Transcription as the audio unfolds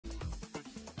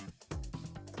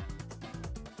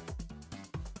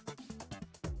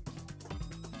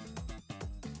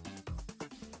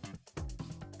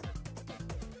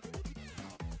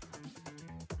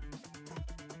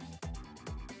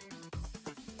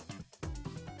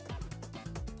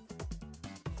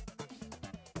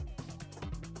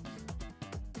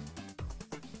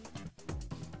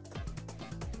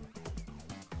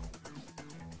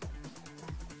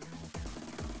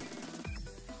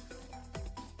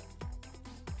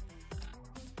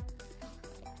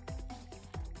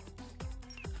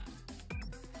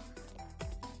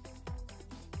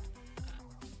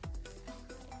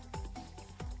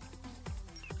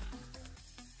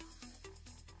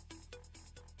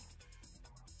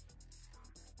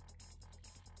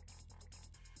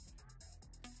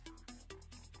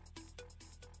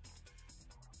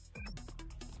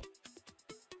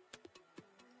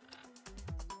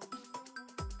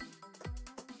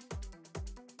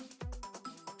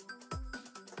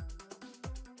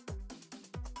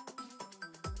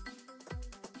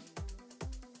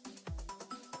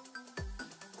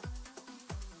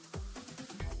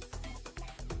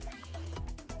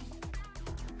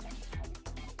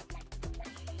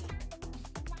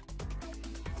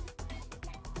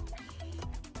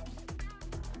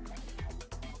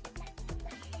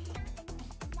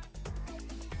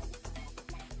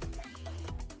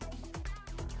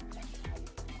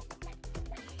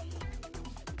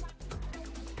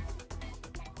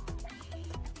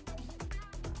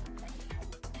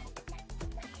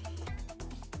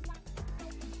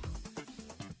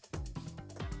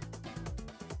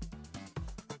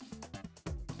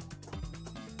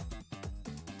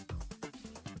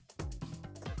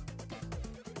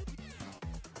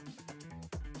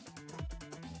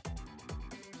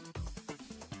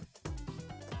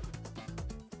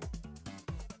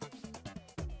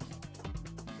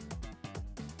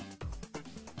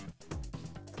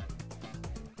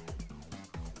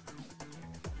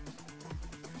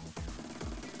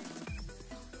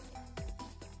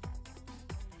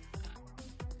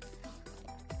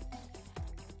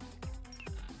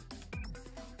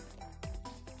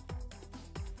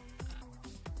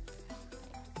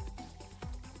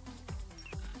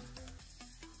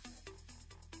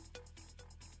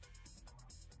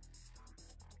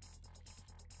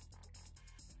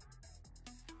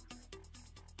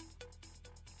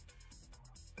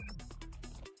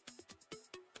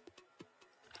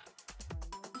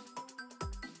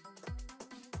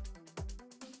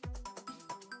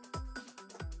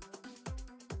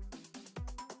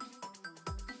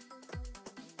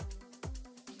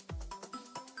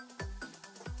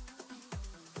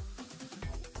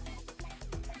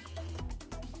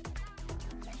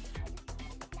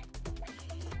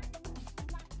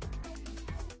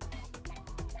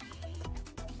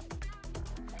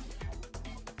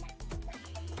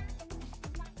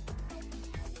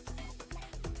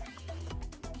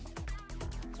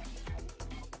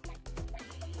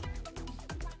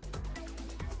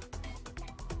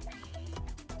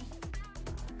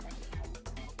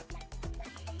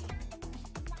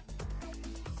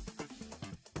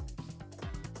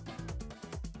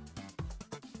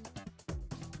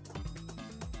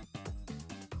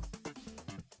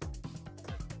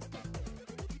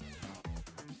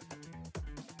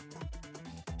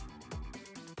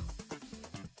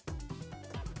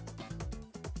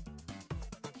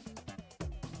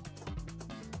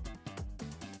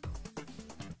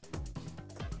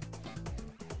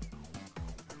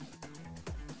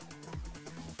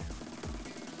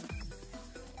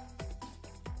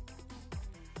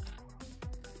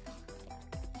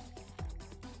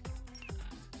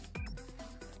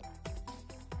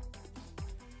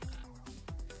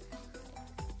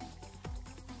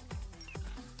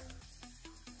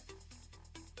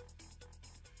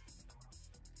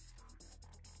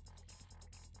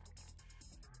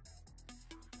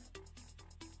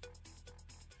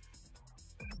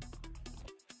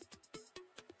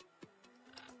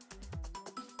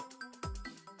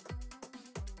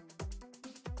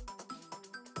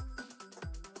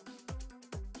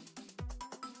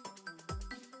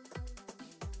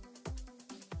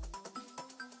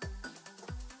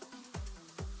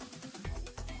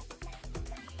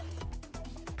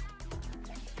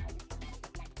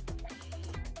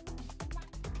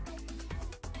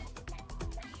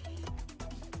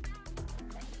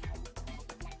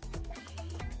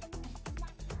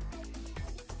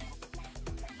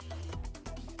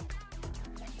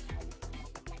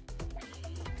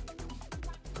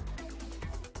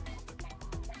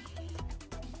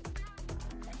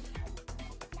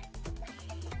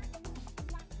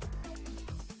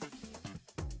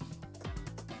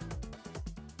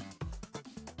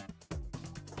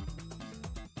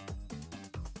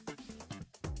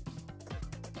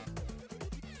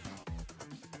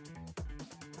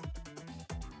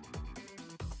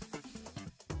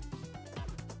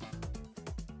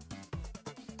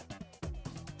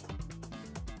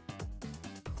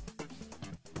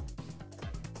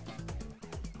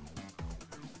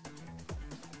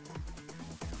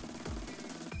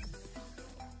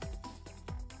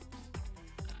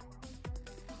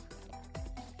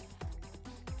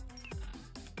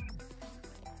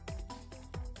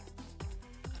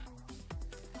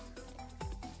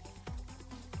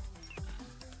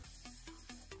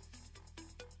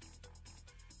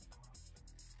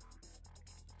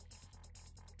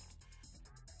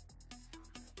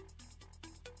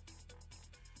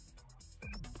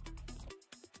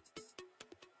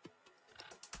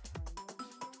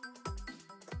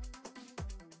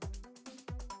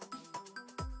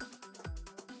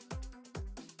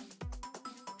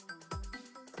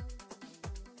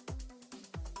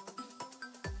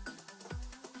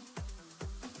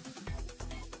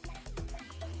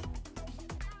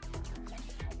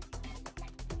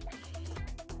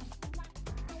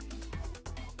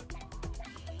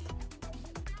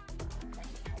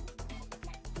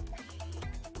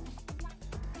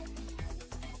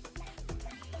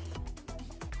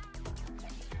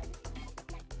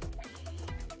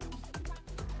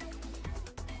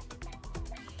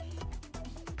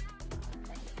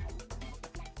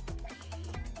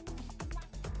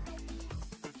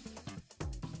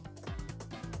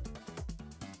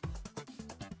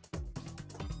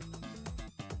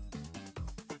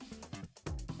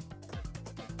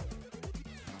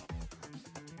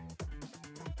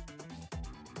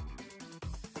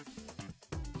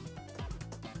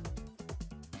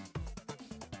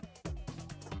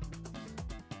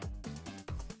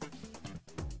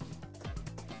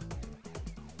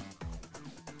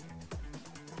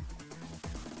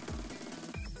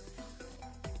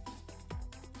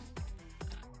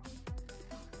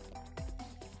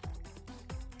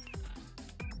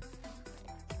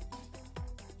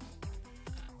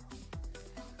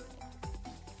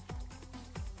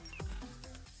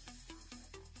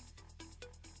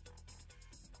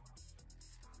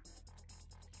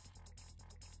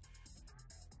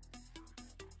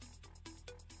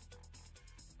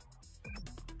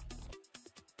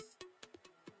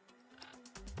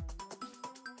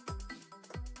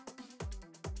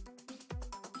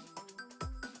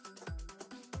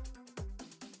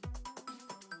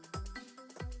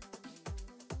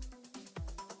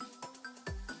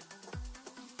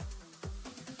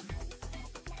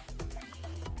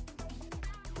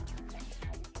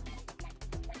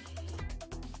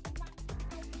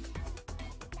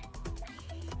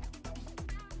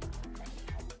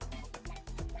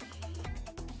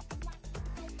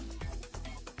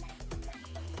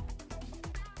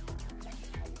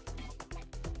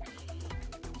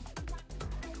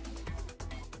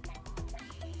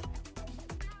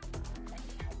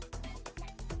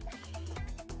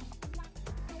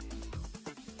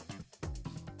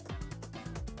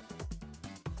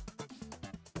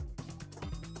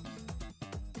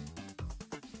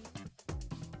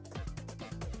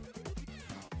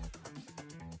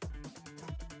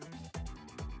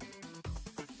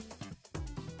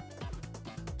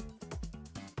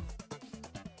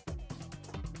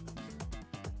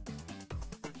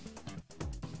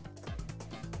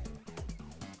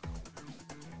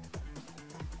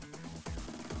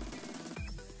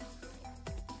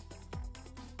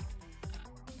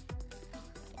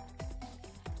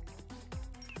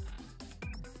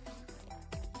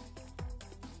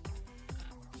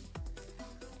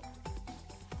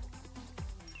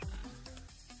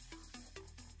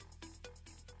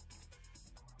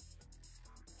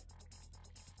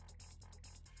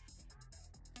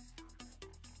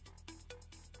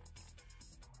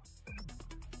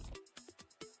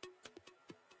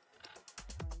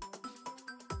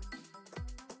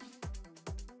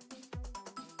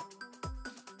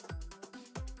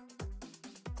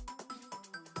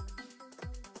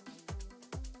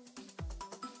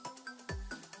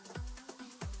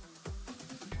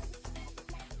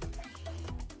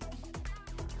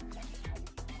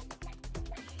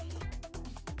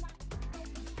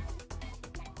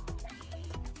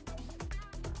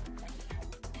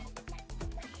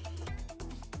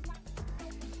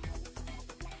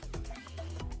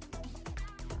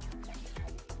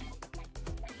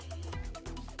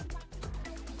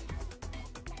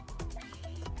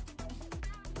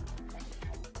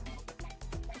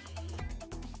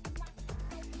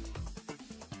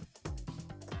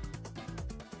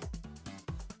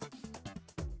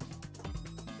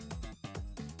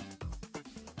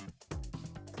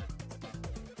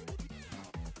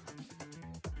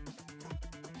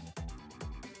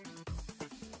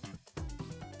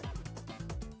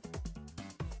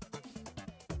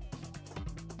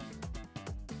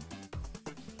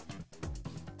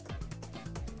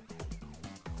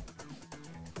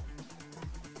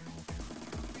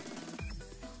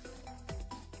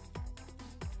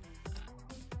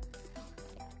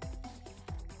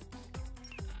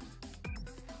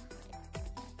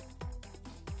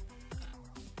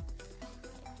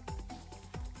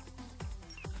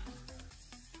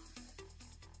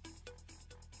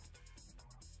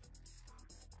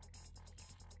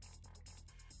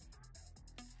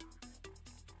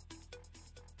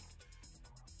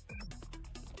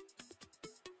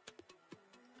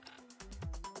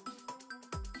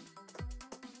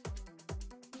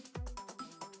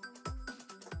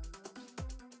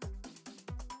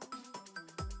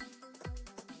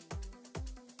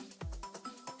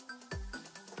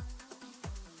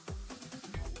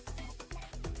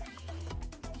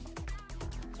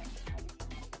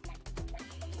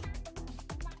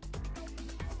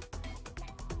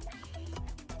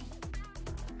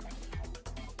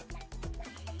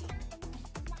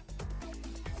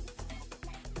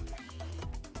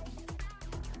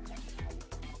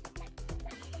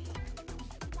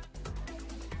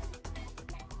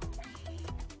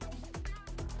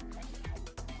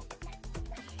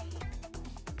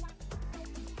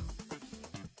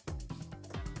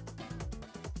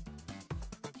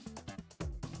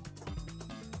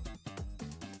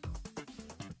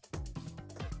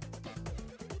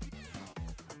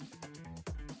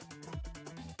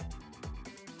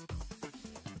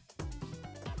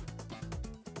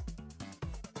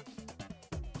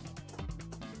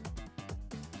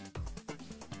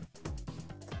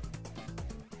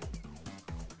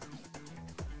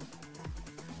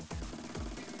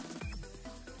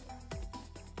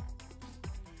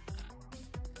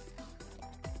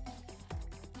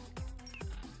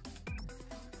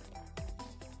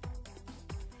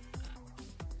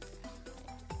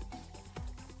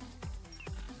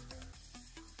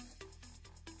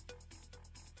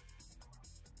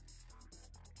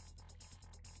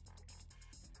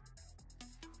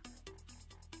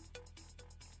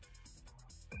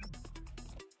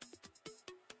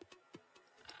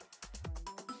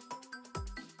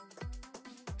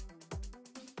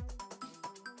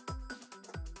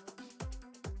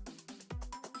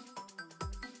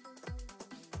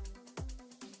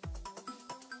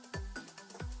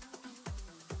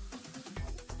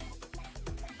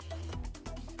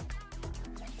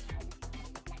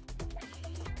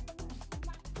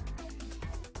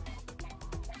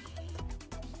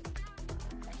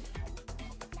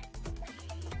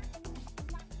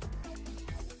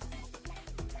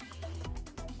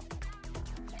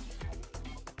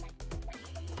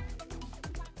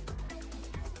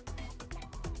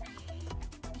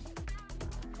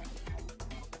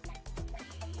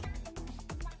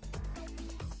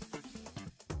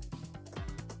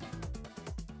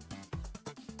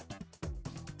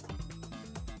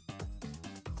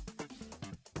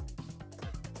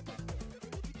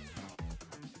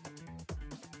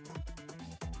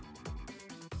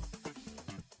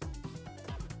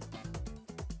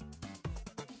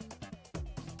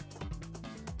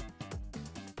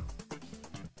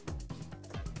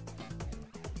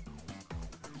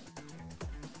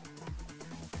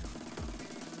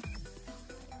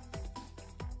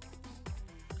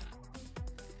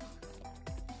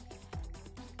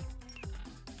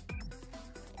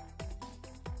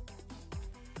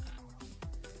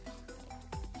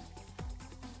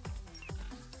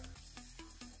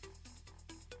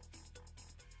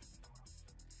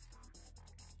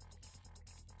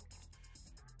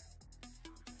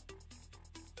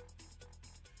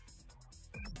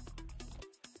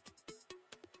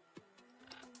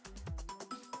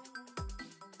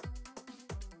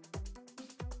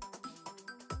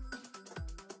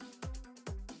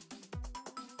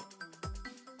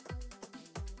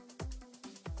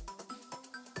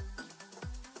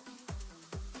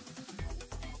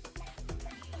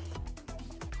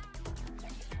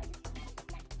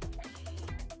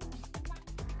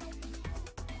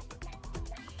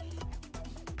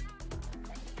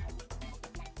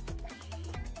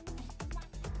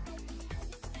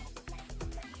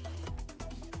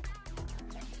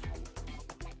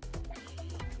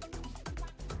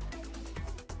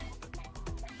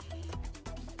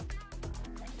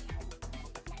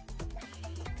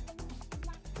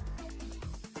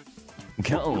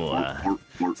Go.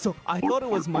 So I thought it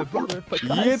was my brother, but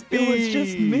guys, it was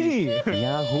just me.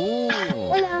 Yahoo!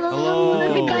 Hello,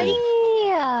 everybody.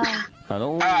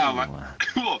 Hello.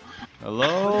 Cool.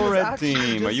 Hello, red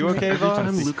team. Are you okay, Every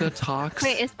time Vox? Luca talks,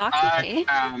 Wait, is Fox okay?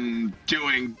 I am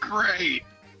doing great.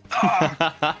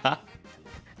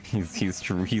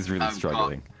 He's really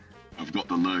struggling. I've got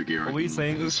the lurgy right. What were you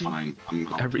saying, It's Uchi? fine.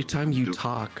 every time you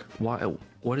talk,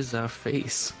 what is that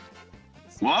face?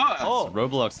 What? Oh,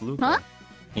 Roblox Luca. Huh?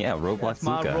 Yeah, Roblox that's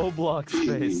my Luca. Roblox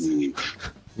face.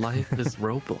 Life is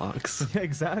Roblox. Yeah,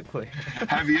 exactly.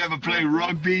 Have you ever played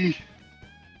rugby?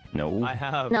 No. I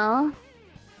have. No.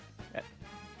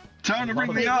 Time to bring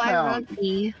Wait, me on Why now.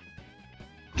 rugby?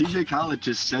 DJ Khaled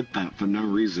just said that for no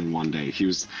reason one day. He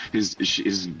was his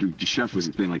chef was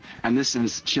being like, and this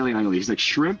is chili aioli. He's like,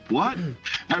 shrimp? What?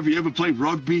 Have you ever played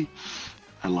rugby?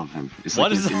 I love him. It's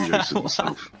What like is his that? injures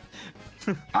himself.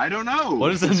 I don't know. What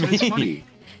does that It's mean? funny.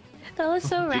 That was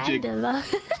so DJ random.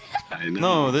 I know.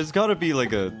 No, there's got to be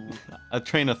like a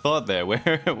train of thought there. Where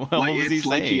what Like, was he it's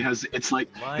like saying? he has. It's like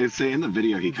What? it's in the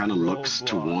video. He kind of looks Roblox.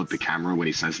 toward the camera when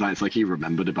he says that. It's like he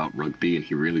remembered about rugby and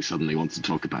he really suddenly wants to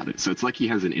talk about it. So it's like he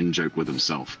has an in joke with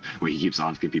himself where he keeps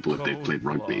asking people if they've played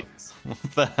rugby. What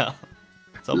the hell?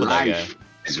 What's up with that guy? Life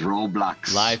is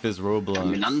Roblox. Life is Coming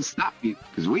Roblox. unstop you,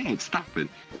 because we ain't stopping.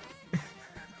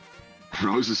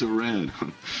 Roses are red.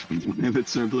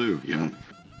 Violets are blue. Yeah.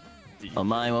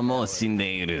 Omae wa mou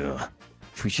shindeiru.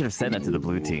 We should have said that to the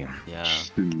blue team. Yeah.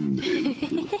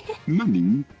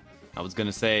 Money. I was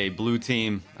gonna say, blue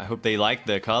team. I hope they like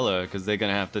their color, because they're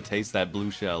gonna have to taste that blue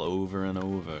shell over and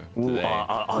over today.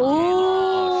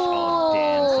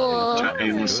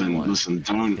 Hey, listen.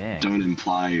 Don't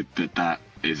imply that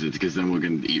is it, because then we're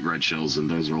gonna eat red shells, and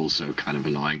those are also kind of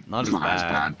annoying. Not It's as not as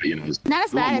bad. bad, but you know. Not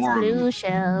as There's a lot bad as more of them. blue There's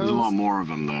a lot shells. more of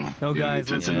them though. No, Yeah,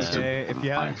 guys, it listen, tends to okay, if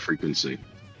you high have- frequency.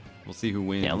 We'll see who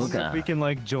wins. Yeah, look at- We can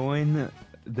like join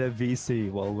the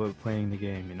VC while we're playing the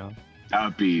game, you know? That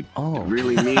would be Oh.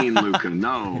 really mean, Luca.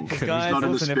 No. He's Guys, not in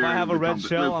the listen, if I spirit have of a the red compet-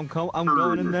 shell, I'm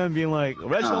going in there and being like,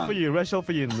 red shell for you,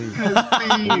 and leave.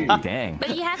 Dang.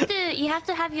 But you have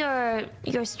to have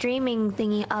your streaming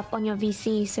thingy up on your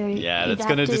VC, so Yeah, you'd that's have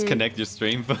gonna to... disconnect your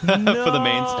stream for the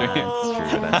main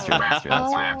stream. That's true. That's true.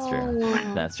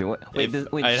 Oh. That's true. Wait, If-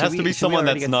 wait, it should has to we- be should we someone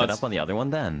already that's get not- set up on the other one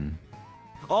then.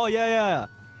 Oh, yeah.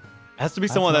 It has to be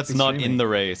That's someone not that's be not in streaming. the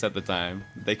race at the time.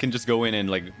 They can just go in and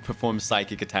like perform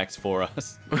psychic attacks for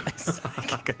us.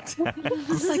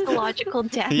 Psychological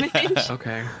damage.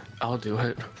 Okay, I'll do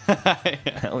it.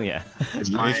 Hell yeah.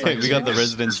 Is We got the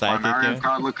resident is my psychic Mario here.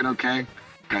 Kart looking okay?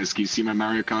 Guys, can you see my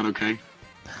Mario Kart okay?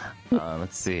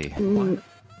 Let's see. Oh,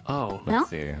 No? Let's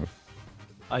see.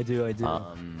 I do.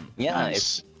 Yeah,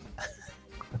 Nice.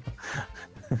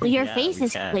 Your Yeah, face we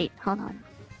is... can. Wait, hold on.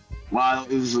 Well,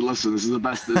 this is the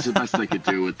best I could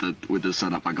do with the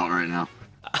setup I got right now.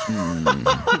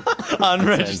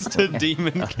 Unregistered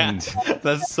demon cat.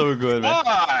 That's so good, man. What?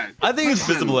 I think it's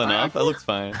Listen, visible enough. It looks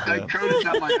fine. I Yeah.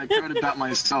 coded that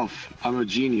myself. I'm a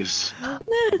genius.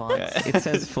 It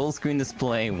says full screen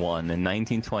display 1 in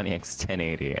 1920 x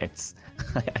 1080. It's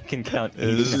I can count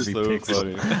It each is every so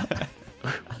pixel. funny.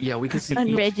 yeah, we can see each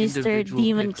Unregistered individual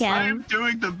demon pixel. cat. I am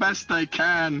doing the best I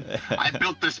can. I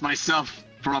built this myself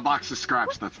from a box of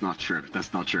scraps. That's not true.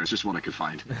 It's just what I could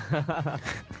find.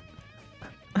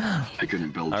 I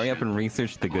couldn't build. Hurry shit. up and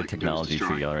research the All I good can do is technology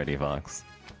destroy. tree already, Vox.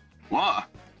 What?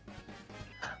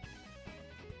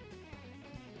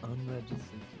 Unregistered.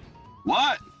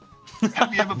 What?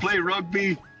 Have you ever played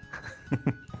rugby?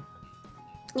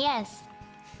 Yes.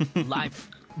 Life.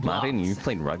 Martin, you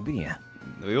played rugby?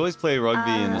 We always play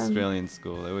rugby in Um, Australian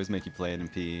school. They always make you play it in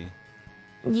PE.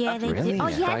 Yeah, they Really? do. Oh,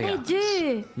 yeah, Yeah. they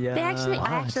do. Yeah. They actually, I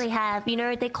What? actually have. You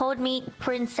know, they called me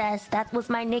Princess. That was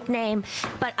my nickname.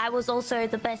 But I was also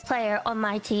the best player on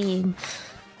my team.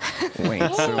 Wait,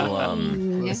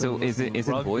 so is it boys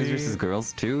Rugby. versus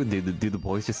girls too? Do the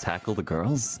boys just tackle the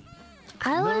girls?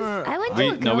 I went to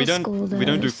a girls' We don't school, we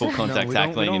don't do though, full so- contact we don't-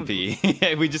 tackling in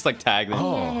PE. We just like tag them.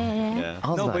 Oh. Yeah. Yeah. I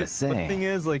was No, about but to the say. thing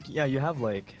is, like, yeah, you have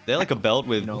like. They're like a belt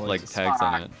with No, like it's- tags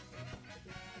on it.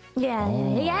 Yeah,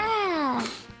 Oh. yeah.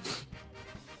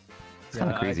 It's kind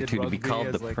Yeah, of I crazy did too to be rugby called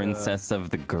as the like princess of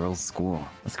the girls' school.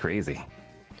 That's crazy.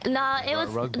 No, it was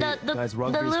Rugby- the guys,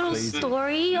 rugby the is little crazy.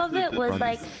 story of it was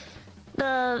like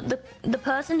the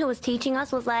person who was teaching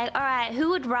us was like, all right, who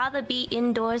would rather be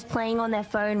indoors playing on their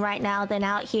phone right now than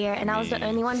out here? And I was the Me.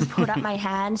 only one who put up my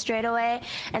hand straight away.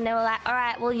 And they were like, all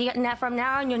right, well, from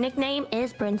now on, your nickname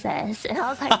is Princess. And I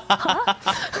was like, huh?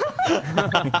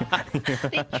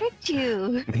 They tricked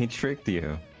you. They tricked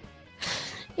you.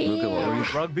 Luca, what were Yeah.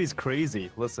 you? Rugby's crazy.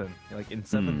 Listen, like in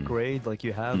 7th grade, like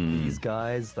you have these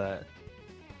guys that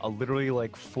are literally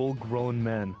like full-grown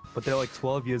men, but they're like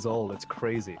 12 years old. It's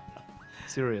crazy.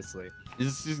 Seriously.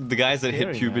 It's just the guys that hit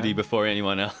Scary, puberty man. before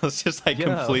anyone else, just like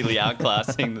Yeah. completely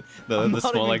outclassing the I'm not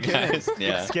smaller even kidding. guys.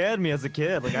 Yeah. It scared me as a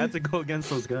kid. Like I had to go against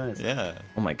those guys. Yeah.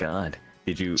 Oh my god.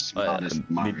 Did you Honest,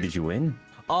 did you win?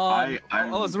 I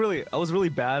was really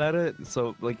bad at it.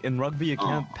 So like in rugby, you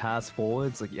can't pass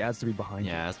forwards. Like it has to be behind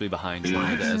you. Yeah, it has to be behind you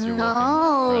Yeah. as you're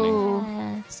walking,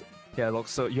 running. Yeah. Yeah, look,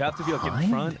 so you have to be like in Behind?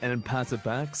 front and then pass it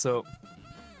back. So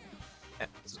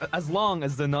as long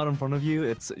as they're not in front of you,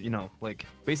 it's like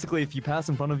basically if you pass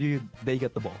in front of you, they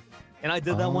get the ball. And I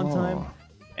did that one time, Oh.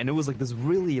 and it was like this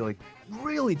really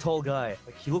tall guy.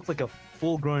 Like he looked like a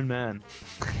full-grown man,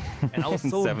 and I was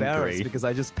so Seventh embarrassed grade. because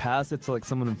I just passed it to like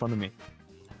someone in front of me.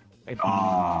 It-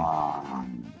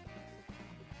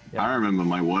 Yeah. I remember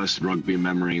my worst rugby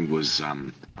memory was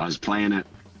I was playing it,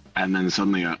 and then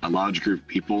suddenly a large group of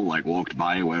people like walked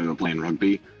by where we were playing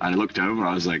rugby, and I looked over.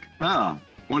 I was like,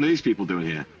 what are these people doing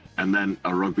here? And then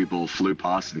a rugby ball flew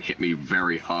past and hit me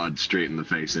very hard straight in the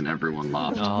face, and everyone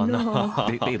laughed. Oh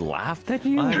no. They laughed at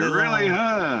you? It really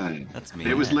hurt. That's me.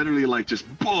 It was literally like just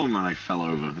boom, and I fell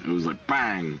over. It was like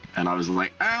bang, and I was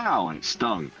like, ow, and it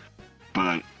stung.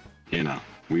 But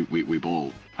we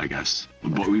ball, I guess.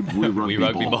 But we rugby, we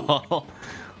rugby ball.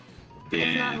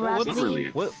 Yeah, not it's not rugby.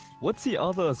 really. What's the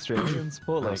other Australian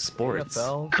sport? Like sports.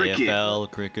 AFL? Cricket.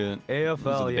 AFL, cricket. AFL,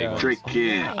 Those are the big yeah. ones.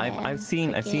 Cricket. I've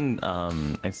seen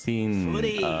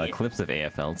clips of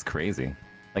AFL. It's crazy.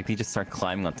 Like they just start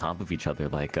climbing on top of each other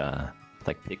like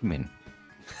pigmen.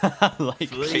 Like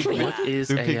pigmen. What is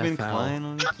Do pigmen AFL? climb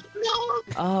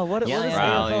on What Yeah, does yeah.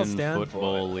 AFL Australian stand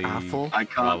Football for? League? Apple? I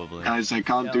can't, Probably. guys. I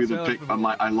can't Yeah, do the Australia pig.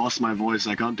 Football. I lost my voice.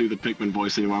 I can't do the Pikmin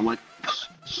voice anymore. I'm like,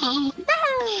 Oh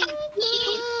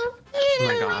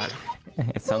my god.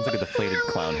 It sounds like a deflated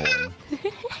clown horn.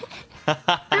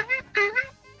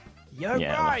 Yo,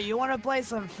 Yeah. bro, you want to play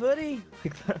some footy?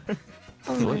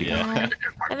 Oh my Yeah. god.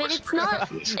 I mean, it's not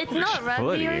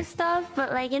rugby or Footy. stuff,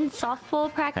 but like in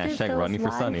softball practice, Hashtag there was running for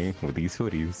once, Sonny with these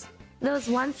hoodies. there was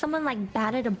once someone like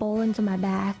batted a ball into my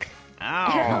back. And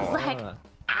I Ow. was like,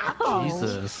 ow.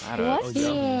 Jesus. I don't know. What?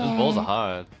 Those balls are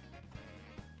hard.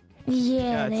 Yeah,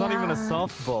 Yeah, it's they not even a are.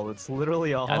 softball. It's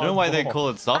literally a hard I don't know why they ball. call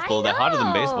it softball. They're harder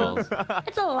than know. baseballs.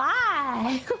 It's a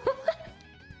lie.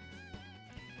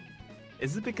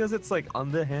 Is it because it's like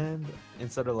underhand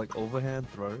instead of like overhand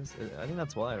throws? I think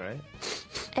that's why, right?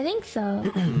 I think so.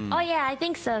 Oh yeah, I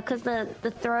think so, because the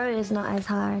throw is not as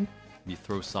hard. You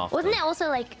throw soft. Wasn't it also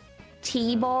like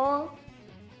T-ball?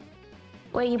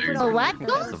 Where you put Oh, on what?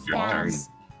 different stands?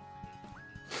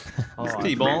 Oh, I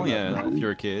T-ball, forgot yeah. that. If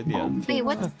you're a kid, yeah. Wait,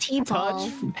 what's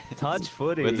T-ball? Touch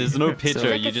footy. But there's no It's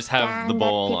pitcher. like You a just have the stand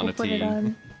ball that on a people put it tee.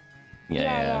 on. Yeah.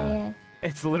 Yeah.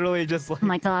 It's literally just like Oh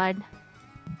my god.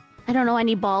 I don't know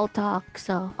any ball talk,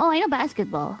 so... Oh, I know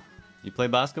basketball. You play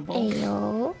basketball?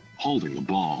 Ayo. holding the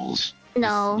balls.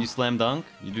 No. You slam dunk?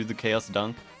 You do the chaos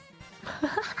dunk?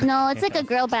 No, it's like a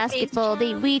girl basketball.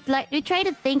 We try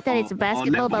to think that it's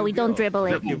basketball, but we don't dribble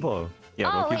it. Rookie ball. Yeah,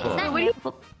 Oh, rookie wait, ball. is that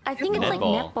netball? I think it's like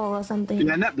Netball. netball or something.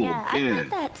 Yeah, netball, Yeah, I yeah.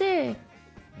 played that too.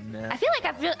 Nah. I feel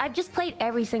like I've just played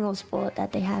every single sport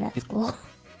that they had at school.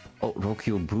 Oh,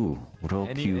 Rokyu Boo.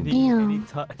 Rokyu. Ew.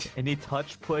 any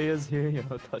touch players here? You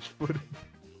know, touch footy.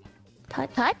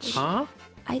 Touch? Huh?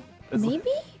 Maybe?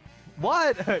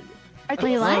 What? Wait, what?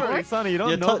 Sorry, Sonny, you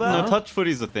don't Yeah, know that? no, touch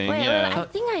footy's a thing, Wait, yeah. I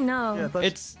think I know. Yeah, touch,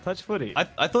 It's- touch footy.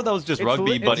 I thought that was just It's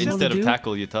rugby, li- but it's just- instead of Dude.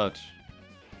 tackle, you touch.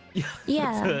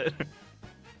 Yeah.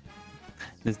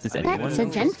 That's it. Does anyone That's a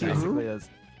know? gentleman. Basically is.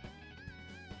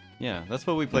 Yeah, that's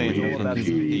what we play in Yeah, That's PE.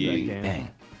 that game. Dang.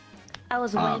 I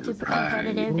was way too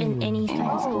competitive in any kind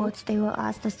of sports they were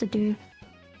asked us to do.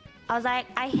 I was like,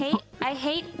 I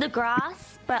hate the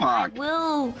grass, but Fuck.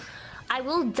 I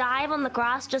will dive on the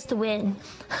grass just to win.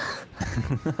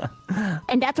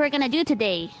 And that's what we're gonna do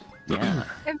today. Yeah.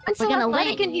 We're gonna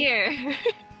athletic win. in here.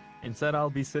 Instead, I'll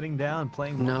be sitting down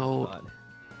playing. No. Brisquad.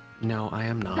 No, I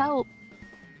am not. So,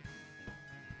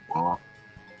 Oh,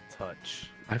 Touch.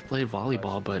 I've played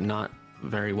volleyball, but not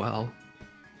very well.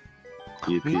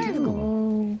 yippee. Let's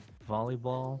go.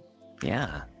 Volleyball.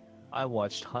 Yeah. I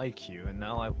watched Haikyuu, and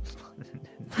now I.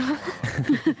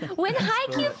 When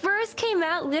Haikyuu first came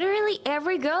out, literally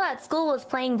every girl at school was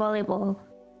playing volleyball.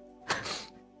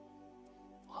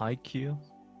 Haikyuu.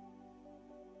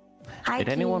 Did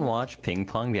anyone Haikyuu. watch Ping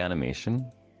Pong, the animation?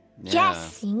 Yeah.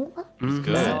 Yes. It's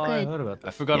good. So Oh, I good. heard about I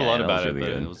that. forgot a Yeah, lot that about was it, really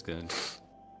but good. it was good.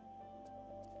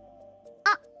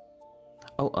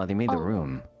 Oh, they made the Oh.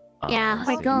 room. Yeah,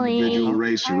 we're Individual going.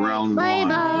 race round Bye one.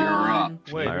 bye. You're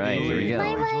up. Wait, All right, here we go.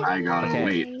 I gotta Okay,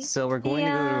 wait. so we're going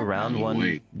to go to round one.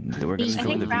 Wait. We're going to I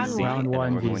join the think round VC, one. and then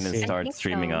Round we're going one to VC. start think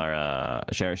streaming so. our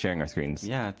sharing our screens.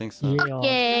 Yeah, I think so. Yeah.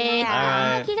 Okay.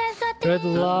 Yeah. You guys got Good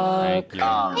this. luck. Thank you.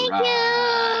 Thank Alright.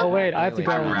 you. Oh wait, I have to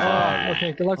go. Alright. Oh,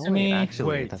 okay, good luck to me. Actually,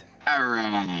 Wait.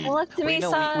 Alright. Look to me, Wait, no,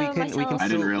 we can I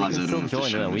didn't realize we I can didn't still have to join.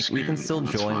 share No, my we screen. can still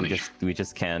That's join. funny. We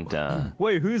just can't.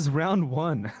 Wait, who's round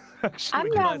one? Actually, I'm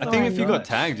guys, round I think if you one. got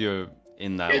tagged, you're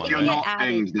in that If one. you're right? not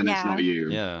added, pinged, then it's yeah. not you.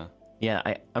 Yeah.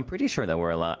 Yeah, I'm pretty sure that we're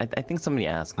allowed. I think somebody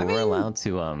asked. We're allowed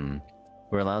to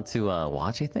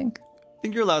watch. I think. I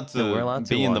think you're allowed to, No, we're allowed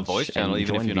to be in the watch voice channel and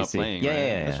even if join you're not VC. playing. Yeah, right?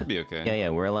 yeah, That yeah. should be okay. Yeah,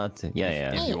 we're allowed to.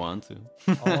 Yeah, If you want to.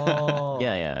 Oh.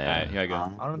 yeah, yeah. Alright, here I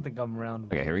go. I don't think I'm round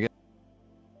one. Okay, here we go.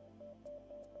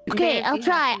 Okay, I'll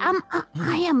try.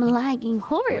 I am lagging Oh,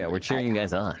 horribly. yeah, we're cheering you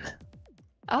guys on.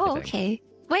 Oh, I think. okay.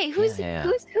 Wait, who's Yeah.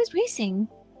 who's racing?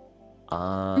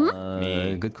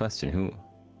 Me. Good question. Who?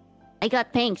 I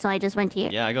got pink, so I just went here.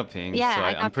 Yeah, I got pinged. Yeah, so I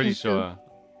I'm got pretty pinged too. sure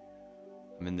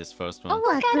I'm in this first one. Oh,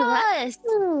 look at us!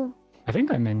 Ooh. I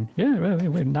think I'm in. Yeah,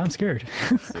 wait, now I'm scared.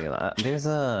 See, there's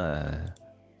a.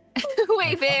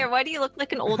 Wait, Bear, why do you look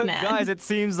like an old man? Guys, it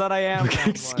seems that I am. round one.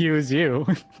 Excuse you.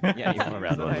 Yeah, you're on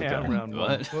round I one. am Okay. round one.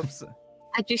 What? Whoops.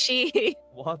 Ajushi.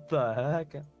 What the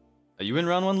heck? Are you in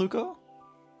round one, Luco?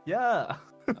 Yeah.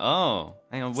 Oh,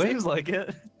 hang on, wait. Seems like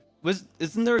it.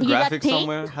 Isn't there a You got graphic pinged?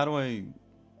 somewhere? How do I?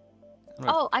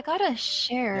 Oh, I got a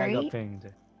share, Yeah, I got right?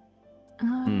 pinged.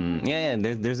 Yeah.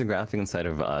 There's a graphic inside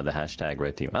of the hashtag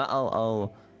red team.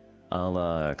 I'll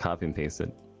copy and paste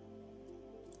it.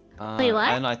 Wait,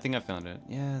 what? I think I found it.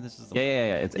 Yeah, this is the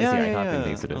Yeah. It's here. I copy and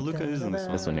pasted Oh, it. Luca is in this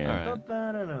one. This one here. Alright.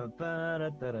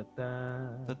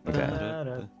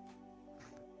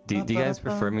 Do you guys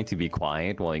prefer me to be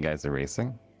quiet while you guys are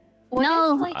racing? What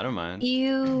No. if, like, I don't mind.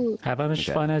 you Have as much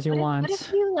Okay. fun as you want. what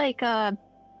if you like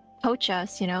poach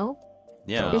us, you know?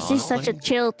 Yeah. This is such a honestly.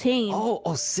 chill team.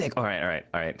 Oh, sick. All right.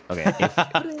 Okay.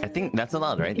 I think that's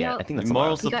allowed, right? Yeah, I think that's Moral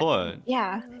allowed. support.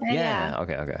 Yeah. Yeah.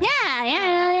 Okay.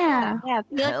 Yeah. Yeah,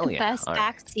 be like Hell the yeah. best All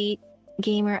right. backseat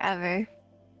gamer ever.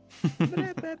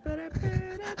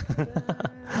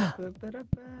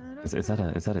 Is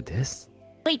that a diss?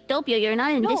 Wait, Doppio, you're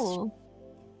not in this No.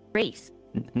 race.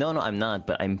 No, I'm not.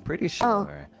 But I'm pretty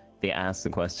sure they asked the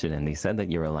question and they said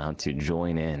that you're allowed to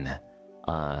join in.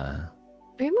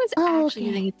 Brim was Oh, actually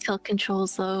okay. using tilt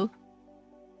controls though.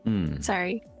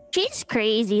 Sorry. She's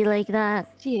crazy like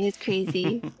that. She is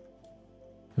crazy.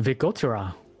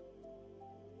 Vigotura.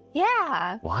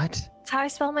 Yeah. What? That's how I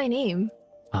spell my name.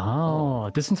 Oh,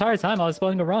 this entire time I was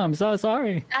spelling it wrong. I'm so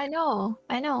sorry. I know.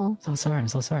 I'm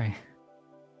so sorry.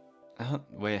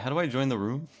 Wait, how do I join the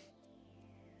room?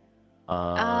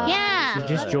 Yeah. You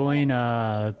just join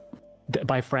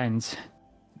by friends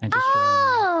and just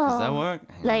Oh. Does that work?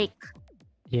 Hang on. Like,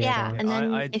 Yeah, and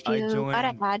then I if you gotta joined-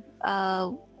 add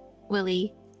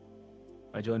Willie.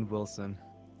 I joined Wilson.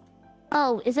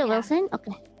 oh, is it Yeah. Wilson?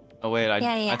 Okay. Oh wait, I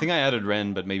Yeah. think I added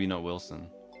Ren, but maybe not Wilson.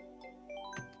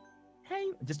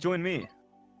 Hey, just join me.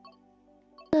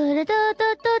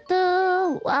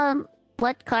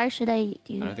 What car should I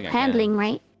do? I don't think I Handling,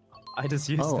 right? I just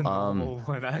used Oh, the normal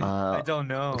one. I don't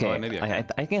know. Okay, maybe I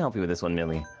can help you with this one,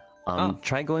 Millie.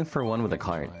 Try going for one with a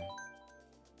cart.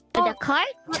 With a cart?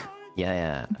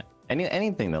 Yeah.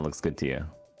 Anything that looks good to you.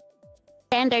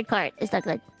 Standard cart. Is that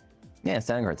good? Yeah,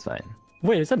 standard cart's fine.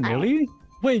 Wait, is that Millie?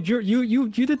 Wait, you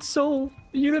did so.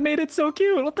 You made it so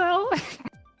cute. What the hell?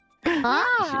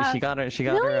 Ah. She got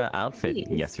her outfit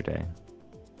yesterday.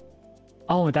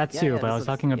 Oh, that Yeah, too. yeah, but I this was is-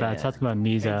 talking about yeah. talking about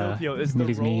Mi's Hey, Doppio, is the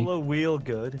Millie's me. roller wheel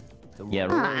good? Yeah,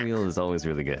 roller wheel is always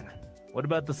really good. What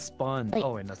about the sponge? Wait.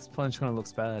 Oh, wait, the sponge kind of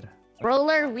looks bad.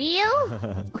 Roller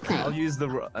wheel? Okay. I'll use the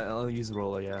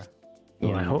roller. Yeah.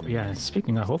 Oh, I hope. Yeah.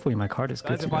 Speaking of, hopefully my card is good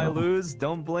Guys, to if go. I lose,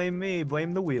 don't blame me.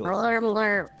 Blame the wheels.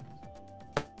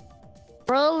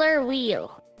 Roller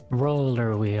wheel.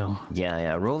 Roller wheel.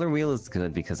 Yeah, roller wheel is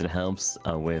good because it helps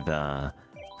with turning a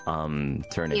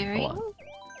lot. Steering?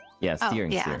 Yeah, Oh,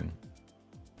 steering. yeah.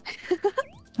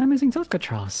 I'm using tilt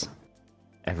controls.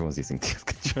 Everyone's using tilt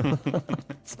control.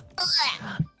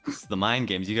 It's the mind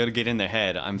games. You gotta get in their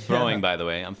head. I'm throwing, by the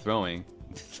way. I'm throwing.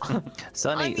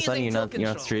 Sonny, you're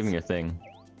not streaming your thing.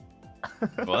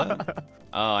 What?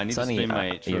 Oh, I need Sonny, to stream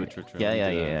my. you- True. Yeah, Let me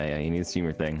yeah, do that. yeah. You need to stream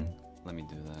your thing. Let me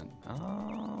do that.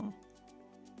 Oh.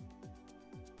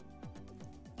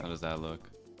 How does that look?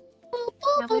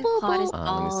 Probably pot is Let me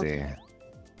bald. see.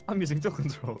 I'm using tilt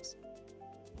controls.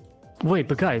 Wait,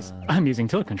 but guys, I'm using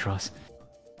tilt controls.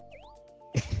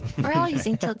 We're all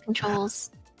using tilt controls.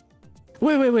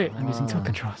 Wait. I'm using tilt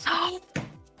controls.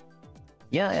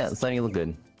 Yeah, Sonny, you look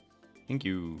good. Thank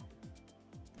you.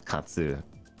 Katsu.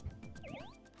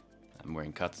 I'm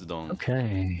wearing katsudon.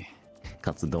 Okay.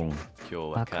 Katsudon. Kyo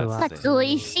wa Kaku wa-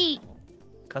 Katsuoishi.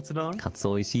 Katsudon?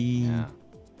 Katsuoishi. Yeah.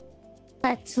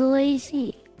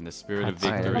 Katsuoishi. In the spirit of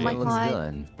Alright, victory, Oh my everything looks God.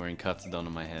 good. wearing katsudon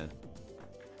on my head.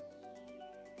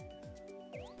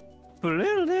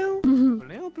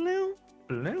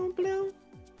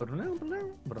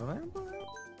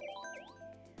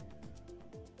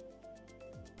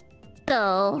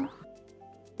 So,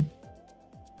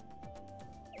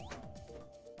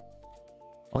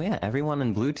 Oh yeah, everyone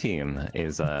in blue team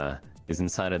is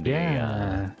inside of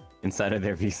the inside of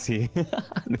their VC.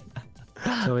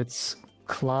 So it's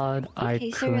Claude, Okay,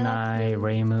 so you're allowed Ikunai, to-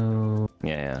 Reimu.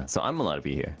 Yeah, so I'm allowed to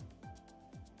be here.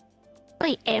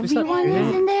 wait, everyone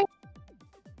is in there?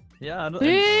 Yeah, I don't.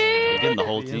 You're getting the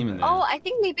whole team in there. Oh, I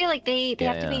think maybe like they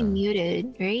have to be Yeah.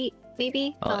 muted, right?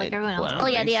 Maybe. Oh, So, like it- everyone else. well, I Oh,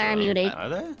 don't yeah, think they are so. muted. Are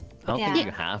they? I don't Yeah. think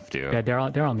you have to. Yeah, they're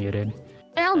all muted.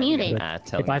 They're all muted.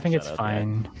 Telling But I you think to it's shut up, yeah.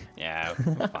 fine. Yeah,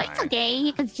 It's fine. okay,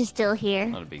 you can just still hear.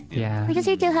 Not a big deal. Yeah. We're just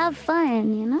here to have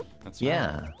fun, you know? That's right.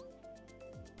 Yeah.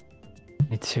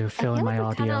 Need to I fill in feel my like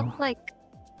we're audio. kind of like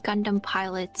Gundam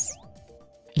pilots.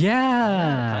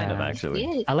 Yeah. Kind of actually.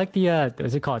 Yeah. I like the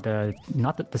is it called the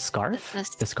not the scarf? The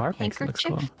The scarf makes it look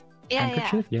cool. handkerchief? Yeah, yeah.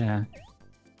 Handkerchief? Yeah.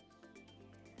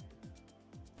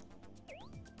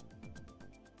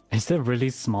 Is the really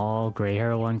small gray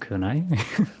hair one Kunai?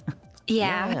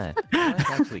 Yeah. Kunai's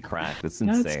actually cracked. It's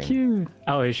insane. That's cute.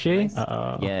 Oh, is she? Nice.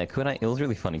 Uh-oh. Yeah, Kunai. It was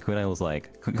really funny. Kunai was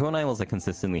like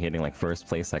consistently hitting like first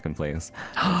place, second place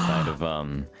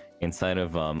inside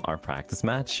of our practice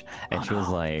match, and she was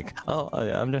like, "Oh,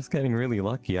 I'm just getting really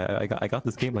lucky. I got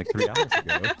this game like 3 hours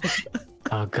ago."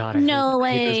 Oh god. No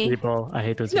I hate those way. people. I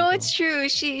hate those No, people. it's true.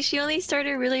 She only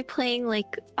started really playing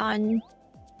like on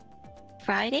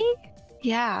Friday.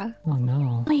 Yeah. Oh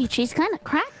no. Wait, she's kind of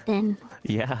cracked then.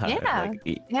 Yeah. Yeah,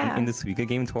 Like, yeah. In the Suika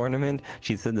game tournament,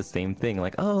 she said the same thing.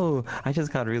 Like, "Oh, I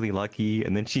just got really lucky,"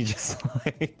 and then she just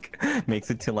like makes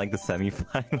it to like the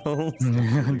semifinals.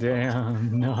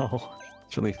 Damn, no.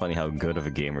 It's really funny how good of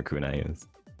a gamer Kunai is.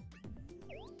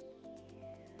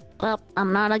 Well,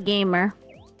 I'm not a gamer.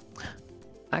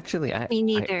 Actually, Me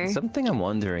neither. something I'm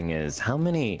wondering is how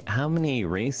many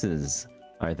races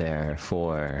are there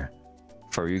for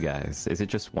you guys? Is it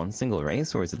just one single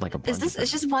race, or is it like a bunch? Is this? of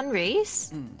It's just one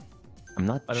race? I'm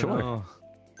not I don't sure. know.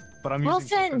 But I'm using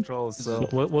Wilson! controls, so.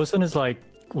 Wilson is like,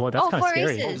 well, that's kind of 4 scary.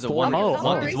 races. It's a one, Oh,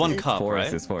 four it's one races. cup, Four right?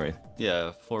 races, four.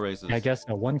 Yeah, 4 races. I guess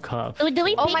one cup. Do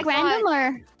we Oh pick my random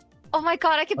or? Oh my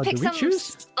god, I can Oh, pick do we some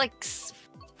choose? like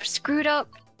screwed up.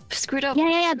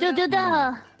 Yeah. Do.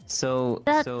 So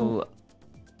That- so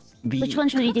the Which one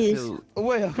should we do? so,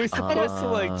 Wait, are we supposed to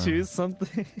like Uh, choose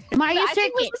something? Mario I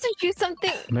think we're Circuit. supposed to choose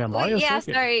something. Yeah, Mario Wait, yeah,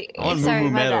 Circuit. sorry. I want Sorry, Moo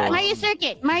my Medal. bad. Mario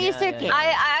Circuit. Mario Yeah, yeah, Circuit. yeah.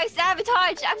 I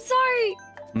sabotaged. I'm sorry.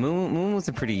 Moon was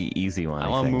a pretty easy one. I I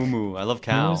want think. Moo Moo. I love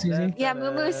cow. Moon's easy? Yeah,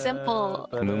 Moo is simple.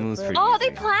 Moon's pretty Oh, they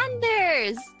easy. planned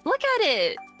theirs. Look at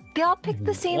it. They all picked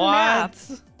the same map.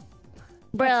 What?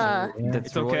 Bruh. That's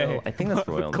It's okay. Royal. I think that's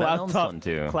Royal. Cloud That top. fun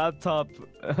too. Cloud top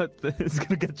is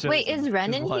gonna get chosen. Wait, is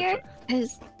Ren in Watch here? it.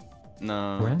 Is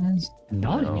No. Ren's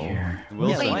not No. in here. Wilson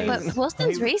Yeah, wait, why is. but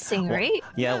Wilson's racing, right?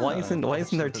 Yeah, why Yeah.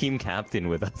 isn't our team captain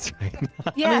with us right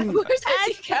now? Yeah. Where's our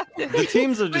team captain? The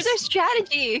teams are Where's just our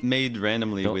strategy? made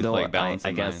randomly with No, like balance I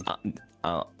in guess mind.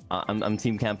 I'm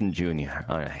team captain junior.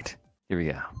 All right, here we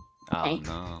go. Oh Okay.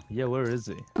 no. Yeah, where is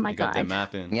he? Oh my We got that god.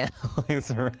 map in. Yeah, it's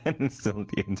Ren still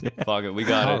being Fuck it, we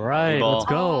got it. All right, Ball. let's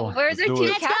go. Oh, where's our Let's team do it.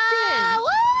 Let's captain? go!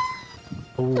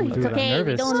 Oh, It's dude, I'm okay. We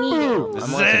nervous. don't need it. This I'm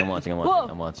is watching. it. I'm watching. I'm watching.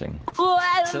 I'm watching.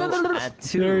 So at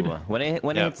 2, Third. when it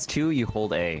Yeah. hits 2, you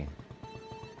hold A.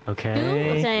 Okay.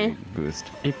 Okay. Boost.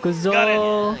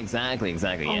 Ikuzo. Exactly.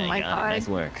 Oh Yeah, my you got it. God. Nice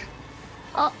work.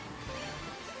 Oh.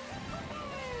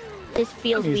 This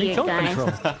feels I'm using weird, tilt guys.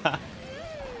 control.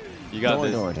 You got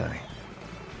this.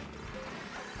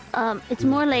 Don't. It's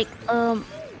more like, I'm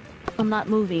not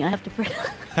moving. I have to press.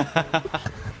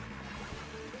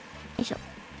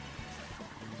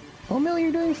 Oh, Mill,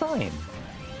 you're doing fine.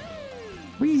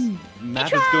 Map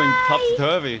is going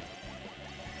topsy-turvy.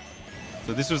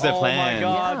 So this was their Oh plan. my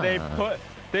god, Yeah.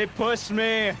 they pushed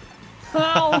me.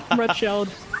 Oh, red shelled.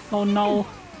 Oh no.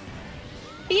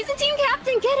 He's a team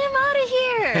captain. Get him out of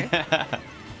here.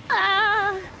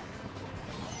 Ah.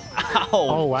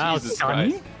 Oh wow, Jesus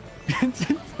Sonny. Christ.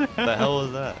 The hell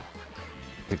was that?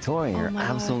 Victoria, you're my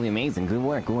God. absolutely amazing. Good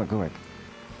work.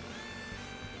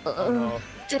 No.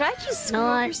 Did I just screw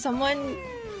No, over someone?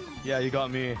 Yeah, you got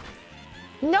me.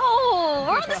 No,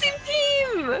 we're on the same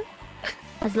team.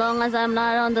 As long as I'm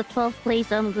not on the 12th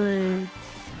place, I'm good.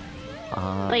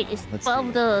 Wait, is let's 12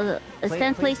 see. the... Is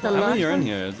 10th place the How last many are in one?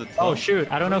 here? Is it Oh 12? shoot!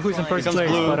 I don't know who's in first Here comes place,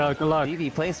 blue. but good luck. Vivi,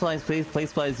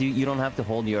 place-wise, you don't have to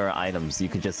hold your items. You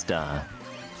could just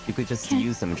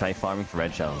use them and try farming for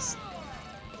red shells.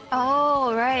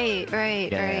 Oh, right.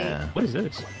 Yeah. What is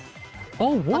this?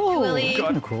 Oh whoa! Willy. That's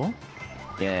kind of cool.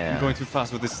 Yeah. I'm going too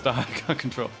fast with this star. I can't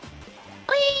control.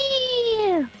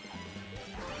 Whee!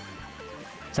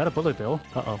 Is that a bullet bill?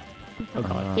 Uh-oh. Oh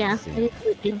god. Yeah. see. It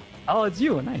is you. Oh, it's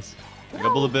you. Nice. I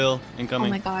got bullet bill Oh incoming.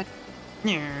 my god.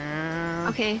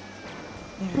 Okay.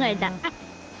 Like that.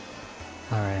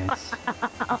 All right.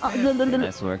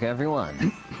 Nice work,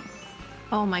 everyone.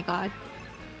 Oh my god.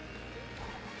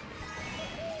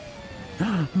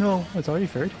 No, it's already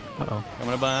third. Uh-oh.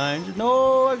 Coming up behind you.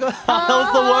 No, I got. That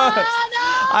was the worst. No,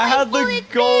 I had the bullet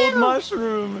gold bill.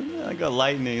 mushroom. I got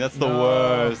lightning. That's the No.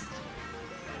 worst.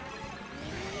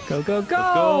 Go, go,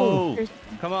 go! Let's go.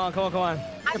 Come on. The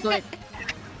bullet.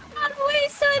 Out of the way,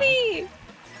 Sonny!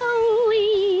 Oh,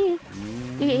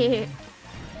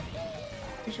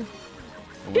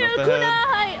 Going up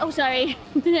ahead. Oh, sorry.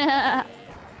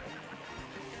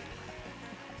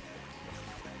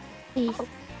 Please.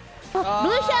 Oh,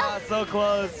 blue shell. So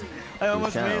close. I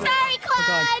almost shell. made it. Sorry,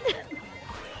 Claude.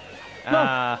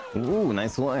 Ah, Ooh,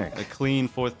 nice work. a clean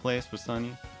 4th place for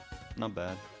Sonny. Not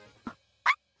bad.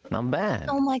 Not bad.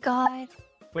 Oh my god.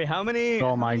 Wait, how many?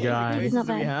 Oh my god. races Not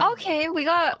do we bad. have? Okay, we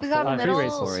got three middle.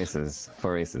 races.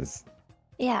 Four races.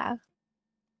 Yeah.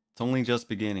 It's only just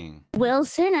beginning.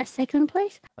 Wilson at 2nd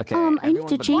place. Okay. I need everyone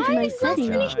to but change Brian. my Why is Wilson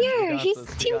settings. here? We got He's this,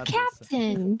 we team got this.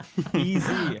 captain.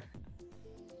 Easy.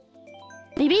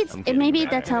 Maybe it's I'm kidding. maybe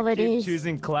that's how it Keep is.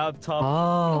 choosing cloud top.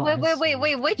 Oh. Wait.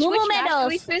 Which Momo match do we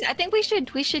medals. choose? I think we should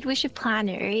plan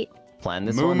it, right? Plan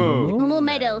this Moo one. moo. Mumu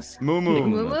medals. Pick Moo Moo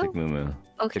moo. Moo. Pick Moo Moo. Pick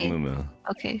Okay. Moo Moo.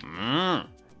 Okay. Mm.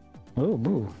 Oh,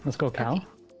 boo. Let's go, Cal.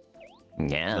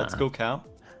 Yeah. Let's go, cow.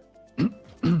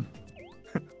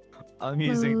 I'm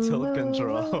using tilt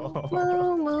control.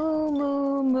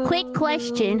 Moo. Quick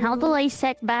question: how do I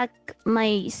set back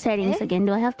my settings Eh? again?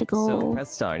 Do I have to So go?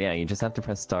 press start. Yeah, you just have to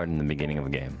press start in the beginning of a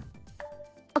game.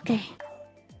 Okay.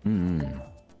 I'm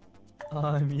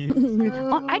using.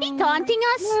 Oh, are they taunting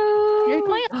us? They're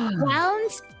going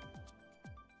clowns.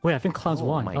 Wait, I think Clown's Oh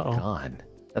won. my Uh-oh. god.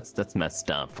 That's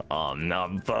messed up. Oh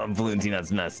no, blue team,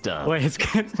 that's messed up. Wait, it's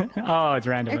good. Oh, it's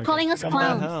random. They're okay. calling us What the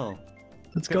clowns. hell?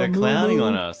 Let's They're go, clowning Moo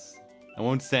on Moo. us. I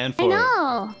won't stand for I it.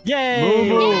 know. Yay! Moo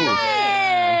Moo. Stat,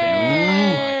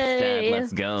 Yay!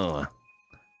 let's go.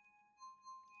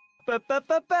 Yeah, and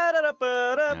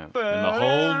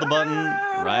hold the button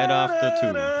right after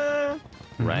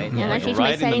 2. Right? Yeah, Yeah, let's like, change my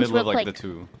Right in the settings middle of real like the quick.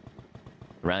 2.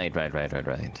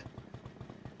 right.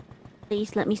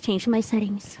 Please let me change my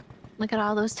settings. Look at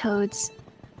all those toads.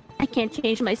 I can't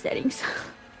change my settings.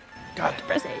 Got it.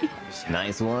 Press A.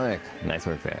 Nice work. Nice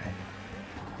work there.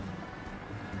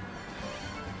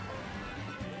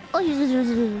 Oh,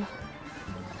 You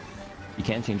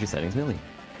can't change your settings, really?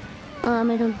 I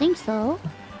don't think so.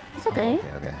 It's okay.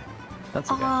 Okay.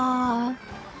 That's okay. Ah.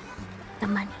 The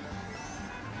money.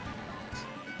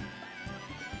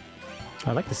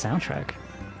 I like the soundtrack.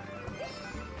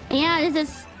 Yeah, this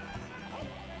is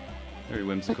Very what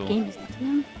whimsical. game is this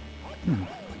again?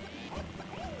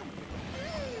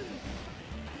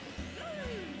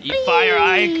 Eat fire,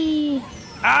 Ike! Whee!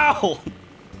 Ow!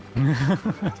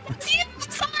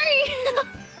 Sorry.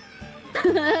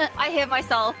 I hit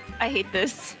myself. I hate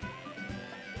this.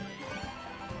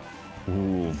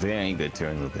 Ooh, very good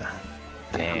turn, Luca.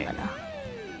 Dang.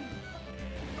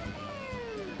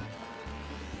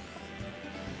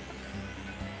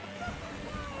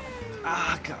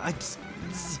 Ah, God,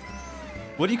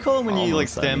 what do you call it when you like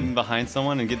Almost, stand behind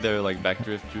someone and get their like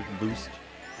backdrift boost?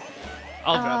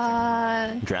 I'll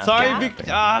drop Draft Sorry, draft. Vic.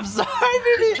 I'm sorry,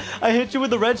 Vivi. I hit you with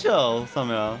the red shell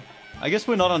somehow. I guess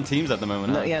we're not on teams at the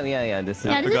moment. No, huh? yeah. This is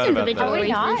Yeah, this is forgot about individual that. Are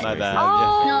we not? races. My bad.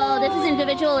 No, this is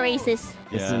individual races.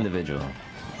 this is Yeah. individual.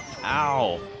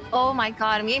 Ow. Oh my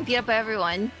god, I'm getting beat up by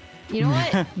everyone. You know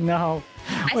what? No.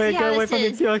 I Wait, see go how away this from me,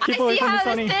 is. Tio. I Keep away see from me, how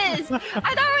Sonny. this is. I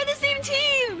thought we were the same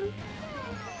team.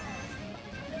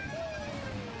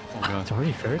 Oh, God. It's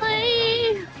already third.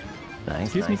 Whee! Nice,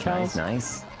 Excuse me, nice, cows.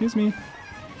 nice. Excuse me.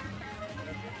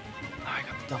 Oh, I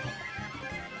got the double.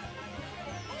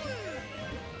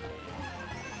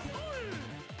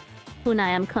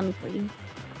 Kunai, I'm coming for you.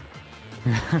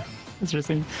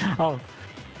 Interesting. Oh,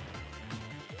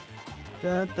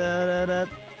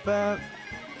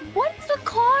 What's the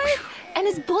card? And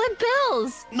his bullet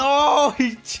bills. No,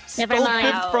 he just Never stole mind.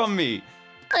 5th from me.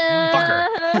 Fucker.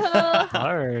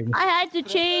 hard. I had to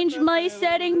change my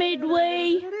setting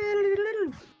midway.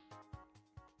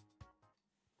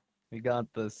 We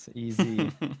got this. Easy.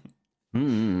 So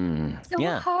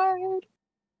Yeah, hard.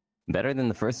 better than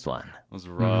the first one. Was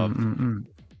robbed. I'm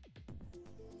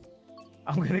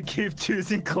gonna keep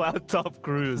choosing Cloud Top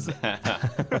Cruise.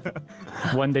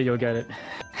 One day you'll get it.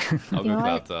 I'll You go know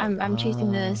Cloud what? Top. I'm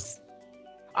choosing this.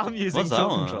 I'm using What's that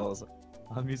tilt one? controls.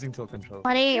 I'm using tilt controls.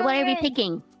 What are we Hooray.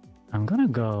 picking? I'm gonna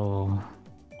go.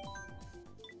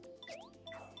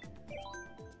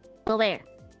 Go where?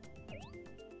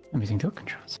 I'm using tilt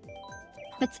controls.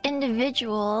 If it's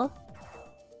individual.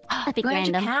 I think Go to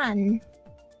random. Japan.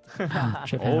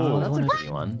 Japan. Oh, That's a that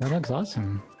pretty one. looks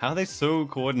awesome. How are they so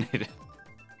coordinated?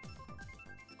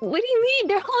 What do you mean?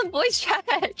 They're all in voice chat,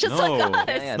 just No. like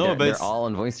us. Yeah, No, they're, but they're it's- all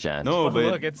in voice chat. No, Oh, but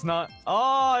look, it's not.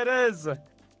 Oh, it is.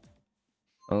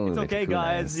 Oh, It's the okay, kunais.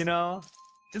 guys. You know,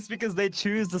 just because they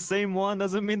choose the same one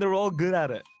doesn't mean they're all good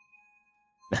at it.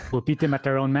 We'll beat them at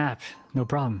their own map. No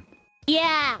problem.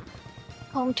 Yeah.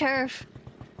 Home turf.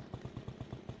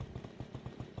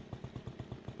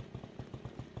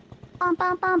 Bum,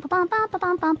 bum, bum, bum, bum, bum,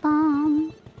 bum, bum,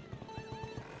 bum.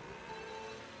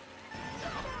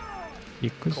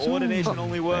 Coordination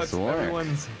only works. Nice work.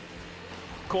 Everyone's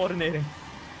coordinating.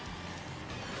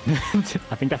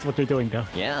 I think that's what they're doing, though.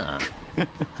 Yeah.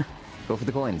 Go for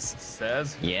the coins.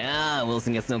 Says. Yeah,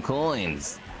 Wilson gets no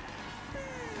coins.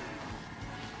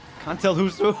 can't tell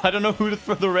who's who. I don't know who to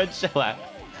throw the red shell at.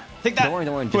 Take that. Don't worry,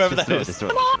 Whoever just that throw it, is. just throw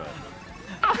it, just throw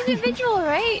it. Individual,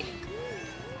 right?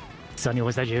 Sonny,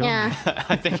 was that you? Yeah.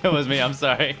 I think it was me. I'm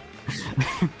sorry.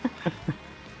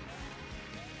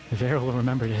 Vera will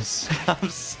remember this. I'm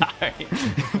sorry.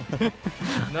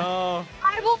 No.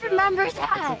 I will remember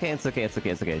that. It's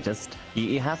okay. Just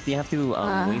you have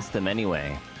to waste them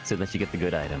anyway, so that you get the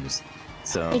good items.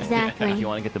 So Exactly. if you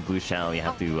want to get the blue shell, you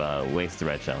have to waste the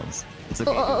red shells. It's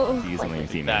okay Oh. to use them on your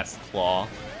teammates. That claw.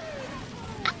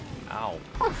 Ow.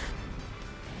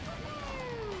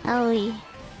 Owie.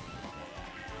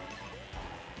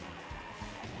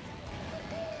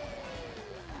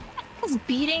 Is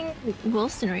beating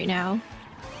Wilson right now.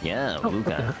 Yeah,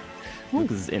 Luca.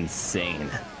 Luca's insane.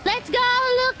 Let's go,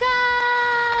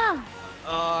 Luca!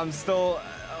 Oh, I'm still.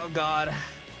 Oh God.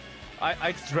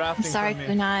 Ike's drafting. I'm sorry, from me.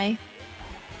 Kunai.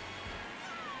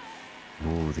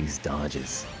 Ooh, these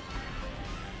dodges.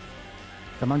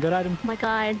 Come on, good item. Oh my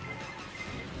god.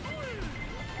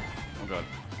 Oh god.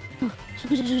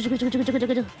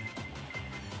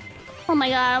 Oh my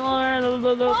god.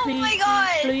 Oh my god!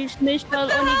 Please, Mr.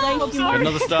 I'm sorry.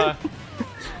 Another star.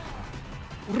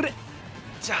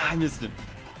 I missed it.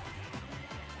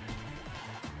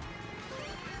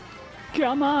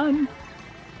 Come on.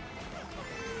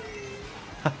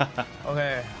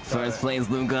 Okay. First place,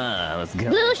 Luca. Let's go.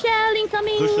 Blue shell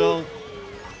incoming! Blue shell.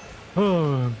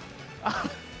 Oh.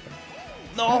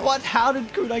 No, what? How did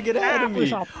Kunai get ahead of me?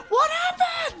 What's up? What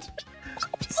happened?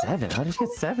 7? How did you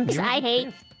get 7? Yes, I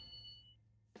hate.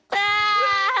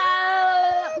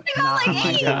 Ah! I got like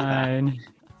 8. God.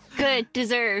 Good,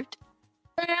 deserved.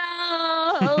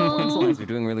 Excellent. You're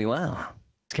doing really well.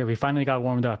 Okay, we finally got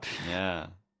warmed up. Yeah.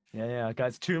 Yeah,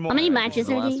 guys. 2 more. How many This is matches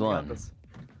the are last these? one.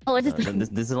 Oh, is it? This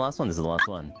is the last one. This is the last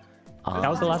one. That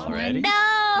was the last one. Already? No!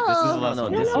 This is the last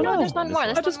one. This Oh no, one. there's one more.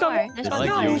 This There's one more. There's This I one like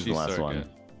more. the Yoshi last circuit. one.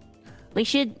 We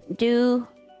should do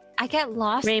I get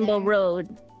lost. Rainbow there.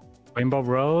 Road. Rainbow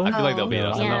Road. I feel like they'll beat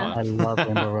us on Yeah. that I one. love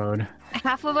Rainbow Road.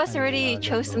 Half of us already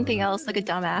chose something else, like a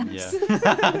dumbass. Yeah.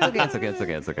 It's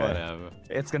okay. Whatever.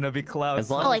 It's gonna be cloud. As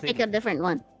long Oh, I as they, picked a different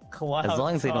one. Cloud as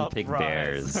long as they don't top pick rise.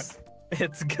 bears.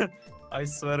 It's good. I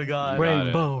swear to God. Right.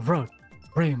 Rainbow Road.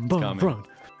 Rainbow coming. Road.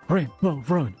 Rainbow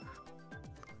Road.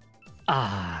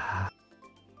 Ah.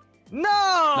 No!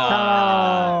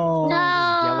 Oh.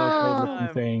 No. Yellow code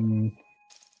looking thing.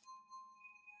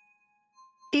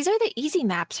 These are the easy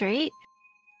maps, right?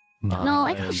 No,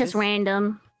 I think it's just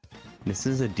random. This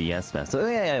is a DS map. So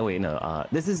wait, no.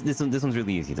 This one's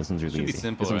really easy. This one's really Should be easy.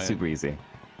 simple, This one's right? super easy.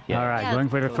 Yeah. All right, Yeah, going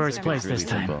for the those first are place Really this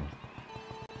time. simple.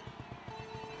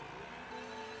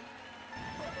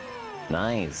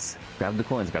 Nice. Grab the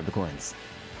coins. Grab the coins.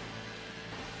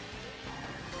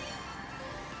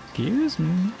 Excuse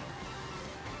me.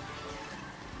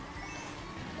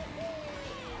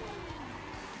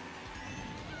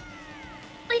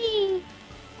 Whee!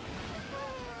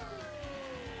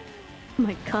 Oh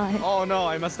my god. Oh no,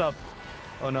 I messed up.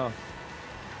 Oh no.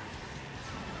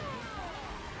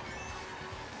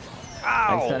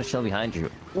 I just got a shell behind you.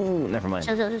 Ooh, never mind.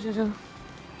 So.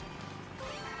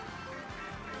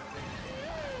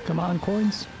 Come on,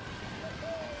 coins.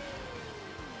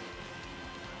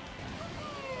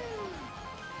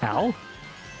 Ow.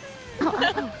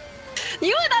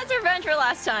 You and that's revenge for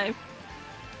last time.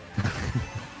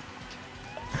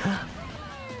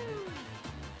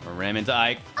 ram into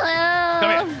Ike. Hello.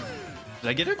 Come here. Did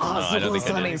I get it? Oh, No, I don't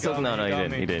think I did.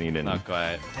 No, he didn't. Not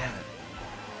quite.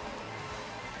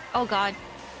 Oh god.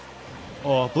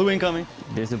 Oh, blue incoming.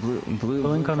 There's a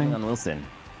blue incoming on Wilson.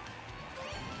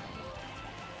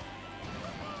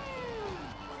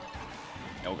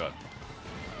 Oh god.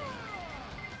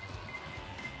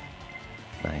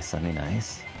 Nice, Sonny,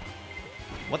 nice.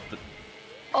 What the?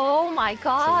 Oh my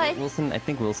god. So Wilson, I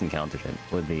think Wilson countered it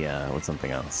with the with something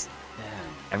else. Damn.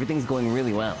 Everything's going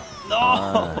really well.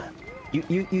 No!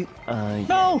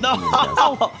 No!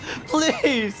 No!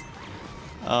 Please!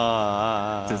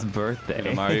 It's his birthday.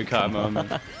 The Mario Kart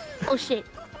moment. Oh shit.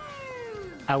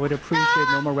 I would appreciate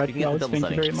no more red You can get clouds. double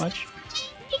Thank you very Sunny. much.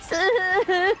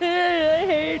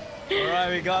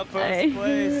 Alright, we got first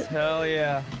place. Hell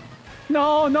yeah.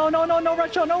 No,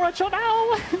 Retro,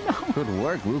 no. Good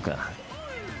work, Luca.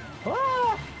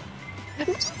 Ah.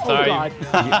 Oh Sorry. god.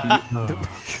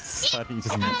 Sonny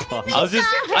just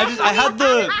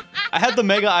I had the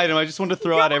mega item. I just wanted to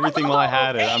throw out everything while I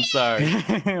had it. I'm sorry.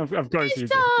 Of course you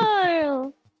did.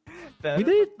 Sorry. We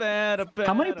did.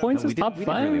 How many points is top We did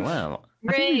 5? really well.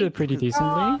 I think we did pretty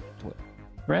decently.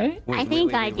 Right? I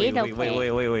think I did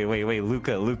okay. Wait,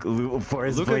 Luca,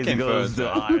 first Luca place came goes first.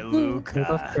 to Luca.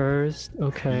 Luca first.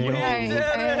 Okay.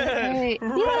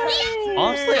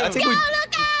 Honestly, I think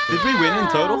did we win in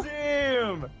total?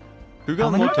 Damn. Who got How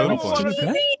many more total points points? did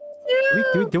we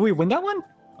get? Did we win that one?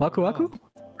 Waku?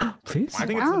 Please? I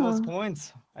think it's the most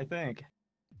points. I think.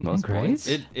 Most Great. points?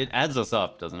 It adds us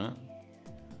up, doesn't it?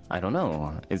 I don't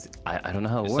know. I don't know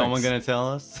how it Is works. someone gonna tell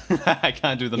us? I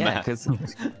can't do the math. because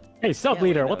Hey, sub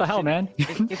leader, what the hell, man?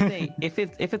 if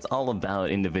it's all about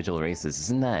individual races,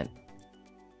 isn't that?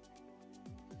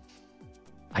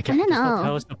 I guess don't they'll know.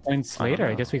 tell us the points I don't later.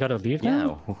 I know. guess we gotta leave Yeah,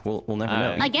 now. we'll never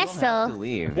know. I guess You don't have so. to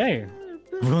leave. Hey,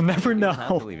 we'll never You don't have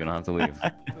to know. leave. You don't have to leave.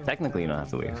 Technically, you don't have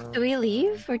to leave. Do we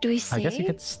leave or do we stay? I guess you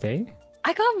could stay.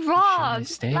 I got robbed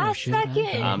stay, last should I?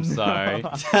 second. I'm sorry.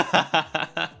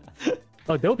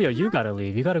 Oh, Dobio, you gotta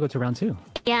leave. You gotta go to round 2.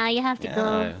 Yeah, you have to Yeah.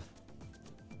 go.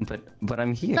 But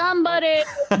I'm here. Somebody.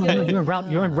 You're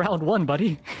in round 1,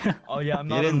 buddy. Oh yeah, I'm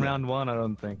not in round 1. I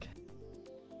don't think.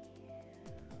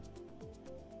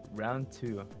 Round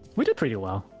 2. We did pretty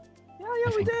well. Yeah,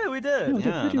 we did.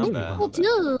 Yeah, pretty not well. bad. We'll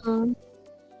do.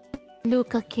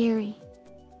 Luca carry.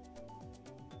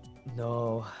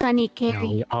 No. Sunny No, carry.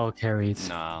 we all carried.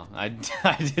 No, I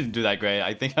didn't do that great.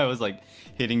 I think I was like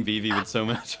hitting Vivi with so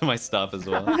much of my stuff as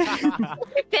well.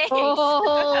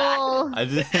 Oh. I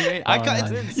can't,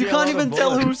 didn't see you a can't lot even of tell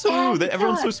bullets. who's who.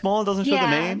 Everyone's so small, it doesn't show the Yeah.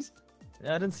 names.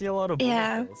 Yeah, I didn't see a lot of bullet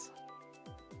Yeah. holes.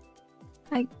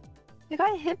 I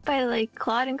got hit by like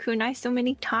Claude and Kunai so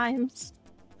many times.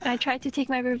 And I tried to take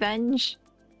my revenge.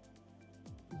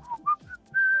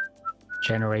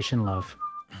 Generation love.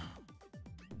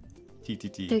 Do I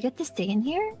TTT. get to stay in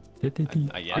here?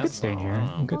 I guess. could stay in here.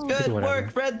 Oh. Good Good whatever.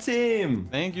 work, red team.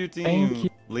 Thank you, team. Thank you.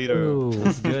 Leader.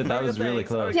 That's good. That was really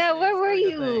close. Yeah, where were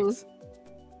you?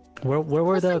 Where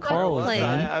were the Wasn't calls, like-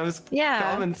 man? I was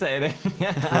Yeah. commentating.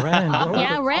 Ren, where were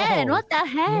Yeah, the Red. calls? What the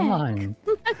heck? Come on.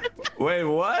 Wait,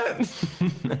 what?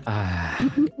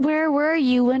 Where were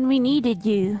you when we needed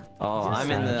you? Oh, I'm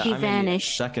in the He I'm in the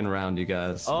vanished. second round, you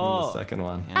guys. I'm in Oh. the second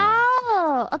one.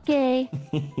 Oh, okay.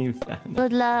 You vanished.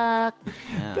 Good luck.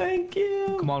 Yeah. Thank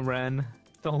you. Come on, Ren.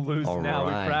 Don't lose now.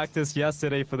 Alright. We practiced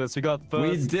yesterday for this. We got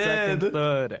first, did. second,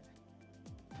 third.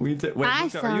 We did. Wait,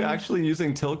 Luca, are you Awesome. actually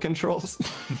using tilt controls?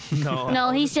 No. No,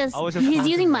 he's just I was just he's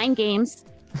using mind games.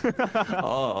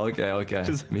 Oh, okay.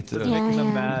 Just, Me too. just making them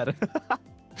Yeah. mad.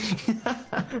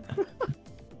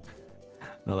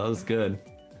 No, that was good.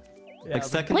 Yeah, Like but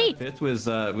second Wait. and fifth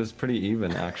was pretty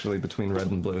even actually between red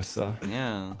and blue. So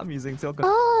Yeah. I'm using tilt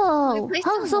controls. Oh, Wait,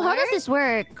 how does this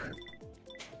work?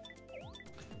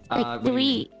 Like, what do you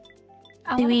mean?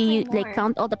 we like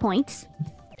count all the points?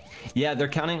 Yeah, they're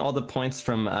counting all the points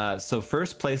from. So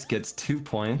first place gets 2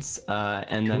 points,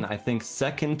 and then I think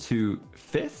second to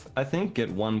fifth, I think, get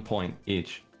 1 point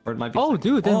each, or it might be. Oh, second.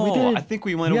 dude, then we did. I think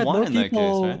we went we a had 1 more in that case,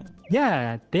 people- right?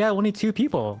 Yeah, they had only 2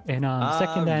 people in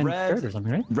second and red- third or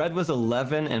something, right? Red was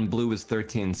 11 and blue was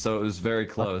 13, so it was very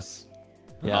close.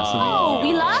 Yeah. So Oh,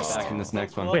 we lost? back in this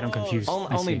next one. Wait, I'm confused. I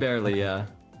Only see. barely, yeah.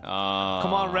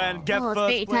 Come on, Ren. Get Oh, it's first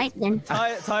very place. tight then.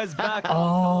 Ty's back.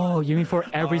 Oh, you mean for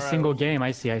every Alright. single game?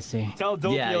 I see. Tell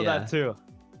Doppio Yeah. that too.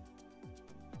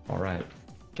 All right.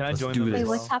 Can I Let's join do them? this. Wait, as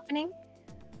what's happening?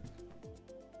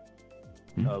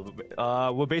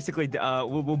 well? We're basically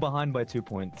we're behind by 2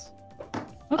 points.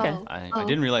 Okay. Oh. I Oh,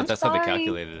 didn't realize I'm that's how they sorry.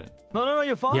 calculated it. No,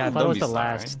 you're fine. Yeah, I thought Don't it was be the sorry.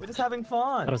 last. We're just having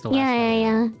fun. That was the last.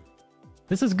 Yeah.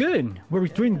 This is good. We're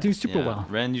doing super Yeah. well.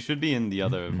 Ren, you should be in the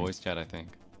other voice chat, I think.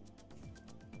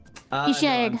 You should.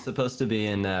 I'm supposed to be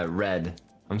in red.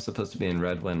 I'm supposed to be in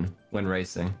red when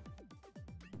racing.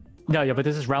 No, yeah, but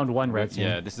this is round 1, Red Team.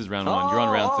 Yeah, this is round 1. You're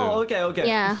on round 2. Oh, okay.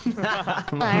 Yeah.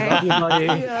 Everybody.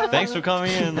 Thanks for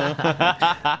coming in.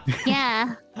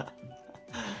 Yeah.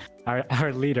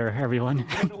 Our leader, everyone.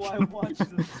 How do I watch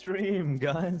the stream,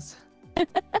 guys?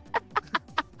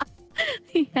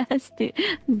 He has to.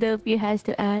 Dopey has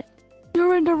to add.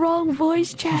 You're in the wrong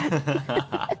voice chat.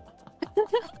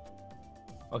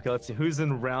 Okay, let's see. Who's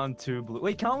in round 2 blue?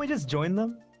 Wait, can't we just join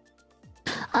them?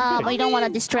 We don't want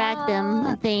to distract them,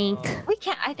 I think. We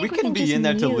can't. I We think can be just in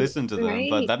there to mute, listen to them,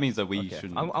 but right? that means that we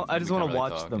shouldn't. I just want to really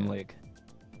watch talk, them, yeah. like.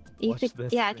 You watch could,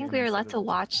 this yeah, I think we stream were allowed instead to of-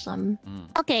 watch them.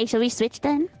 Okay, shall we switch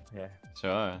then? Yeah.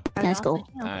 Sure. Let's go.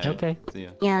 Alright, Okay. See ya.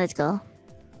 Yeah, let's go.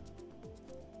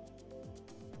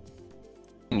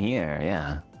 Here,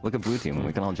 yeah. Look at blue team.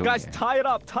 We can all join. Guys, here. tie it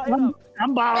up. Tie it up.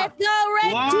 I'm Bob. Let's go,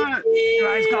 Red What? You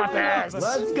guys got this.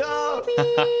 Let's go.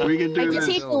 We can We're do just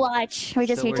this. here to watch. We're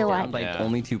just So here to we're down watch. by Yeah.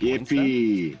 only 2 points. then?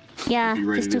 Yippee! Yeah, You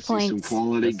ready just 2 to see some points.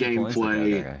 quality Just 2 points?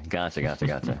 gameplay? Okay.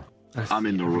 Gotcha. I'm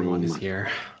in the Everyone is room. here.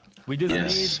 We just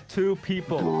Yes. need 2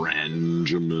 people.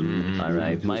 Benjamin. All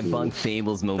right, my bug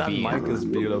Fables mobile. That mic is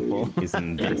beautiful. Is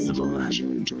invincible.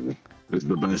 It's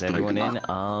the best Is everyone I in?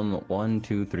 can. 1,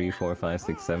 2, 3, 4, 5,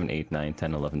 6, 7, 8, 9,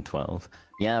 10, 11, 12.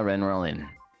 Yeah, Ren, we're all in.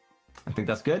 I think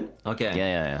that's good. Okay.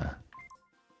 Yeah.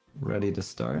 Ready to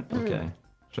start? Okay.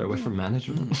 Should I wait for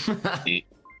management?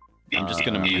 I'm just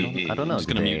gonna mute. I don't know. I'm just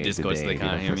gonna mute Did Discord so they do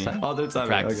can't the hear first me. time? Oh, that's all right.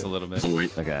 Practice a Okay. little bit. Oh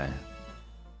wait. Okay.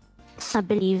 I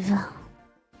believe.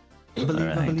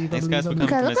 Alright. Thanks guys for coming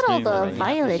Okay, to my look at all stream. the I really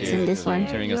violets in appreciate this it. one.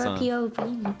 Cheering us You're a on.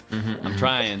 POV. I'm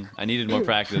trying. I needed more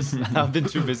practice. I've been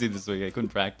too busy this week. I couldn't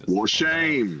practice. What a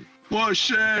shame! What a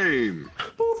shame!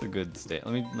 It's a good state.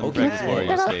 Let me Okay. practice Warrior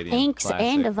Look at all the Stadium. inks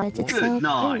and the Classic. violets. It's Good so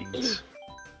night.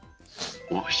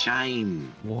 What a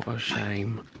shame. What a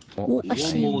shame. What a One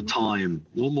shame. more time.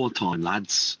 One more time,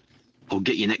 lads. I'll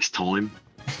get you next time.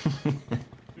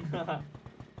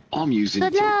 I'm using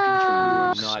Good tilt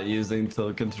luck. controllers. Not using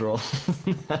tilt control.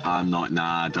 I'm not.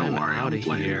 Nah, don't worry. outta I'm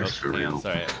playing here. this for Yeah, real.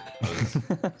 sorry. I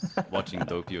was watching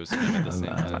Doppio stream at the same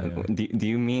time. Do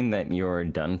you mean that you're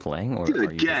done playing, or Good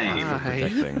are you just game.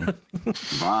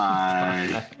 protecting?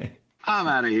 Bye. I'm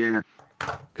out of here.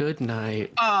 Good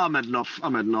night. Oh, I'm heading off.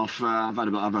 I've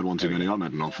had one too many. I'm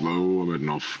heading off. Oh, I'm heading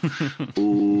off.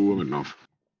 Oh, I'm heading off.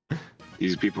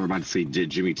 These people are about to say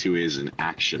Jimmy 2 is in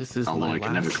action. This is Although my I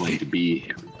can never last claim to be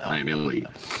him. I am elite.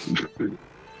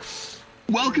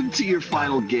 Welcome to your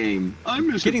final game.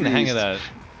 I'm Mr. Getting the hang of Beast. that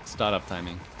startup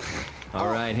timing. All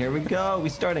right, here we go. We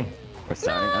starting. We're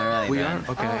starting. All right. We man.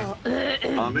 are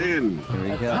okay. I'm in. Here we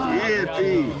go. Yeah,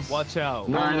 peace. Watch out.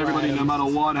 All right, everybody. No matter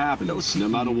what happens. No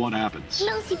matter what happens.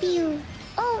 No CPU.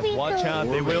 Oh, Vito. Watch out.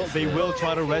 They will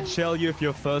try to red shell you if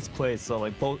you're first place. So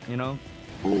like both, you know.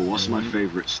 Oh, what's my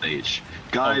favorite stage?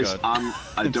 Guys, God.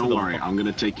 don't worry. I'm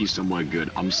gonna take you somewhere good.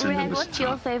 I'm sending Ren, this what's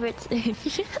your favorite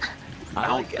stage? I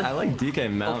like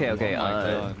DK Mountain. Okay. Oh my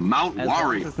God. Mount As long as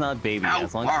Worry. it's not baby. Mount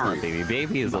As long as it's Worry. not baby.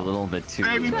 Baby is a little bit too.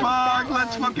 Baby Park,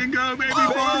 let's fucking go, Baby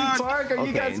Park! Park, are you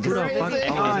Okay, guys just- crazy? oh,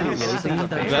 is it roasting the I'm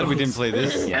baby? glad we didn't play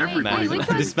this Everybody. match.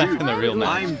 This match in the real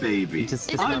match. I'm Baby.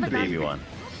 Just I'm pick the baby Baby. one.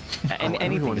 And anything.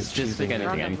 everyone is Just pick choosing.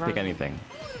 anything. Pick anything.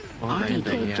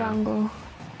 DK Yeah. Jungle.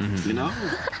 You know?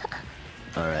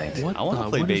 All right. What I want the- to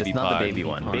play what is Baby It's not Park. the baby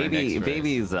one. on our next race.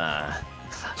 Baby's that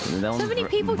So one's many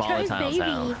people chose volatile as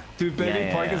hell. baby. Dude, Baby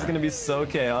Yeah, Park yeah. is gonna be so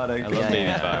chaotic. I love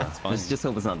Baby Park. It's fun. Just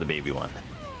hope it's not the baby one.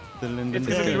 It's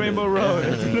gonna be Rainbow Road.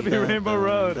 It's gonna be Rainbow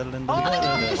Road. Let's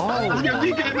go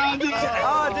DK Mountain!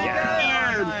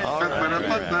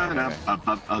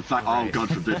 Oh, God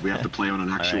forbid we have to play on an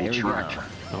All right, actual here we track. go.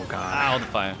 Oh God. Ow, the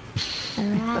fire.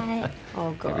 Alright.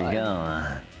 Oh Here we go.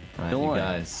 Right, Don't you worry.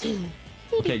 guys.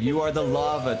 Okay, you are the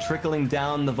lava trickling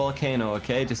down the volcano.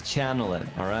 Okay, just channel it.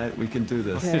 All right, we can do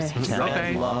this. Okay. Channel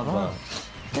Okay. lava.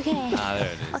 Okay. Ah, there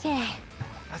it is. Okay.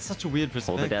 That's such a weird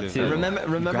Hold it down perspective. too.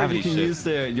 Remember, Gravity you can shift.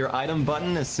 use your item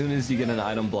button as soon as you get an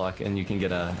item block, and you can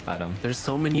get a item. There's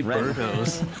so many Ren.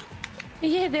 Birdos.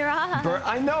 Yeah, there are.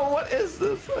 I know, what is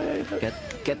this?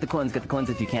 Get the coins. Get the coins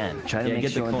if you can. Try to Yeah, make get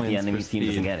the sure that coins the for enemy team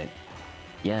doesn't speed. get it.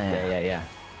 Yeah.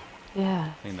 Yeah.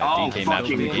 I think that Oh, DK map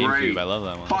from the fucking great. GameCube. I love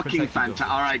that one. Fucking fantastic.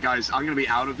 Alright, guys, I'm gonna be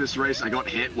out of this race. I got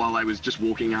hit while I was just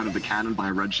walking out of the cannon by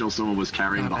a red shell someone was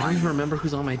carrying I don't behind even me. remember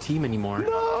who's on my team anymore.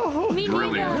 Me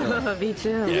Brilliant. neither. Me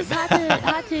too. It's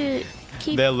hard to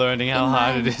keep. They're learning how in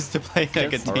hard it mind. is to play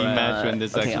like a team match when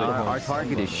this okay, actually our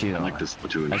target is shoe. I like this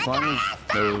platoon. As long as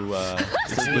no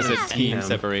explicit team Damn.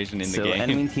 separation in the so game.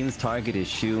 enemy team's target is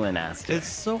shoe and Aster. It's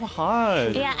so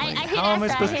hard. Yeah, I hit How am I Asta,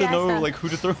 supposed I to hit know Asta. like who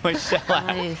to throw my shell at?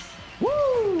 Nice.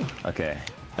 Okay.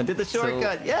 I did the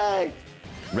shortcut. Yay!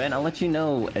 Ren, I'll let you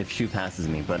know if Shu passes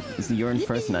me, but you're in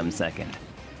first and I'm second.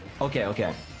 Okay,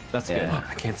 okay. That's good.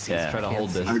 I can't see. Yeah. Let's try to hold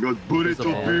this. I got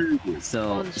burrito.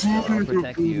 So I'll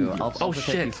protect you. I'll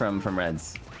protect you from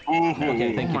Reds.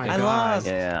 Okay, thank you. my I God. lost.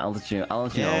 Yeah, I'll let you know. I'll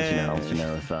let you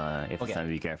know if it's time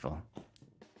to be careful.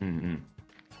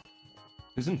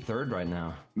 Who's in third right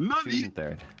now? Who's in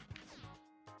third?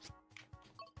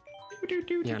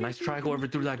 Yeah, nice try. Go over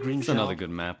through that green It's shell. another good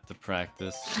map to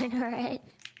practice. I know, right?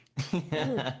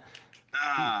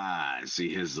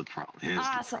 See, here's the problem.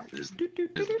 Awesome. Here's the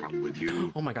problem with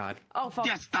you. Oh my God. Oh, fuck.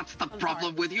 Yes, that's the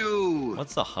problem with you.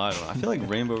 What's the hard one? I feel like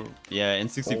Rainbow. Yeah,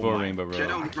 N64 Rainbow Get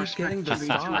Road. on getting respect the to the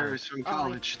star. VTubers from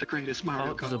college, the greatest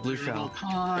Mario there's a blue Kart of all shell.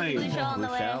 time. Blue shell on the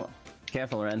Blue way. shell.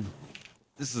 Careful, Ren.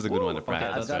 This is a good one to Okay,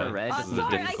 practice. I've got a right? red. Oh, This is a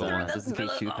sorry, I difficult threw one. this Just in case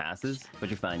really Shu low. passes, but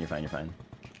you're fine. You're fine. You're fine.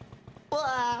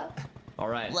 All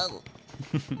right.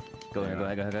 Go ahead.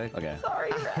 Okay.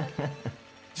 Sorry, Ren.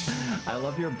 I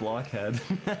love your blockhead.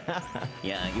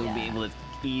 Yeah, you'll be able to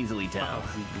easily tell.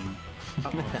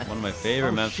 One of my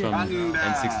favorite maps from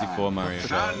N64 Mario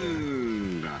Kart.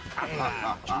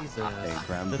 Jesus. Hey,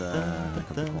 grab the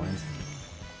couple coins.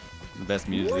 The best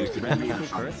music. Ren, you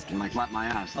first. And like lap my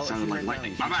ass. It sounded like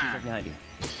lightning. Choose right behind you.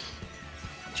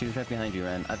 Choose right behind you,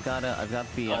 Ren. I've got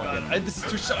the. This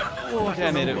is too shy. Oh, okay,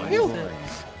 I made it.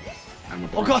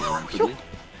 Oh God.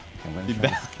 Be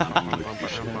back.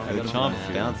 The chomp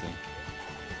bouncing.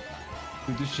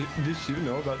 Does Shu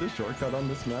know about the shortcut on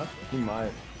this map? He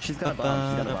might. She's got a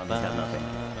bomb. She's got a bomb. She's got nothing.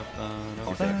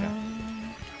 Okay.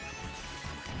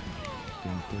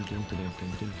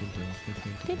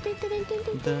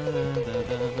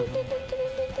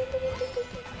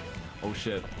 Oh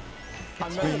shit. I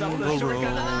messed up the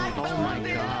shortcut. Oh my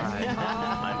God.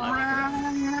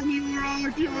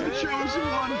 You were the chosen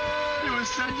one. It was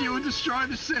said you would destroy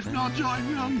the Sith, not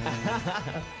join them.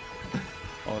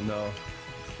 Oh no.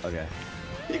 Okay.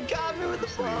 You got me with the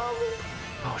bomb.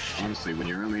 Oh shit. Honestly, when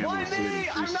you're only able to see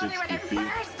it in 360 feet.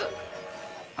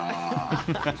 Oh,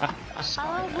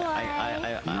 boy.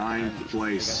 Ninth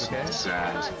place.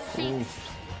 Sad.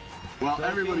 Well,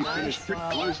 everybody finished pretty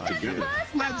close together.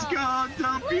 Let's go,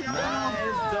 Dopey!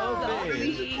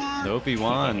 Dopey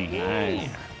won. Nice.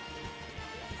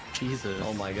 Jesus.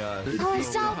 Oh my god. Oh,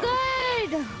 so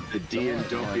good. The D in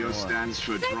Doppio stands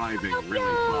for driving really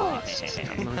fast.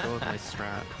 I'm gonna go with my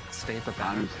strat. Stay at the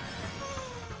back.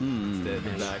 Stay at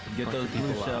the back. Get those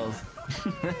blue shells.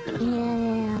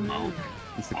 Yeah. Mount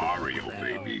Wario,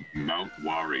 baby. Mount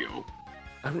Wario.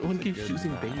 Everyone keeps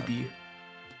choosing baby.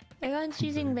 Everyone's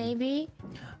choosing baby.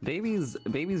 Baby's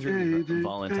really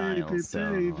volatile, so.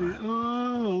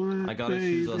 I gotta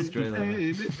choose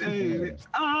Australia.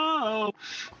 Oh!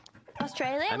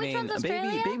 Australia? I Which mean, one's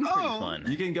Australia? baby's pretty fun.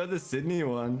 You can go to Sydney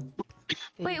one.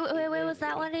 Wait, where was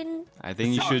that one in? I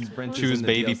think you should Sprint is choose in the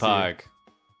Baby DLC. Park.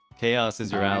 Chaos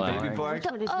is your ally. Baby Park.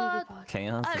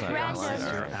 Chaos is our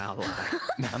random. ally.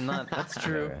 I'm not. That's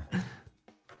true.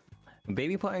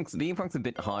 Baby Park's a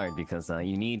bit hard because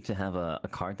you need to have a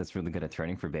cart that's really good at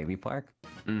turning for Baby Park.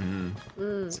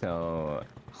 So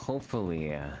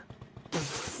hopefully.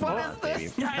 What is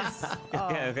this? Yes.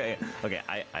 Okay.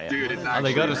 Dude, it's Oh,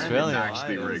 they got actually, Australia. it's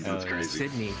actually rigged. That's crazy.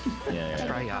 Sydney. Yeah.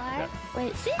 Australia.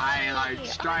 Wait, Sydney. I like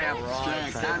Strike.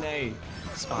 Sydney.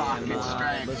 Fucking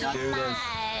Strike. Let's do this.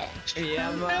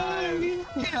 Yeah, man.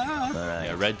 All right.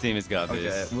 Yeah, red team has got Okay,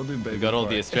 this. we'll do Baby We got all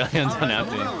the Park. Australians on our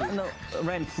team. No,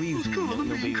 Ren, please, cool, no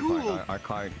that'd be Baby cool. Park. Our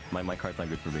cart, my cart's not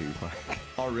good for Baby Park.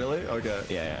 Oh really? Okay.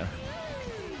 Yeah.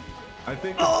 I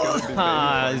think it's gonna be Baby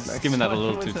Park He's next giving that a time.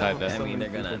 little too tight I there. mean,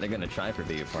 they're gonna try for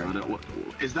Baby Park.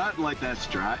 Is that like that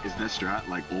strat? Is that strat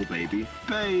like old baby?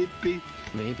 Baby.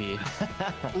 Maybe.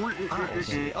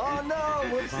 Oh no!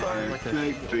 Whoops, sorry.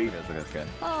 Baby. That's good.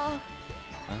 Oh,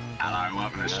 Hello,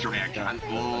 welcome to Australia, cunt.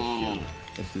 Oh.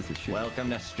 This is a shit. Welcome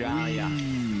to Australia.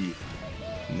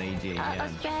 NIJISANJI EN.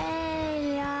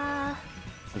 Australia.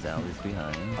 This is Alice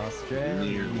behind.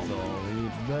 Australians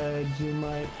only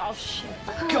Vegemite. Oh shit.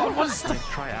 God, what is Nice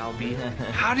try, Albie.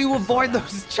 How do you avoid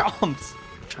those chomps?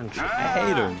 I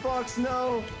hate him. Fox,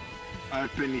 no!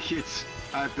 I've been hit.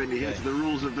 The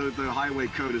rules of the highway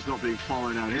code is not being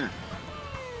followed out here.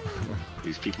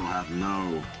 These people have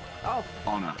no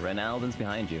honor. Ronaldo's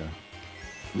behind you.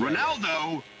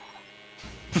 Ronaldo!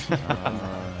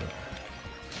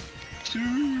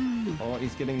 Oh,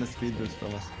 he's getting the speed boost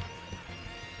from us.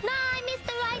 No, I missed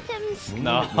the items.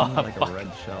 No, Like a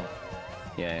red shell.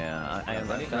 Yeah. I've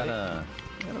got a.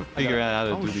 Figure out how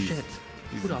to Oh do these shit.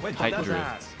 Who the tight fuck was that?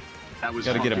 drifts. That was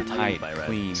Gotta get them fucking tight, by red.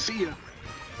 clean. See ya.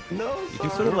 No, You can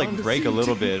sort of like break a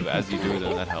little bit as you do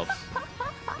them. That helps.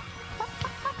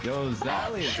 Yo,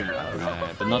 Zally. shit.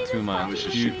 Alright, but not too much.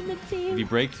 If you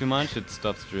break too much, it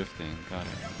stops drifting. Got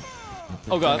it.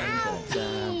 Oh god.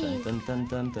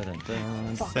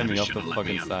 Send me off the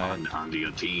fucking side. Onto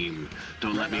your team.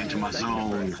 Don't let me into my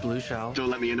zone. Blue shell. Don't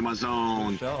let me into my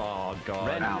zone. Oh god.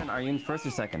 Red, are you in first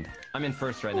or second? I'm in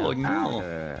first right now. Oh, no.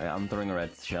 I'm throwing a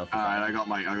red shell. Alright, I got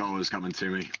what was coming to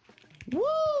me.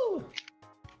 Woo!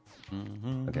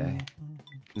 Okay.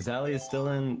 Zally is still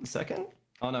in second?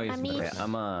 Oh no, he's in I'm first.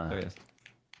 I'm There he is.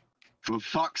 For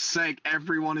fuck's sake,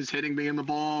 everyone is hitting me in the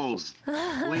balls.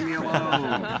 Leave me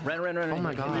alone. Red. Oh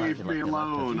my god. Leave me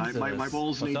alone. My Jesus.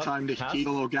 balls What's need up? time to Pass?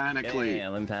 heal organically. Yeah,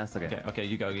 let me pass. Okay. Okay,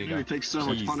 you go. It takes so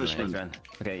much Jeez, punishment. Red.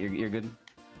 Okay, you're good.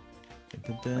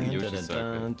 Yoshi's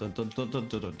so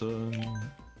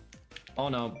Oh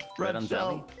no, Red on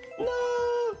Zally.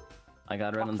 No! I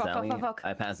got red on Zally.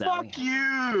 I passed Zally. Fuck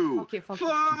you! Fuck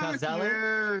passed Zally?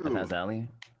 I you! passed Zally.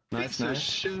 Nice, Piece of nice.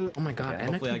 shit. Oh my god, Okay,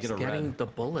 Anna hopefully I keeps get a getting red. the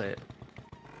bullet.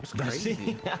 That's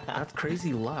crazy. That's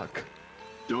crazy luck.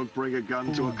 Don't bring a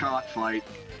gun to a cart fight.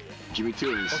 Give me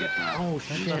 2 instead. Oh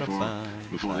shit.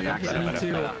 Before the I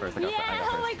accident. got first. I got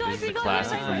Oh my first. god, This is a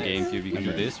classic from GameCube. You can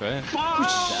do this, right?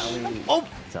 Zally. Oh!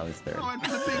 Sally's third. Oh, I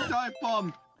put a big dive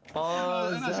bomb.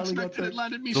 Oh, And as Zally got expected, it the...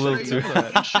 landed me It's a little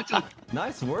straight. too-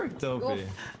 Nice work, Dopey.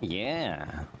 Yeah.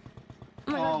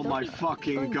 Oh my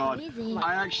fucking god. crazy.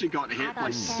 I actually got hit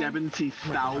by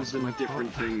 70,000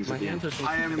 different things at the end.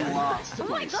 I am in last Oh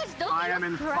my place. gosh, don't I am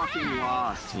in fucking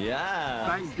last. Yeah.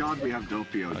 Thank god we have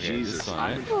Doppio. Okay, Jesus. this one,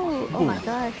 I'm right? Oh, oh my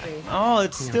gosh. Oh,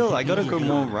 it's still. I gotta go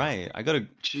more right. I gotta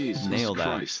Jesus nail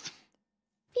that. Christ.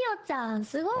 ピオちゃん、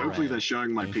すごい。 Hopefully they're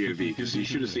showing my POV because you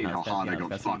should have seen how hard I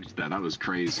got fucked there. That was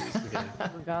crazy. Oh my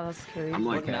god, that's scary. I'm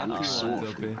like, Okay, I'm like sore.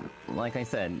 Dopey. Like I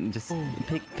said, just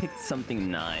pick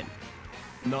something not.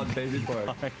 Not Baby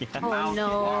Park. Oh Mount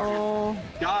no.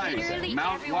 Guys, Literally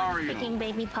Mount everyone's Wario. picking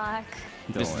Baby Park.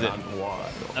 This is it.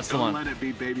 That's the Don't one. let it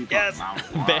be Baby Park. Yes!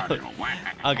 Mount Barely.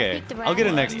 Wario. Okay, picked the I'll get it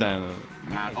right next one. time.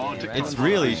 Oh, It's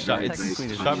really sharp. It's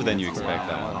Technically, sharper than you expect.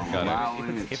 That one.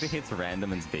 Got If it hits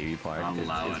random and Baby Park,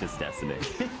 it's just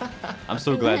decimate. it. I'm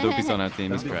so glad Dopey's on our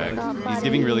team. He's correct. He's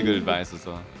giving really good advice as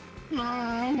well.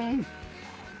 Baby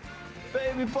Park!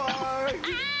 Baby Park.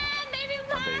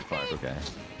 Baby Park, okay.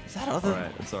 Is that other?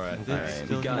 Alright, it's alright. Alright,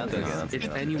 We got that's this. okay,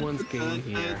 It's anyone's game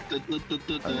here.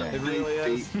 It really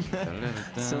is.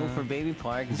 So for Baby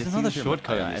Park, just another use your,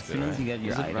 shortcut in as this, soon as you right? get your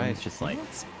Use it items, right. just like,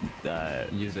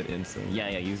 Use it instantly.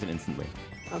 yeah, use it instantly.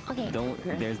 Okay. Don't,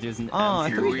 there's an Oh, I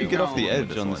absolute- thought you could get off the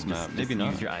with edge on one. this map. Just Maybe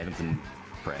not. Use your items and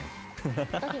pray.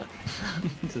 Okay.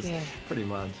 Just Yeah. pretty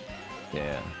much.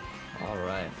 Yeah.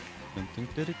 Alright.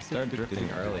 Start drifting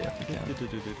early if you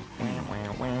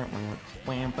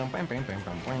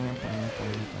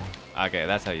Okay,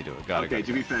 that's how you do it. Got Okay, it.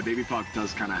 to be fair, Baby Park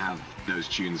does kind of have those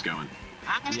tunes going.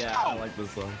 Yeah, I like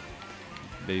this song.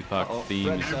 Baby Park Uh-oh, theme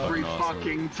red is shell. Every fucking awesome.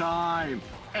 fucking time.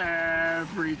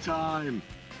 Every time.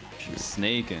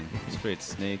 Snaking. Straight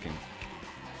snaking.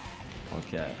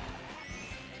 Okay.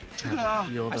 Ah,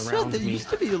 Field I swear around there me. used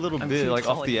to be a little I'm bit too like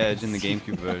tall, off I the can't edge in the see.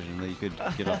 GameCube version that you could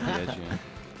get off the edge here.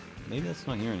 Maybe that's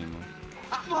not here anymore.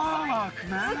 fuck,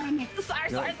 man.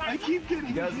 Sorry. I keep getting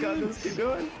You guys got this, keep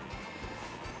going.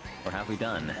 We're halfway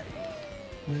done.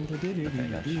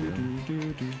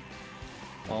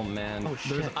 Oh man, Oh,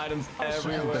 there's shit. items A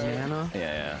everywhere. banana.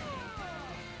 Yeah.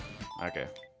 Okay.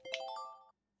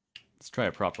 Let's try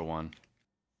a proper one.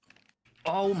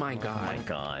 Oh my Oh my god.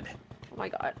 god. Oh my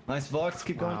god. Nice Vox,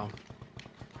 keep going. Wow.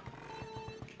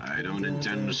 I don't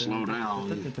intend to slow down.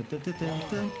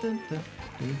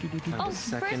 Oh,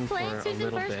 Second first place. for a Who's in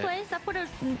little first bit. place? I put a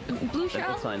blue shell.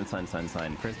 That's fine, it's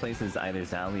fine. First place is either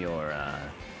Zally or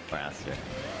Aster.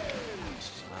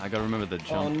 I gotta remember the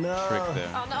jump no. trick there.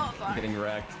 Oh no, I'm sorry. getting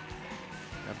wrecked.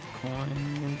 Got the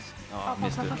coins. Oh, I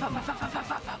missed it.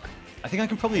 I think I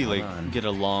can probably like on. get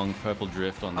a long purple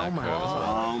drift on that Oh my curve as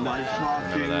well. Oh my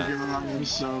fucking that. god, I'm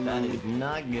so That mad. is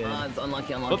not good. It's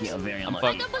unlucky, Oops, very I'm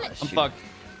unlucky. fucked. I'm Shoot. fucked.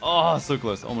 Oh, so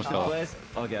close. Almost fell off. Place?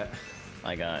 Okay.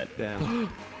 I got Damn.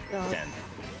 10.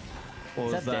 What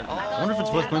was Is that that? dead? I wonder if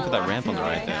it's worth going for that ramp on the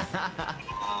right there.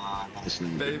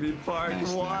 Listen, Baby Park,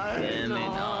 why? Damn it.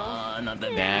 Oh, not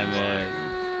that Damn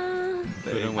it.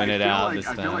 Couldn't win I it feel out like- this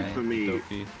I feel like for time. me-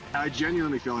 Dopey. I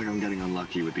genuinely feel like I'm getting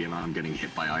unlucky with the amount I'm getting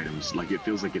hit by items. Like, it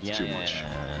feels like it's too much.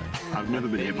 I've never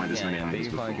been hit by this many items Baby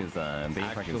before. Park is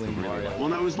Actually, really Mario. lucky. Well,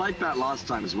 no, it was like that last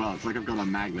time as well. It's like I've got a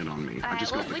magnet on me. I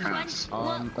just got the which one? curse.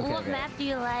 What map do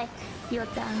you like,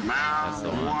 Yota? Mount the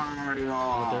one.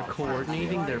 Wario. They're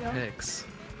coordinating their picks.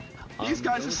 These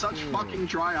guys are such fucking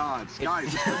tryhards.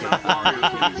 Guys, it's not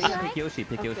Mario. Pick Yoshi,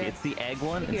 pick Yoshi. It's the egg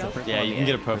one. It's the first Yeah, one you on can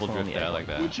the get a egg, purple first one on drift the there, I egg. like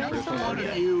that. Whichever one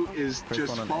of you is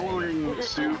just following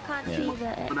suit, I can't see the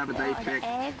whatever they pick.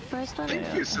 egg first one. Think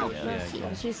for yourself.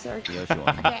 Yoshi's search. Yoshi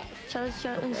one. Okay, show.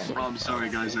 Oh, I'm sorry,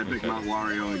 guys. I picked Mount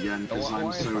Wario again because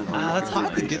I'm so. That's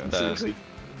hard to get that. Seriously.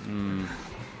 Even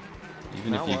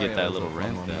if you get that little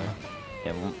ramp there.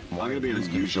 Yeah, I'm gonna be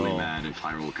unusually mad if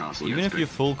Hyrule Castle. Even if you're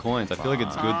full coins, I feel like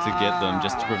it's good to get them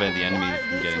just to prevent the enemy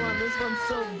from getting them. This one's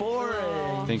so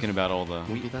boring. Thinking about all the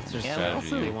That's their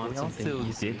strategy. We also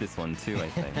did this one too, I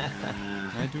think.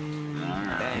 I do.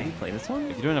 Did we play this one?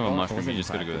 If you don't have a Oh, mushroom, you wasn't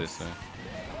just gotta go practice. this way.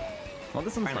 Well,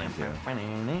 this one's fine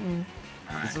too.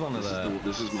 This is one of the.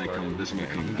 This is my code. This is my You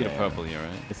code. can get a purple here,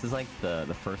 right? This is like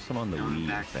the first one on the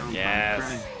Wii, I think.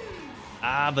 Yes.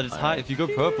 Ah, but it's hard. If you go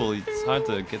purple, it's hard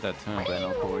to get that turn. Then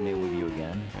I'll coordinate with you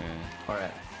again. Yeah.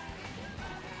 Alright.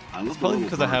 It's probably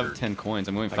because I have 10 coins.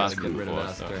 I'm going I gotta faster get than rid of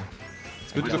before, so Aster.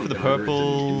 it's good to I go for the don't know,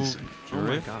 purple it's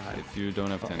drift God. if you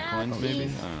don't have 10 Oh, coins, maybe.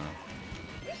 please.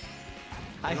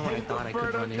 I don't know. I thought I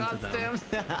could run into them.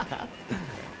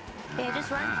 Yeah, just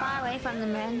run far away from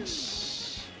them, Ren.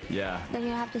 Yeah. Then you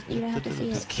don't have to see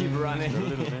Just it. keep running.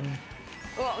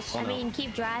 I mean,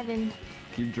 keep driving.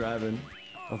 Keep driving.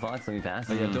 Oh, Fox, let me pass.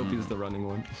 Oh yeah, Dopey's the running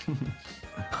one.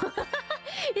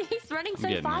 He's running so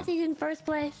getting fast. it. He's in first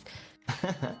place.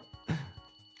 Okay,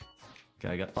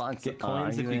 I got Fox, get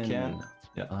coins if you in? can.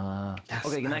 Yeah.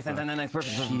 Okay, nice,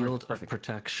 perfect. Shield of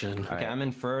protection. Okay, I'm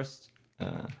in first.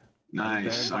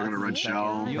 Nice. I got a red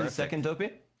shell. You in second,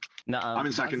 Dopey? No, I'm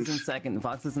in second. Fox is in second.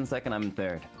 Fox is in second. I'm in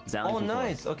third. Zally's Oh, in fourth.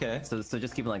 nice. Okay. So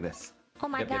just keep it like this. Oh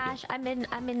my Yep, yep, yep. gosh, I'm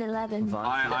in 11.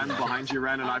 Fox, I'm behind you,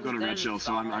 Ren, and I've got a red shell,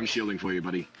 so I'm shielding for you,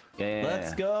 buddy. yeah.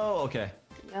 Let's go. Okay.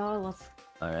 No, let's.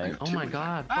 All right. Oh my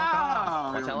god, fuck off.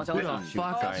 Ah! Watch out. Shoot,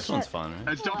 Fuck. sorry. This one's fun,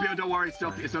 right? It's Doppio, don't worry,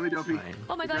 it's only Doppy. Fine.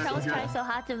 Oh my gosh, I was trying so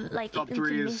hard to like. Top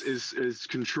 3 is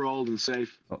controlled and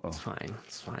safe. It's fine.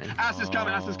 It's fine.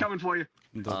 Aster's coming for you.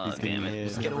 Damn it.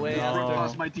 Just get away, Rip Aster.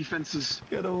 past my defenses.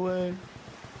 Get away.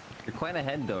 You're quite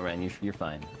ahead though, Ren. You're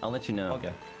fine. I'll let you know.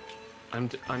 Okay. I'm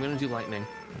gonna do lightning.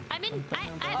 Okay.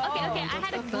 I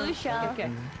had a blue shell. Okay.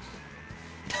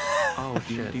 Oh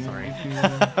shit, sorry.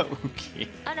 Okay.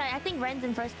 Oh no, I think Ren's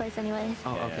in first place anyways.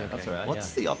 Oh, okay, That's okay. alright.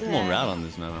 What's the optimal route on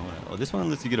this map? Oh, this one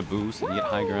lets you get a boost and you get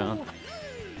high ground.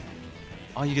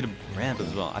 Oh, you get a ramp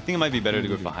as well. I think it might be better to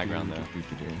go for high ground there.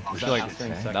 I feel like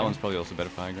that one's probably also better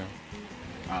for high ground.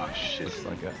 Oh shit. Looks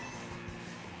like it.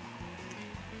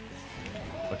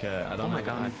 Okay, I don't Oh my know.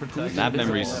 God. Protect Map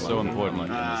memory is so important in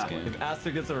this Ah. game. If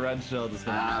Aster gets a red shell, this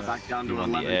one. Back down to You're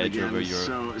on the 11 edge again. over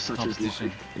your Such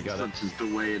competition. You got it. is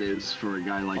the way it is for a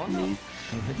guy like Oh, no. me.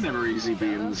 Never easy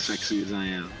being as sexy as I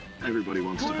am. Everybody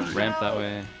wants to be. Ramp that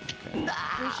way. Blue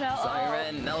shell. Sorry,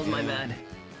 Ren. That was my bad.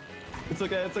 It's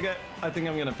okay, it's okay. I think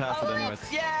I'm gonna pass it anyways.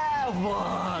 Yeah!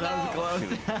 Whoa, that was close.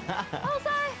 Oh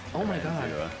sorry. Oh my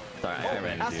god. Sorry, I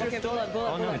ran into you. Okay, bullet.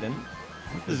 Oh no, I didn't.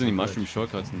 If there's any mushroom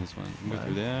shortcuts in this one, you can go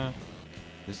through there.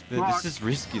 This bit, this is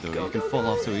risky though. You can fall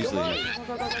off so easily.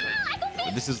 But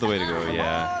this is the way to go.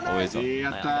 Yeah, always up.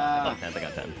 I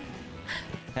got 10.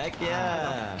 Heck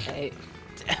yeah! Okay.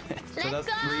 So that's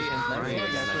 3 and 3.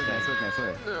 Nice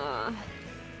work.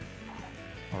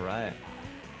 Alright.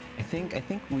 I think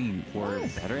we were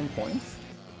better in points.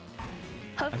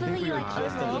 Hopefully you like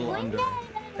just a little under.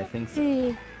 I think so.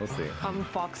 We'll see. I'm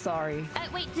Fox, sorry.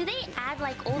 wait, do they add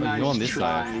like all the Nice Go on this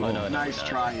try. side. Oh, no, nice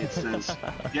try, it says.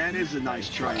 Yeah, it is a nice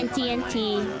try. And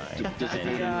TNT. To participate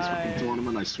in this fucking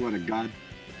tournament, I swear to God.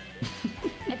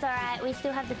 It's alright, we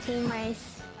still have the team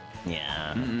race.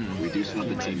 Yeah. We do still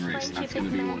have the team race. That's gonna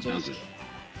be what does it.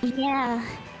 Yeah.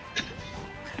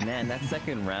 Man, that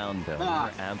second round though, we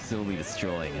were absolutely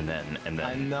destroying, and then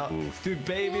I know. oof. Dude,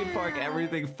 Baby Park,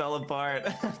 everything fell apart.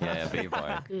 Yeah, Baby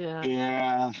Park. Yeah.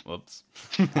 Yeah. Whoops.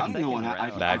 I don't know what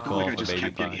I Bad feel call like I for just Baby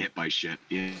kept getting Park. hit by shit.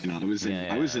 You know, I was in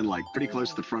Yeah, I was in like pretty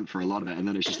close to the front for a lot of it, and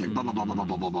then it's just like blah blah blah blah blah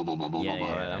blah blah blah blah blah. Yeah, yeah.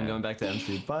 Alright, I'm going back to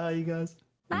MC. Bye, you guys.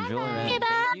 Enjoy, Ren. Bye.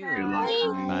 Thank you. Good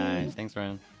luck. Bye. Thanks,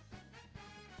 Ryan.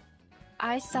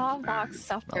 I saw Vox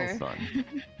That was suffer. fun.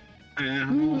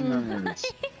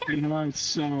 It hurts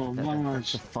so That's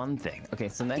much. the fun thing. Okay,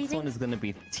 so next think- one is gonna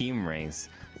be team race.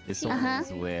 This one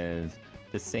is with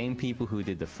the same people who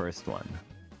did the first one.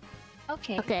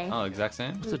 Okay. Okay. Oh, exact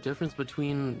same? What's the difference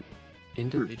between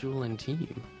individual and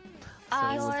team?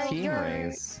 So with Your- team your-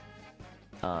 race.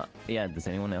 Yeah. Does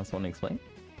anyone else want to explain?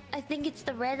 I think it's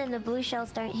the red and the blue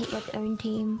shells don't hit your own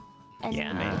team. And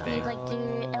Yeah, they maybe. like do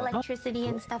electricity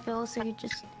and stuff. It also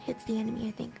just hits the enemy,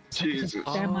 I think. Jesus.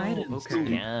 Oh,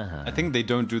 okay. Yeah. I think they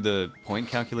don't do the point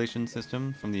calculation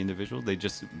system from the individual. They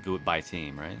just do it by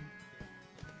team, right?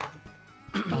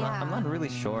 I'm not really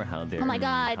sure how they're. Oh my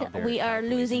god, we are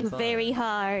losing very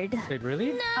hard. Wait,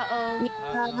 really? Uh-oh.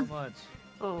 How much?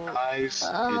 Oh. Guys, it's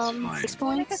fine. 6 Like a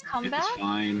points. comeback? It's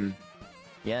fine.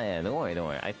 Yeah, don't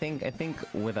worry. I think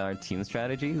with our team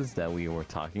strategies that we were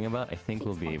talking about, I think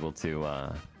we'll be able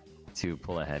to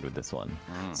pull ahead with this one.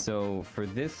 So for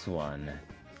this one,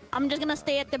 I'm just gonna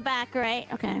stay at the back, right?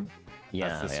 Okay. yeah,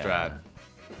 That's the yeah. strat.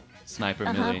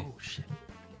 Sniper Millie. Oh shit.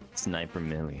 Sniper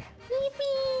Millie.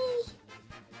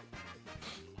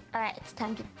 Alright, it's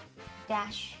time to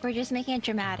dash. We're just making it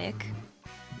dramatic.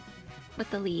 With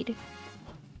the lead.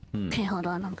 Okay, hold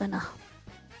on. I'm gonna.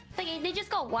 Okay, they just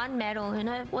got 1 medal, you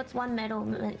know? What's 1 medal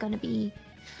gonna be?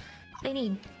 They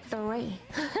need 3.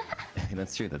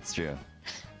 That's true. That's true.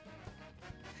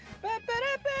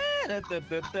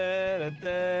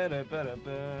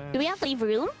 Do we have to leave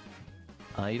room?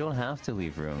 You don't have to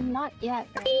leave room. Not yet.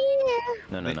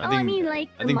 No. Oh, I mean, like,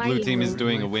 I think blue my team is room.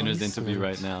 doing a winner's interview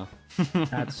right now.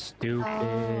 That's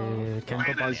stupid. Can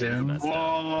go bug in.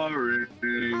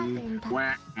 Boring.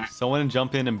 Whack. Someone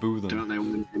jump in and boo them. Don't they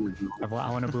want I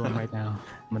want to boo him right now.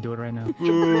 I'm gonna do it right now.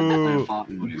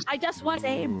 to I just want to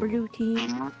say blue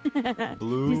team.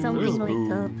 Blue. Do something like Boo.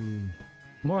 that.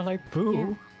 More like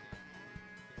boo.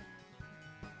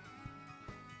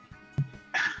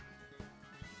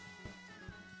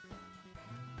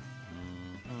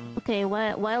 Okay,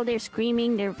 while they're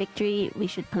screaming their victory, we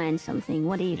should plan something.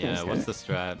 What do you Yeah, guys what's think?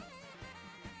 the strat?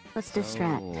 What's the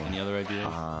strat? Any other ideas?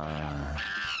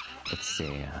 Let's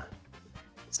see.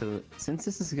 So since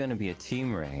this is gonna be a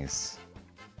team race,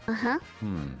 Uh-huh.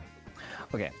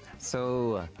 okay.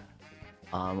 So,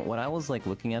 what I was like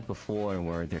looking at before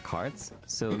were their carts.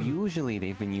 So usually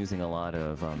they've been using a lot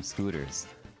of scooters,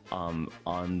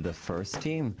 on the first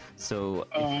team. So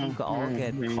if you all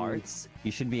get carts,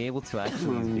 you should be able to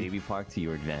actually use Baby Park to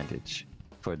your advantage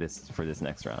for this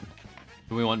next round.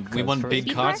 We want Because big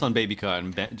first- carts on baby cart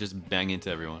and just bang into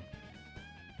everyone.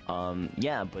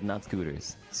 Yeah, but not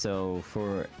scooters. So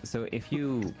if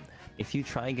you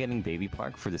try getting Baby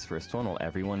Park for this first one while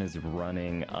everyone is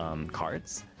running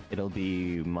carts, it'll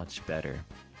be much better.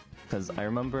 Because I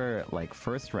remember like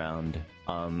first round,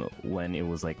 when it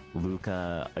was like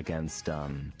Luca against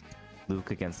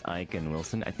Ike and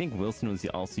Wilson. I think Wilson was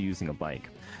also using a bike.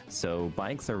 So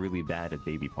bikes are really bad at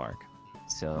Baby Park.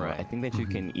 So Right. I think that you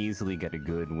can easily get a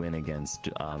good win against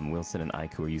Wilson and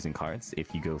Ike who are using carts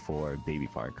if you go for Baby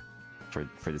Park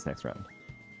for this next round.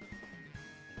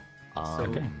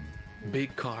 Okay.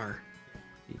 Big car.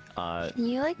 Can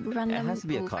you like run It them has to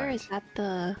be a over? cart. Is that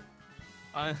the...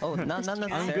 Oh, not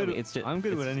necessarily. It's just I'm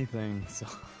good with anything. So.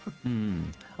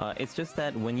 it's just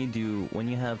that when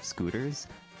you have scooters,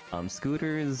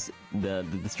 scooters the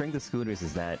strength of scooters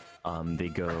is that they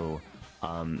go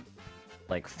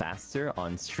like faster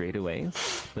on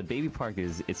straightaways, but Baby Park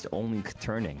it's only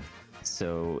turning,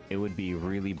 so it would be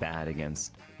really bad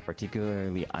against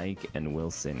particularly Ike and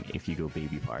Wilson if you go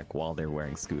Baby Park while they're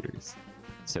wearing scooters.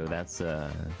 So that's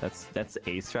a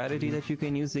strategy that you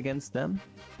can use against them.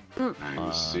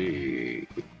 I see.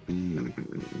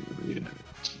 Yeah,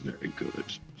 very good.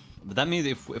 But that means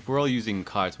if we're all using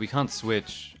carts, we can't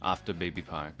switch after Baby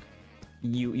Park.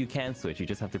 You can switch. You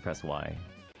just have to press Y.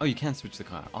 Oh, you can switch the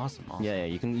car. Awesome. Yeah,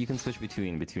 you can switch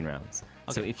between rounds.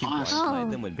 So Okay. if you Awesome.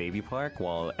 blindside them with Baby Park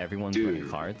while everyone's running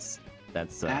Dude. carts,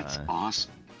 that's awesome.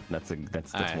 That's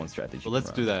Alright, one strategy. Well, let's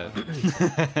for do us.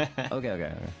 that.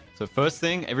 Okay. So first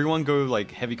thing, everyone go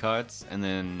like heavy carts, and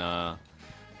then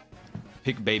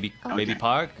pick Baby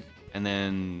Park, and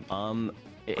then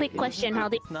Quick question, how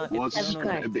they... What's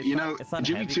you know,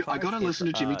 Jimmy Two? I gotta listen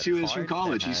to Jimmy Two is from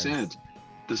college. He said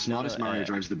the smartest Mario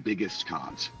drives the biggest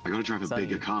cart. I gotta drive a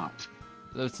bigger cart.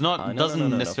 it's not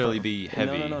doesn't necessarily be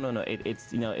heavy. No.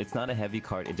 It's not a heavy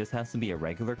cart. It just has to be a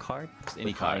regular cart any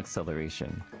with cart. high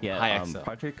acceleration. Yeah, High accel.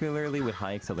 particularly with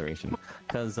high acceleration,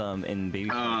 because in Baby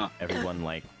Park, everyone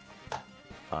like.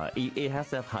 It has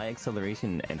to have high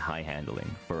acceleration and high handling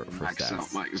for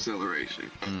stats. My acceleration.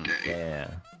 Okay. Yeah.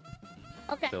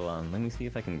 Okay. So let me see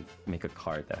if I can make a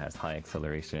cart that has high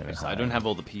acceleration. And I don't have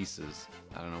all the pieces.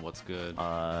 I don't know what's good.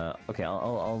 Okay,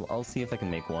 I'll see if I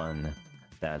can make one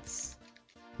that's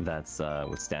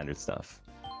with standard stuff.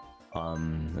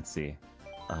 Let's see.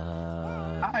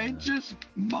 I just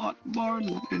bought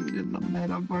Marlin in the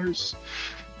metaverse.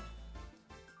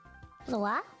 The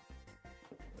what?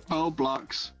 Oh,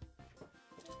 blocks.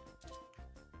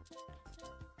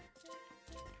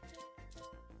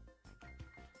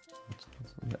 What's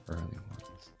the early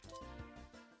ones?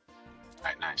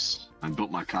 Right, nice. I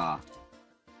built my car.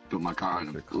 Built my car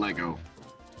in a Lego.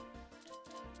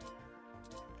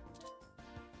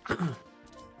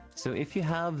 So if you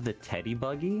have the teddy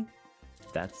buggy,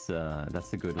 That's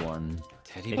a good one.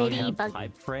 Teddy If you bear. have Bug.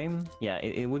 pipe frame, yeah,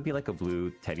 it would be like a blue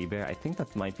teddy bear. I think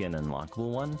that might be an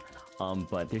unlockable one.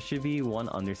 But there should be one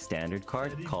under standard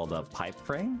card called a pipe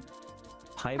frame.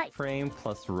 Pipe frame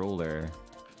plus roller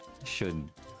should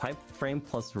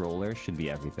be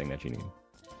everything that you need.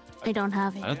 I don't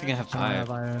have it. I don't think I have pipe.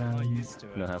 You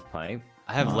don't have pipe?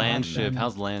 I have land ship.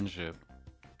 How's land ship?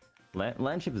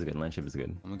 Land ship is good. Land ship is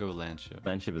good. I'm gonna go with land ship.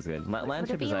 Land ship is good. Land Would it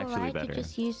ship is be actually alright better. to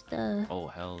just use the Oh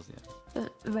hells yeah.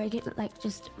 regular, like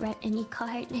just rent any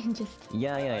card and just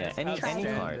Yeah. Any try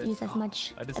to card. use as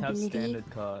much I just have ability? standard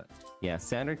card. Yeah,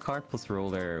 standard card plus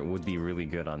roller would be really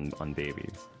good on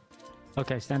babies.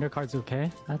 Okay, standard card's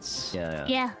okay. That's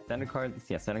Yeah. Standard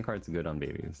card's good on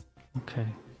babies. okay.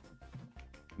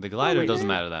 The glider doesn't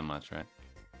matter that much, right?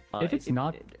 If it's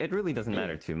not- it really doesn't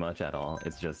matter too much at all.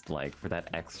 It's just like for that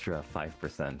extra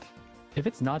 5%. If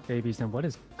it's not babies, then what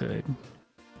is good?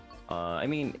 I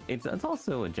mean, it's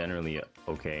also generally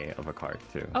okay of a card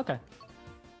too. Okay.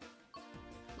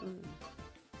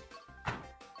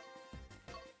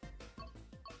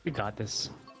 We got this.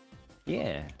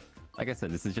 Yeah. Like I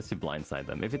said, this is just to blindside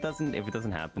them. If it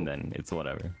doesn't happen, then it's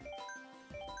whatever.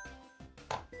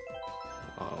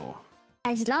 Oh.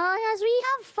 As long as we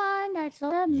have fun, that's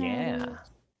all that matters.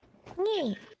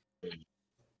 Yeah.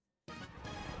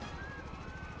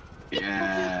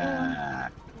 Yeah.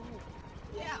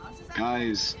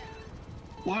 Guys,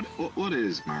 what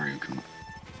is Mario Kart?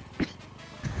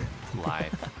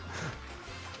 Life.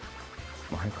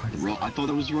 Mario Kart is I thought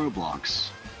it was Roblox.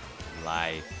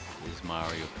 Life is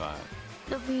Mario Kart.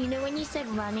 Look, you know when you said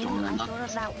running, I thought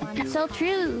of that one. That's so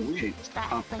true. Wait, That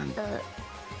has like the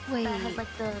Wait, that has like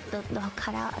the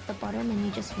cutout at the bottom, and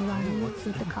you just run with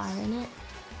the car in it.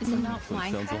 is it not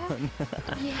Flintstones Minecraft? one.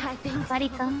 Yeah, I think so.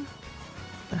 Marika.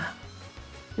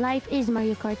 Life is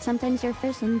Mario Kart. Sometimes you're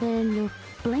first and then you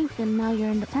blink and now you're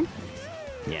in the 10th place.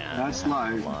 Yeah. That's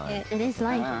life. It is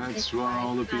life. That's what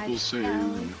all the people say.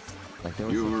 Like there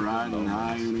was You such were a riding moment.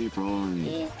 high in April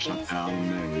and shut down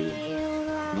May.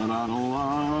 But I don't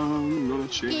want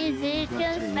to change. Is it that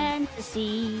just tune.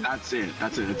 fantasy? That's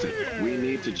it. We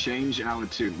need to change our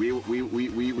tune. We were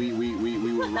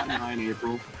running high in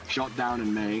April, shut down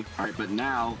in May. All right, but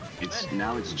now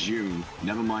it's June.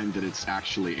 Never mind that it's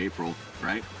actually April,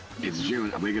 right? It's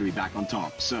June, and we're gonna be back on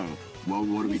top. So, what are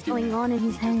we What's doing? going on in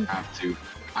his head? Have to.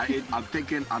 I'm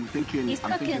thinking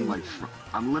cooking. like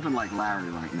I'm living like Larry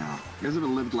right now. You guys ever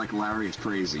lived like Larry? It's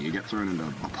crazy. You get thrown into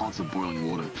pots of boiling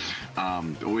water.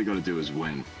 All we gotta do is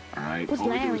win. All right. Who's all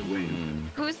we do Larry? is win.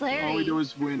 Who's All we Larry? do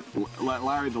is win.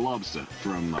 Larry the lobster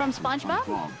from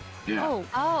SpongeBob? Yeah.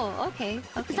 Oh, okay. Is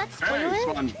Okay. that Hey, spoiler?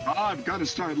 SpongeBob, gotta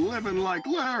start living like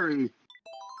Larry.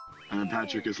 And then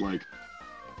Patrick is like,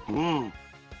 oh.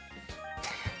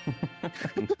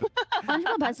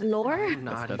 SpongeBob has lore?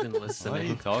 Not even What are you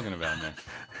listening. talking about, man?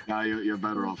 Now you're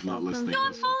better off not listening. No,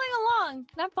 I'm following along.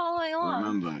 Not following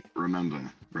along.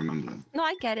 Remember. No,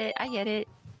 I get it.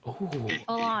 Ooh,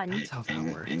 Hold on. that's how that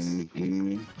works.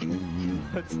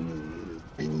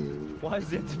 Why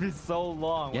is it to be so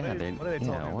long? Yeah, what are they talking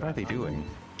about? what are they doing?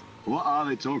 What are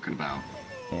they talking about?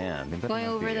 Yeah, they better Going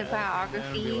not over be, the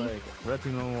biography. Like,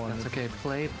 Retinue no one. That's okay.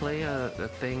 Play a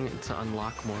thing to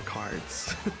unlock more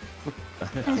cards.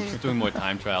 Just doing more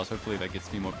time trials. Hopefully that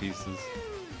gets me more pieces.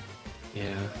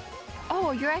 Yeah.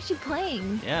 Oh, you're actually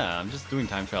playing. Yeah, I'm just doing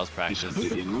time trials practice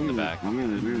in the back. We're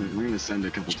gonna send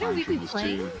a couple Shouldn't time we be trials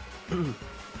playing? too.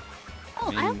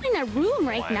 Oh, I'm in a room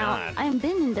right why now. not? I haven't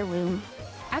been in the room.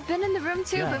 I've been in the room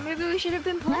too, Yeah. but maybe we should have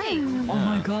been playing. Oh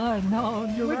my god, no,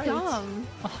 you're We're right. dumb.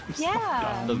 Oh, you're so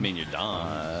Yeah. Doesn't mean you're dumb.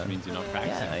 It just means you're not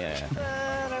practicing.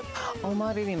 Yeah. Oh,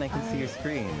 Marin, I can see your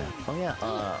screen. Oh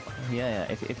yeah.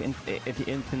 If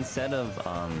instead of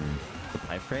the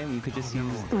pipe frame, you could just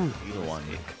use the Streetle one.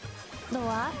 The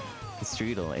what? The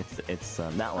Streetle. It's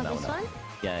that one. Oh, That this one. one?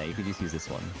 Yeah, you could just use this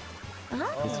one.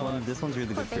 Uh-huh. This one's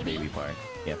really good For for baby? baby part.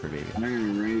 Yeah, for baby. I'm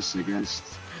gonna race against.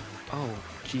 Oh,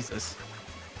 Jesus.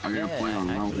 I'm gonna play on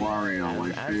Mount Wario, my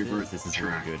as favorite is, this is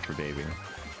track. really good for baby.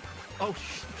 Oh,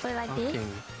 Play like this?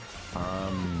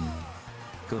 fucking.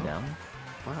 Go down.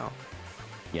 Wow.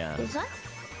 Yeah. This one?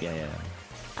 Yeah.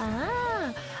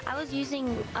 Ah, I was using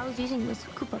this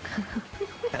Koopa.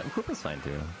 Yeah, Koopa's fine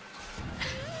too.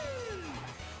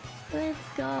 Let's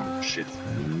go. Shit.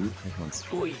 Everyone's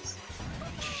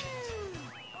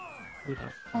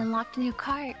Unlocked a new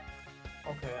cart.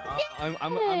 Okay,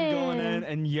 I'm going in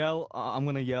and yell. I'm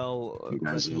gonna yell. You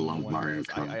guys Retinue love no one. Mario I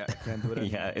Kart. can't do it.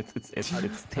 Yeah, it's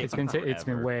It's been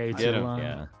forever. way Get too him. long.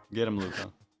 Yeah, Get him,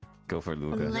 Luca. go for it,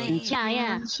 Luca.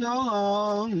 Yeah. So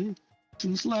long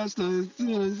since last time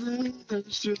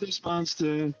to this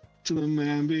monster. To the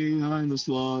man behind the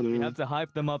slaughter. You have to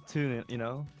hype them up too, you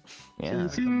know? Yeah.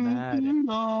 Make them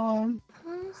mad.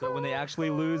 So when they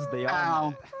actually lose, they are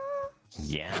mad.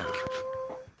 Yeah.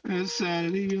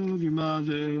 Insanity of your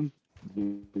mother.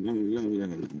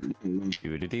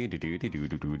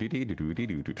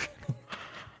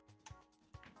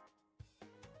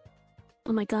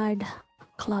 Oh my god.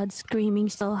 Claude's screaming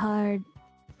so hard.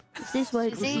 Is this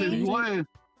what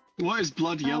What is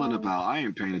Blood yelling about? I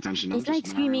ain't paying attention. It's like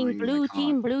screaming blue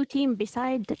team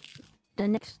beside the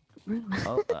next room.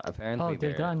 Oh, apparently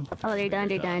they're done. Oh, they're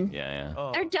done. Yeah.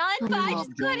 Oh. They're done, but I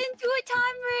just got into a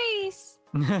time race.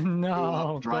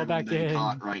 No, go back in.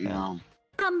 Right now.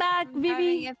 Come back,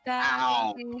 Vivi. Get back.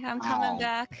 Ow. I'm coming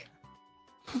back.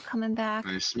 I'm coming back.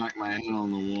 I smacked my head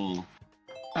on the wall.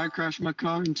 I crashed my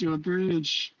car into a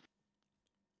bridge.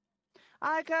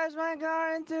 I crashed my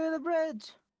car into the bridge.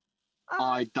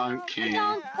 I don't care.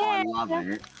 I love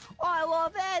it. I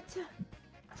love it.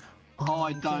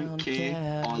 I don't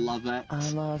care. I love it. I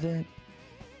love it.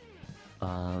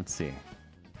 Let's see.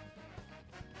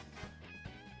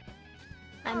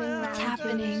 I mean, What's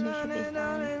happening?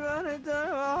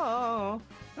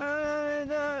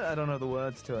 I don't know the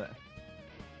words to it.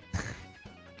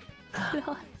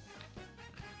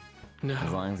 No.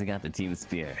 As long as I got the team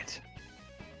spirit.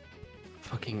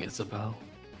 Fucking Isabel.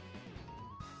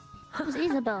 Who's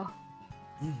Isabel?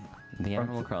 The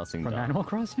Animal Crossing From dog. Animal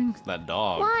Crossing? That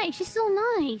dog. Why? She's so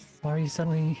nice. Why are you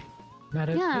suddenly mad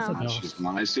at Yeah. Isabel? She's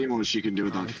nice. See what she can do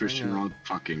with that fishing rod,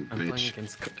 fucking I'm playing bitch.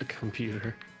 against a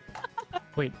computer.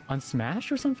 Wait, on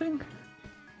Smash or something?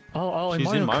 Oh,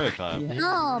 She's in Mario Kart. Kart.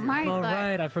 Oh, Mario Oh, Kart.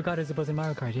 right. I forgot Isabel's in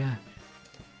Mario Kart, yeah.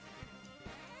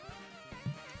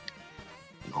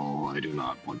 No, I do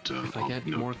not want to. If I get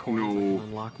no, more coins, I can no,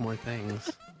 unlock more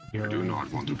things. I do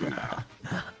not want a banana.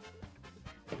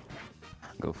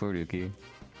 Go for it, Yuki.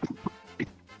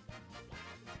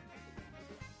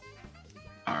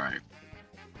 Alright.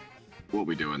 What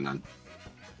we doing then?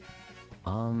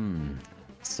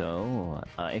 So,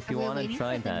 if you want to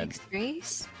try that... Next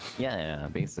race? Yeah,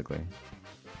 basically.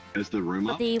 Is the room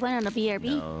But up? they went on a BRB.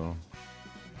 No.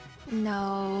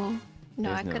 No. No,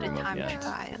 There's I no could have room up time yet.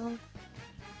 trial.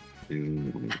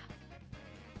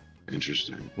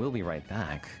 Interesting. We'll be right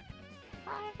back.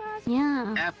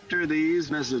 Yeah. After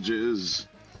these messages,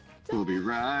 we'll be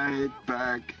right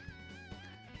back.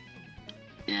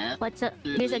 Yeah. What's up?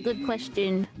 Here's a good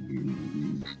question.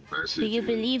 Do you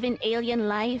believe in alien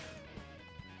life?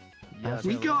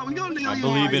 We got an alien I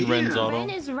believe in right here. Renzato. Ren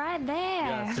is right there.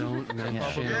 Yes. Don't The mention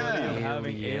probability of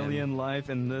having alien. alien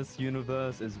life in this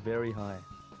universe is very high.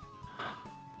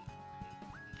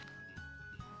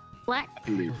 What?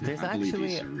 There's I believe actually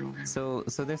he's a real man. so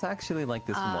there's actually like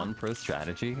this one pro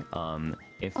strategy.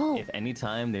 If any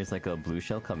time there's like a blue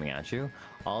shell coming at you,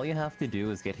 all you have to do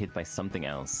is get hit by something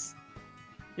else.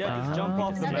 Yeah, just jump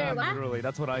off the Another map, what? literally.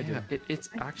 That's what I do. Yeah, it's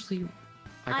actually...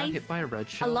 I got Ice- hit by a red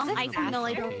shell. long and ice I'm no,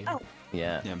 I okay. don't.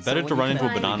 Yeah. Yeah, So better what to you run can into a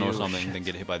actually banana or do- something than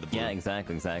get hit by the blue. Yeah,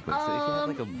 exactly. So if you have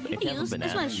like you if you have use a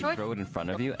this banana, one you short. throw it in front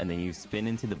of you, and then you spin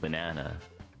into the banana,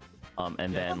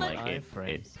 and then like it.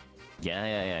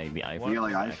 Yeah. The iframes. We got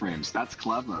like iframes. That's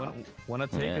clever. Want to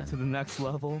take Yeah. it to the next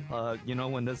level? You know,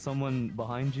 when there's someone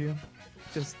behind you,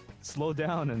 just slow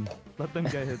down and let them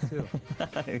get hit too.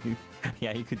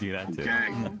 Yeah, you could do that too. Okay.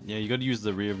 Yeah, you gotta use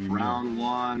the rear view mirror. Round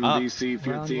one, Up. DC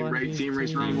 15, Round one, team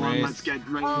race, DC. round one. Race. Let's get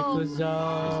ready. Let's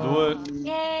do it.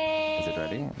 Yay! Is it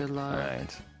ready? Good luck. All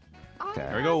right. Okay.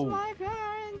 There we go.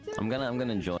 I'm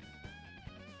gonna join.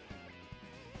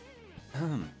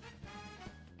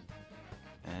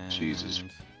 Jesus.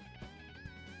 And-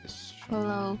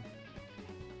 Hello.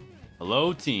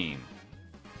 Hello, team.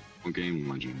 What game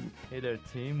am I doing? Hey there,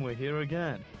 team. We're here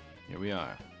again. Here we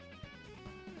are.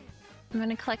 I'm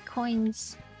gonna collect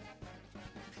coins.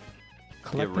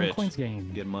 Collecting rich. coins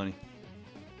game. Get money.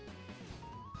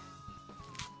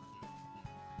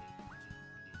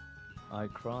 I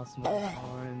cross my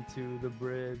car into the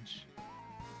bridge.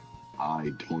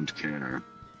 I don't care.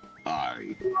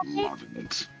 I love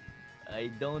it. I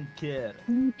don't care.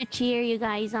 To cheer you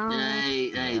guys on.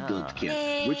 I don't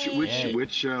care. Which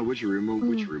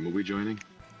room are we joining?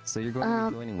 So you're going to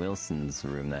be joining Wilson's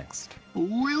room next.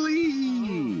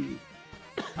 Willie!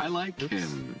 I like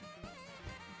him.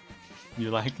 You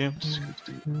like him?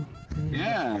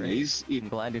 Yeah, I'm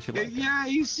glad you should like yeah,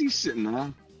 he's sitting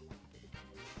there.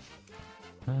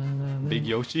 Big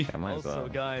Yoshi? I might as Also, well.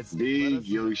 guys, Big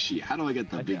Yoshi. How do I get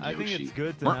the I big think Yoshi? it's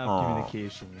good to have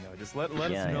communication. You know, just let Yeah,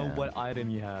 us know yeah. what item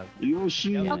you have.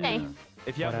 Yoshi. Okay.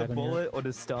 If you What have the item you have? bullet or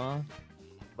the star,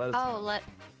 let us. Oh,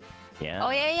 Yeah.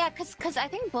 Oh yeah, cause I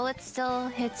think bullet still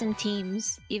hits in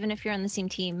teams, even if you're on the same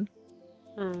team.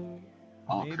 Oh,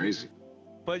 Maybe. crazy.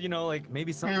 But you know, like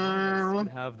maybe some would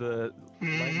have the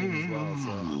lightning as well.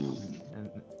 So, and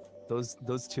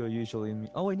those two are usually immune.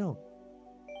 Oh wait, no.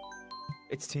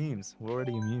 It's teams. We're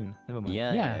already immune. Never mind.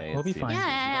 Yeah, we'll be it's- fine.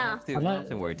 Yeah, You don't have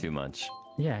to worry too much.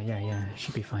 Yeah.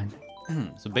 Should be fine.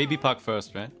 So baby Puck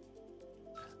first, right?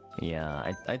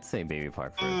 Yeah, I'd say Baby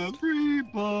Park first.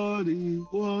 Everybody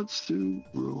wants to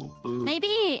roll.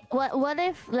 Maybe what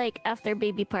if like after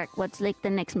Baby Park, what's like the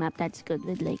next map that's good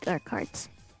with like our cards?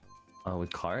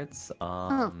 With cards?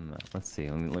 Let's see.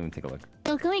 Let me take a look.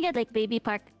 So can we get like Baby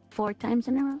Park 4 times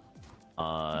in a row?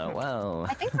 Well.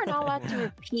 I think we're not allowed to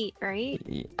repeat, right?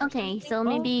 Okay, so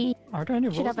maybe Are there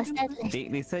any should rules? have a set list.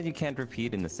 They said you can't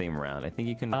repeat in the same round. I think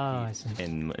you can repeat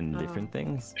in different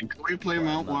things. And can we play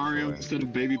Mount Wario instead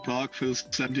of Baby Park for the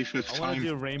 75th I want to time?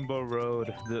 do Rainbow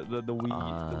Road, the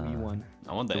Wii one.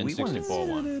 I want the Wii one is- N64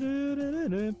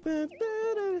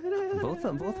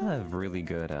 one. Both have really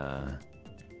good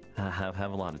have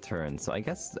a lot of turns. So I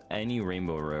guess any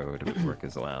Rainbow Road would work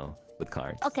as well with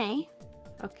cards. Okay,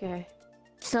 Okay.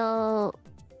 so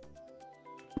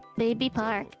Baby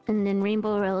Park and then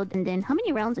Rainbow Road and then how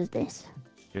many rounds is this?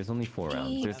 There's only 4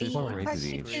 rounds. There's 4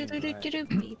 races each.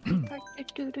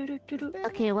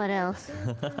 Okay, what else?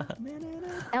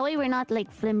 That way we're not like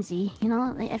flimsy, you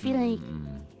know? Like, I feel like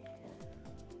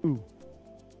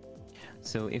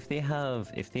So if they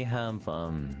have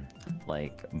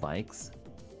like bikes,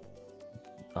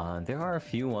 there are a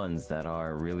few ones that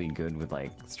are really good with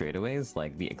like straightaways,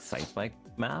 like the Excite Bike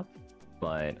map,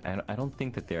 but I don't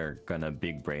think that they're gonna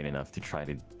big brain enough to try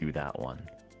to do that one.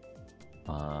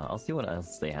 I'll see what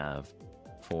else they have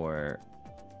for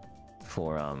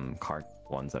kart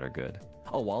ones that are good.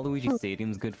 Oh, Waluigi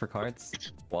Stadium's good for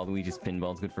karts. Waluigi's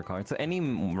Pinball's good for karts. So any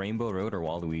Rainbow Road or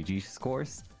Waluigi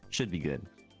course should be good.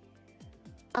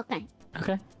 okay.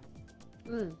 Okay.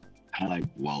 I like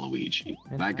Waluigi.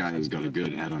 That guy has got a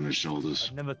good head on his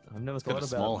shoulders. I've never got thought a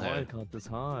small about Mario head. Kart this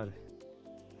hard.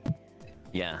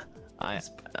 Yeah, I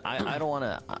don't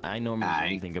wanna. I normally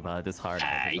don't think about it this hard,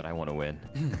 but I want to win.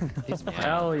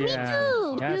 Hell yeah.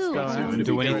 too, Yes, too. go on.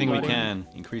 Do anything we Everybody. can,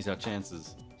 increase our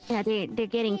chances. Yeah, they're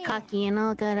getting cocky, you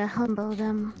know. Gotta humble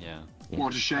them. Yeah.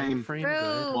 What a shame. Frame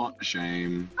good. What a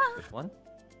shame. Which one?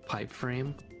 Pipe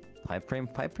frame. Pipe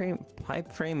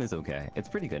frame is okay. It's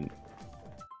pretty good.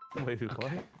 Wait,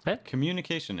 what?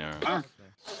 Communication error.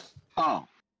 Oh.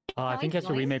 I think he has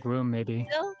to remake room, maybe.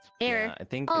 Still? Error. Yeah, I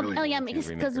think. Oh, really oh yeah, need to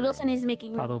remake because the Wilson room. is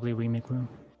making. Probably remake room.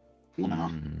 Wow.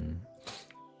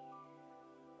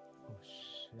 Oh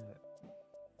shit.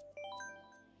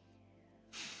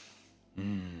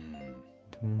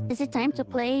 Is it time to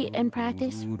play and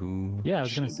practice? Yeah, I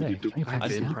was gonna say.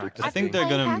 I think they're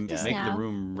gonna practice make now. the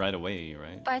room right away,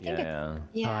 right? But I think Yeah.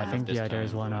 yeah. I think This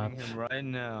there's time. one up. Him right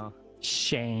now.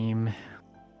 Shame.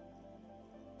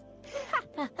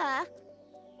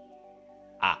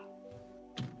 Ah.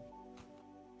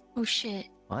 Oh shit.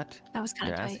 What? That was kind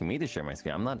You're of tight. asking me to share my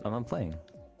screen. I'm not playing.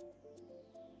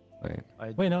 Wait.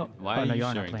 Wait, no. Why oh, are no, you you're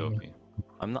not sharing, playing. Dopey?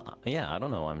 I'm not. Yeah, I don't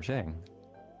know why I'm sharing.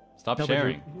 Stop No, but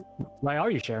sharing. Why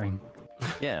are you sharing?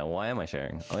 Yeah, why am I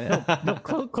sharing? Oh yeah. No,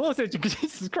 close it.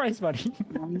 Jesus Christ, buddy.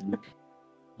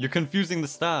 You're confusing the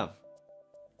staff.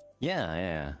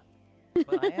 Yeah.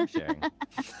 But I am sharing. Wait,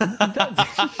 I'm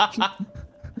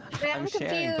I'm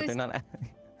sharing, but they're confused. not.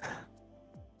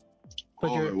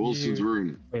 Oh, Wilson's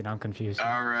room. Wait, I'm confused.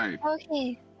 All right.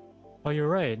 Okay. Oh, you're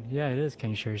right. Yeah, it is.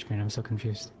 Can you share your screen? I'm so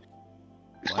confused.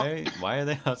 Why are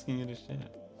they asking you to share?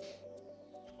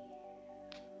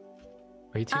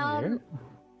 Are you team leader?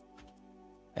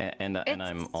 And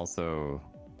I'm also.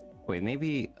 Wait,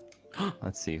 maybe.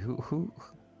 Let's see. Who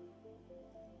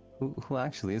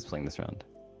actually is playing this round?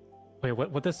 Wait,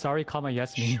 what does sorry, comma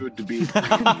yes mean? Should be.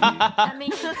 I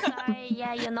mean, sorry,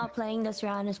 yeah, you're not playing this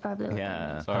round. It's probably okay.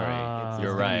 Yeah. Sorry,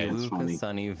 you're right. That's funny. Lucas,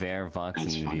 Sonny, Ver, Vox,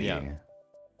 That's and funny. V. Yeah.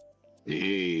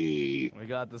 Hey, We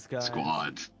got this guy.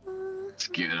 squad. Let's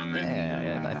get him in.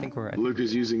 Yeah, I think we're.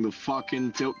 Lucas using the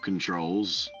fucking tilt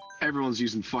controls. Everyone's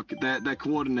using fucking. They're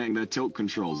coordinating their tilt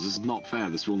controls. This is not fair.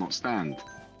 This will not stand.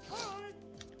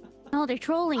 No, they're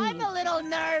trolling. I'm a little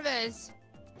nervous.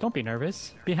 Don't be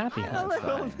nervous. Be happy. That's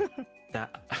fine.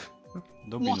 That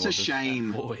Don't be What a nervous.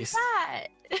 shame. voice. That.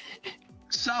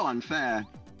 So unfair.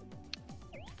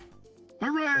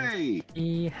 Hooray!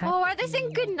 Oh, are they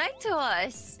saying goodnight to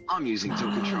us? I'm using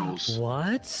tilt controls.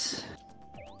 What?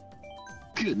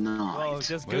 Good night. Oh,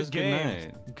 just Where's good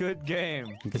game. Good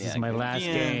game. This is Yeah, my good last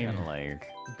game. game. Like.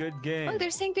 Good Oh, game.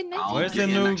 they're saying goodnight. I'll Where's get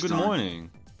the you new next good time.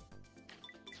 morning?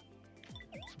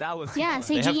 That was Yeah, fun.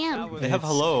 say They have- GM. They have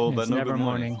hello, but it's no never good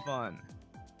morning. morning. Fun.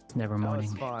 It's never That was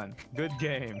morning. fun. Good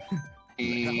game.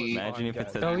 Imagine if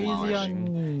it said So good easy morning.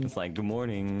 on. It's like good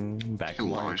morning, back to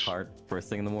Mario Kart, first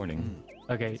thing in the morning.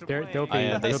 Okay, they'll Oh,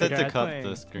 yeah, they they'll said be to there. cut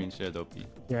the screen share, Dopey.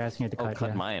 You're asking it to Oh, cut. cut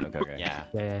Yeah. mine. Okay, okay. Yeah.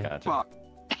 Yeah. Gotcha.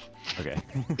 Okay.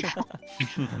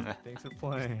 Thanks for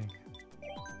playing.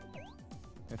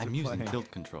 I'm using tilt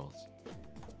controls.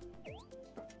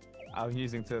 I'm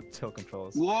using tilt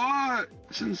controls. What?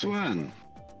 Since when?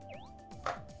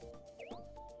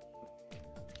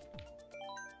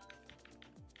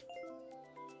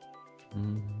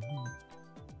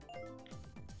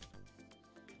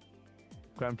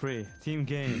 Grand Prix, team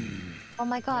game. Oh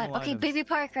my god. No Okay, items. Baby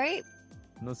Park, right?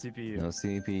 No CPU. No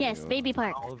CPU. Yes, Baby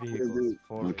Park. All vehicles.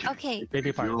 Forward. Okay.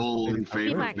 Baby Park. You're all in Baby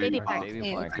favor Park. of Baby Baby Park. Park.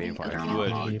 Baby Park. Baby Park.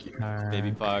 Okay. Good.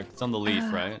 Baby Park. It's on the leaf,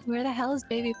 right? Where the hell is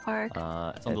Baby Park?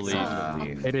 It's on the leaf. on the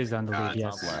leaf. It is on the lead. Top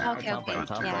Yes. left. Okay, Top okay, right.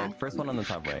 Top yeah. right. First one on the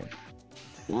top right.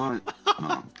 What?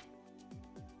 Oh.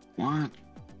 What?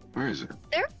 Where is it?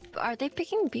 Are they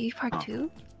picking Baby Park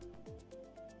too?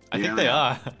 I Yeah, think they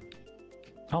are.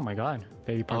 Oh my god.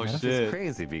 Baby Park. Oh meta? It's shit.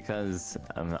 crazy because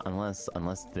unless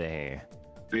they.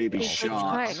 Baby Baby Shark.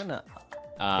 Park. Even a-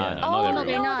 No, Oh, no, they're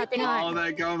they're real. not. They're Oh, not.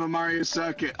 they go to Mario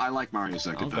Circuit. I like Mario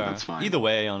Circuit, though. That's fine. Either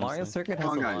way, honestly. Mario Circuit has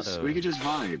Come on, a lot guys. of. We could just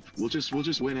vibe. We'll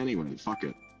just win anyway. Fuck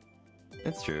it.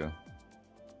 It's true.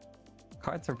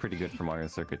 Cards are pretty good for Mario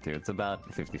Circuit too. It's about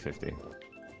 50-50.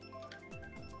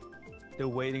 They're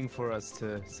waiting for us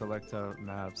to select our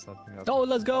maps. I think that's Oh,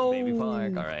 let's go. Baby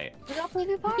Park. All right. We got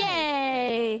Baby Park.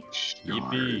 Yay!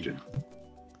 Yippee. Yard.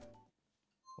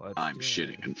 what I'm yeah.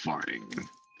 shitting and farting.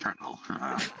 Colonel.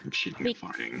 I'm shitting and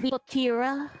farting.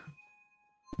 Botira.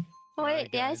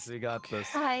 Wait, Guys, yes. we got this.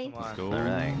 Hi. Come on. Let's go. All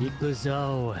right.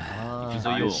 Ikuzo.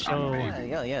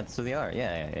 Ikuzo. Yeah. So they are.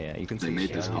 Yeah. You can They see.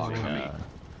 made this hard for me.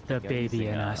 The yeah, baby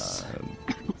using, in us.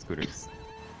 Scooters.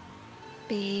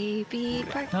 Baby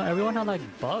Park. No, everyone had like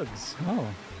bugs. Oh. Here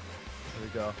we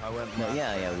go. I went. No, last.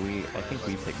 yeah. I think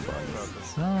we picked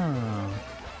bugs. Oh.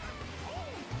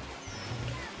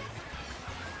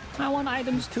 I want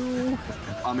items too.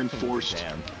 I'm enforced.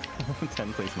 Damn.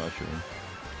 10 place mushroom.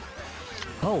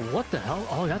 Oh, what the hell?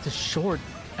 Oh, that's a short.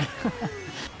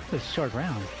 That's a short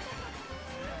round.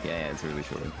 Yeah, it's really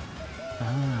short.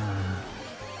 Ah.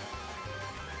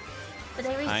 But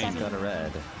they I He's got a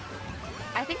red.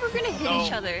 I think we're gonna hit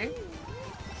each other.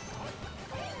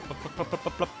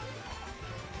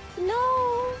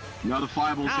 No! No, the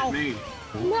fireballs hit me.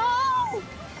 No!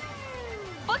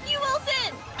 Fuck you,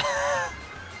 Wilson!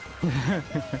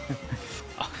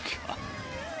 Oh god.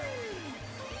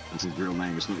 That's his real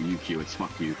name. It's not UQ. It's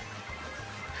fuck you.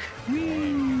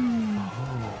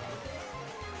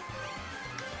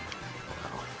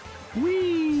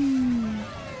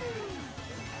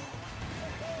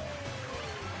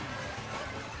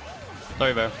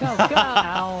 Sorry, Bear. Go, go!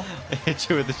 Ow. I hit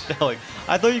you with the shell. Like,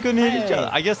 I thought you couldn't hit each other.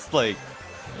 I guess, like,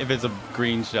 if it's a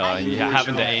green shell and you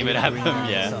happen to aim it at them,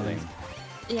 yeah.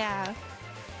 Yeah.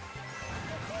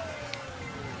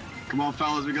 Come on,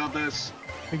 fellas. We got this.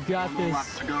 We got One more lap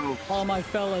this. to go. All my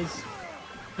fellas.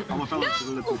 All my fellas.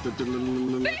 That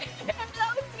was me!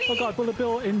 Oh god, Bullet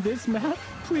Bill in this map,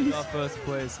 please. Got first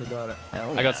place. I got it.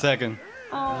 I got second.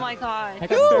 Oh my god. I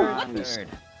got third. Third.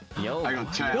 Yo. I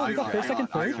got 10. Yo, I you got got first, second,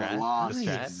 I first? got lost. The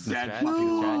Dead strat. fucking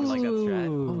You lost. like that strat?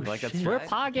 Ooh, You like that shit. We're strat?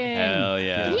 pogging. Hell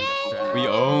yeah. Yay! We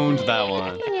owned that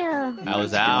one. Yeah. That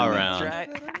was our round. Me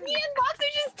and Box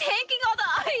are just tanking all the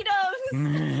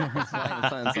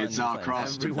items! It's our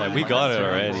cross to Like, we got it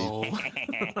already. Oh my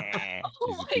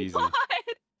Easy peasy. god!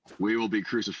 We will be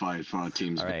crucified for our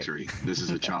team's All right. victory. This is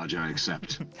a charge I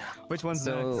accept. Which one's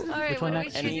So, next? Alright, Which what one are we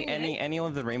next? choosing any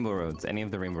of the rainbow roads. Any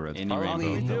of the rainbow roads. Any Probably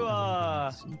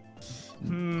rainbow.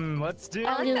 Let's do I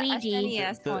like the Luigi.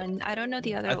 SNES one. I don't know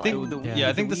the other I one. think, The- yeah,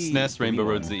 I think the the Wii- SNES the Wii Rainbow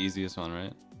one. Road's the easiest one,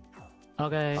 right?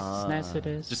 Okay, SNES it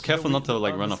is. Just careful not to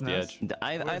like run off the SNES?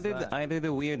 edge. Either the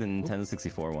Wii or the Nintendo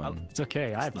 64 one. It's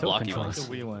okay, I have the tilt blocky controls. ones.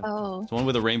 The Wii one. Oh. It's the one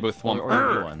with a rainbow thwomp. Or the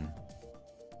Wii one.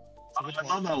 Oh,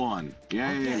 I love that one. Yeah.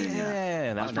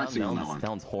 I was That practicing on that one.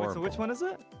 sounds Wait, horrible. so which one is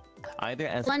it? Either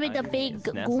as One with the either big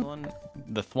SNES goo. one,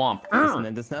 The thwomp. and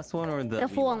then the SNES one, or the The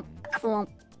Wii swamp. one? Swamp.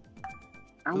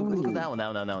 Look at that one.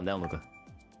 Down, Luca.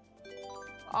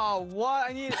 Oh, what?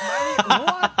 I need.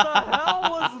 What the hell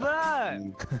was that?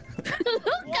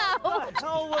 What the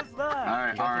hell was that?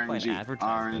 Alright, Try to find RNG.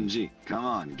 advertisement. RNG. Come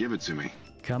on, give it to me.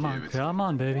 Come on, Give it. come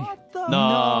on, baby. What the?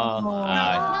 No.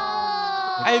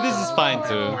 Hey, this is fine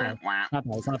too. Not bad,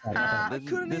 it's not bad, not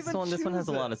bad. This one has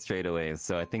a lot of straightaways,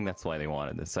 so I think that's why they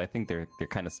wanted this. So I think they're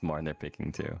kind of smart in their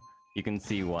picking too. You can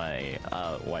see why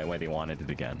they wanted it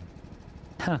again.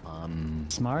 Huh.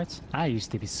 Smart? I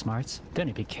used to be smart, then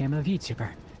I became a VTuber.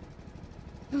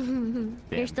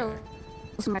 You're still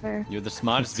smarter. You're the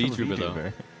smartest Still a VTuber though.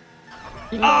 VTuber.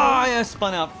 Ah, yeah,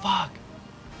 spun out. Fuck.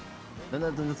 No,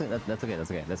 that's okay.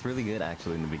 That's okay. That's really good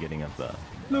actually in the beginning of the.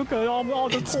 Look at all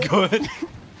the. It's good.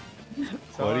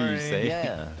 What do you say?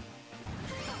 Yeah.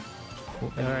 All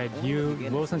right,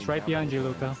 Wilson's right behind you,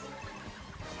 Luca.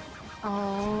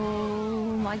 Oh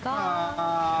my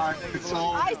god.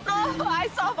 I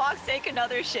saw Vox take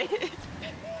another shit.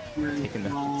 Taking the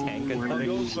tank and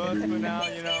Go first for now,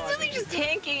 you know. He's really just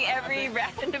tanking every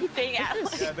random thing out.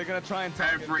 Yeah, they're gonna try and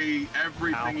tank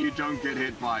Everything you don't get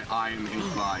hit by, I am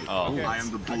hit by. Oh, I am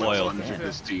the bullet sponge of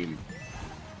this team.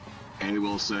 Hey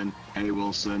Wilson. Hey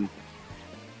Wilson.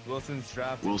 Wilson's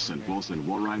draft. Wilson.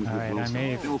 What rhymes with Alright, Wilson? I'm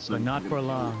Abe, Wilson. but not for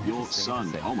long. Your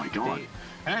son. Oh my god.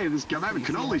 Hey, I'm having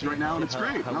cannolis right now and it's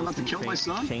great. I'm about to kill my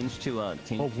son. Change to Oh,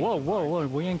 whoa!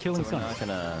 We ain't killing so we're sons. not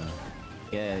gonna.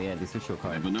 Yeah. This is your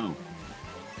card. Never know.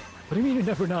 What do you mean you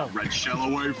never know? Red shell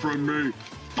away from me.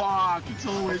 Fuck! It's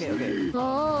always me.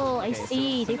 Oh, I Okay,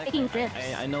 see. so They're taking rips.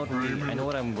 I know what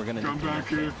we're gonna Come do. back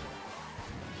here.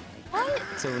 What?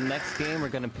 So next game we're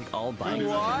gonna pick all bikes.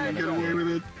 Why? Get away with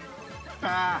it.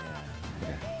 Ah!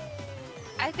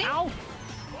 I think. Ow!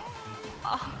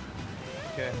 Oh,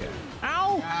 Okay.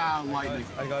 Ow! Ah, lightning.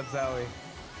 I got Zowie.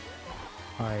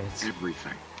 Alright,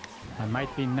 Everything. I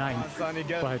might be ninth, Sonny,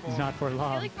 get but full. not for I feel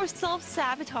long. like we're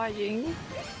self-sabotaging.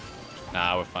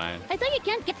 Nah, we're fine. I thought you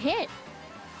can't get hit.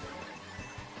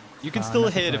 You can still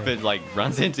hit if necessary. it like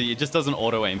runs into you. It just doesn't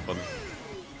auto aim for them.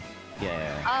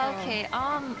 Yeah. Okay,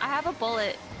 I have a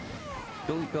bullet.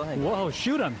 Go ahead. Whoa,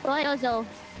 shoot him! Go ahead, Ozo.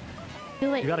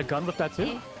 Do it. You got a gun with that too?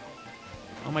 Okay.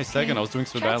 Oh my second, I was doing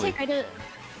so Try to badly. take her to...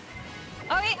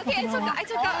 Oh wait, okay, I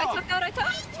took out.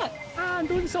 Ah, I'm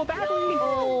doing so badly!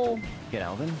 Oh. Get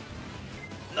Alvin.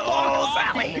 No,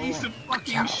 Sally! Piece of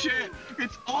fucking shit!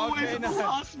 It's always Okay, at the no.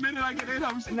 last minute I get in.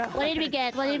 I'm so What did we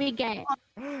get? What did we get?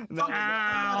 No.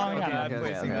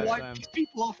 Okay. Wipe these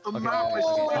people off the map.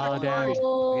 Oh, damn.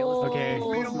 Okay.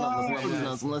 We're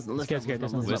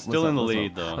still in the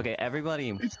lead though. Okay, everybody.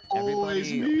 It's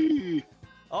always me.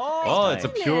 Oh, it's a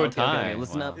pure tie. Okay,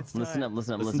 listen up, It's listen up.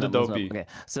 Listen to Dopey. Okay,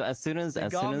 so as soon as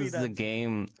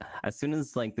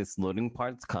like this loading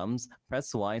part comes,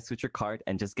 press Y, switch your card,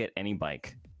 and just get any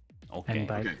bike. Okay. Any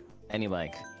bike? Okay. Any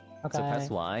bike. So press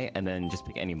Y and then just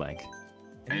pick any bike.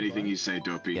 Anything you say,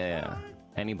 Dopey. Yeah.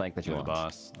 Any bike that you You're the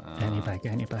want. boss.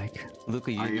 Any bike.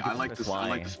 Luca, you I like press this. I Y.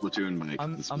 like the Splatoon bike.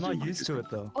 I'm The not Splatoon bike used is to good.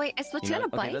 it though. Wait, a Splatoon a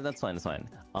bike? Okay, that's fine. That's fine.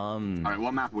 All right,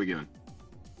 what map are we doing?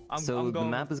 So the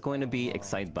map is going to be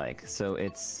Excite Bike. So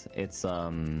it's I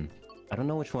don't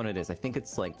know which one it is. I think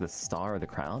it's like the star or the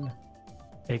crown.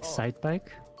 Excite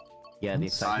bike? Yeah, the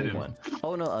Excite Excited. one.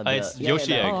 Oh no, It's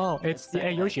Yoshi Egg. Oh, it's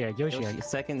the Yoshi egg. Yoshi egg.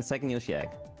 Second Yoshi Egg.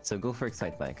 So go for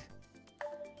Excite Bike.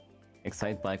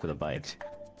 Excite Bike with a bike.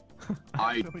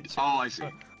 I see.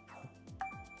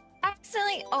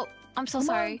 Accidentally. Oh, I'm so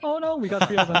sorry. Oh no, we got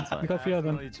 3 of them. We got 3 of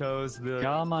them. Accidentally chose the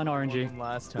Come on, RNG. one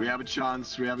last time. We have a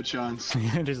chance. We have a chance.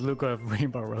 Just Luca of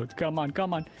Rainbow Road. Come on.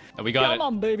 We got Come it.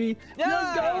 on, baby.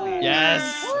 Let's go.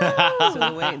 Yes.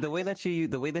 So the way that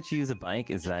you use a bike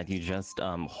is that you just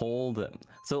hold.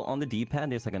 So on the D-pad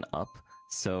there's like an up.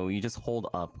 So you just hold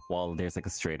up while there's like a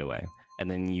straightaway, and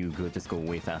then you just go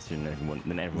way faster than everyone.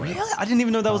 Really? Else. I didn't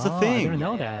even know that was a I thing. didn't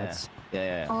know that.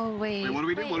 Yeah. Oh wait. Wait, what do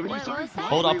we do? What do we do? What Sorry. was that?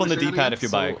 Hold up on the Say that D-pad again? if you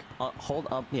So, bike. hold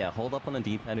up on the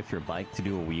D-pad if your bike to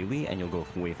do a wheelie, and you'll go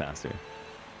way faster.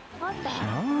 What the?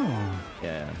 Oh.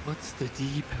 Yeah. What's the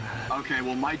D-pad? Okay,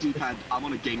 well my D-pad, I'm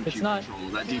on a GameCube It's not-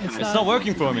 controller. That D-pad. it's It's not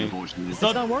working for me. Unfortunately. It's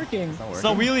not working. It's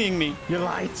not wheeling me. You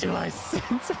lied to us.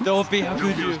 Don't be how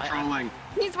could He you? was trolling.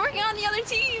 He's working on the other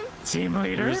team. Team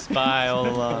leader. Your spy.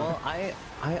 Well,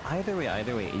 either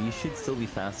way, you should still be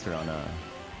faster on a.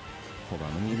 Hold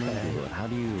on, let me Google it. How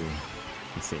do you?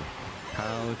 Let's see.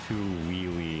 How to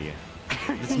wheelie.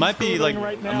 This might be like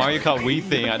right a now. Mario Kart Wii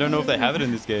thing. I don't know if they have it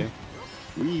in this game.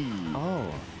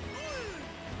 Oh.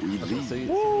 Okay, so they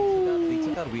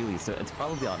took out wheelie, so it's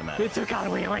probably They automatic. took out a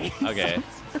wheelie. Okay.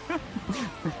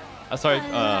 Sorry.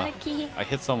 Lucky. I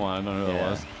hit someone. I don't know who it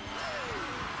was.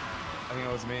 I think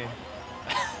it was me.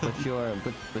 But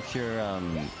your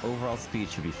overall speed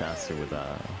should be faster with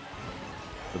a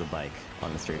bike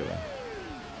on the straightaway.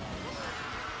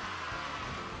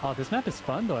 Oh, this map is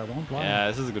fun though. I won't lie. Yeah,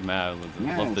 this is a good map.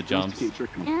 Love the jumps. Keep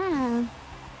tricking. Yeah.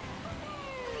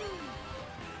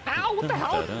 Ow! What the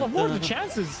hell? What are the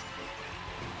chances?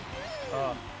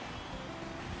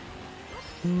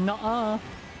 Nuh-uh.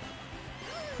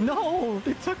 No,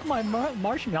 they took my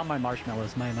marshmallow. Not my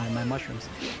marshmallows. My mushrooms.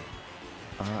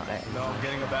 No, I'm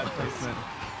getting a bad placement.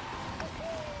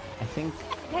 I think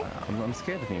I'm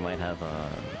scared that we might have a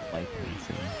bike pretty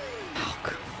soon. Oh,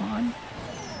 come on.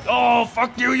 Oh,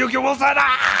 fuck you, Yuki Wilson!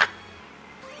 Ah!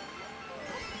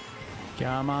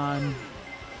 Come on.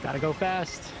 Gotta go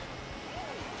fast.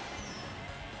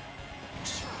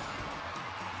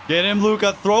 Get him,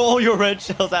 Luca. Throw all your red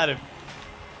shells at him.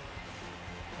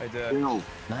 I did.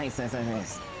 Nice. Sounds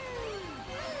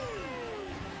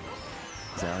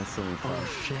so fun. Oh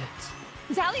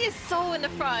shit. Zally is so in the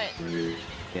front.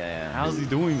 Yeah. How's he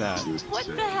doing that? What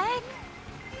the heck?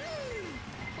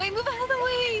 Wait, move out of the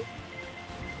way.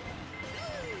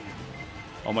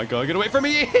 Oh my god, get away from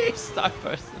me! Stuck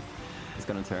person. He's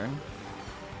gonna turn.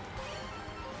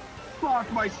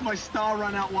 Fuck, my star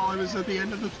ran out while I was at the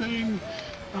end of the thing.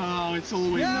 Oh, it's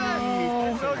always me.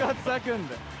 I still got second.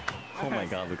 Oh my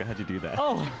god, Luca, how'd you do that?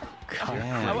 Oh.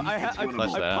 I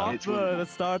popped the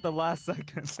star at the last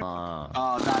second.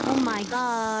 Oh my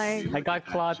god. I got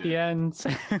claw at the end.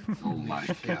 Oh my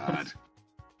god.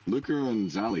 Luca and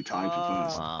Zally tied for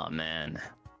first. Oh man.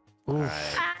 Alright,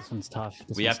 this one's tough.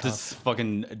 We have to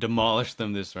fucking demolish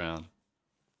them this round.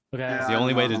 Okay. It's the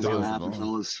only way to do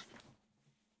it.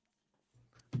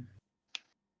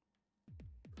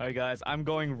 Alright guys, I'm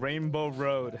going Rainbow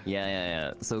Road.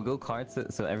 Yeah. So go carts.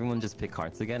 So everyone just pick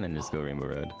carts again and just go Rainbow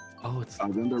Road. Oh, it's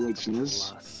Rainbow Road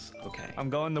Sinners. Okay. I'm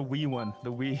going the Wii one.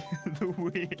 The Wii. The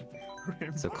Wii.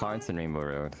 Rainbow. So carts and Rainbow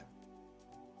Road.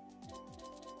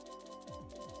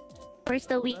 Where's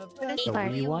the Wii? The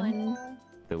Wii one?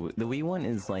 The Wii one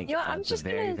is like Yo, at I'm the just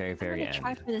very gonna end.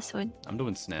 try for this one. I'm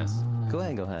doing SNES. Go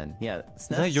ahead. Yeah. Is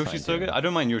that Yoshi's Circuit? I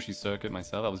don't mind Yoshi's Circuit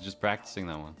myself. I was just practicing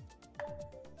that one.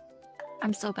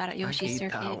 I'm so bad at Yoshi's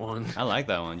Circuit. That one. I like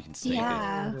that one. You can snake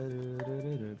Yeah.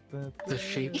 The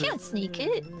shape. You can't sneak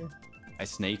it. it. I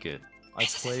snake it.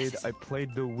 I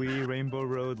played the Wii Rainbow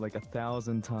Road like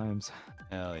 1,000 times.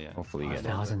 Hell yeah. Hopefully you get it.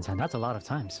 1,000 times. That's a lot of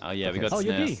times. Oh yeah, we Okay. got Oh,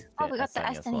 you SNES. beat. Oh, we got the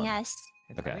SNES one. SNES.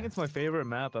 I think it's my favorite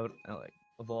map out like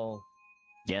of all.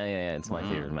 Yeah. It's my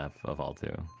favorite map of all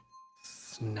too.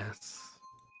 SNES.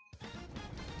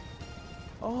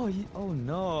 Oh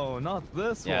no, not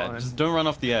this Yeah, one. just don't run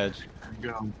off the edge.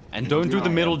 Go. And don't do the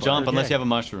middle jump unless you have a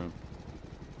mushroom.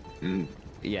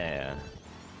 Yeah.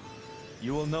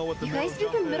 You will know what the You middle guys do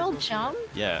the jump middle is. jump?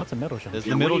 Yeah. What's a middle jump? There's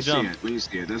Yeah, the middle when you jump. See it, when you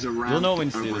see it, there's a ramp. You'll know when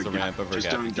you see over there's a ramp over a Just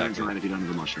gap, don't exactly. run if you don't have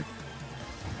the mushroom.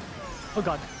 Oh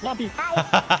god. Lumpy.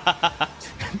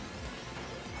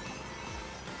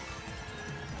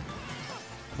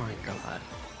 My god.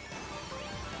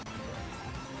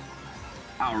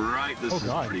 Alright, this is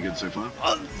God. pretty good so far.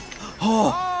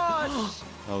 Oh,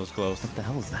 That was close. What the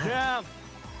hell is that? damn!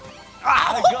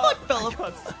 I I got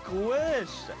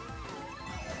squished.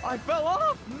 I fell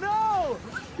off. No!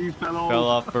 You fell off. Fell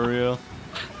off for real.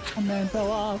 Oh man,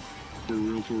 fell off. For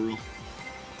real.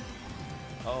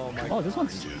 Oh my. Oh, this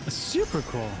one's super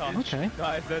cool. Okay.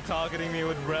 Guys, they're targeting me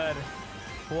with red.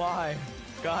 Why?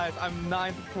 Guys, I'm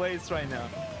 9th place right now.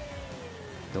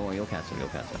 Don't worry, you'll catch him.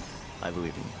 I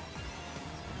believe in you.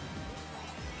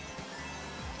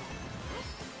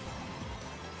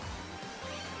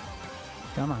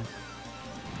 Come on.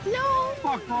 No!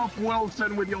 Fuck off,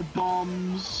 Wilson, with your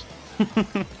bombs.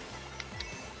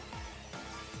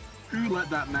 Who let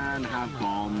that man have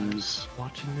bombs?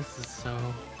 Watching this is so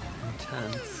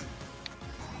intense.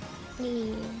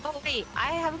 Oh wait,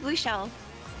 I have a blue shell.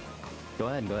 Go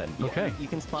ahead. Okay. You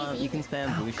can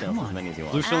spam blue shells as many as you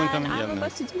want. Blue shell And incoming. I'm Yeah,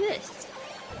 supposed to do this.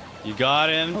 you got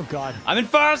him. Oh god. I'm in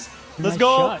first. Let's Nice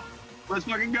go. shot. Let's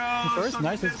fucking go! First, Suck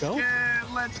nice, let's go.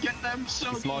 biscuit. Let's get them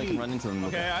so Small, you can run into them.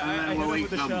 Okay, I And hit then him we'll with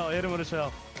the eat them. shell. I hit him with a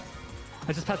shell.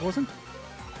 I just passed Wilson.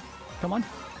 Come on.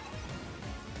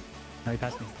 No, he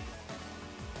passed me.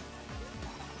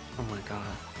 Oh my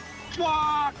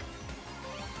god. Fuck!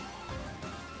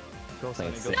 Go, Like Sonny,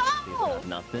 it's go. six. No! They got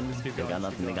nothing. keep They going, got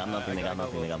keep nothing.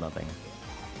 going. They got nothing.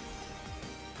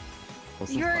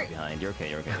 Wilson's You're- far behind. You're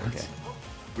okay.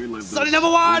 We live this. Sonny number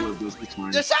one! We live this. It's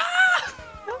fine. Yes, ah!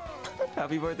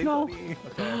 Happy birthday, No. Sonny.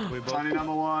 Okay, we both. Sonny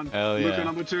number 1. Hell yeah. Luca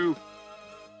number 2.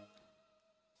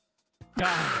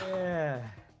 Yeah.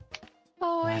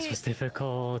 Oh This wait, was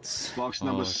difficult. Box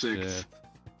number Oh, 6. shit.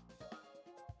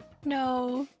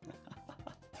 no.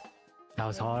 That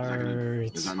was hard.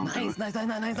 Is that not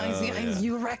Nice. Oh, yeah.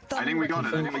 You wrecked them. I think we got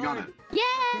it.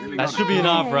 Yay! That should be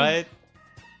enough, right?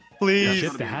 Please.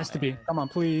 Shit, there has to be. Come on,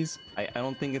 please. I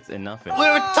don't think it's enough. We're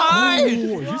Oh, tied. are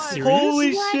you serious?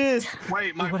 Holy What? shit.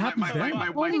 Wait, my What happened face then? got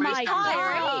Oh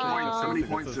my how many God.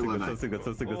 points do I So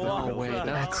good. Oh wait,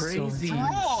 that's crazy.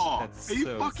 Oh, That's are you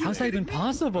so fucking How's that even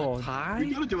possible? We Tie?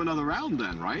 gotta do another round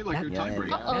then, right? Like your Yeah, yeah, tiebreaker.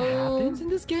 yeah. That Uh-oh. happens in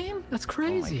this game? That's Oh my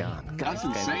crazy. god. That's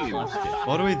Guys, insane.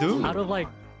 What do we do? Out of like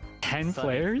 10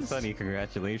 players? Sonny,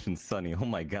 congratulations, Sonny. Oh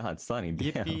my God, Sonny.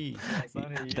 Damn. The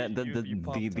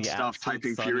Stop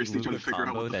typing furiously trying to figure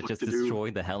out what the that fuck just to do.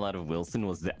 destroyed the hell out of Wilson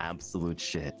was the absolute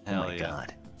shit. Hell oh my yeah.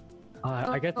 God.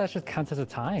 I guess that just counts as a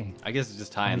tie. I guess it's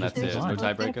just tie and that's it. There's no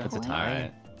tiebreaker. It's a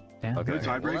tie. Yeah. Okay. No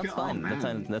tiebreaker? Well, that's fine. Oh, that's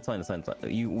fine. That's fine. That's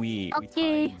fine. We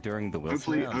Okay. tied during the Wilson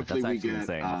Hopefully, round. hopefully That's we actually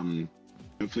get insane.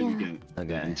 hopefully we get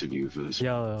Okay. an interview for this.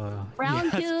 Yo.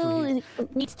 Round Yes, two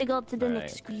needs to go to the Alright.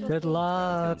 next screen. Good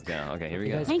luck. Let's go. Okay, here we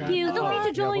You go. guys Thank can- you. Don't forget to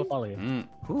Yeah, join. we'll follow you.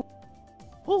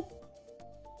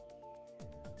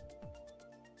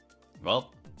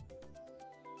 Well,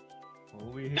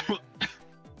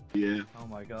 Yeah. Oh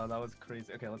my god, that was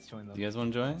crazy. Okay, let's join them. you guys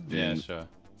want to join? Yeah, sure.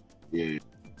 Yeah.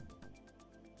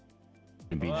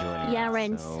 To be joining Yeah, us,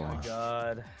 Renz. so, Oh my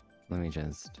god. let me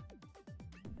just.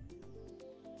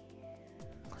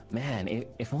 Man,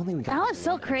 if only we got. That was just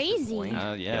so one extra crazy. point.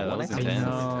 Yeah, that one was extra I intense.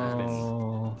 point.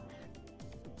 know.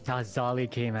 Zali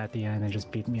came at the end and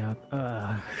just beat me up.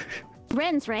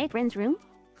 Ren's, right? Ren's room?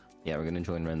 Yeah, we're gonna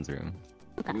join Ren's room.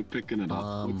 We're picking it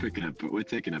up. We're picking it, but we're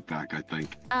taking it back, I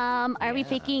think. Are we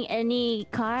picking any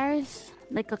cars?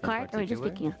 Like a cart? Or are we just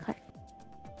particular? picking a cart?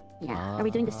 Yeah. Are we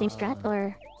doing the same strat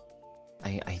or?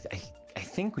 I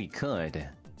think we could.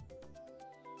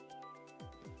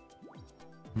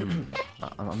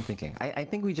 I'm thinking. I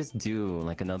think we just do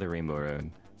like another Rainbow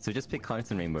Road. So just pick cards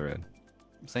in Rainbow Road.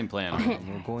 Same plan.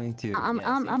 We're going to.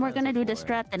 We're gonna do the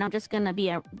strat, and I'm just gonna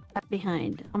be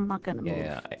behind. I'm not gonna move.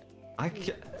 Yeah. I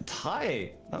can't...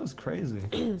 Tie! That was crazy.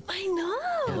 I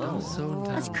know. That was so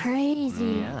intense. That's crazy.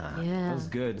 Yeah. That was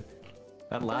good.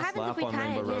 That last happens if lap we on tie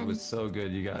Rainbow Road again? was so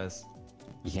good, you guys.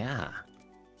 Yeah.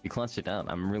 We clutched it out.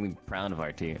 I'm really proud of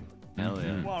our team. Hell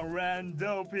yeah. Come on, Ren,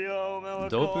 Doppio, Melico,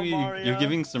 Dopey, Mario. you're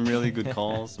giving some really good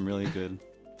calls, some really good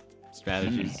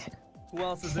strategies. Who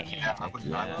else is in here? I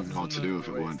wouldn't know what to do if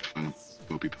it weren't for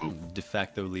Dopey Pope. De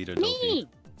facto leader, Me, Dopey.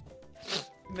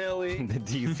 Millie. The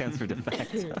D stands for de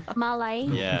facto. Malay.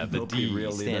 Yeah, the Dopey D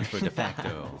real leader. stands for de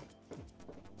facto.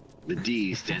 The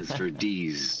D stands for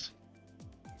D's.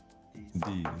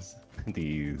 D's.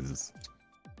 These.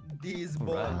 These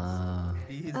boys.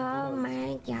 These Oh boys.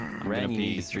 my god. Ren, gonna you need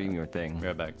pee. to stream your thing. Be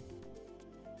right back.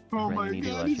 Oh Ren, my you need to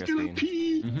god, watch he's your gonna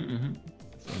screen.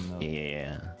 pee!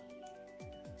 Yeah.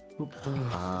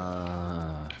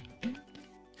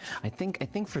 I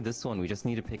think for this one we just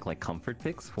need to pick like comfort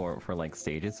picks for like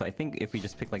stages. So I think if we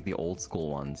just pick like the old school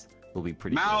ones, we'll be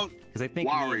pretty Mount good. Because I think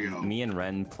Wario. me and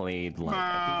Ren played like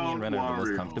I think me and Ren are the most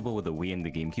Wario. comfortable with the Wii and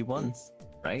the GameCube ones,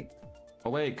 right? Oh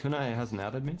wait, Kunai hasn't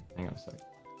added me? Hang on a sec.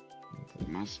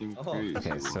 Massive Oh, crazy.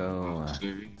 Okay, so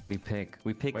we pick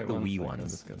Wait, the one Wii sec, I'm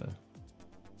ones. just gonna...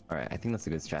 All right, I think that's a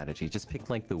good strategy. Just pick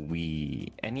like the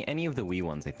Wii, any of the Wii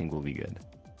ones. I think will be good.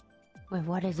 Wait,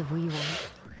 what is a Wii one?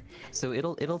 So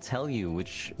it'll tell you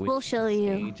which We'll show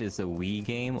you. stage is a Wii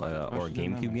game or a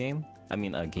GameCube game. I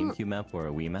mean a GameCube map or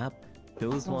a Wii map.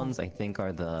 Those ones I think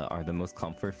are the most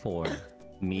comfort for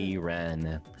me,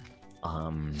 Ren,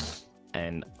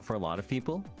 and for a lot of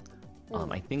people.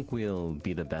 I think we'll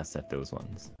be the best at those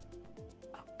ones.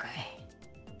 Okay.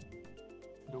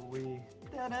 The Wii.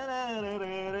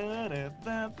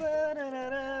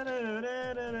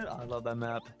 I love that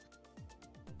map.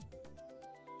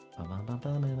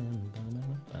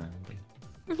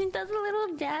 He does a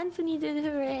little dance when he did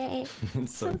hooray.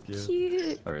 It's so cute.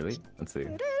 Cute. Oh really? Let's see.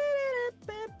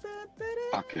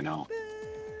 Fucking hell.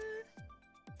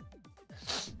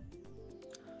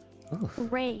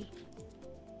 Ray.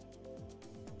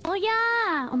 Oh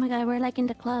yeah! Oh my god, we're like in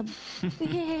the club.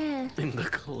 Yeah. In the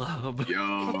club.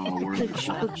 Yo, we're in the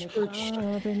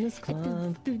club. In this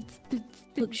club.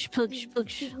 Push, push,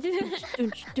 push.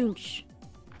 Doonch, doonch.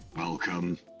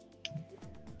 Welcome.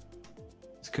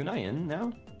 Is Kunai in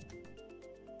now?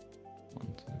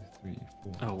 1, 2, 3,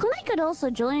 4. Oh, Kunai could also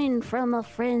join from a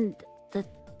friend,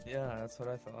 Yeah, that's what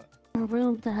I thought. a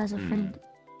room that has a friend.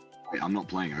 Wait, I'm not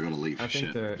playing. I gotta leave. I think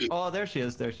Shit. they're... Oh, there she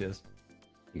is. There she is.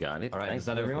 You got it. All right, Nice is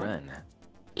that work, everyone? Ren.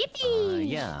 Yippee!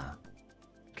 Yeah.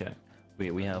 Okay.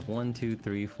 We have 1, 2,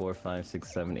 3, 4, 5,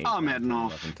 6, 7, 8. I'm 9, heading 10,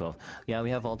 off. 11, 12. Yeah, we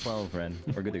have all 12, Ren.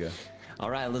 We're good to go. All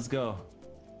right, let's go.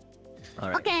 All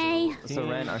right. Okay. So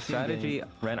Ren, our Team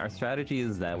strategy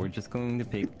is that we're just going to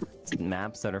pick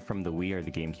maps that are from the Wii or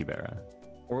the GameCube era,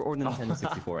 or the Nintendo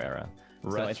 64 era. So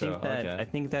I Retro, think that okay. I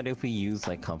think that if we use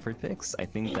like comfort picks, I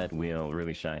think that we'll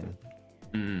really shine.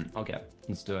 Okay,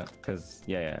 let's do it. Cause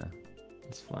yeah.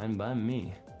 It's fine by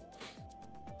me.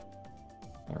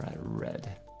 All right,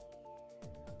 red.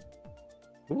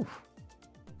 Ooh.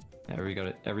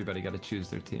 Everybody got to choose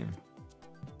their team.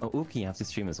 Oh, Uki, you have to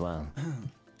stream as well.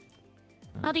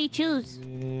 How do you choose?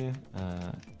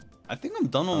 I think I'm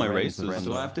done on my races.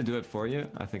 Do I have to do it for you?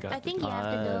 I think I think you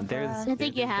have to do it. There's, I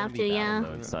think you have to, yeah.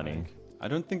 Sunny. I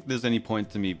don't think there's any point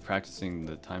to me practicing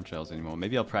the time trials anymore.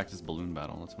 Maybe I'll practice balloon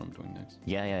battle. That's what I'm doing next.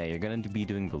 Yeah, you're gonna be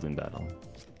doing balloon battle.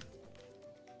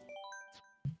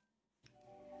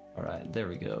 All right, there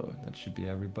we go. That should be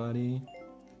everybody.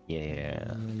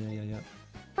 Yeah.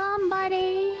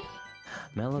 Somebody.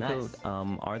 Melico,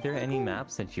 Nice. are there any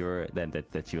maps that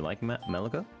you like,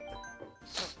 Melico?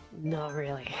 Not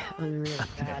really. I'm really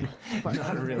bad.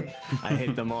 Not really. I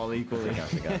hate them all equally.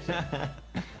 Gotcha.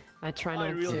 I try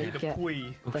not to get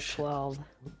the 12.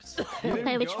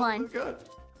 Okay, which one?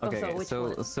 Okay, which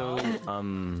so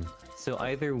one? so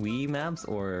either Wii maps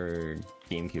or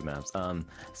GameCube maps.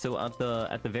 So at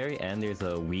the very end, there's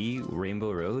a Wii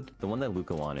Rainbow Road, the one that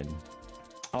Luca wanted.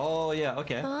 Oh yeah,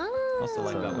 okay. Also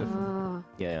like that one.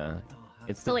 Yeah.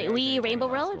 It's So wait, Wii Rainbow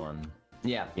last Road? one.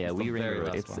 Yeah. Yeah, it's the Wii very Rainbow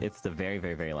Road. last one. It's the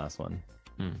very last one.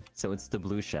 So it's the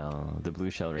blue shell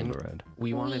Rainbow Road.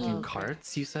 We want to do Wee.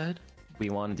 carts, you said? We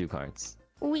want to do carts.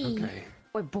 We. Okay.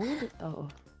 Wait, balloon. Oh.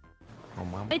 Oh,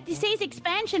 mom. But it says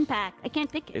expansion pack. I can't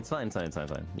pick it. It's fine.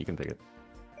 You can pick it.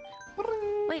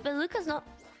 Wait, but Luca's not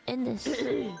in this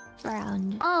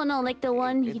round. Oh no, like the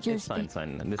one he It's just fine, picked.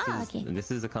 fine.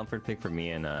 This is a comfort pick for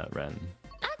me and Ren.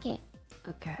 Okay.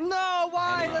 Okay. No,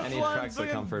 why? Any This one's tracks are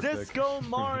fucking comfort pick. Disco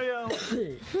Mario.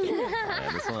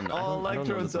 Yeah, this one. I don't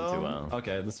know this one too well.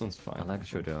 Okay, this one's fine.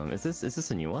 Electrodome. Is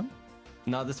this a new one?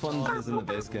 No, this one is in the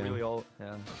base game. Really all,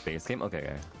 yeah. Base game?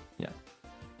 Okay. Yeah.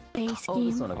 Base Oh,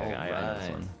 this game. one. Okay, I know this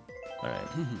one. All right.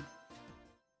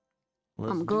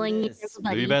 I'm going here,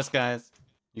 Do your best, guys.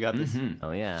 You got this.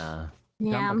 Oh yeah.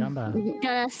 Yeah, I'm Gamba.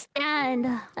 gonna stand.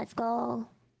 Let's go.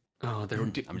 Oh,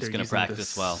 I'm just gonna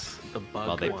practice while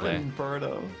they play.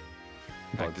 Birdo.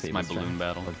 Practice my balloon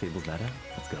battle. Bug Fables meta.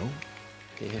 Let's go.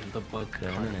 Yeah, the bug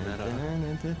card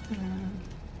meta.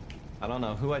 I don't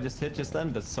know who I just hit just then,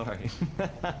 but sorry.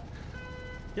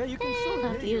 Yeah, you can still I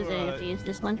have hit to use your, it. I have to use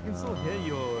this one. you can still hit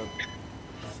your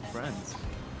friends.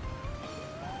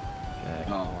 Okay.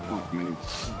 Oh, fuck me.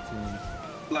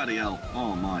 Bloody hell.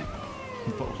 Oh my.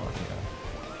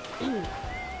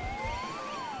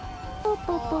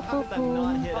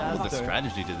 Oh, the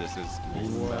strategy to this is.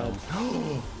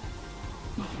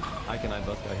 Ike and I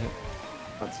both got hit.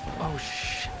 That's fine. Oh,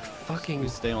 shit. Fucking You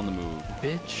stay on the move.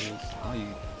 bitch. Oh, you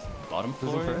bottom Who's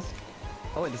floor in first?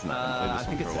 Oh wait, this is not. I this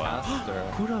think one it's for a while. Aster.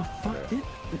 Who the fuck did?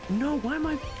 No, why am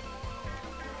I?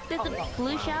 There's a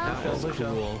blue shell. That was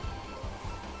cool.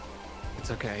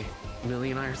 It's okay.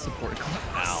 Millie and I are support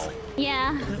class. Ow.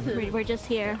 Yeah, we're just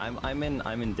here. I'm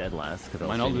in dead last because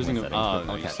Am I not losing a?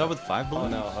 Oh, You start with 5 Oh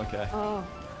balloons? no, okay. Oh.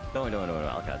 No,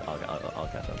 I'll catch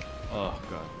up. Oh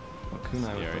god. Kunai with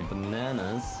Scary. the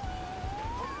bananas.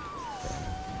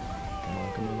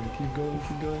 Come on, keep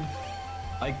going.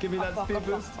 Ike, give me that speed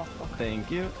boost.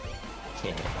 Thank you.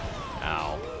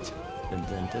 Ow. Dun,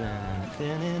 dun, dun,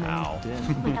 dun, dun, Ow. dun.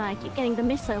 Oh my god, I keep getting the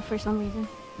missile for some reason.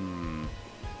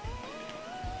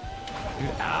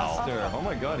 Dude, Aster. Oh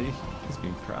my god, he's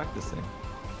been practicing.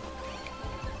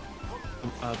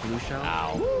 Blue shell.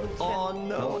 Ow. Oh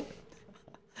no.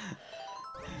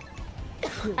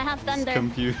 I have thunder.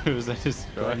 Computers are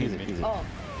destroying me. Easy. Oh.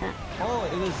 Oh,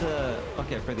 it was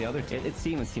okay for the other team. It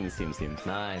seems.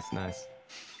 Nice.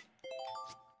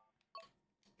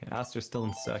 Okay, Aster's still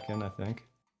in second, I think.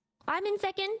 I'm in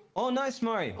second. Oh, nice,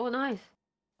 Mari. Oh, nice.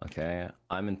 Okay,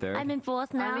 I'm in third. I'm in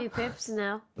fourth now. I'm in fifth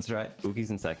now. That's right. Uki's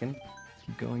in second.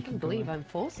 Keep going. I can't believe I'm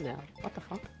fourth now. What the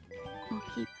fuck? I'll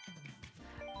keep.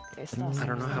 Okay, stop. I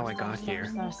don't know how I got here.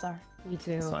 Sorry. Me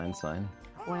too. It's fine.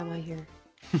 Why am I here?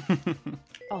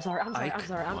 Oh, sorry. I'm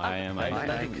sorry. Why am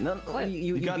I? No, What?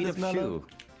 you got beat this, up Melo? Shu.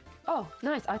 Oh,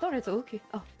 nice. I thought it's Uki.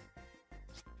 Oh.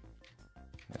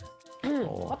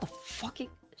 Oh. What the fucking?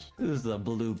 Who's the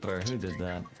blooper? Who did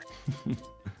that?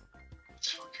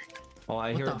 Oh,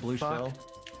 I hear a the blue fuck? shell.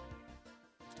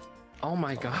 Oh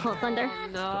my god. Oh, thunder.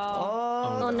 No.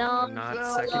 Oh no. I'm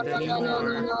not second No,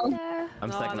 anymore. no. I'm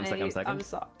No, second. mate, I'm I'm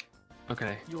sorry.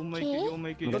 Okay. You'll make it.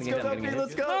 I'm Let's getting go, hit, I'm getting hit.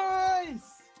 let's go.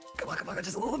 Nice. Come on,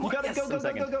 just a little more. You gotta Yes, go, I'm go,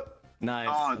 second. go. Nice.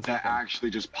 Oh, they're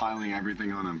actually just piling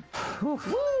everything on him.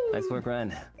 Nice work,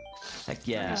 Ryan. Heck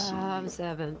yeah. I'm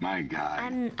 7. My God.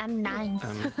 I'm 9.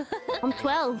 I'm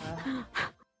 12.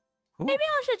 Maybe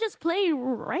I should just play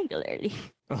regularly.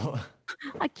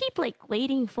 I keep like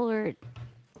waiting for.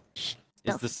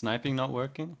 Is the sniping not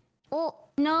working? Oh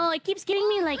no! It keeps giving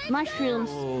me like mushrooms.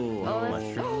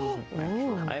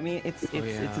 I mean, it's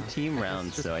a team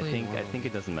round, so I think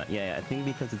it doesn't matter. Yeah, I think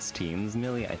because it's teams,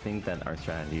 Millie, I think that our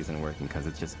strategy isn't working because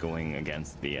it's just going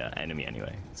against the enemy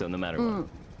anyway. So no matter what.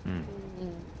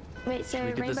 Wait, so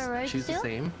We could Rainbow just Road choose still? the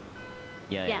same.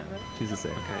 Yeah. Choose a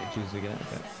save. Okay, choose again.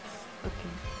 Okay.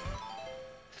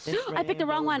 I picked the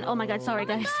wrong one. Oh my god, sorry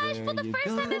guys. Gosh, for the first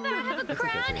time I've ever have a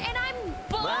crown and I'm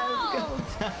bald!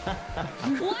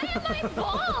 Why am I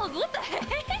bald? What the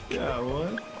heck? Yeah,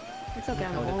 what? It's okay.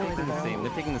 I'm Oh, always they're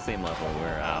picking the same level.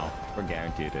 We're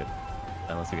guaranteed it.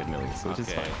 Unless we get millions, which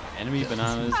is fine. Enemy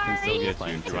bananas can still get you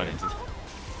if you run into.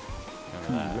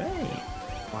 Right.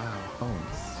 Wow. Oh,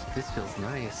 this feels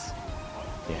nice.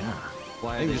 Yeah. I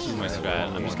think this is my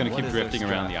strat. I'm just gonna keep drifting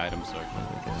around the item circle.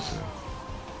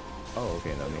 Oh,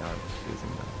 okay, then we are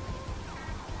using that.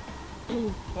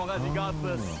 Come on, guys, you got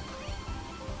this.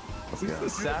 Let's Do go. the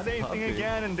same thing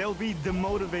again, and they'll be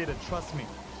demotivated. Trust me.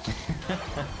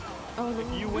 Oh, If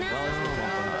you win,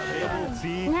 they will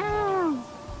be. no.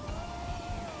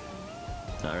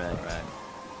 Alright.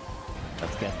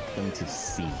 Let's get them to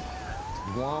see.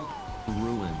 Swamp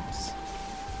Ruins.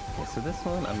 Okay, so this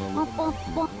one I'm a little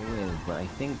familiar with, but I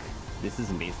think this is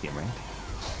in base game, right?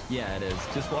 Yeah, it is.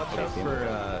 Just watch out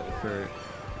for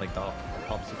like the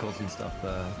obstacles and stuff,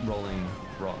 the rolling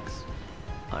rocks.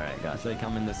 Alright, gotcha. They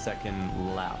come in the second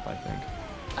lap, I think.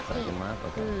 Second lap?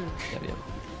 Okay.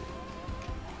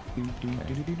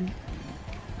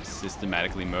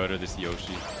 Systematically murder this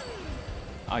Yoshi.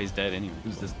 Oh, he's dead anyway.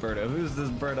 Who's this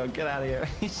Birdo? Get out of here.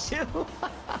 Shoo!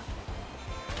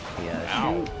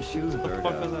 Yeah, Shu's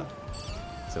Birdo.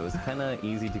 So it's kind of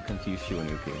easy to confuse Shu and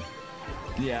Uki.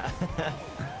 Yeah.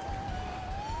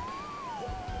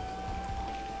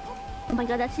 Oh my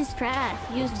god, that's his strat.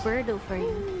 He used Birdo for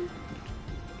you.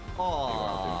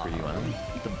 Oh, doing pretty well.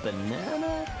 The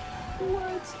banana?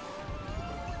 What?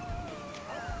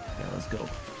 Yeah, let's go.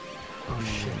 Oh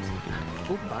shit.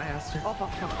 Oh, bye, Aster. Oh,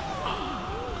 fuck.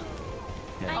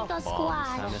 Yeah, I got bombs. squad.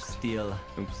 Time to steal.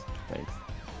 Oops. Thanks.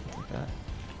 Like that.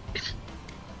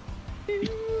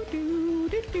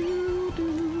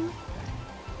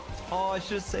 Oh, I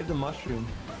should have saved the mushroom.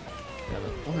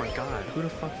 Oh my god, who the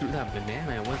fuck threw that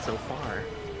banana and went so far?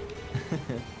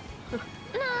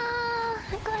 No,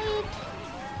 I got it.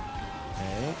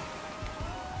 Okay.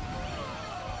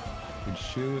 Good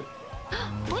shoot.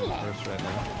 First right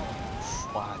now.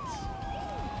 What?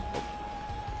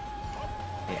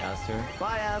 Hey, Aster.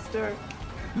 Bye, Aster!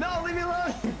 No, leave me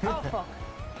alone! Oh, fuck.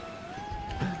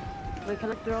 Wait,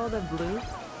 can I throw the blue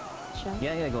shell?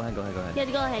 Yeah, go ahead. Yeah,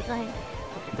 go ahead.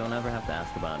 You don't ever have to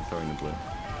ask about throwing the blue.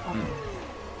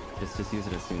 Just use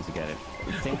it as soon as you get it.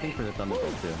 Same thing for the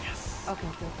Thunderbolt too. Yes. Okay.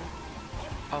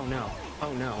 Oh no.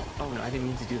 I didn't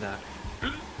mean to do that.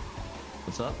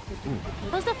 What's up?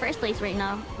 What's the first place right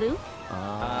now? Blue?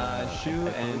 Shu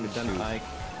and then Ike.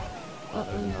 Oh,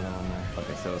 there's another one there.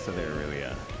 Okay, so they're really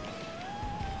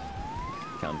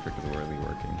counter trick is really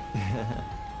working.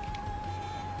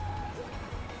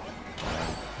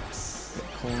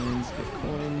 Get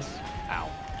coins. Ow.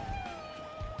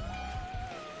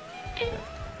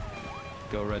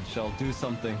 Go red shell, do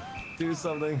something.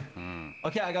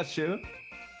 Okay, I got Shu.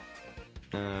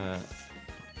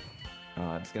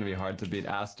 It's gonna be hard to beat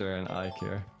Aster and Ike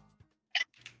here.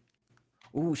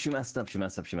 Ooh, she messed up. I'm in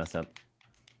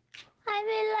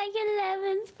like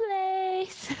 11th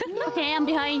place. Okay, I'm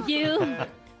behind you.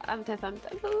 I'm 10th.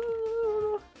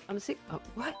 Ooh. I'm sick. Oh,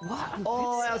 what?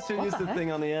 Oh, Aster used the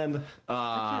thing on the end.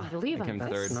 I can't believe I came I'm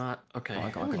third. this. Not okay.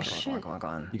 Come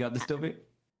on. You got this, Dopey?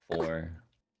 4.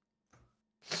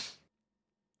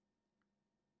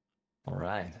 All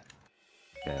right.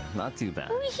 Okay, not too bad.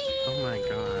 Oh my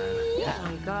god. Oh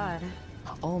my god.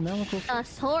 Oh, now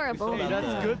That's horrible. Hey,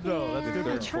 that's good though. That's good.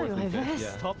 I try my best.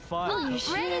 Yeah. Top 5. Look,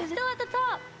 Red is still at the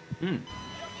top.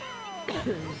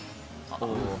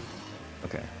 Oh.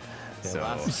 Okay. So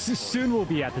Soon we'll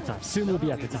be at the top. Soon.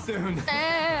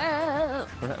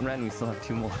 Ren, we still have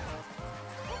 2 more.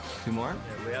 2 more?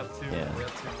 Yeah, we have 2. Yeah. We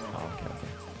have 2 more. Oh,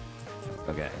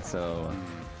 Okay, so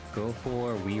go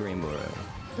for Wii Rainbow Road.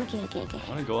 Okay. I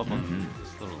want to go up on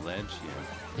this little ledge here.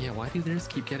 Yeah, why do theirs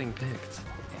keep getting picked?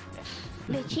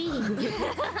 They're cheating.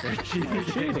 We're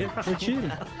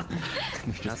cheating.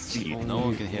 That's the No only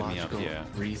one can hit me up logical here.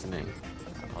 reasoning.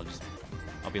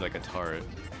 I'll be like a turret.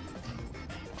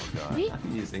 Oh god.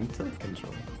 I'm using tilt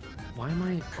control. Why am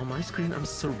I on my screen? I'm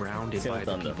surrounded Still by the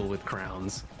thunder. people with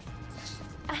crowns.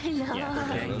 I know.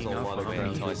 There's a lot of Wait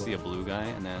crowns. until I see a blue guy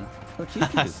and then. Go cheap.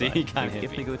 See, he can't hit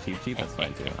If they me. go cheap, that's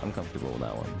fine too. I'm comfortable with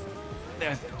that one.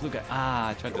 There's the blue guy. Ah,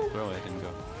 I tried to throw it, it didn't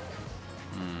go.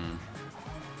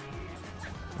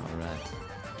 All right.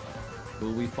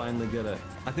 Will we finally get it?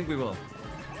 I think we will.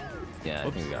 Yeah, I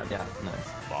think we got it. Yeah, nice.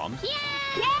 Bombs?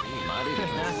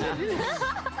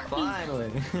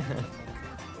 Finally.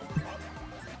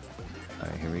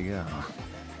 Alright, here we go.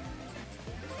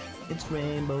 It's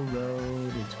Rainbow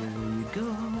Road. It's where you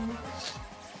go.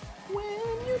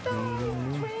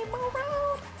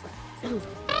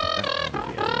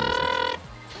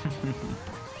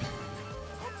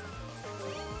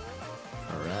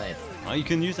 Alright. Oh, you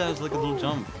can use that as like a little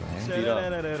jump. Speed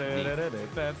up.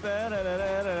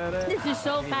 This is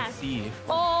so fast.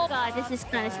 Oh god, this is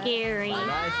kind of scary.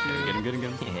 Get him, get him,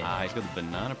 get him. Ah, he's got the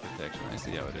banana protection. I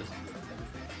see how it is.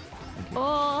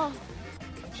 Oh.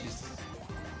 Jesus.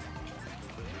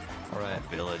 Alright,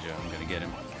 villager. I'm gonna get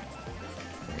him.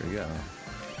 Here we go.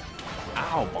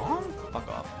 Ow, bomb? Fuck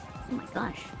off. Oh my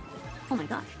gosh. Oh my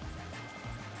gosh.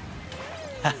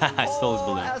 I stole his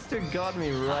balloon. Aster got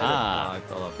me right. Ah. I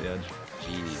fell off the edge.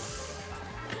 Genius.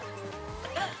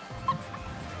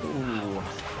 Ooh.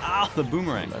 Ow, the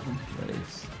boomerang. 11th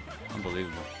place.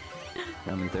 Unbelievable.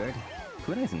 I'm in 3rd.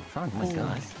 Kunai's in front. Oh my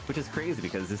gosh. Which is crazy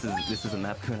because this is a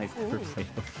map Kunai's never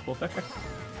played before.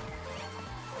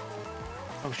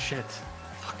 Oh shit.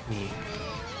 Fuck me.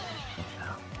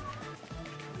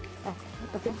 Oh,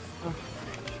 what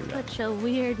the Such a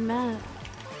weird map.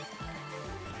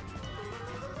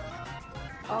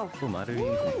 Oh,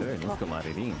 Maririn's in 3rd. Let's go,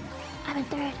 Maririn. I'm in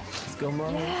 3rd. Let's go,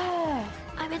 Mama. Yeah.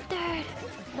 I'm in 3rd.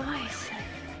 Nice.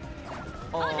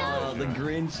 Oh, the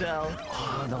green shell.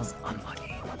 Oh, that was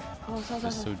unlucky. oh,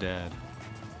 This is so dead.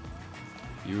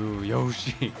 You,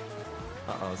 Yoshi.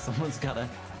 Uh-oh, someone's gotta...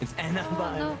 It's Anna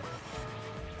by. No.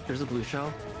 There's a blue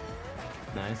shell.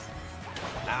 Nice.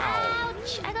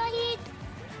 Ouch! I got hit.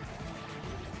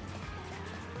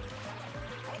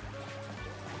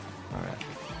 Alright.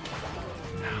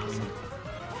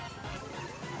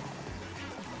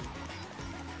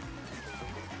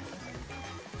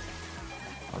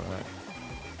 Alright.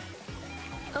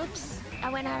 Oops! I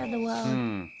went out of the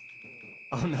world.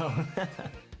 Oh no.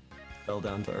 Fell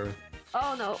down to earth.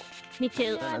 Oh no. Me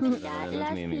too. Last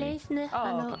me. place. No,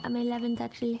 Oh. I'm 11th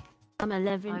actually. I'm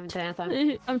 11. I'm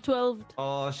 10th. I'm 12.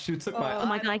 Oh, shoot, took my... Oh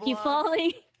my god, I keep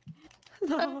falling.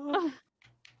 No.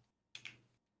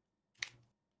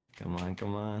 Come on,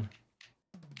 come on.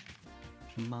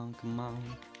 Come on, come on.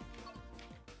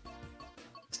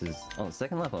 This is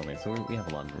second lap only, so we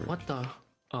have a lot of room. What the?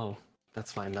 Oh,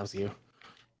 that's fine. That was you.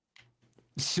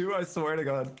 Shoot, I swear to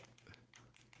God.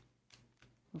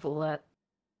 Bullet.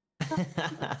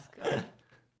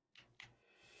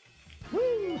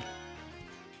 Woo!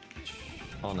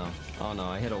 Oh no. Oh no,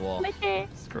 I hit a wall. Okay.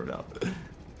 Screwed up.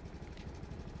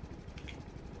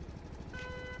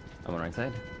 I'm on right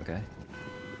side? Okay.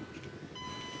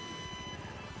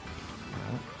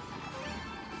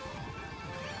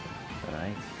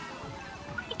 Alright.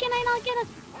 Can I not get a...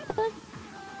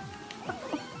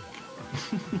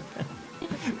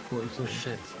 Oh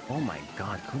shit. Oh my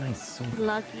god, Kunai's so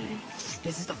lucky.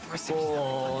 This is the first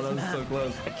Oh, that was so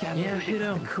close. I can't Yeah, hit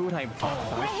him. Kunai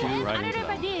I don't know if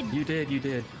I did. You did, you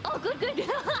did. Oh, good, good.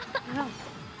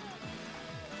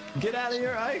 Get out of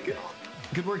here, Ike.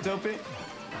 Good work, Dopey.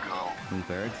 Go. In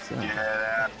 3rd, so. Get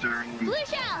after him. Blue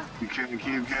shell. You can't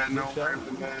keep getting over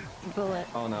him, man. Bullet.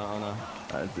 Oh no, oh no.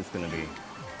 It's gonna be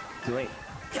too late.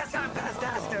 Yes, I'm past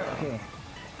Aster! Okay.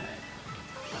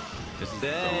 This is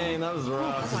Dang, that was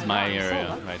rough. This is my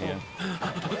area right here.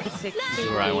 This is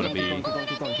where I want to be. Keep going,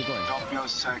 keep going, keep going. Don't be a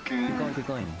second. Keep going, keep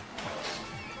going.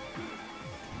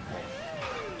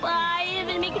 Well, I didn't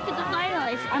even make it to the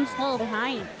finals. I'm still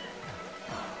behind.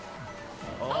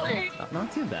 Oh,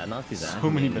 not too bad, not too bad. So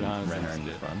many bananas Renner in in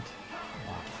the this front.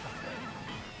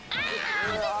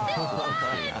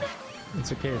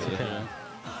 It's okay, it's okay. Yeah.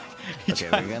 Okay,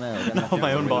 we're gonna No,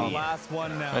 my own bomb. Last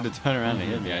one now. I had to turn around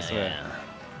and hit me, I swear.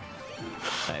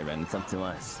 Alright, Ren, it's up to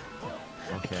us.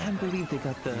 Okay. I can't believe they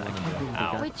got the. I can't believe they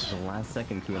got Which- the last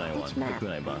second kunai which one. The map?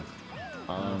 kunai buff.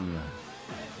 I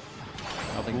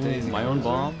think Ooh, Daisy my got own it.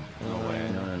 bomb? No way.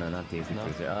 No, not Daisy No?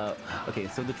 Cruiser. Okay,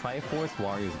 so the Triforce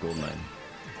Warriors Gold Mine.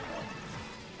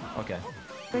 Okay.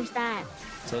 Where's that?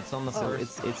 So it's on the So first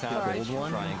it's the tab, gold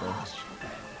one. triangle.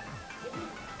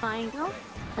 Triangle.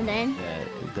 And then Yeah,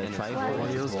 the And it's Triforce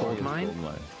Warriors Gold Mine?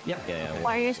 Yep. Yeah.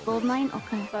 Warriors Gold Mine.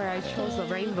 Okay. Sorry, I chose the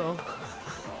rainbow.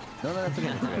 No, that's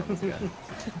okay. That's okay.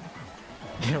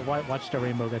 Yeah, watch the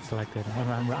rainbow get selected.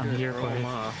 I'm here for it.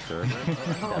 Sure.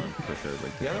 For sure.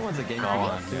 Like, The other one's a game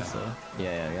on, too, yeah. so.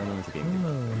 yeah, the other one's a game.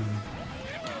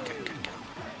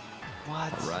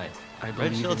 What? All right. I Red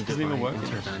believe shell in doesn't even divine work.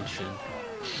 intervention.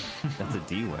 That's a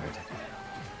D word.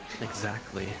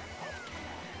 Exactly.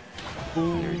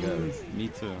 Here he goes. Me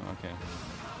too, okay.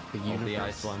 The Oh, universe the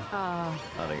ice one. Ah.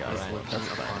 Oh, they got is it. looking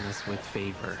upon us with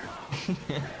favor.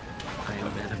 I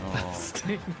am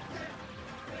manifesting.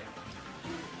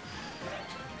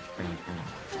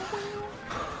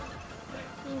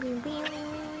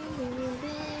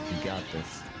 You got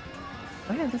this.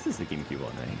 Oh yeah, this is the GameCube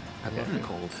one, right? I love the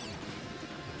cold.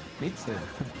 Me too.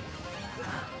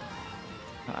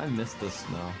 I miss the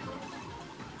snow.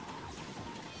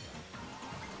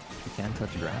 You can't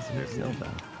touch grass if there's snow though.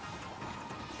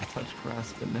 I touch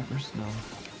grass but never snow.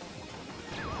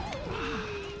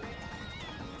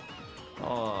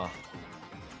 Oh.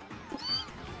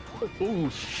 Oh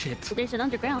shit. There's an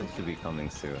underground. It should be coming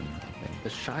soon, I think. The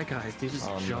Shy Guys, they just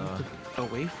jumped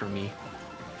away from me.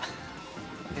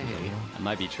 Hey. I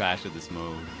might be trash at this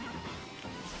mode.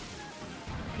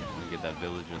 I'm gonna get that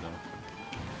villager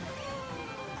though.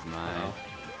 It's mine.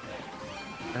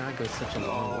 That goes such a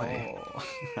long way.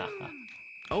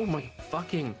 Oh my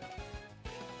fucking.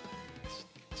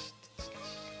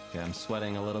 Yeah, I'm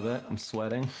sweating a little bit. I'm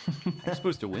sweating. You're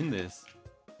supposed to win this.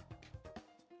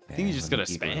 I think you just gotta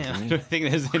keep it spam. on I don't think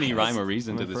there's any rhyme or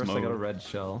reason to this First, mode. I got a red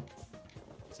shell.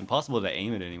 It's impossible to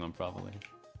aim at anyone, probably.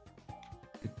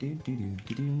 Oh, I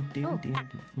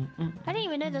didn't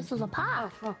even know this was a pot. Oh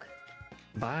fuck.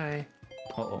 Bye.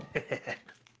 Uh-oh.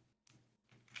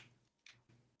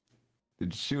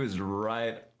 Dude, she was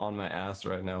right on my ass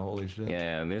right now. Holy shit.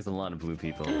 Yeah, there's a lot of blue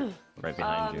people right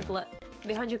behind you.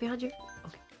 Behind you, behind you.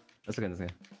 Okay. That's okay, that's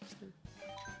okay.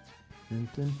 Dun,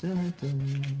 dun, dun,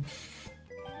 dun.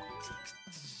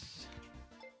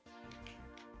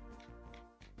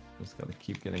 Just gotta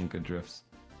keep getting good drifts.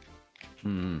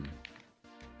 Hmm.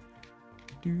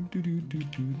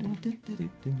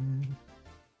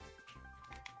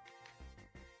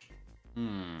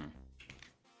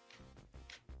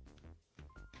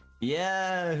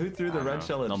 Yeah, who threw the red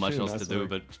shell at Not much Shun? else to That's do, like-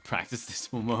 but practice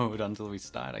this mode until we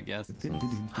start, I guess.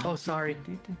 Oh, sorry.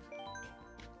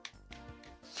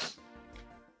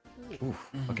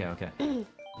 Oof. Okay, okay.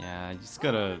 Yeah, you just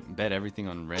gotta bet everything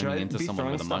on Should I ramming into be someone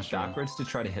throwing with a stuff mushroom. backwards to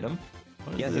try to hit him?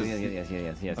 What is Yes,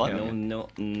 this? yes. Button. No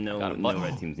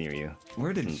red teams near you.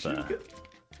 Where did Since, she get?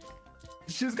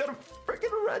 She's got a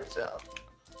freaking red shell.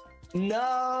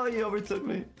 No, he overtook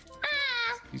me.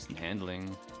 Decent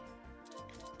handling.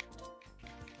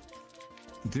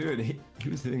 Dude, he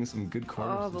was hitting some good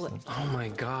corners. Oh my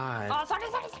god. Oh, sorry.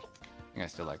 I think I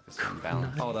still like this one.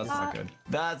 Balance. Oh, that's not good.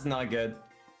 That's not good.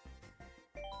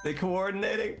 They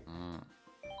coordinating.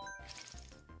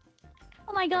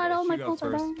 Oh my god, all my she got pools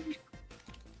are first. down.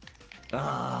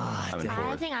 Ah,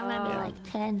 I think I'm gonna be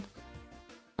like 10.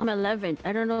 I'm 11th.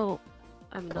 I don't know.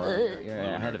 I'm You're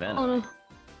ahead of Anna. Oh no.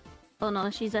 Oh no,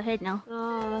 she's ahead now.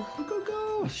 Oh.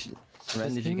 Go.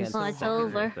 Ren, did you get Oh, it's second or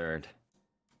over. third?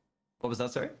 What was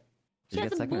that, sorry? Did you has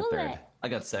get a second or third? bullet. I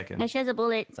got second. And she has a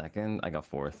bullet. Second, I got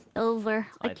fourth. Over.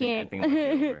 I think can't. it might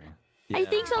be over. I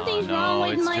think something's Oh, wrong no,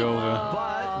 with it's my.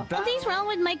 Jova. Something's wrong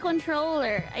with my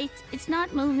controller. It's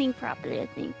not moving properly. I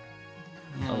think.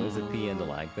 Oh, is it P and the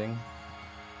lag thing?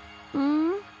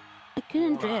 I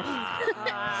couldn't drift.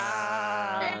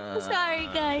 Sorry,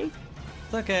 guys.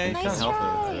 It's okay. Nice Can't help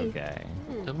try. it. It's okay.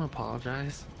 Don't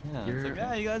apologize. Yeah, You're- it's okay.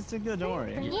 Yeah, you guys did good. Don't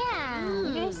worry. Yeah,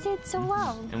 you guys did so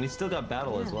well. And we still got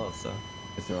battle as well, so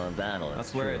It's still a battle.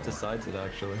 that's where it decides it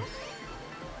actually.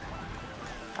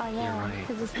 Oh yeah, right.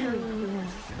 because it's 3.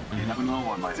 You never know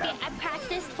one like that. I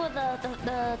practiced for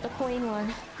the coin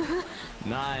one.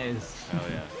 Nice. Oh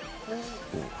yeah.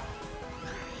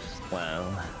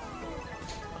 Wow.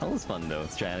 That was fun though,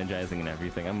 strategizing and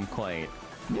everything. I'm quite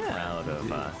proud of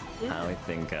how I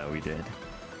think we did.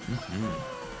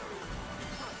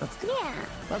 Let's go. Yeah.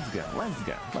 Let's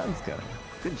go.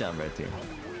 Good job, Red Team.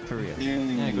 For real.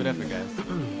 Yeah, good effort, guys.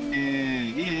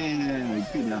 Yeah,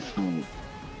 good effort.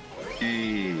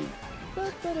 Hey.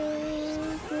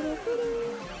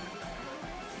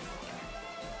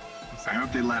 I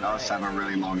hope they let us have a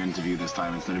really long interview this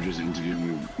time instead of just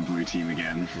interviewing the blue team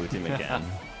again. Blue Team again.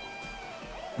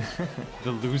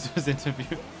 The losers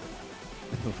interview.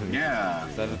 Yeah.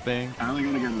 Is that a thing? I'm only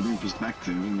gonna get a new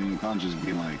perspective. I mean, you can't just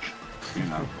be like, you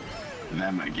know,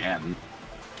 them again.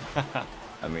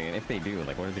 I mean, if they do,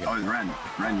 like, what are they Oh, gonna it's Ren.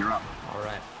 Ren, you're up. All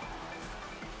right.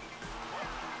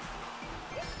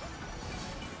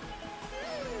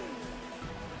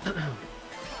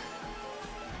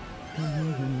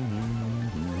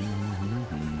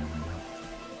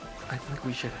 I think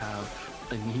we should have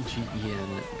a NIJISANJI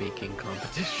EN baking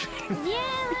competition. Yeah,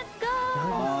 let's go.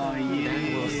 Oh,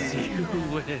 And we'll see yeah.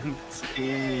 who wins.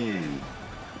 Yeah.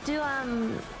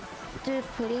 Do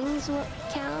puddings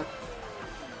count?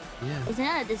 Yeah. Isn't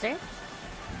that a dessert?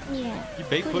 Yeah. You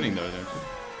bake pudding though, don't you?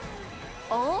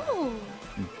 Oh.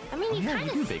 I mean, you yeah, kind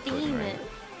you do of bake steam pudding, right? it.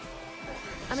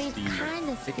 I mean, Steam it's it. kind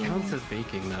of It steam. counts as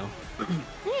baking though.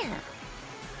 Yeah.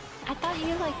 I thought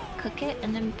you like cook it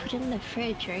and then put it in the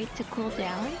fridge, right, to cool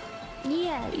down?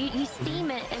 Yeah, you steam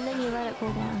it and then you let it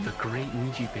cool down. The Great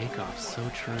NIJI Bake Off, so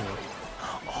true.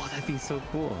 Oh, that'd be so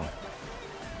cool.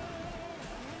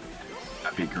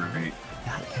 That'd be great.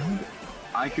 That can be.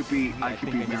 I could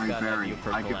be Mary Berry.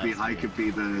 I could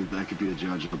be the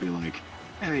judge. I'll be like,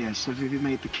 oh yes, so have you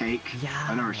made the cake? Yeah.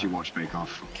 I never actually watched Bake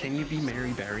Off. Can you be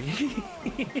Mary Berry?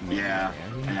 Yeah,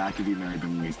 I could be Mary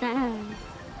Berry.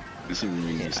 That's a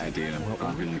really nice idea.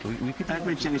 We could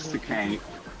have changed the cake.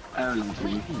 Oh,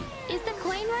 lovely. Wait, is the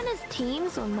coin run as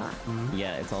teams or not?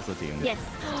 Yeah, it's also team. Yes.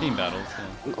 Team battles.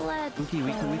 Yeah. Let's Okay,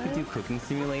 we could do cooking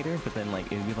simulator, but then like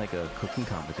it'd be like a cooking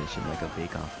competition, like a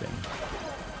bake-off thing.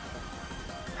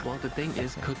 Well, the thing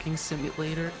is, Cooking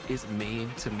Simulator is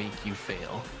made to make you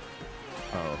fail.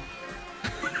 Oh.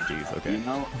 Jeez, okay. You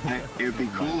know, it would be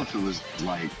cool if it was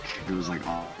like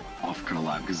off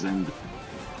collab, because then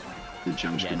the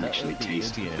judge can actually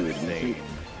taste the food.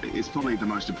 It's probably the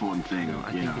most important thing,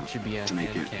 I think it should be a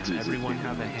hand cam. Everyone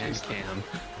have a hand cam.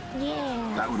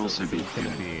 Yeah. That would also be gonna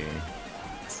be.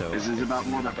 So this is about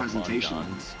more about presentation.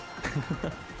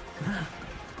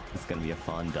 It's gonna be a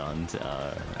fondant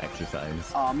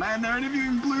exercise. Oh man, they're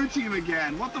interviewing Blue Team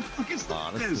again. What the fuck is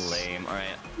this? This is lame. All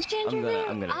right.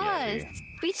 I'm gonna us.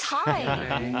 We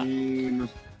tied.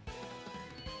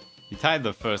 You tied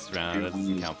the first round. That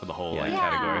doesn't count for the whole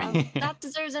category. That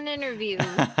deserves an interview.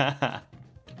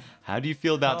 How do you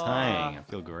feel about tying? I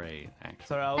feel great,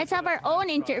 actually. Let's have our own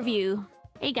interview.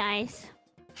 Hey guys.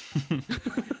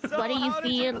 What do you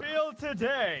feel?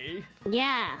 Today?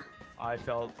 Yeah. I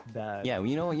felt bad. Yeah,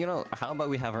 you know. How about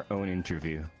we have our own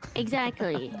interview?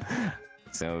 Exactly.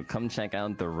 So come check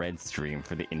out the red stream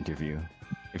for the interview.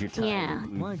 If you're tired, Yeah.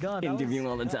 My God, interviewing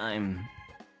all the time.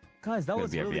 Guys, that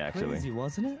was BRB, really actually. crazy,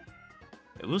 wasn't it?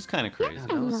 It was kind of crazy. Yeah,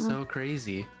 that was so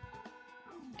crazy.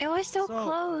 It was so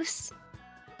close.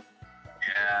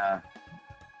 Yeah.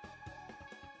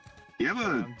 You ever?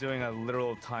 I'm doing a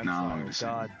literal time trial.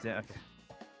 God damn. Okay.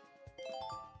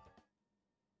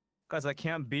 Guys, I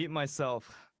can't beat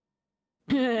myself.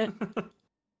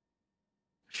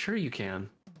 Sure you can.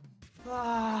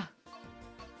 Ah.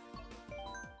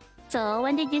 So,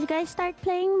 when did you guys start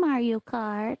playing Mario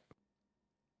Kart?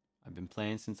 I've been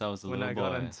playing since I was a When little I boy.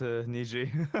 got into Niji.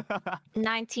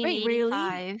 1985. Wait,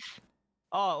 really?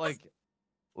 Oh,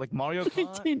 like Mario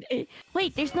Kart?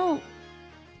 Wait, there's no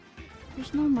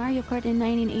Mario Kart in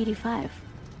 1985.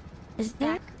 Is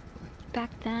there? Back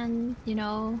then, you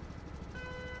know,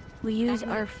 we use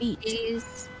our feet.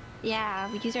 Yeah,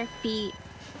 we use our feet.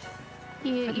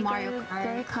 You Mario go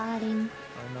Kart. karting.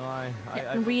 I know,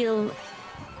 I Real.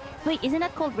 Wait, isn't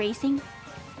that called racing?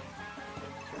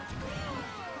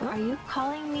 Are you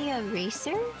calling me a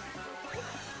racer?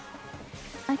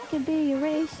 I could be a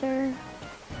racer.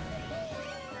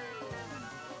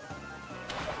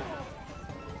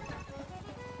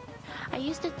 I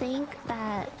used to think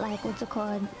that, like, what's it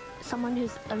called? Someone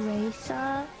who's a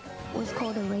racer was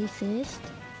called a racist.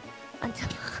 Until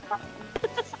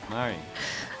Mari.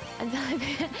 until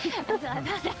I found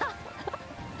out.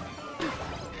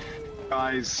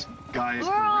 Guys,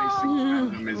 racing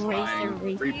fandom is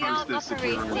dying. Repost this if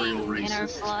you're a real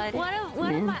racist.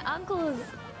 One of my uncles.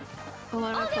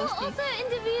 What Oh, they were also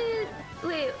interviewed.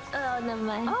 Wait, oh, never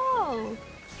mind. Oh,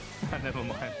 never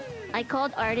mind. I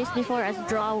called artist before as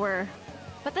drawer.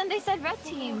 but then they said red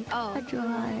team. Oh, A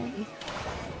drawer.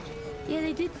 Yeah,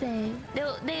 they did say.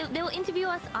 They'll interview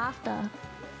us after.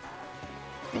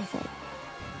 They said.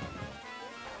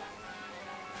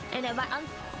 And then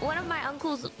one of my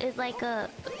uncles is like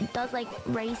does like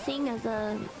racing as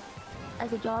a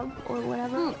job or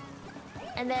whatever.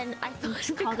 And then I thought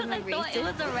because I thought it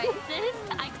was a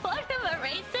racist, I called him a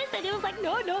racist, and he was like,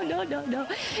 no,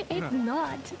 it's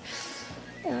not.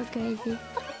 It was crazy.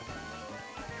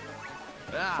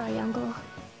 Sorry, uncle.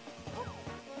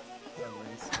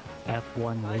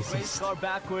 F1 Race racist. car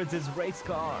backwards is race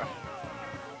car.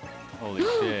 Holy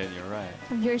shit, you're right.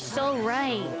 You're so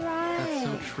right. That's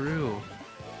so true.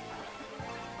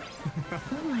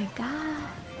 Oh my god.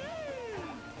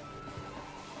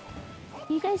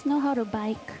 You guys know how to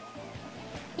bike?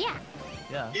 Yeah.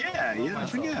 Yeah. I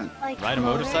forget. Like Ride a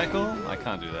motor. motorcycle? I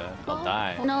can't do that. I'll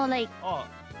die. No, like Oh.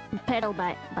 pedal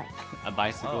bike. A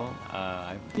bicycle?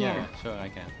 Yeah, sure, I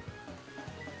can.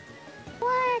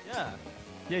 What?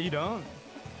 Yeah, you don't?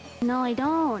 No, I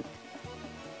don't.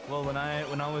 Well, when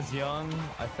I was young,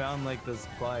 I found like this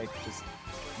bike just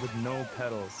with no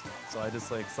pedals. So I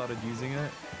just like started using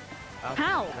it.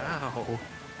 How? Ow.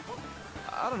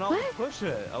 I don't know, I would push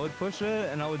it. I would push it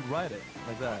and I would ride it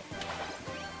like that.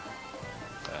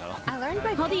 I learned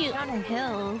by How do you- going down a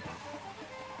hill.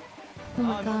 Oh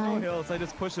my No god. hills. I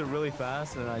just push it really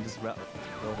fast and I just rode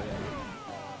it in.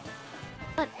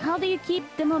 But how do you keep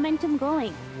the momentum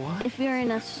going? What? If you're in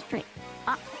a straight.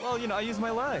 Well, you know, I use my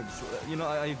legs. You know,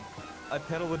 I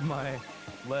pedal with my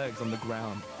legs on the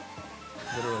ground.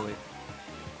 Literally.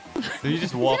 So you're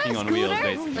just walking on wheels,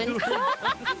 basically.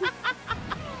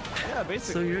 Yeah,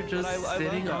 basically. So you're just I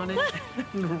sitting love on that. it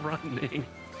and running.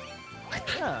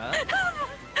 Yeah.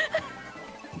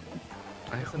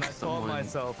 I Listen, hope I taught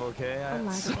myself, okay? Oh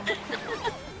my god.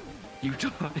 You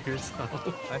taught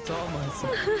yourself. I taught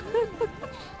myself.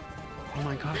 Oh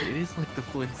my god, it is like the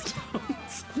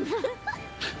Flintstones.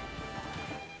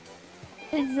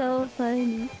 It's so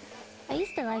funny. I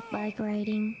used to like bike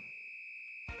riding.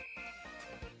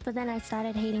 But then I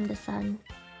started hating the sun.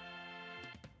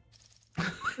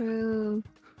 True.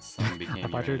 Sun became I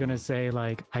thought you were gonna say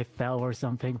like I fell or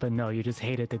something, but no, you just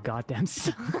hated the goddamn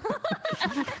sun.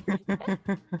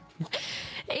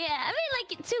 Yeah, I mean,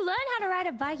 like, to learn how to ride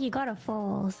a bike, you gotta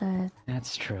fall, so...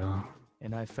 That's true.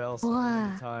 And I fell so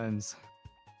many times.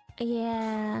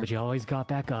 Yeah. But you always got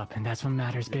back up, and that's what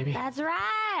matters, baby. That's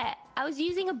right! I was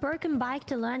using a broken bike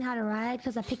to learn how to ride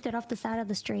because I picked it off the side of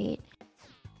the street.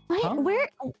 What? Huh? Where?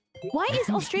 Why is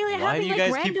Australia Why do having you like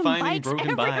guys keep random finding bikes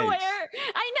broken bikes? everywhere?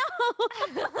 I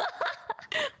know.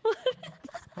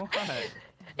 What?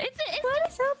 It's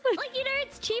like, you know,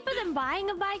 it's cheaper than buying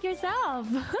a bike yourself.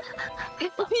 You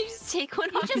just take one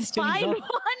You off. just find one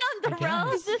on the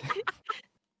road.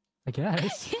 I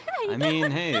guess. I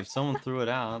mean, hey, if someone threw it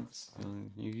out,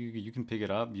 you can pick it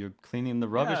up. You're cleaning the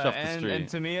rubbish off the street. And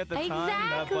to me at the time,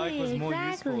 that bike was more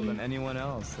useful than anyone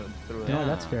else that threw it No, out.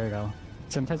 that's fair though.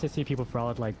 Sometimes I see people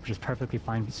fraud like just perfectly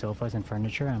fine sofas and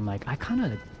furniture. I'm like, I kind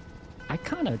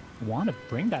of want to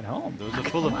bring that home. Those are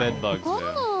full of bed bugs there.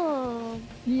 Oh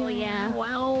yeah.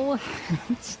 Wow.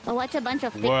 I watch a bunch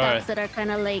of TikToks Worth. that are kind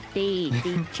of like they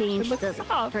change the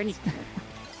furniture.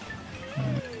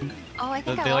 Oh, I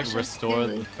think They I like watched restore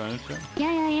this the too. furniture.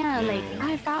 Yeah. Like Yeah.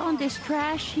 I found this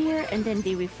trash here, and then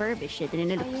they refurbish it,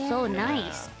 and it looks so yeah.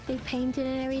 nice. They painted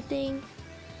and everything.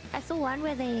 I saw one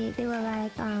where they were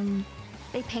like,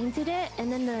 they painted it, and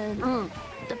then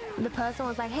the person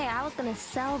was like, hey, I was gonna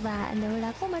sell that, and they were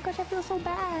like, oh my gosh, I feel so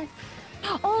bad.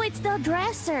 Oh, it's the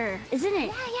dresser, isn't it?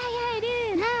 Yeah, it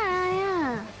is.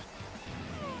 Yeah.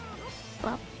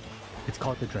 Well, It's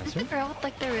called the Is dresser. the girl with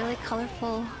like the really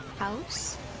colorful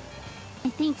house? I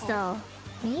think so.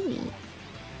 maybe.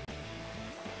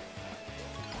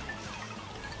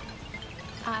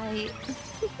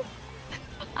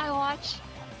 I watch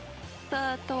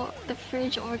the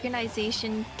fridge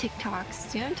organization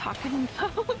TikToks. Do you know what I'm talking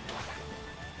about?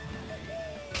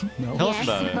 No. Tell us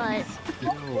Yes, about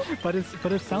it. but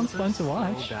but it sounds fun to So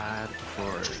watch. bad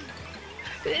for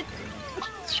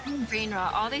It's brain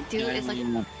rot. All they do is like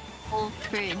whole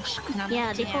fridge. And I'm yeah,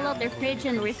 like, they pull out their fridge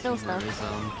and refill stuff.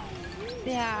 tourism.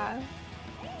 Yeah.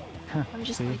 I'm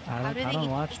just See, like, how do I they don't eat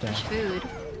watch so much that. food?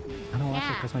 I don't watch it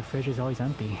Yeah. because my fridge is always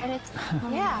empty. And it's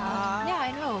yeah,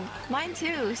 I know. Mine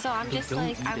too. So I'm just don't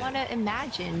like, eat I it. want to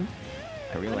imagine.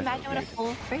 I realized Imagine what a I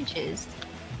full fridge is.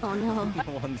 Oh no.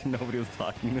 no wonder nobody was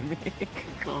talking to me.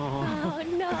 Oh, Oh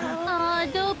no. Oh,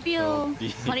 Doppio. Dopey.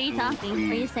 What are you talking?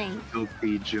 What are you saying?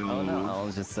 Filthy Joe. Oh no, I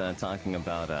was just talking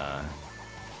about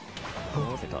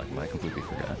what was I talking about? I completely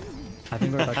forgot. I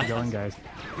think we're about to go in, guys.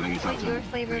 Like your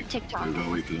favorite TikTok. I'll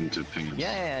go wait for them to ping us.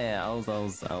 Yeah. I was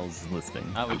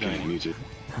listening. I was Okay, doing me too.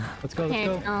 Let's go. Let's Here,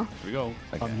 go. no. Here we go.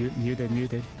 Okay.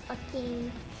 Muted.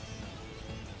 Okay.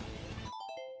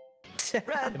 They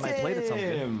might play it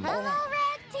something. Hello,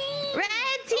 Red Team!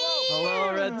 Red team.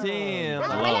 Hello, Red Team!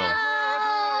 Hello.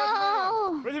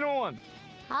 Hello. Original one!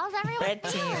 How's everyone Red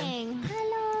Team. doing?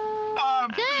 Hello. I'm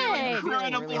Good.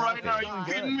 incredible right now. Are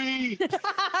you kidding me?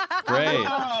 Great.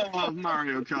 Oh,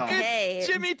 Mario Kart. Hey,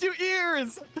 Jimmy Two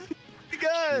Ears!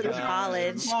 Good!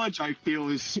 college. Much I feel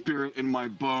his spirit in my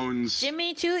bones.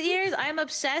 Jimmy Two Ears, I'm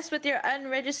obsessed with your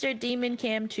unregistered Demon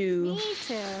Cam 2. Me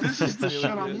too. This is the shit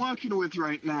I'm working with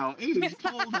right now. It is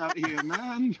cold out here,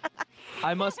 man.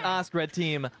 I must ask, Red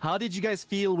Team, how did you guys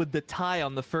feel with the tie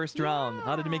on the first round?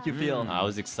 How did it make you feel? I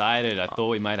was excited. I thought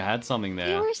we might have had something You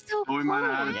there. were so Oh, we might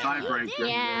have had a Yeah. tiebreaker.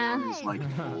 Yeah. It's like,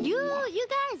 You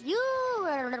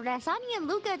guys, Sonny and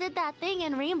Luca did that thing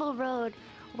in Rainbow Road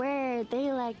where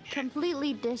they like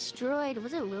completely destroyed.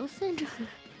 Was it Wilson?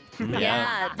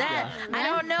 Yeah, that. I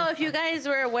don't know if you guys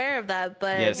were aware of that,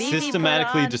 but Yeah, Vivi put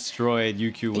systematically on- destroyed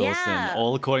UQ Wilson, Yeah.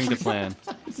 all according to plan.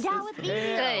 That would be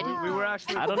Good. We were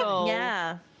actually. Oh. I don't know.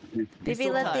 Yeah. Vivi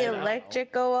still let the tied up.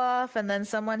 electric go off, and then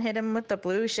someone hit him with the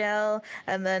blue shell,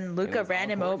 and then Luca was ran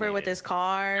all him over with coordinated. his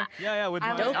car. Yeah, with I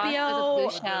my was on for the Doppio. blue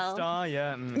the shell. star,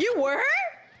 yeah. You were?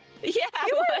 Yeah,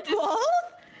 You were both?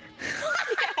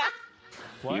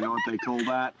 What? You know what they call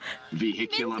that?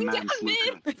 Vehicular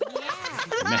manslaughter.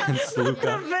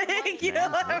 Manslaughter.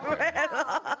 Vehicular.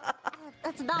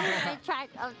 That's not what I tried.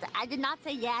 I did not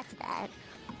say yeah to that.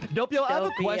 Doppio, I have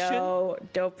a question.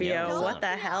 Doppio, what the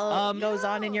hell goes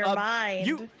on in your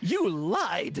mind? You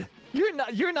lied.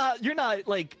 You're not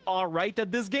like all right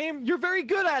at this game. You're very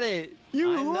good at it.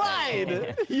 You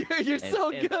lied. You're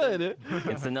so good.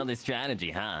 It's another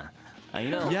strategy, huh? You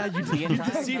know. Yeah, you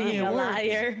deceived me. A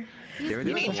liar. You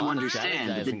need to understand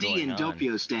that the D in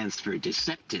Doppio stands for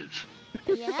deceptive.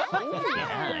 Yeah? Yeah,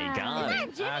 I got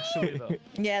it. Actually, though.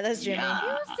 Yeah, that's Jimmy. You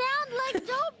sound like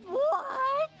dope.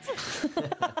 What?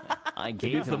 I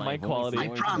gave him the mic quality. I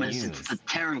promise it's a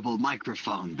terrible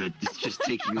microphone, but it's just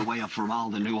taking away from all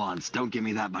the nuance. Don't give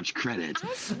me that much credit.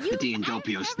 The D in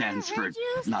Doppio stands for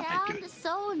not that good.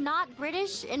 So not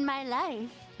British in my life.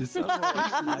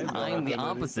 I'm the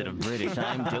opposite of British.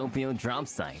 I'm Doppio drop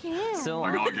site. So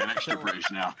I gotta get extra British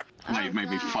now. Now you've made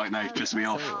me fight. Now you've pissed me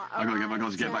off. I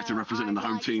gotta get back to representing the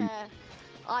home team.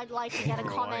 I'd like to get a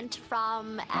comment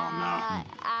from.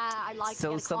 I'd like to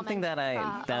get a something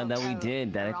comment that we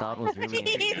did that I thought was really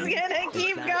He's gonna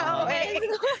keep going.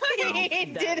 He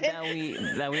did it.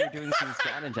 That we were doing some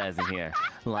strategizing here.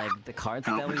 Like the cards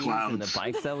that we use and the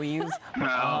bikes that we use are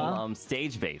all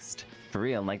stage based. For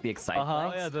real, like the Excite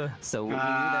bikes. Yeah, So we knew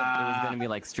that it was gonna be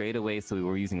like straight away, so we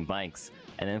were using bikes.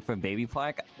 And then for Baby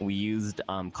Park, we used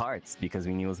carts because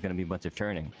we knew it was gonna be a bunch of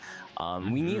turning.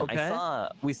 We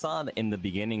saw in the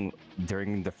beginning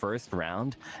during the first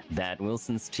round that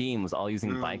Wilson's team was all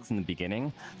using bikes in the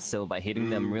beginning. So by hitting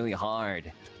them really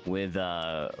hard with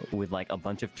like a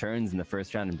bunch of turns in the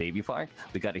first round in Baby Park,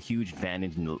 we got a huge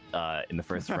advantage in the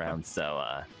first round. So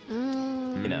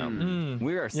you know,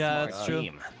 we're a smart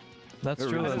team. That's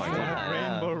true.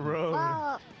 Rainbow Road.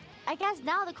 Well, I guess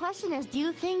now the question is, do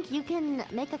you think you can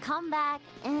make a comeback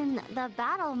in the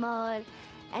battle mode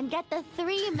and get the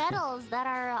 3 medals that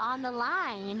are on the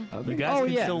line? You guys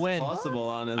can still win. Possible,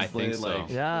 honestly. I think so. Like,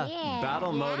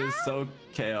 battle mode is so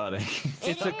chaotic.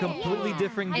 It's a completely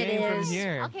different game from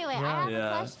here. Okay, wait, I have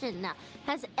a question now.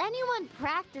 Has anyone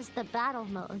practiced the battle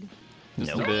mode?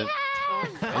 Just a bit.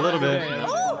 A little bit.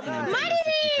 Oh,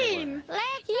 Martin!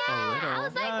 I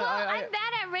was like, well, I'm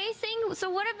bad at racing, so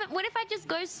what if I just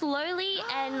go slowly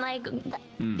and like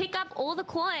pick up all the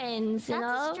coins, you know?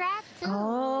 That's a strat too.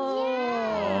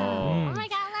 Oh my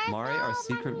god, Mari, our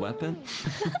secret weapon?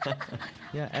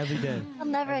 Yeah, every day. I'll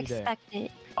never expect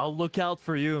it. I'll look out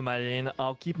for you, Marine.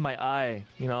 I'll keep my eye,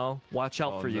 you know? Watch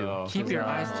out for you. Keep your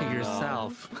eyes to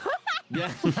yourself. Yeah.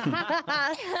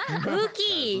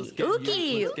 Ookie!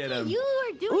 Ookie! You are doing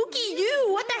Ookie, you!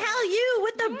 What the hell, you?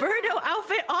 With the Birdo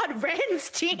outfit on Ren's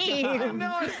team!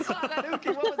 No, I saw that,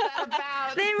 Ookie. What was that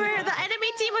about? The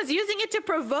enemy team was using it to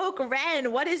provoke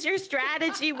Ren. What is your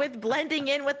strategy with blending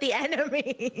in with the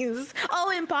enemies?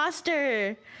 Oh,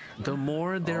 imposter! The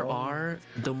more there are,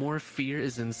 the more fear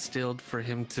is instilled for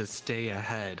him to stay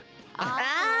ahead. I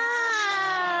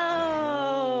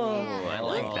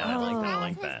like that. I like that. I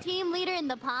like his that. team leader in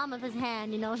the palm of his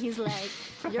hand, you know, he's like,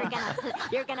 you're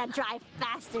gonna drive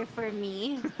faster for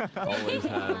me. Always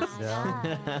has.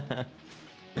 Yeah.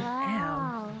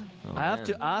 Wow. I have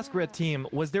to ask, Red Team,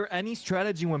 was there any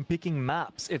strategy when picking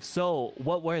maps? If so,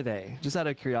 what were they? Just out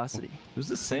of curiosity. It was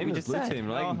the same as Blue Team,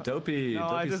 like Dopey. No,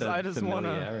 I just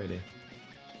familiarity.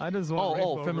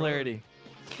 Oh, familiarity.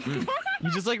 You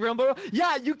just like Rainbow?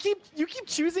 Yeah, you keep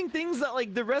choosing things that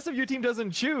like the rest of your team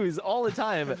doesn't choose all the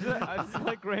time. I just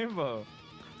like Rainbow.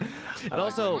 And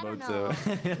also,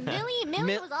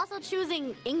 Millie was also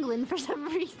choosing England for some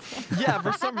reason. Yeah,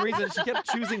 for some reason she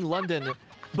kept choosing London.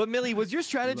 But Millie, was your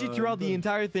strategy throughout the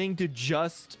entire thing to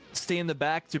just stay in the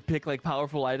back to pick like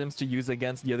powerful items to use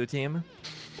against the other team?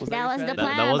 That was the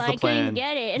plan. That was the plan. I couldn't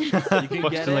get it.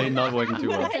 Unfortunately, not working too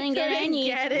well. I couldn't get any.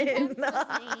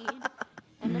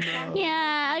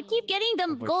 Yeah, I keep getting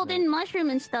the golden mushroom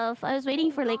and stuff. I was waiting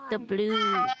for like the blue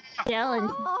gel and.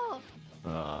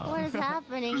 What is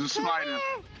happening? There's a spider.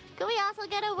 Could we also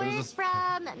get a word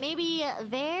from maybe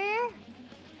there?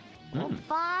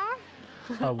 Opa?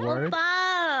 A word?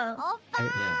 Opa!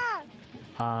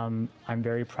 I'm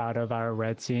very proud of our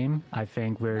red team. I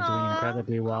think we're doing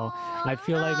incredibly well. I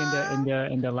feel like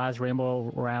in the last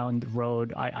Rainbow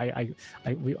Road, I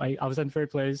was in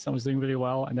third place. I was doing really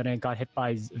well, and then I got hit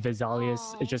by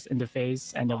Vesalius just in the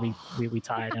face, and then we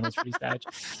tied, and it was pretty sad.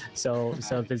 So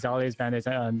Vesalius bandits,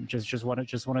 just want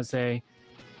to say,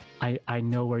 I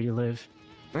know where you live.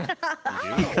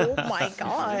 Oh my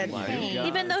god!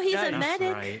 Even though he's a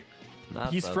medic, right.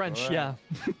 He's French, yeah.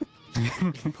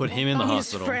 Put him in the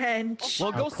hospital. He's French.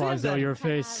 Well, go see him then. your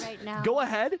face. Go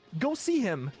ahead. Go see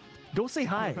him. Go say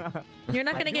hi. You're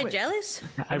not gonna get jealous?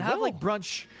 And have like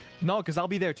brunch. No, because I'll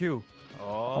be there too.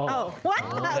 Oh, what?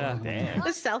 Damn.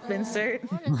 The self-insert.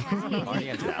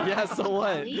 Yeah, so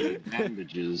what?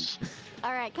 Damages.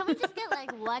 All right, can we just get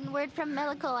like one word from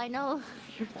Meliko? I know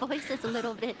your voice is a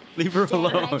little bit. Leave her down.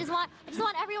 alone. I just want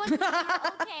everyone to be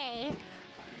okay.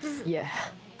 Yeah.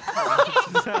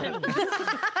 Don't strain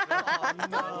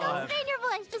your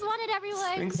voice. Just wanted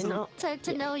everyone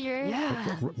to know your.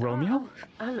 Yeah. Romeo?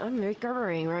 I'm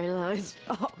recovering right now.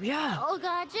 Oh yeah. Oh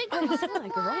God, drink I'm the just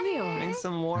like Romeo. Drink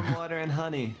some warm water and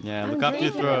honey. Yeah, look after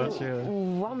your throat.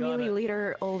 1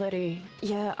 milliliter already.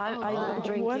 Yeah, I'm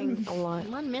drinking a lot.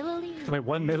 1 milliliter. Wait,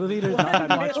 1 milliliter is not that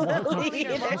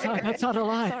much. That's not a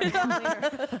lie.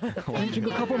 Drink a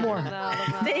couple more.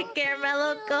 Take care,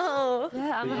 Meliko.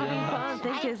 Yeah, I'm having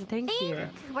fun. Thank you.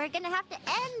 We're gonna have to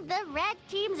end the red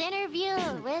team's interview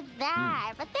with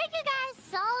that. But thank you guys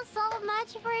so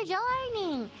much for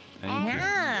joining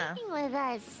and speaking with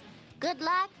us. Good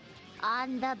luck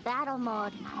on the battle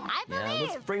mode. I believe.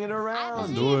 Let's bring it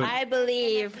around. I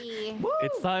believe.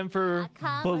 It's time for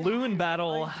balloon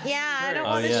battle. Yeah, I don't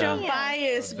want to show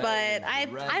bias, but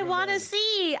I want to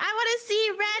see. I want to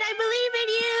see Red. I believe in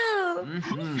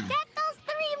you. Get those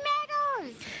 3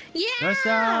 medals. Yeah. Nice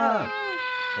job.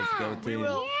 Let's go, team.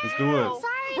 Let's do it.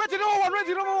 Red team number 1, red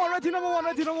team number 1, red team number 1,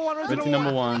 red team number 1, red Red team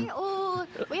number 1. Oh,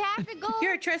 we have to go.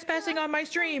 You're trespassing on my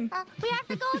stream. We have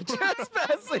to go to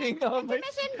Trespassing on my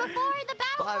mission before the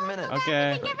battle. 5 minutes.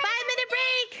 Okay. 5-minute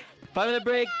break. 5-minute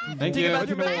break. Thank Take you. a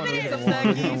bathroom break. 5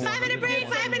 minutes. 5-minute break.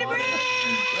 5-minute break.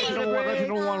 Red team number 1, red team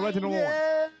number 1, red team number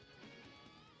 1.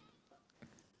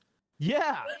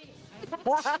 Yeah.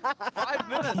 5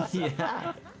 minutes.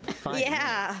 Yeah.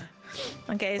 Yeah.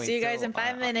 Okay, see you guys in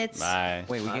 5 minutes. Bye.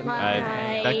 Wait, we get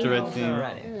Bye. Back to red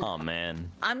team. Oh man.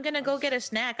 I'm gonna go get a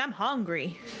snack. I'm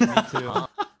hungry.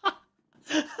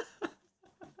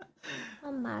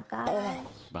 Oh my God.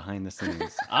 Behind the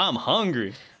scenes. I'm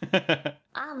hungry.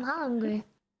 I'm hungry.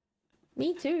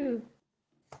 Me too.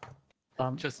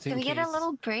 Just in Can we case get a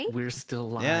little break? we're still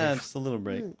live. Yeah, just a little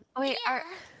break. Wait,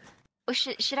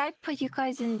 should I put you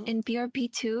guys in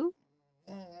BRB too?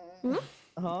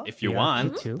 If you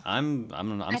want,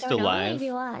 I'm still If live.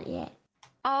 you want, yeah.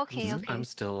 Oh, okay. I'm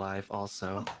still live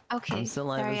also. Okay. I'm still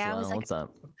live Sorry, as I well. was like, What's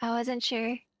up? I wasn't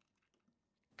sure.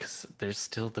 Because there's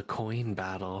still the coin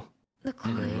battle. The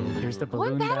coin. Here's the What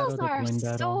balloon battle, battles the are coin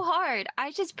so battle. hard?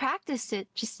 I just practiced it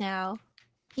just now.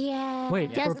 Yeah. Wait,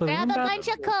 for just grab balloon a battle? bunch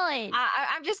of coins.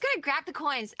 I'm just gonna grab the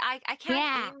coins. I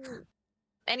can't do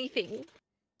anything.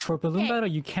 For balloon battle,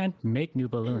 you can't make new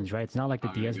balloons, right? It's not like the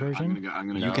DS version.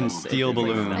 You can steal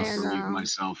balloons.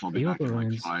 Myself, I'll be back in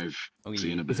like 5. See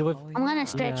you in a bit. Is it with, I'm gonna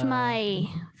stretch my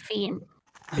feet.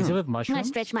 is it with I'm gonna mushrooms?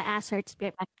 stretch my ass hurts. Be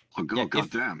right back. Oh,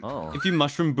 goddamn. Oh. If you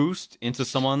mushroom boost into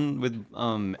someone with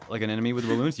like an enemy with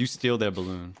balloons, you steal their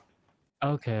balloon.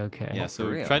 Okay. Yeah, so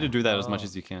real? try to do that as much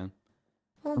as you can.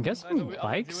 I'm guessing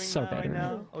bikes are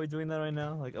better. Are we doing that right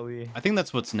now? Like, are we? I think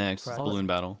that's what's next. Is balloon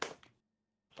battle.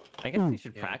 I guess we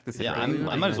should practice it. Yeah, right?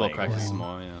 I might as well Like, practice some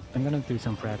more. Yeah. I'm gonna do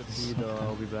some practice.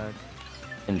 I'll be back.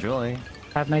 Enjoy.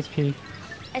 Have nice pee.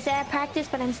 I said I practice,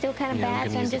 but I'm still kind of Yeah, I'm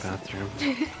bad, so gonna I'm use the just. bathroom.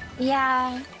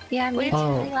 Yeah, me too.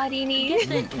 Oh.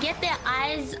 Ladini. Get their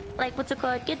eyes, like, what's it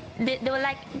called? They were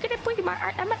like, get a point mark.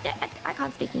 I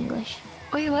can't speak English.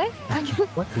 Wait, what?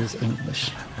 What is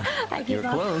English? I give You're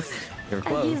up. close. You're I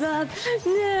close. give up.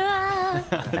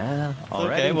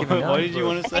 Already Okay, giving what up. did you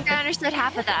want I to say? think I understood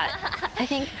half of that. I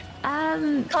think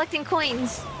collecting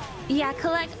coins. Yeah,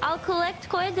 I'll collect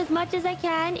coins as much as I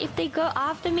can. If they go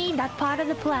after me, that's part of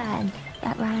the plan.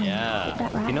 That rhymes. Yeah.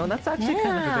 That rhymes. You know, that's actually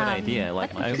kind of a good idea.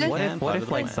 Like, That's a good what if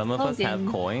like some of us have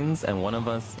slogan. coins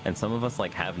and some of us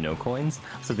like have no coins,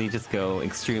 so they just go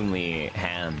extremely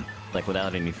ham, like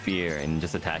without any fear, and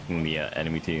just attacking the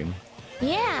enemy team.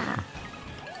 Yeah.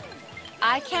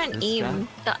 I can't aim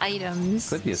the items.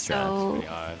 Could be a strat. So Pretty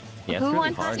hard. Yeah, it's who really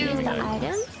wants hard to aiming the items.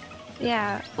 items?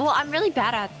 Yeah. Well, I'm really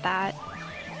bad at that.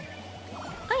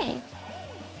 Okay.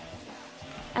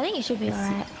 I think it should be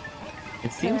alright.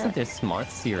 It seems that there's smart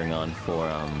steering on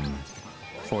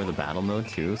for the battle mode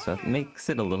too, so it makes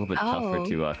it a little bit tougher Oh.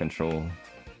 to control.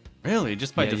 Really?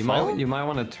 Just by Yeah, default? you might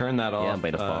want to turn that off by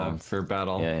default. for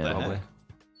battle. Yeah, yeah. Probably.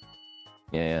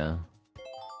 Yeah.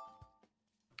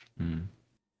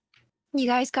 You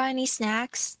guys got any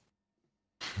snacks?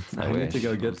 I need to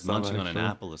go I get was some. munching on an actually.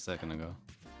 apple a second ago.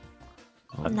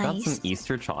 I've got some Nice.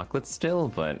 Easter chocolate still,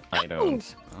 but I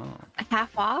don't. Oh.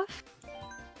 Half off?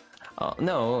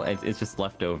 No, it's just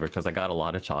left over because I got a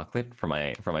lot of chocolate for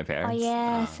my Oh parents.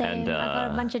 yeah, same. And, I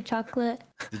got a bunch of chocolate.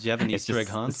 Did you have an It's Easter egg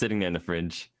just hunt? sitting there in the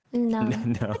fridge. No. No.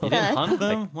 You didn't hunt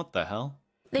them? What the hell?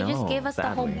 They just No, gave us the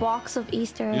whole sadly. box of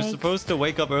Easter eggs. You're supposed to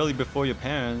wake up early before your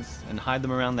parents and hide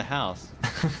them around the house.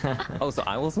 Oh, so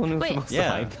I was the one who was Wait. supposed to Yeah.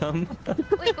 hide them?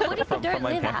 Wait, but what if you From don't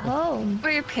my live at parents. home?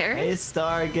 For your parents? Hey,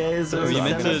 stargazers, So you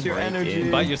meant send us to your energy.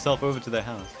 invite yourself over to their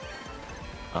house.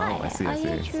 Oh, I see, I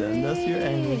see. Send us your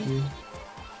energy.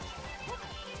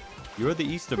 You're the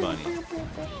Easter Bunny.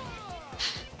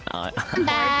 I'm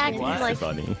back. What? Like-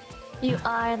 Bunny. You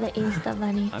are the Easter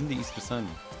bunny. I'm the Easter Sunny.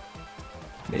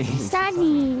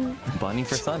 Sunny. Bunny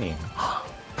for Sunny.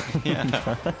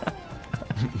 Yeah.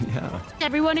 Yeah.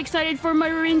 Everyone excited for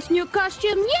Maureen's new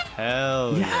costume? Yeah.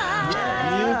 Hell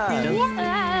yeah.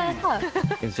 Yeah.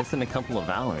 It's just in a couple of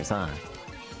hours, huh?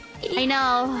 I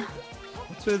know.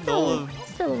 What's with all of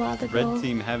Still a while to go. Red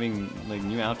Team having like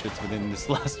new outfits within this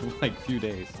last like few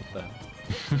days? What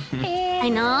the- I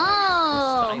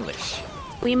know. Stylish.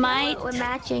 We might. We're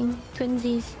matching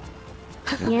twinsies.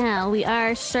 Yeah, we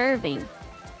are serving.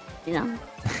 You know.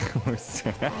 That's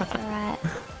alright.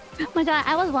 Oh my god,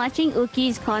 I was watching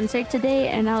Uki's concert today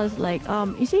and I was like,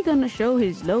 is he gonna show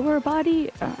his lower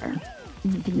body or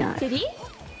maybe not? Did he?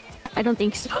 I don't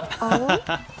think so.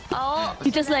 Oh.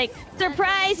 He's just like,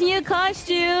 surprise new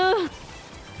costume!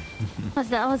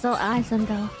 That was so awesome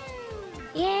though.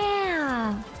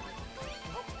 Yeah.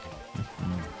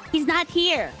 He's not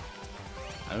here.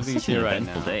 I don't think he's Such an here right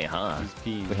eventful now. day, huh? He's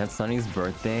peeing. We had Sunny's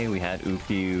birthday, we had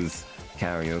Uki's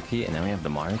karaoke, and now we have the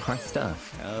Mario Kart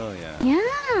stuff. Oh yeah.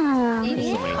 Yeah.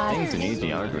 There's so many things in So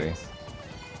EG, aren't we?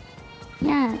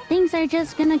 Yeah, things are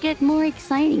just gonna get more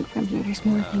exciting from here. There's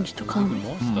more things to There's come. even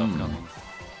more stuff coming.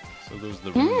 So goes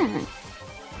the Yeah. rumor.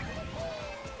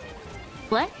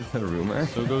 What? Is that a rumor?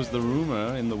 So goes the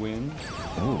rumor in the wind.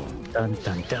 Oh. Dun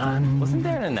dun dun. Wasn't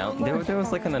there an announcement? There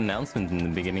was like an announcement in the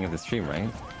beginning of the stream, right?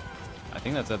 I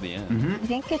think that's at the end. I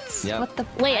think it's Yeah. what the.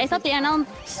 Wait, I thought they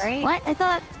announced. Right? What? I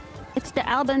thought it's the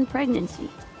Alban pregnancy.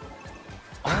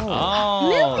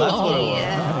 Oh, that's what it was.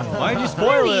 Yeah. Why'd you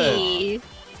spoil it? Really?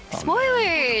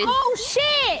 Spoilers! Oh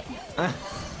shit!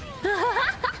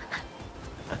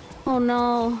 Oh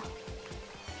no.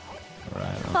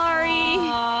 Right. Sorry.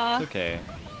 It's okay.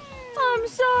 I'm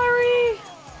sorry.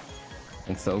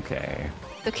 It's okay.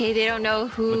 Okay, they don't know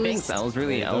But who's thanks, I was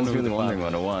really don't know who the wondering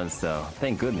father what it was, so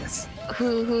thank goodness.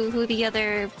 who the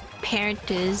other parent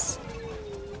is.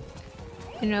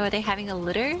 You know, are they having a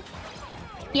litter?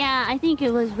 Yeah, I think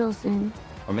it was Wilson.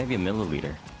 Or maybe a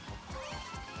milliliter.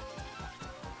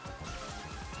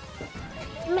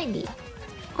 Maybe.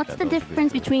 What's the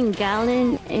difference between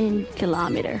gallon and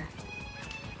kilometer?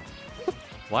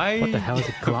 Why? What the hell is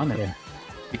a kilometer?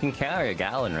 You can carry a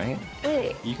gallon, right?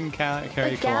 Wait. You can carry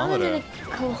a gallon kilometer.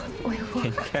 and a Wait, You what?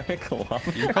 can carry a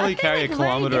kilometer. You can probably carry a like, very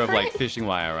kilometer of like different. fishing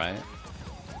wire, right?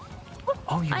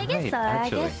 Oh, you're I guess right, so.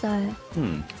 actually. I guess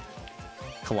so.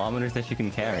 Kilometers that you can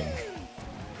carry.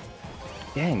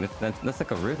 Dang, that's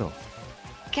like a riddle.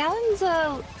 Gallon's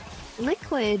a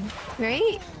liquid,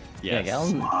 right? Yeah, Yes.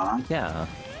 gallon. Yeah.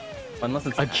 Unless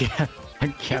it's A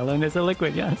gallon is a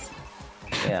liquid, yes.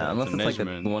 yeah, unless a it's like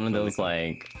measurement one of for those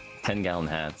like 10-gallon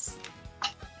hats.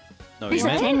 No, Is you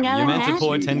it meant, 10-gallon you meant to hat?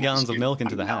 pour 10 gallons of milk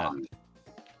into the hat.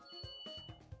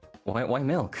 Why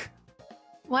milk?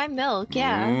 Why milk?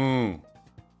 Yeah. Mm.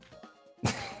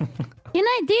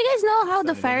 Do you guys know how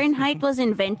the Fahrenheit was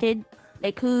invented?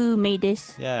 Like who made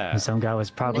this? Yeah. Some guy was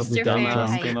probably Mr. dumb Fahrenheit.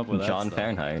 drunk. Came up with that John stuff.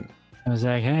 Fahrenheit. I was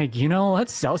like, hey, you know what?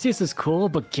 Celsius is cool,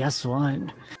 but guess what?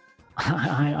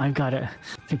 I got it.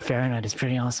 I think Fahrenheit is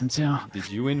pretty awesome too. Did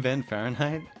you invent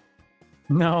Fahrenheit?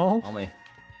 No. Oh my.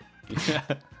 Yeah.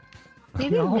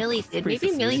 Maybe No. Millie did. Maybe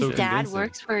So Millie's dad convincing.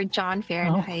 works for John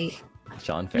Fahrenheit.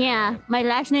 John Fahrenheit. Yeah, my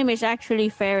last name is actually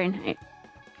Fahrenheit.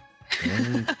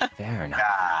 Fahrenheit.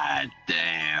 God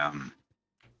damn.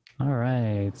 All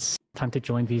right. It's time to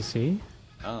join VC.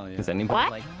 Oh yeah. Is anybody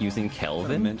What? like using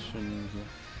Kelvin? Mention here.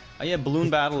 Oh yeah, balloon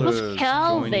battlers.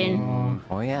 Kelvin? joining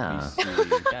Oh yeah.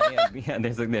 VC. yeah.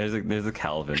 There's a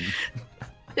Calvin.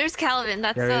 There's Calvin.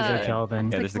 That's There is a Kelvin.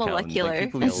 Yeah, like there's a Calvin. molecular. Like,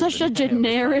 people It's yell such a at me.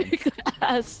 generic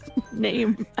ass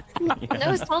name. no,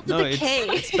 it's spelled No, with a it's, K.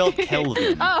 it's spelled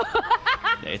Kelvin. Oh.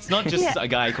 Yeah, it's not just Yeah. a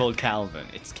guy called Calvin.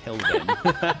 It's Kelvin.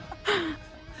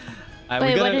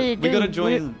 Wait, what did it we do? gotta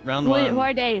join round Wait, one. who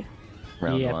are they?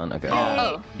 Round Yep. one. Okay.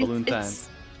 Oh, balloon time. it's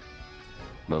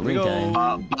Balloon We go.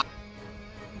 time.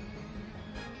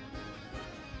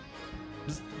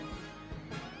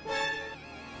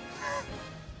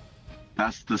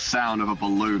 That's the sound of a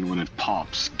balloon when it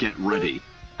pops. Get ready.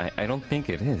 I don't think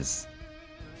it is.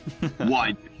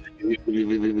 Why? Ready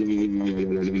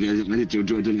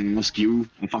to ask you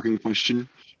a fucking question?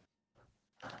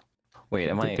 Wait,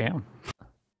 am I? Damn.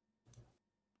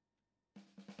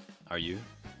 Are you?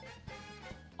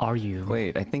 are you?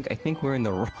 Wait, I think we're in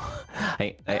the wrong.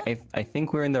 I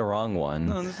think we're in the wrong one.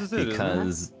 No, this is it.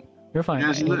 Because You're fine.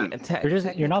 Yes,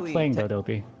 You're not playing though,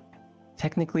 Dopey.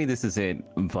 technically this is it,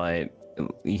 but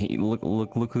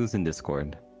look who's in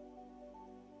Discord.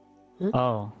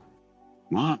 Oh.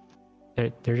 What?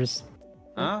 They're just.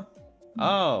 Huh?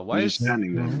 Oh, why You're is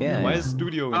standing there. Yeah. why is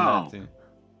studio in Oh. that thing?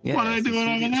 Yeah, What are they doing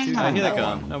over there? I hear that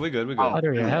going. No, we're good. We're good. Oh,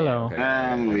 there you go. Hello.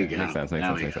 There we go. Makes sense. Makes There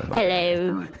sense. we Makes go. sense.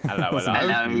 Hello. Hello,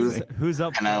 Hello. Who's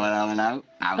up? Hello.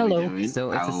 How Hello. we doing? So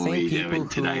it's How the are same we people doing who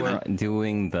today, are then?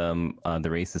 doing the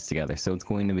races together. So it's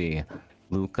going to be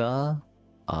Luca,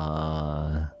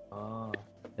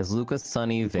 is Luca,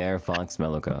 Sonny, Ver, Fox,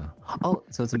 Meluka. Oh,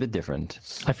 so it's a bit different.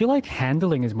 I feel like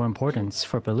handling is more important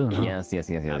for Balloon. Huh? Yes. Yeah.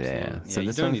 Yeah, So you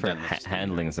this don't one need for that much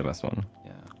handling is the best one.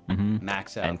 Yeah. Mm-hmm.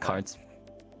 Max out. And cards.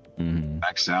 Mm-hmm.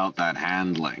 Max out that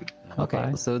handling.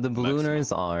 Okay, so the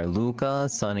ballooners are Luca,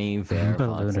 Sonny, Ver,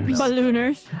 Fox, and Ballooners.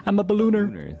 Ballooners. I'm a ballooner.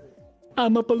 Ballooners.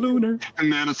 I'm a ballooner.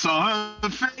 And then I saw her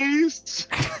face.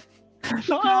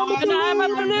 No, I'm a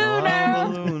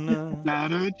ballooner.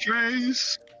 Not a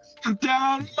trace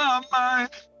down my mind.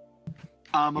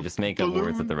 I'm You a just make up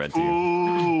words with the red team.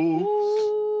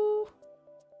 Oh,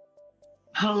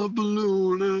 I'm a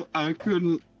ballooner. I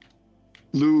couldn't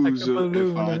lose Like a her if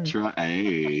I ballooner. tried.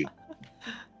 Hey,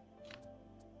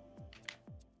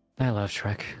 I love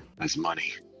Shrek. that's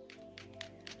money.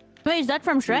 Wait, is that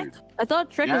from Shrek? I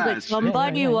thought Shrek Yeah, was like, it's Shrek.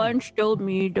 somebody Yeah. once told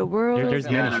me the world. There's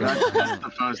is many Yeah, Shrek. that's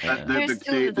the first. Yeah. There's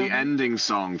two of The them. ending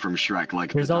song from Shrek,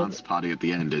 like There's the al- dance party at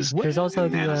the end, is. There's also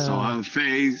And then I saw the her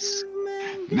face.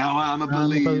 Now I'm a I'm a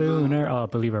believer. ballooner. Oh,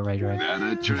 believer, right.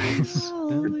 Not a trace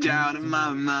down in my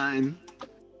mind.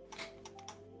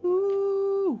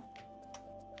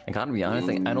 I gotta be honest,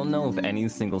 like, I don't know of any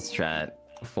single strat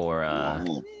for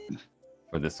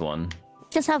this one.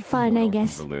 Just have fun, I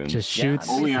guess. Balloon. Just shoots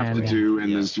All we have to and do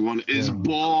in this one is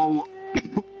ball.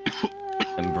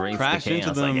 Embrace Crash the chaos,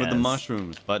 into them I with the guess.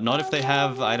 mushrooms, but not if they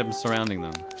have items surrounding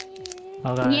them.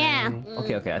 Okay. Yeah.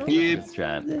 Okay, I think that's a good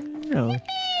strat. No.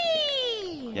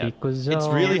 Yeah. Because, It's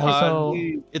really also-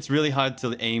 hard. It's really hard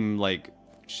to aim like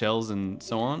shells and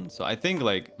so on. So I think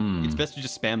like it's best to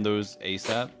just spam those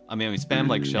ASAP. I mean, spam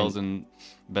like shells and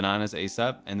bananas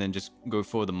ASAP, and then just go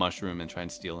for the mushroom and try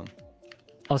and steal them.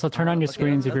 Also, turn on your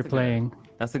screens if you're that's a good- playing.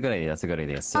 That's a good idea. That's a good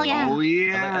idea. So, Oh, yeah. Oh I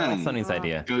yeah. like Sonny's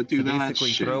idea. Go do so that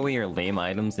basically, shit. throw away your lame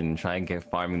items and try and get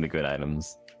farming the good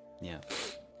items. Yeah.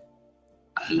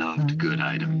 I loved good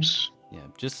items. Yeah.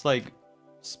 Just like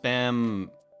spam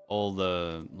all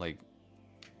the like,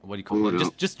 what do you call Oh, it?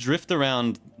 no. Just drift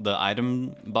around the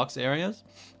item box areas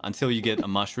until you get a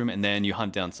mushroom, and then you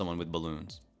hunt down someone with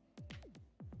balloons.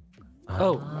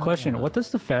 Oh, question. What does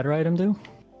the feather item do?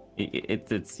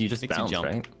 It's you just Makes you bounce, jump.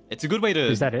 right? It's a good way to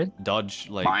Is that it? dodge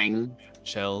like Bang.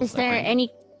 shells. Is I there think. any?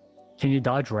 Can you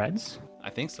dodge reds? I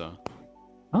think so.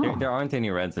 Oh, There aren't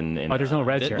any reds in. oh there's no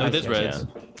reds here. No, I there's see. reds.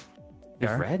 There's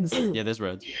There? reds? Yeah, there's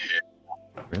reds.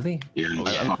 Really? Yeah,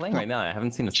 I'm playing right now. I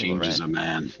haven't seen a single red. changes a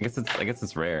man. I guess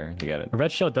it's rare to get it. A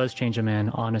red shell does change a man,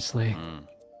 honestly.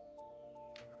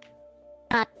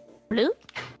 Blue?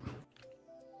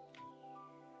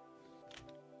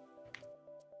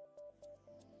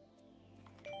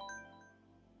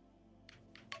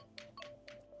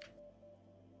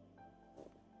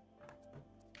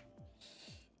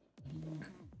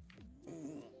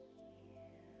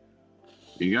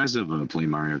 You guys ever play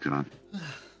Mario Kart?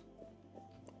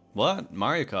 What?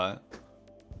 Mario Kart?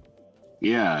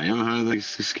 Yeah, you ever heard of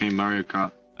this game Mario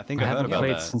Kart? I think I I heard haven't about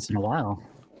played that. since in a while.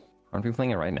 Aren't we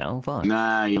playing it right now? Fuck.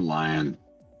 Nah, you're lying.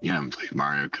 You haven't played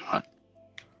Mario Kart.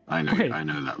 I know. Wait, I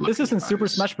know that. This look isn't at Super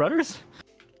eyes. Smash Brothers?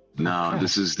 No,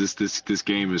 this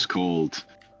game is called.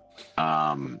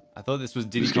 I thought this was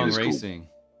Diddy This game Kong is cool. Racing.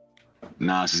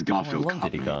 Nah, this is I Garfield love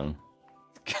Kart. Diddy Kong.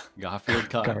 Garfield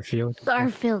Kart. Garfield.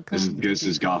 Garfield. This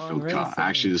is Garfield Kart. Racing.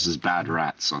 Actually, this is Bad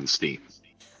Rats on Steam.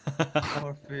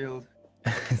 Warfield.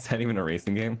 Is that even a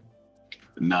racing game?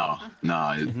 No.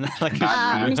 Like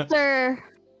Bad Rats. Mr.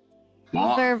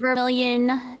 What?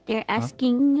 Vermilion, they're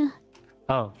asking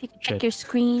Oh, if you can check shit. your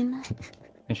screen.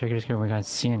 Make sure we can't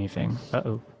see anything.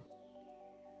 Uh-oh.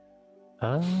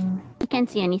 You can't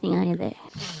see anything either.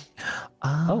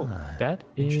 Oh, that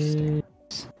is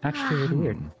actually really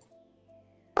weird.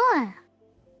 Oh,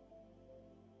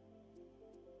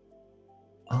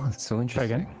 Oh, it's so Try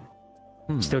interesting.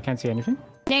 again. Still can't see anything?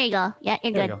 there you go. Yeah,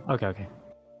 you're There good. you go. Okay.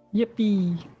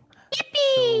 Yippee!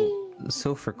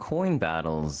 So for coin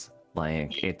battles,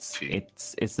 like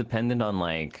it's dependent on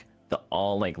like the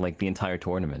the entire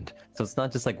tournament. So it's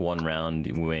not just like one round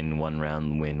win, one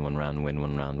round win, one round win,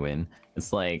 one round win.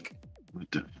 It's like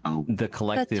Oh. The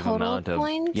collective total amount of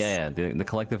coins? yeah, the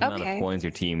collective amount of Okay. coins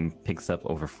your team picks up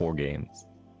over 4 games.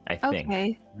 I think.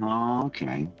 Okay. Oh,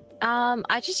 okay.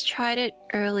 I just tried it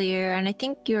earlier, and I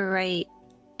think you're right.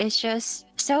 It's just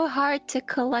so hard to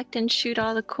collect and shoot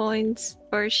all the coins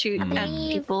or shoot at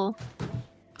people.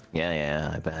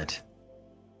 Yeah, I bet.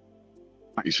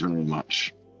 Thanks very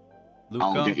much. Luca,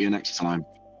 I'll get you next time.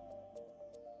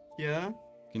 Yeah.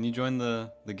 can you join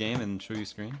the game and show your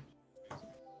screen?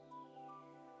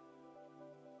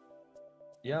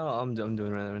 Yeah, I'm doing it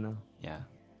right now. Yeah.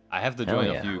 I have to Hell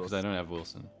join yeah. off you because I don't have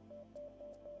Wilson.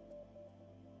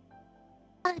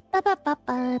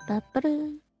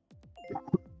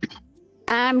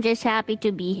 I'm just happy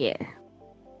to be here.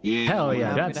 Yeah. Hell yeah,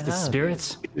 happy that's to the have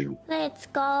spirits. Let's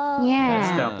go. That's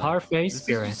Yeah. the parfait This is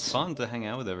spirits. just fun to hang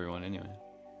out with everyone anyway.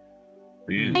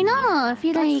 I know. I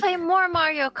feel Let's like play more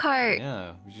Mario Kart.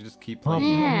 Yeah, we should just keep Oh,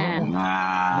 playing. yeah.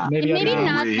 Nah. Maybe, Maybe other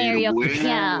not games. Mario. Win.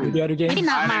 Yeah. Maybe other games. Maybe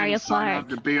not I Mario didn't sign Kart. up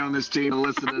to be on this team to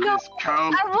listen to No, this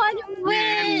code. I want to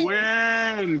win.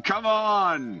 Win! Come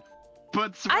on!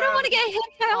 Put some I don't want to get hit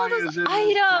by all fires those in this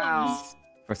items.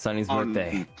 For Sonny's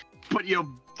birthday. Put your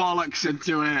bollocks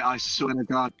into it, I swear to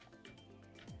God.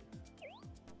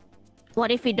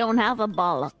 What if we don't have a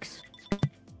bollocks?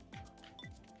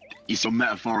 It's a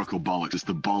metaphorical bollocks, it's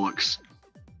the bollocks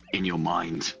in your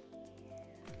mind.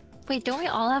 Wait, don't we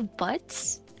all have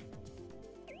butts?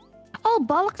 Oh,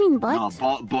 bollocks mean No, butts?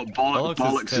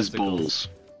 bollocks is testicles. balls.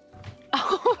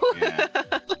 Oh. Yeah.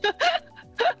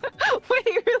 Wait,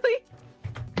 really?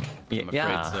 I'm afraid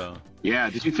Yeah. so. Yeah,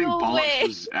 did you think No bollocks way.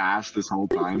 was ass this whole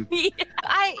time?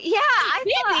 I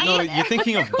thought. No, you're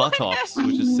thinking of buttocks,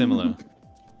 which is similar.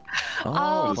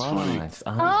 Oh, That's funny. bollocks.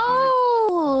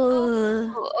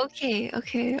 Oh. Oh,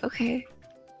 okay.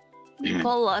 Yeah.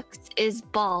 Bullocks is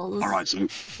balls. Alright, so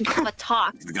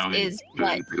Buttocks we're going, is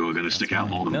butt. we're gonna stick out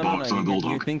more than No, bollocks on a you're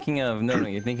bulldog. thinking of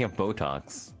you're thinking of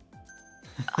Botox.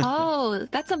 Oh,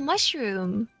 that's a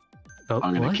mushroom. Oh,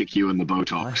 I'm gonna what? kick you in the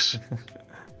botox.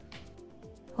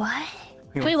 What?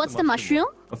 Wait, what's the mushroom?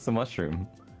 What's the mushroom?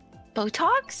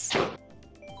 Botox?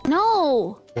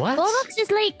 No. What? Bollocks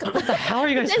is like. What the hell are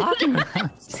you guys talking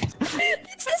about?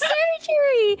 It's the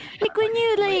surgery. Like when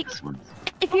you like,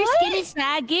 if your skin is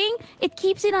sagging, it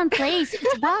keeps it on place.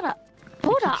 It's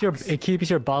Botox. It keeps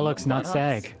your bollocks not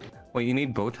sag. Wait, you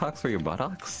need Botox for your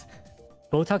buttocks?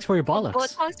 Botox for your bollocks.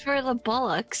 Botox for the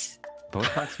bollocks.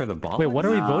 Botox for the ball? Wait, what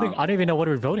are we voting? I don't even know what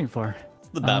we're voting for. It's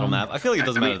the battle map. I feel like it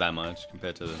doesn't matter that much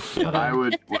compared to the. I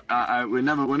would. we're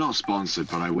not sponsored,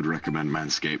 but I would recommend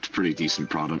Manscaped. Pretty decent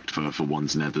product for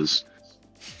one's nethers.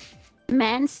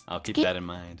 Man's. I'll keep that in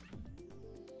mind.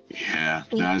 Yeah,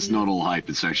 no, it's not all hype.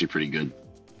 It's actually pretty good.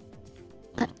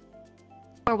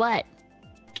 For what?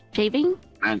 Shaving?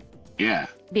 And yeah,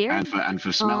 Beer? and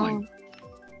for smelling.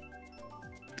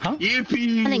 Huh?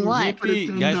 Yippee! Smelling what?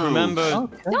 Yippee! Guys, remember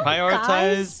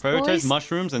guys, prioritize boys.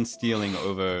 mushrooms and stealing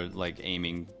over like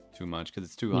aiming too much because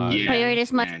it's too hard. Yeah,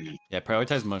 Priorities much. man. Yeah,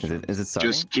 prioritize mushrooms. Is it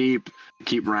starting? Just keep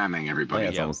ramming Oh, everybody. yeah,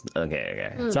 it's Yeah. almost...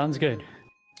 Okay. Sounds good.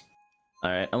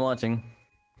 Alright, I'm watching.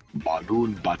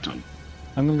 Balloon button.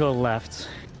 I'm gonna go left.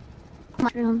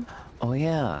 Mushroom. Oh,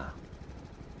 yeah.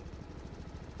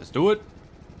 Let's do it.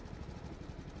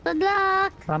 Good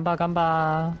luck. Gamba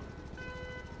gamba.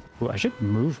 Ooh, I should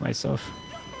move myself.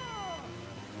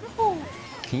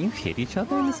 Can you hit each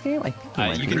other in this game? I think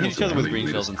might You be can hit able each other with to. green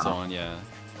shells and so on. Yeah.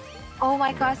 Oh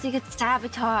my gosh, you get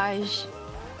sabotage.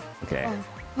 Okay.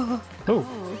 Oh,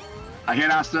 I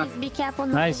hit Asta. Be careful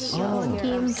not Nice. to hit your own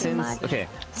team too much.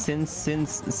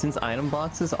 Since item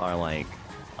boxes are like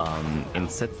in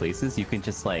set places, you can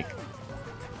just like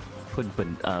put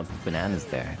bananas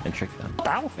there and trick them.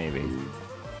 Maybe.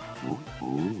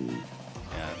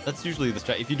 Yeah, that's usually the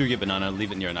strat. If you do get banana,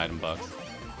 leave it near an item box.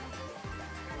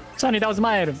 Sonny, that was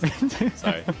my item.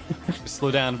 Sorry. Just slow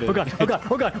down a bit. Oh god, oh god,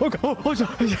 oh god, oh god, oh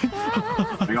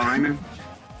god. You got Raymond?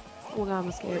 Oh god,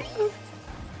 I'm scared.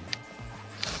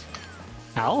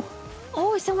 Ow?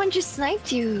 Oh, someone just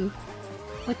sniped you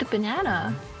with the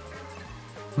banana.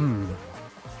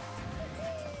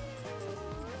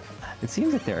 It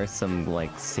seems like there are some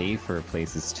like safer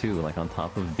places too, like on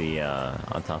top of the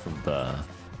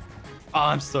Oh,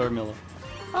 I'm sorry, Miller.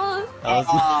 Oh,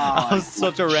 That was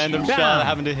such a random shot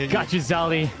having to hit you. Got you,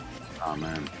 Zali. Oh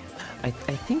man. I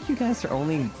think you guys are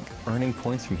only earning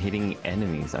points from hitting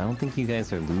enemies. I don't think you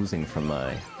guys are losing from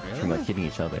hitting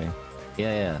each other.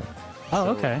 Yeah. Oh, So-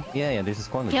 okay. Yeah, there's a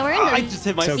squad. Yeah, we're in the I just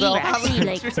hit myself. actually,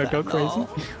 like, So go crazy.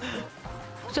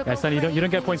 Yeah, Sonny, you don't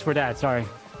get points for that. Sorry.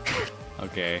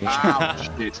 Okay.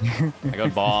 Ow, shit. I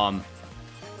got bomb.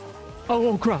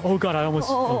 Oh god, I almost.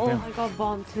 Oh, damn. I got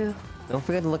bombed too. Don't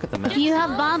forget to look at the map. If you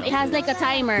have bomb, it has like a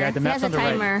timer. Yeah, the map's on the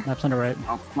right. Map's on the right.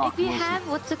 If you have,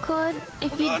 what's it called?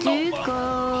 If you do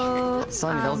go...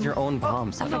 Sonny, that was your own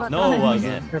bomb, Sonny. No, it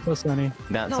wasn't. Careful, Sonny.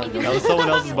 That was someone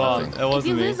else's bomb. It wasn't If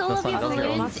you me. lose all of your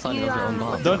balloons,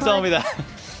 you Don't tell me that.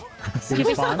 Did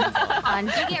you spawn?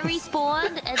 You get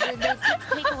respawned, and then they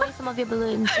take away some of your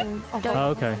balloons. So don't,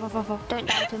 okay. Don't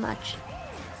die too much.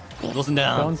 Listen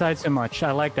down. Don't side too much.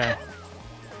 I like that.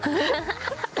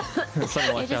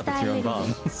 Sonny, watch out, that's your own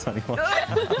bomb. Sonny, watch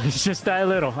out. It's just die a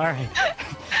little. All right.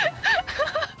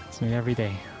 It's me every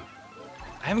day.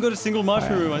 I haven't got a single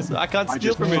mushroom. I can't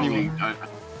steal from anyone.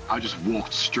 I just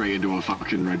walked straight into a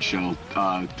fucking red shell.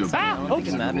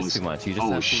 That is too much. You just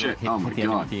have to shit. hit, Oh my hit the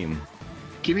enemy god. team.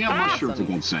 Give me a mushroom for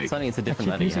God's sake. Sonny, it's a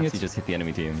different meta. You have to just hit the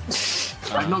enemy team.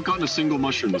 I've not gotten a single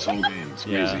mushroom this whole game. It's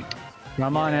crazy.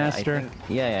 Come on, Aster.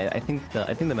 I think the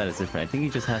meta is different. I think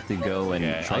you just have to go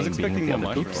and try and beat the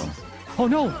other people. Oh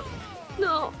no!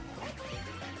 No.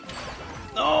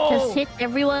 No! Just hit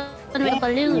everyone with a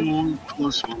balloon.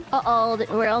 Close one. Uh-oh,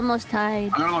 we're almost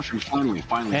tied. I got a mushroom,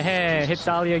 finally. Hey, hit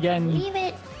Sally again. Leave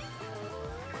it.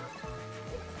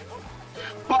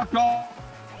 Fuck off!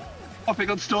 I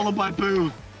got stolen by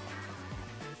Boo.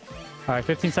 Alright,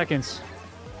 15 seconds.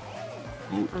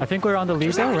 I think we're on the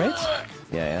lead now, right?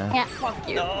 Yeah. Fuck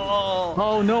you. No.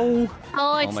 Oh no!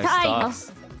 Oh, it's my tied.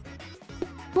 stocks.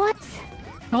 What?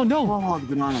 Oh no! Oh, the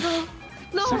banana.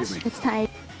 No. Save me. It's tied.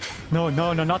 No,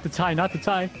 not the tie, not the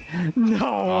tie. No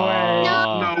way!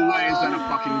 No way is that a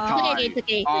fucking tie. It's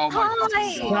okay. Oh my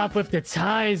god. Stop with the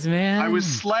ties, man. I was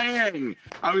slaying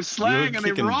and they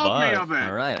kicking robbed me butt. of it.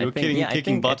 All right. You're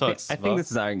kicking buttocks. I think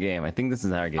this is our game. I've been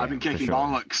kicking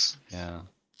bollocks. Yeah.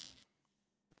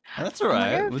 That's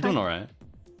alright. We're doing alright.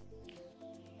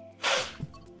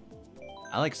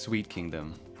 I like Sweet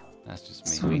Kingdom. That's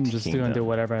just me. I'm just doing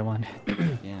whatever I want.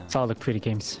 Yeah. It's all the pretty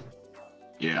games.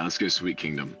 Yeah, let's go Sweet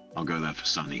Kingdom. I'll go there for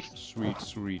Sunny.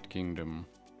 Sweet Kingdom.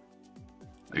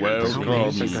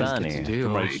 Welcome to Sunny. to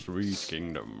my Sweet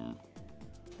Kingdom.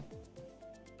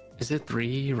 Is it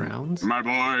 3 rounds? My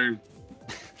boy.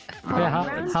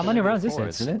 Yeah, how many rounds is it?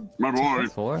 Isn't it? My boy.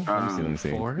 4? Let me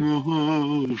see.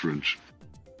 4? French.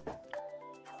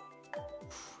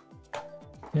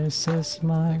 This is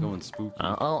my... They're going spooky.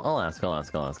 I'll ask.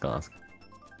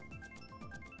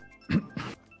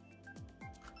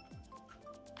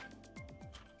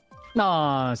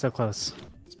 No, so close.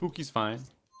 Spooky's fine.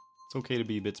 It's okay to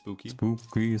be a bit spooky.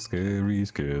 Spooky, scary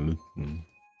skeleton.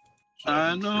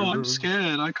 No, I'm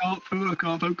scared. I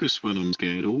can't focus when I'm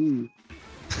scared. Oh.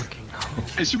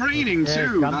 It's raining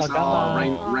too. That's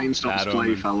rain stops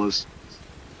play, fellas.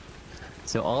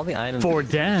 So all the items For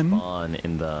them? spawn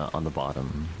on the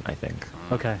bottom, I think.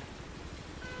 Okay.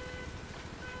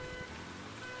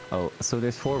 Oh, so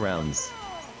there's 4 rounds.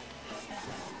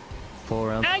 4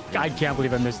 rounds. I can't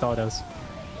believe I missed all those.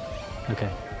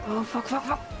 Okay. Oh, fuck.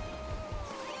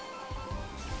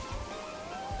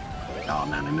 Oh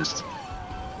man, I missed.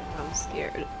 I'm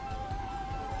scared.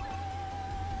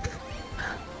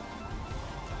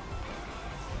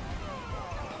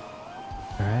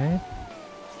 Alright.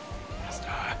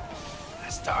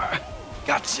 Star.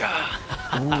 Gotcha.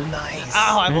 Oh, nice.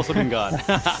 Ow, I've also been gone.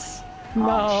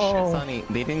 No. Sonny,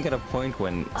 they didn't get a point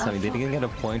when Sonny. They didn't get a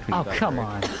point when you got come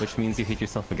hurt, on. which means you hit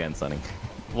yourself again, Sonny.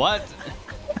 What?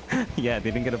 Yeah, they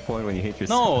didn't get a point when you hit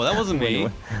yourself. No, that wasn't me.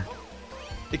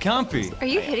 It can't be. Are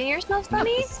you hitting yourself,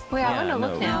 Sonny? Wait, I want to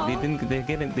look now. They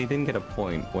didn't get a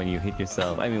point when you hit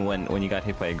yourself. I mean, when you got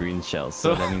hit by a green shell.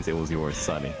 So that means it was yours,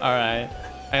 Sonny. All right.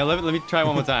 Hey, let me try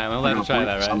one more time. I'm gonna let him try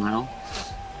that, right? Somehow.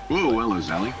 Whoa, hello,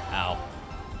 Sally. Ow.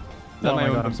 Oh my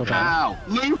god, I'm so bad. Ow!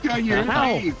 Luca, you Ow.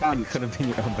 cunt. Could have been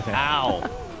your own banana. Ow.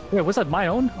 Wait, was that my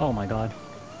own? Oh my god.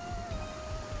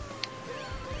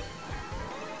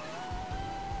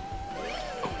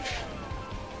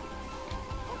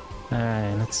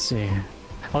 Alright, let's see.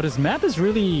 Oh, this map is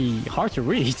really hard to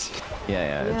read.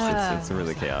 Yeah, it's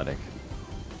really chaotic.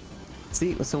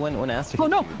 See, so when Aster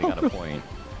hit you, they got a point.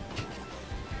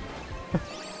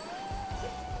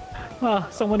 Oh,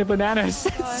 so many bananas.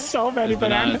 So many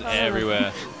Bananas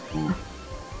everywhere.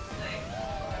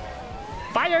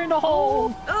 Fire in the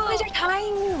hole! Oh, these are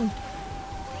tying.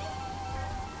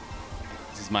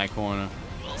 This is my corner.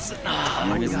 I'm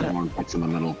not getting that one puts in the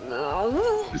middle.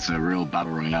 It's a real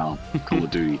battle royale. Call of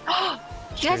Duty.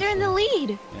 You guys are in the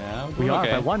lead. Yeah, We are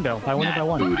okay. by one though. By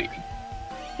one. Booty. You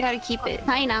gotta keep it.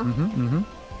 Tie now.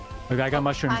 Okay, I got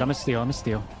mushrooms. I'm gonna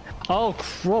steal. Oh,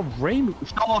 rainbow.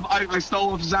 I stole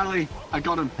off Zally. I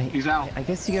got him. He's out. I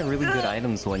guess you get really good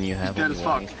items when you have dead only as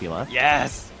 1 fuck. HP left.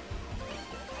 Yes.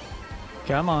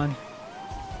 Come on.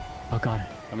 Oh god.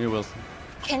 Come here, Wilson.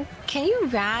 Can you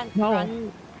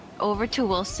run over to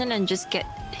Wilson and just get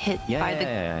hit by the?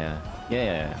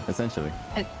 Yeah. Essentially.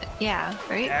 Yeah.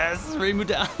 Right. Yes, Rainbow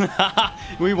down.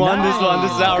 We won this one.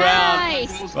 This is our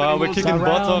round. We're kicking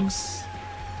buttocks.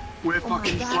 We're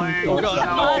fucking slaying. Oh,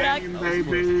 God.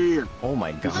 Baby. Oh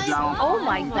my god. Oh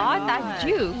my god, that's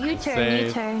you.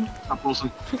 U-turn. Stop,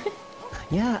 Wilson.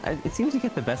 Yeah, it seems you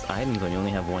get the best items when you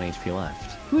only have 1 HP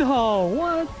left. No,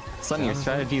 what? Sonny, your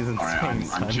strategy is insane. Alright,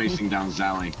 I'm chasing down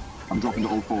Zally. I'm dropping to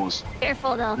all fours.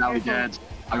 Careful though. Now Careful. dead.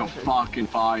 I got fucking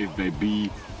 5,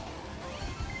 baby.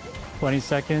 20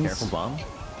 seconds. Careful, bomb.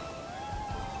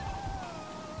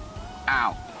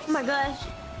 Ow. Oh my gosh.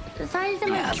 Sonny's in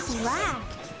my trap.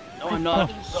 No, I'm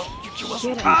not.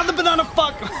 Ah, the banana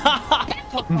fuck!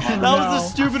 That was the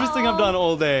stupidest thing I've done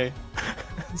all day.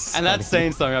 And that's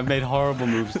saying something. I've made horrible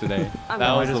moves today. That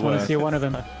was I just want to see one of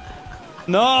them.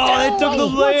 No, they took the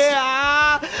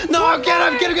lead. No,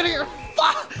 get him.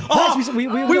 Fuck! Oh, we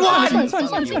won! We won!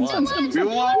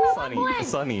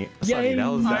 Sonny,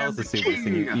 that was the super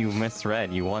thing. You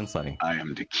misread. You won, Sonny. I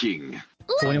am the king.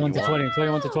 21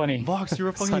 to 20. Vox, you're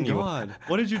a fucking god.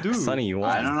 What did you do? Sonny, you won.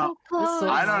 I don't know.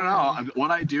 I don't know.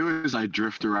 What I do is I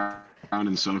drift around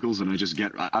in circles and I just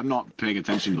get. I'm not paying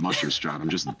attention to the mushroom strat. I'm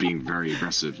just being very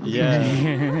aggressive. Yeah.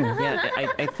 Yeah.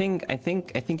 I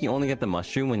think you only get the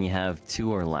mushroom when you have 2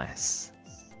 or less.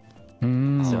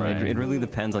 So it really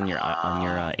depends on your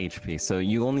HP. So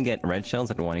you only get red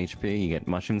shells at 1 HP. You get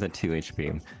mushrooms at 2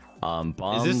 HP.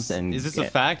 Bombs is this a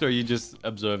fact or are you just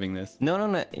observing this? No.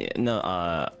 I'm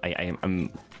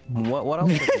what I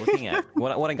was looking at.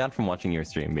 What I got from watching your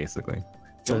stream, basically.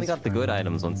 You only got the good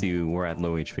items once you were at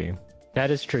low HP. That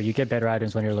is true. You get better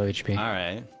items when you're low HP. All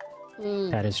right.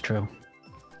 That is true.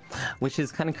 Which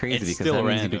is kind of crazy It's because still that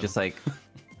means you random. could just like,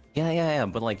 yeah.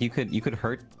 But like you could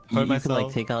hurt Hurt you could like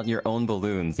myself? take out your own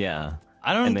balloons. Yeah.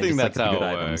 I don't And then think just, like, that's get how the it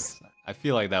good works. items. I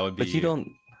feel like that would be But you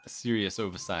don't. a serious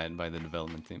oversight by the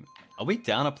development team. Are we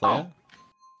down a player?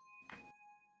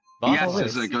 Bob? Yes,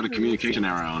 there's got a communication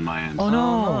error on my end. Oh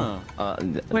no!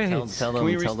 Wait, tell can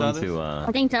we them restart this? to.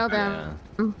 I think tell them.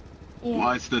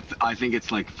 Well, it's I think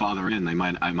it's like farther in. I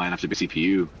might have to be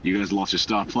CPU. You guys lost your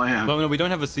star player. Well, no, we don't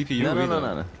have a CPU No.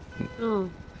 either.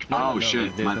 Oh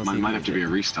shit! there's no Might have to CPU. be a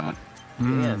restart.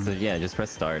 Yeah, just press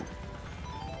start.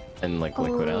 And like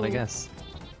liquid out, I guess.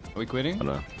 Are we quitting? I don't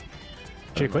know.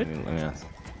 Should we quit? Let me ask.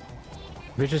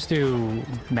 We just do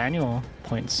manual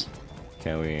points.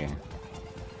 Can we?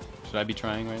 Should I be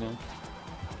trying right now?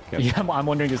 Okay. Yeah, I'm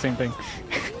wondering the same thing.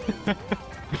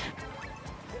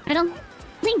 I don't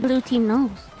think blue team knows.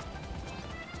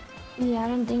 Yeah, I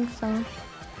don't think so.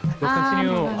 We'll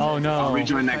continue. Oh no! I'll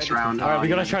rejoin next round. All right, we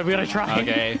gotta try.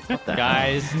 Okay,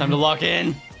 guys, time to lock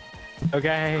in.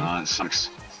 Okay. It sucks.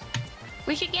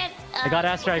 We should get. I got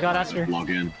Aster. Log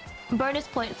in. Bonus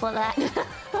point for that.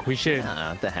 We should.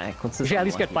 What the heck? What's We this? should at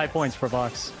least get 5 points for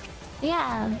Vox.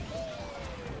 Yeah.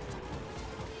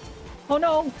 Oh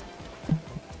no!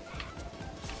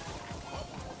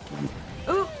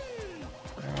 Oh,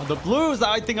 the blues!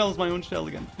 I think I was my own shell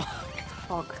again.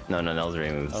 Fuck. No, that was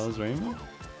Raymo's. That was Rainbow?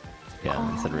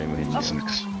 Yeah, it said Raymo hit you.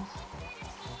 Sucks.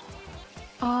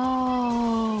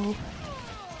 Oh.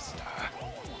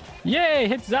 Yay!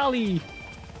 Hit Zali!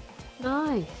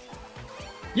 Nice.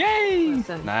 Yay!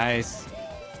 Nice.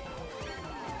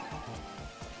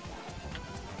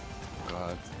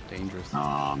 God, dangerous. Oh,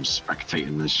 I'm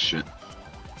spectating this shit.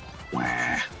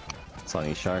 Wah.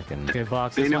 Sonny Shark and. Okay,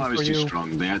 Vox. They This know I one's was for too you.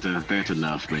 strong. They had to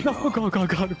nerf me. Go.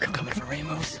 Coming for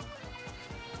Ramos.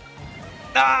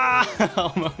 Ah!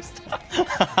 Almost.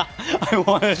 I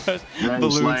wanted a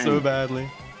balloon so badly.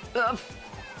 Oh,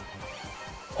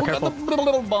 got the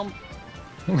little bump.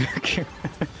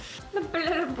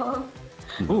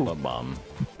 Ooh. Bomb.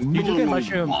 You do get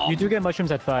mushroom. You do get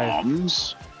mushrooms at 5.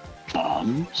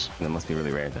 Bombs. That must be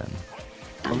really rare then.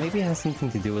 Or maybe it has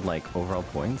something to do with like overall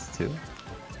points too.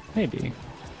 Maybe.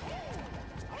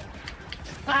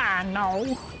 Ah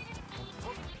no!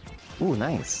 Ooh,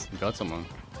 nice. You got someone.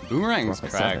 Boomerang's Rock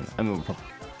at cracked. 7. I mean,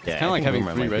 yeah, kinda like having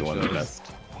Boomerang 3 might be red one of the shells.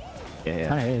 best. Yeah.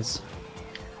 Kinda is.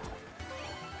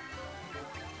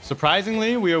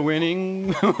 Surprisingly, we are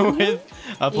winning with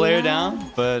a player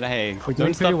down, but hey, We're doing don't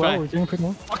pretty stop well. trying. We're doing pretty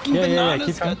well. Fucking Yeah.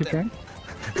 bananas, Keep trying.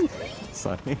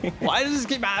 Sonny. Why does this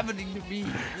keep happening to me?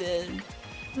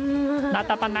 Not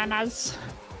the bananas.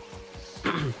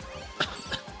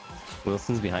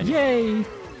 Wilson's behind you. Yay!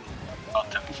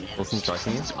 Wilson's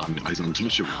tracking you. He's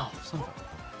untouchable.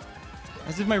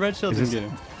 As if my red shell didn't get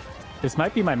him. This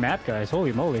might be my map, guys.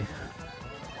 Holy moly!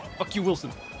 Fuck you,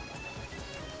 Wilson.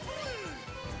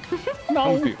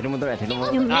 No! Hit him with the red. Hit him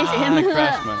with You the miss Ah, him. I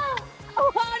crashed, man.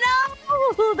 Oh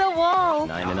the wall.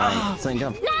 9 to 9. Sonny,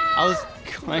 jump. I was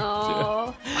going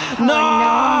Oh. to.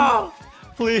 No!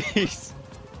 Please.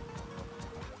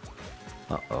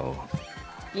 Uh-oh.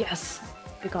 Yes.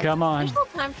 We got Come on. There's no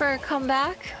time for a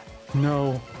comeback.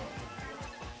 No.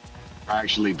 They're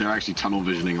actually tunnel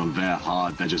visioning on their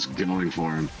hard. They're just going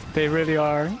for him. They really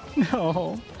are.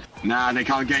 No. Nah, they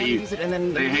can't get you.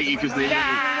 They hate you because they hate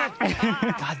you.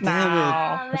 God damn it.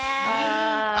 Oh, man.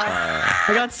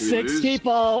 I got 6 lose?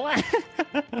 people.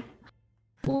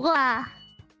 Wah.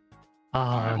 Oh,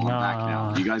 Alright, well, I'm back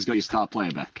now. no. You guys got your star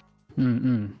player back.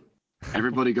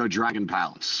 Everybody go Dragon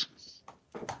Palace.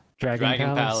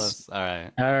 Dragon Palace. All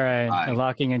right. All right. Aye.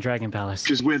 Locking in Dragon Palace.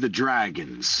 Because we're the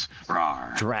dragons.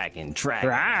 Rawr. Dragon.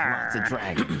 Rawr. Lots of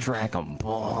dragon. Dragon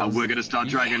balls. And we're gonna start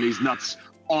dragging these nuts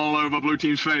all over blue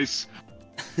team's face.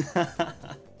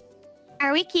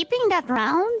 Are we keeping that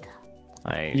round?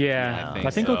 Yeah, I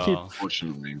I think we'll keep. so.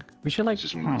 Fortunately, We should like it's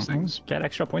just one of those things. get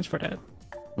extra points for that.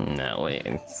 No, wait.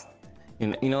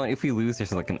 You know, if we lose,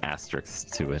 there's like an asterisk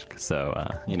to it. So,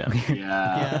 you know.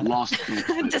 Yeah, lost.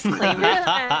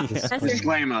 Disclaimer.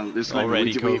 Disclaimer.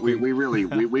 Already, we really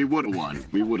would have won.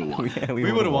 We would have won. Yeah,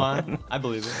 We would have won. I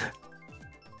believe it.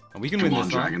 And we can Come win on,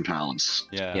 this one. Dragon Palace.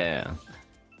 Yeah. Yeah.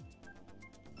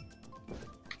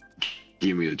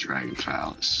 Give me the Dragon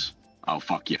Palace. Oh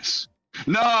fuck yes.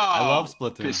 No. I love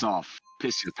Splatoon. Piss off.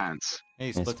 Piss your pants. Hey,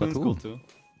 Yeah, Splatoon's Splatoon. cool too.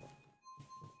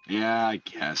 Yeah, I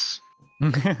guess. The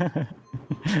 1,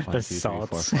 2, 3, 4,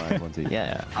 salts. 5, 1, 2.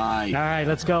 Yeah. All right,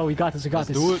 let's go. We got this. We got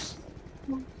Let's this.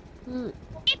 do it.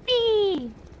 Yippee!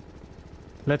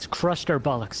 Let's crush their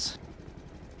bollocks.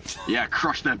 Yeah,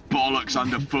 crush their bollocks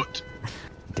underfoot.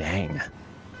 Dang.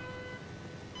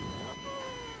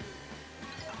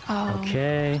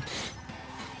 Okay.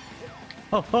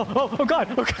 Oh God!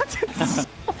 Oh God!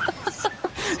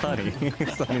 Sonny.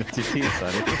 Sonny, what you see,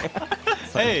 Sonny?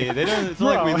 Hey, they don't. It's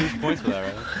not like we lose points for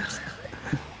that,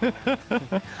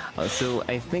 right? So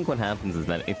I think what happens is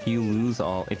that if you lose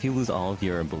all of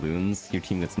your balloons, your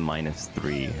team gets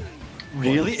 -3.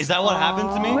 Really? Is that what happened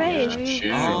to me? Wait. Shit.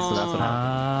 So that's what happens.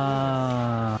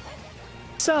 Ah,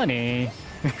 Sonny.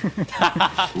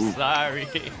 Sorry.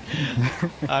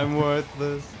 I'm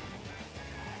worthless.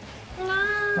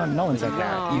 Oh, no one said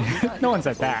that. No one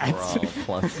said that. Overall, +3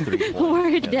 points.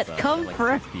 Where'd because, that come like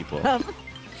from? 6 people.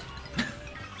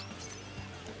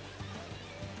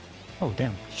 Oh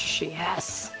damn.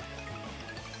 Yes.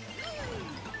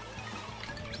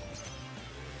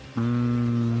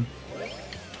 Oh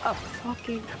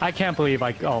fucking. I can't believe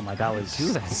I. Oh my, that was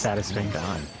the saddest thing.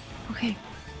 God. Okay.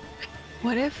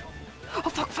 What if? Oh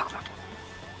fuck.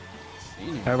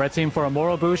 Red team, for a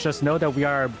moral boost, just know that we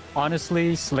are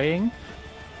honestly slaying.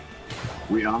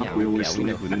 We are. Yeah, we always we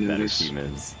know sleep who the within better this. team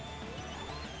is.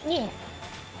 Yeah.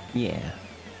 Yeah.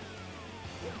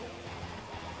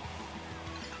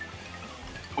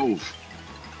 Oh.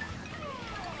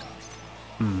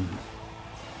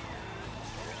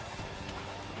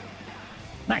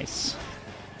 Nice.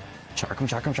 Shark him.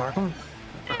 Get him!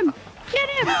 Get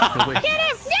him!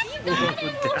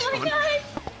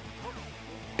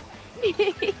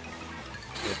 Good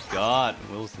God,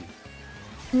 Wilson.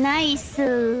 Nice.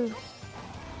 Ooh.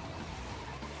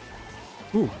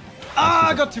 Ah,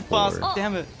 I got too fast. Forward.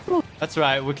 Damn it. That's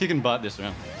right. We're kicking butt this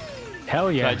round.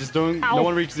 Hell yeah. Right, just don't. No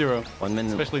one reach 0. 1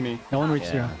 minute. Especially me. No one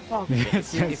reached Yeah.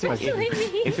 zero.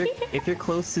 If you're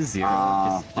close to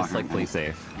 0, just like play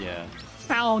safe. Yeah.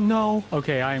 Oh no.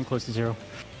 Okay, I am close to 0.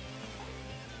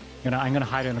 I'm gonna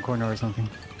hide in the corner or something.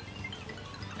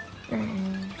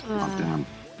 Oh damn.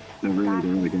 They're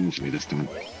really going for me this time.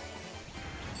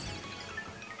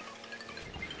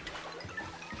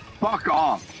 Fuck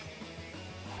off!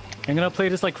 I'm gonna play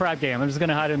this like crab game. I'm just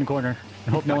gonna hide in the corner. I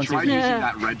hope no I one tried sees me. using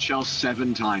that red shell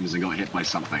 7 times and got hit by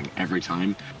something every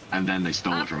time, and then they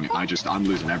stole it from me. I'm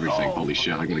losing everything. Holy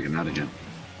shit! I gotta get out of here.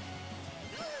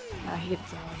 I hate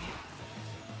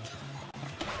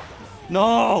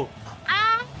No!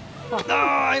 No,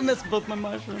 I missed both my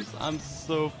mushrooms. I'm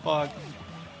so fucked.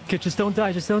 Okay, just don't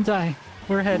die. Just don't die.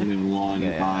 We're ahead. Only one.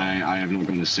 Yeah. I have not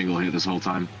gotten a single hit this whole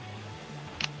time.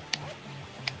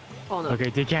 Oh no. Okay,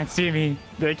 they can't see me.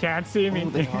 They can't see me.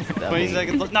 20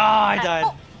 seconds left. No, I died.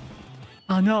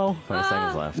 Oh no. 20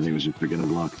 seconds I left. think it was just beginner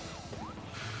block.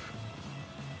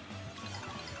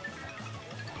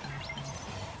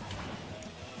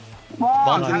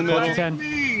 Bombs in the middle. 10.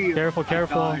 Careful,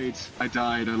 careful. I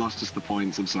died. I lost just the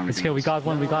poinds. I'm sorry. It's okay. We got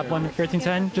one. We got one.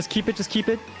 13-10. Just keep it. Just keep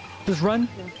it. Just run.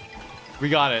 We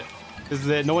got it. This is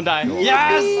it. No one died.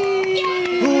 Yes!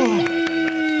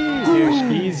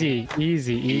 Dude, easy.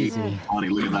 Honey,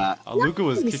 look at that. Luca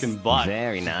was kicking butt.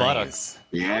 Very nice. Buttocks.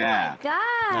 Yeah.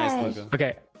 God. Nice, Luca.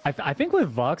 Okay. I think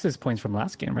with Vox's points from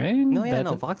last game, right? No, yeah,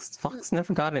 no. Vox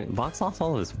never got it. Vox lost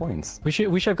all of his points. We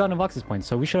should have gotten Vox's points,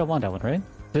 so we should have won that one, right?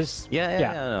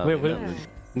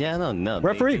 No.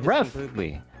 Referee, ref.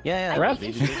 Completely. Yeah. Ref.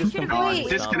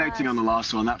 Disconnecting on the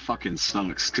last one, that fucking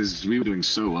sucks, because we were doing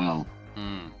so well.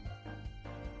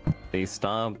 They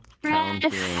stopped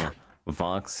counting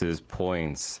Vox's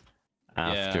points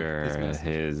after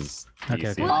his.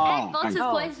 Okay. We'll add Vox's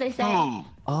points, they say.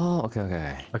 Oh,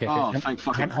 okay. Oh, thank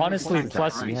fucking. And honestly,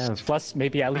 plus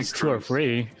maybe at least 2 or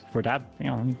 3 for that. You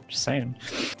know, I'm just saying.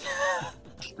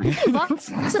 Vox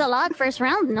did a lot first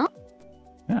round, no?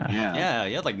 Yeah,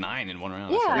 you had like 9 in one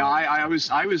round. Yeah, I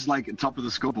was like top of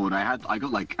the scoreboard. I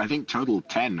got like I think total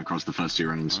 10 across the first 2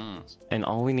 rounds. And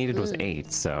all we needed was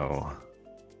 8, so.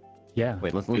 Yeah.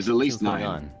 Wait, let's it was at least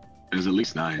 9. It was at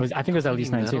least 9. I think it was at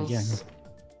least 9 too. Yeah.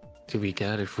 Do we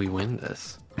get if we win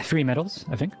this? 3 medals,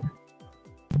 I think.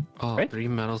 Oh, right? 3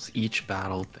 medals each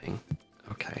battle thing.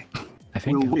 Okay. I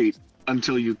think. We'll wait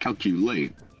until you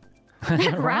calculate.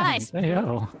 Right. There you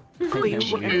go. Down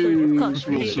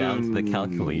to the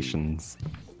calculations.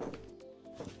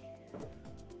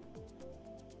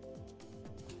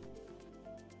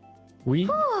 We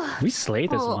slayed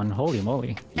this one. Holy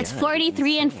moly. It's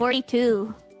 43 and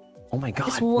 42. Oh my god.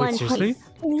 Just one. Wait, seriously?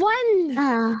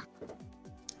 One.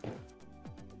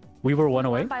 We were 1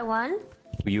 away. 1 by 1.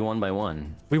 You won by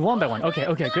 1. We won by 1.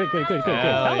 Okay, good.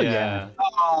 Hell yeah.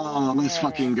 Oh, let's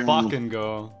fucking go. Fucking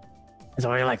go. That's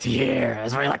what I like to hear.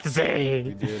 That's what I like to say.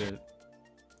 We did it.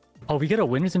 Oh, we get a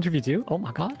winner's interview too? Oh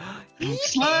my god.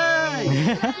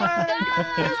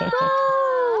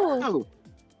 Oh.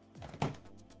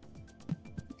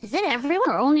 Is it everyone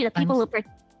or only the people who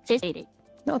participated?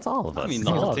 No, it's all of us. I mean,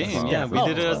 the whole team. Yeah, we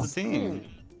did it as a team.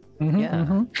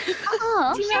 Yeah.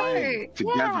 Oh, Team effort.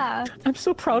 Yeah. I'm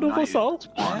so proud of us all.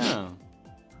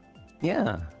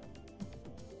 Yeah.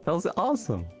 That was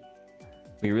awesome.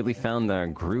 We really found our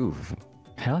groove.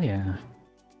 Hell yeah.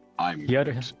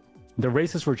 The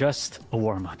races were just a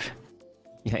warm-up.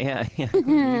 Yeah. Who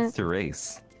needs to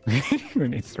race? Who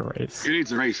needs to race? Who needs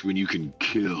to race when you can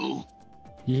kill?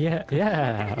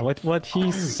 Yeah. What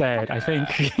he said, I think.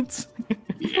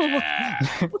 Yeah.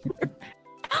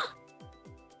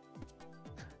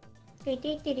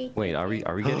 Wait, are we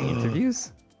getting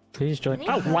interviews? Please join.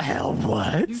 Oh, wow,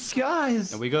 what? You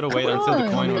guys! And we gotta wait until the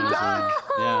coin runners win.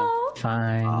 Yeah.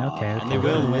 Fine, okay. And they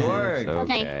will win.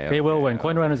 Okay. They will win.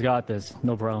 Coin runners got this.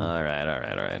 No problem.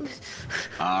 Alright.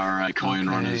 Alright, coin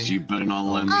runners, you better not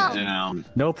let me down.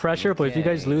 No pressure, but if you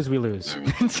guys lose, we lose.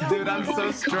 Dude, I'm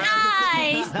so stressed.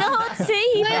 Guys, don't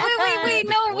say that. Wait,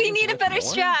 no, we need a better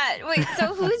strat. Wait,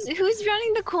 so who's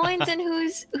running the coins and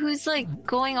who's like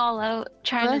going all out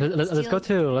trying to Let's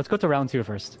go to round 2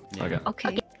 first. Okay.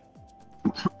 Okay.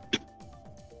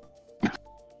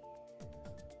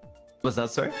 What's that,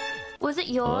 sorry? Was it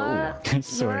your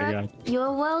Swear to God.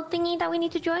 your world thingy that we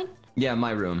need to join? Yeah, my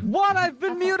room. What? I've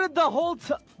been muted the whole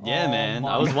time. Yeah, man.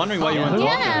 I was wondering why you weren't talking.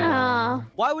 Yeah.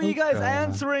 Why were you guys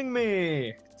answering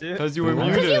me? Because you were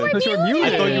muted. Because you were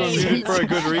muted. I thought you were muted for a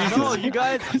good reason. No, you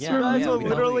guys were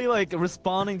literally like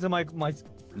responding to my stuff.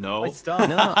 No, we're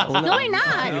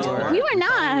not. We were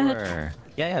not.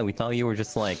 Yeah, we thought you were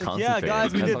just like concentrating. Yeah,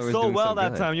 guys, we did so well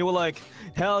that time. You were like,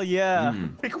 hell yeah.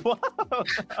 Like, wow.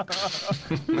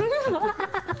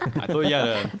 I thought you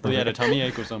had a tummy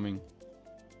ache or something.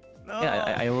 No.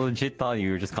 Yeah, I legit thought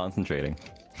you were just concentrating.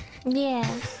 Yeah.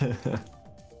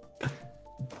 I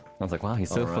was like, wow, he's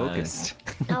so focused.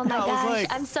 Oh my I was gosh,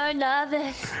 like- I'm so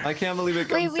nervous. I can't believe it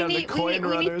Wait, comes we down to need coin the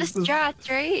runners. strats,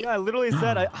 right? Yeah, I literally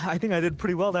said I think I did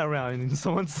pretty well that round, and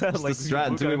someone said What's like, the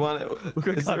strat? Do we want it?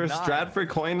 Is there a strat for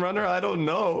coin runner? I don't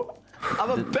know. I'm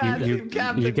a bad team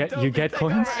captain. You get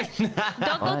coins?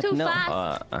 Don't go too No,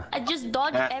 fast. I just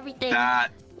dodge everything. That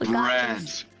We got bread.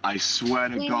 this. I swear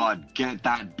to God, get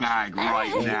that bag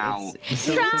right now.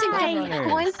 To get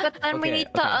coins, but then we need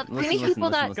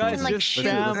people that can like shoot,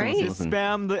 right? Just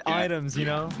spam the items, you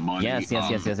know? Money Yes.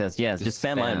 Just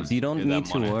spam items. You don't Get need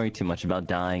that to money. worry too much about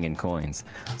dying in coins.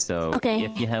 So Okay.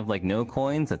 if you have like no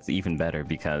coins, that's even better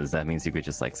because that means you could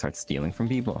just like start stealing from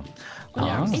people.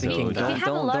 Yeah, If you So have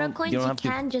a lot of coins, don't you have to-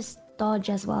 can just dodge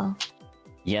as well.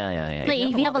 Yeah. Wait,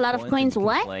 if you have a lot of coins, you can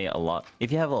what? Play a lot.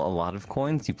 If you have a lot of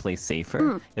coins, you play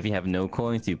safer. If you have no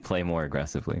coins, you play more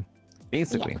aggressively.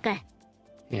 Basically. Yeah, okay.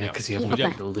 Yeah, because you have Yeah.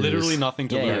 nothing to lose. Literally nothing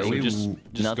to Yeah, lose. we You just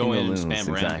nothing go to in and lose, spam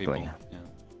random exactly. people.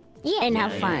 Yeah, and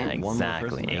have Yeah, fun.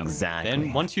 exactly.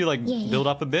 Then once you like Yeah. build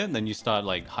up a bit, then you start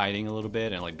like hiding a little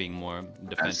bit and like being more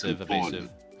defensive,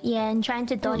 evasive. Yeah, and trying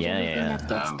to dodge everything that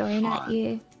gets thrown at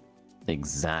you.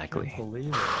 Exactly. Believe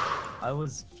it. I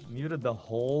was muted the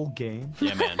whole game.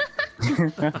 Yeah, man.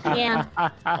 Yeah.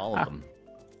 All of them.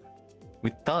 We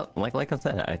thought, like I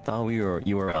said, I thought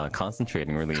you were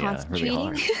concentrating really hard.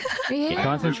 Yeah.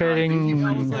 Concentrating.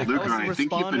 Luca, I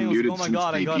think you've been muted since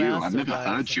debut. I've never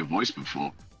heard your voice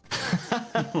before.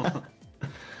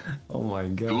 Oh my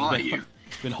god. Who are you?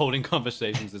 Been holding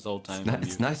conversations this whole time.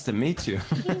 It's nice to meet you.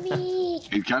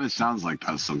 It kind of sounds like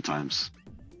that sometimes.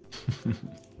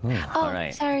 All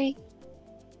right. Sorry.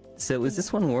 So is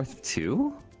this one worth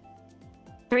 2?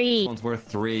 3. This one's worth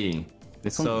 3.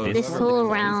 This whole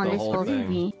round is whole supposed to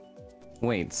be.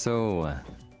 Wait, so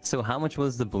how much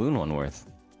was the balloon one worth?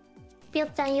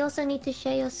 Fields-san, you also need to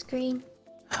share your screen.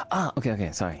 Ah,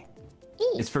 okay, sorry.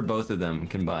 It's for both of them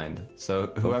combined. So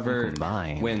whoever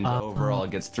wins overall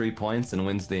gets 3 points and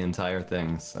wins the entire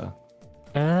thing. So.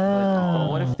 But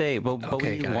what if they? But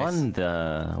Okay, we guys. won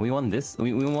the. We won this.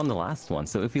 We won the last one.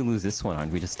 So if we lose this one,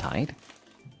 aren't we just tied?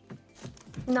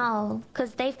 No,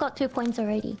 because they've got 2 points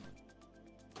already.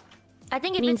 I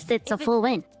think it Means it's a full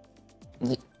win.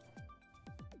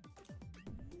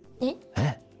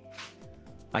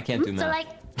 I can't do So math. like,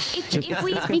 if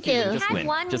we had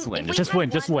one, Just win. if we Just had win.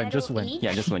 Just one win. medal Just win. each-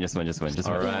 Yeah, just win.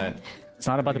 All right. It's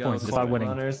not about the points. It's about winning.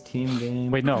 Runners, team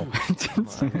game. Wait, no.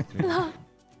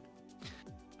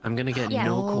 I'm gonna get Yeah.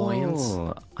 no coins.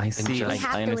 Oh, I see. just- We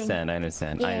have I to win. understand. I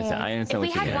understand. I understand. I understand If we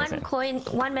what you're had saying. one coin,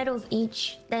 one medal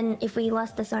each, then if we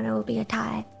lost this one, it would be a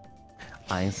tie.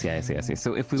 I see.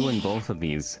 So if we win both of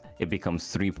these, it becomes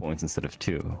 3 points instead of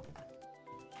 2.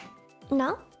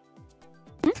 No?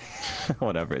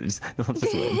 Whatever. Just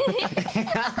win.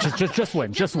 Just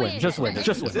win. Just win. Just win.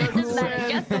 Just win. Doesn't matter,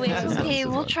 just win. Okay,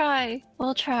 we'll try.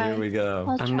 We'll try. Here we go.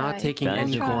 We'll I'm not try. taking We'll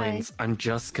any try. coins. I'm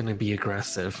just gonna be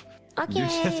aggressive. Okay. You're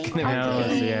just gonna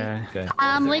okay. Yeah.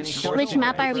 Okay. Which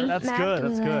map are we? That's good.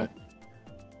 That's good.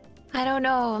 I don't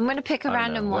know. I'm gonna pick a I don't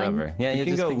random know, one. whatever. Yeah, You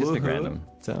can just go pick, just pick woohoo. random.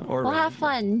 So, or We'll have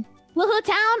fun. Woohoo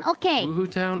Town? Okay. Woohoo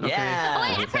Town? Okay. Yeah. Oh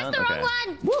wait, I pressed the wrong Okay.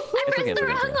 one! I pressed the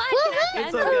wrong one!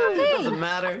 It's okay. It doesn't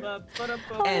matter.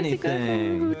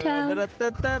 Anything.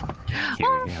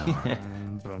 Here we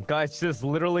go. Guys, just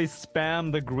literally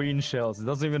spam the green shells. It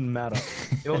doesn't even matter.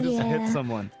 It'll just hit Yeah.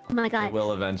 someone. Oh my It god.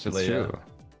 will eventually. It's Yeah. true.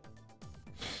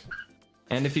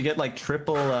 And if you get like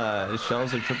triple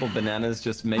shells or triple bananas,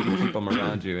 just maybe keep them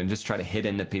around you and just try to hit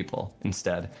into people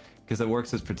instead, because it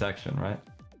works as protection, right?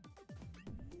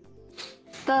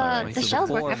 The shells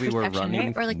work Before as we were protection, running,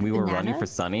 right? Or like we were running for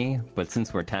bananas? Sunny, but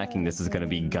since we're attacking, this is gonna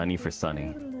be gunny for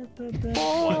Sunny.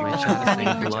 My chat is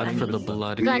saying blood for the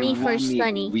blood. Gunny for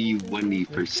Sunny. We won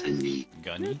for Sunny.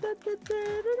 Gunny?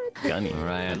 Gunny. All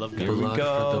right. I love Here we blood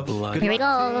go. for the blood. Good Here we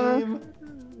luck, go. team.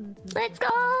 Let's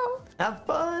go! Have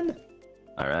fun.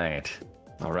 All right.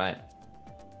 All right.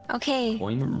 Okay.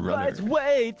 Coin runner. Guys,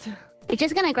 wait! You're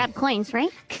just gonna grab coins, right?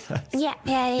 Yeah.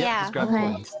 Yeah. Just grab Okay.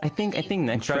 coins. I think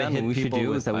next try to round hit what we should people do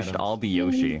with is that we should items. all be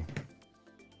Yoshi.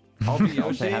 I'll be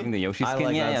Also Yoshi. having the Yoshi I skin.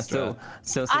 like Yeah. that So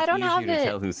strat. I don't it's have easier to it.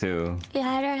 tell who's who. Yeah,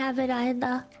 I don't have it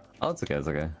either. Oh, it's okay. It's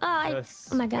okay. Oh,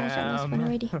 oh my gosh, I lost one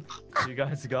already. You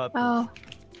guys got this. Oh.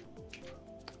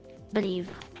 Believe.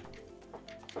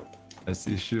 I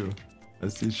see shoe. I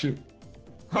see shoe.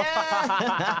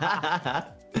 Yeah!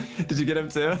 Did you get him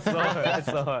too? I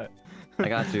saw it. I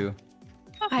got you.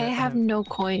 I have no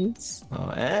coins.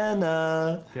 Oh,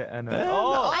 Anna. Yeah, and Anna.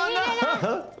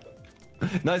 oh,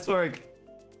 Nice work.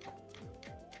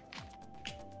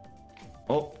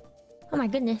 Oh. Oh my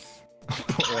goodness.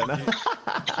 Poor Anna.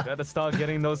 gotta start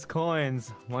getting those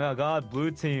coins. My God,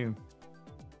 blue team.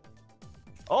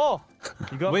 Oh,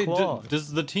 you got Wait, claw.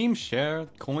 does the team share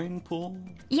coin pool?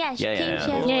 Yeah, Yeah, team yeah.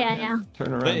 share. Yeah.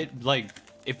 Turn around. But it, like,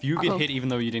 if you get Uh-oh. hit even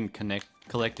though you didn't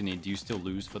collect any, do you still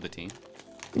lose for the team?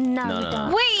 No, No, we no,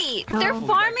 don't. Wait, they're Oh.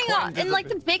 farming in like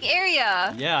the big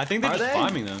area. Yeah, I think they're Are just they?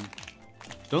 farming them.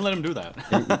 Don't let them do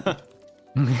that.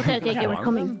 Okay, we're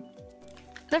coming.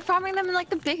 They're farming them in like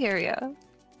the big area.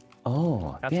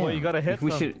 Oh, That's why you gotta hit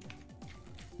we them.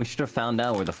 We should have found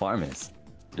out where the farm is.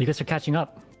 You guys are catching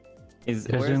up. Is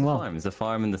You guys where's doing the well. farm? Is the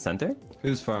farm in the center?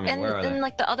 Who's farming? And Where are in they?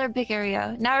 like the other big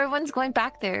area. Now everyone's going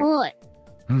back there. What?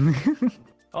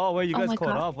 Oh wait, you Oh guys my caught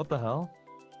God. up. What the hell?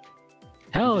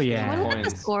 Hell Anyone yeah. look at the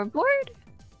Coins. scoreboard?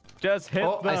 Just hit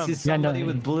Oh, them. I see somebody no.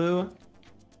 with blue.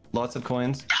 Lots of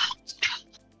coins.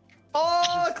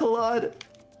 Oh, Claude.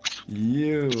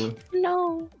 You.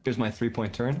 No. Here's my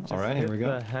 3-point turn. All right, here we Hit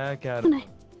go. the heck out of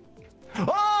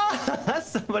Oh!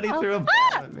 Somebody Oh. threw a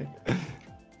bomb at me.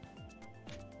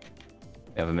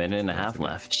 We have a minute and a half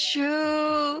left.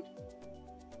 Shoo.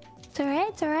 It's alright,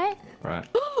 it's alright. Right.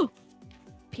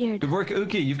 Appeared. Good work,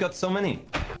 Uki. You've got so many.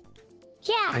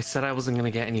 Yeah. I said I wasn't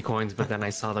gonna get any coins, but then I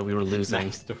saw that we were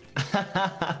losing.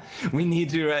 We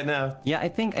need you right now. Yeah, I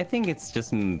think it's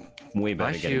just way better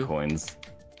at Bless getting you. coins.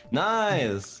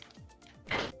 Nice.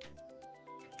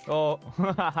 Oh.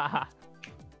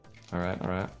 All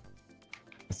right.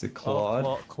 Is it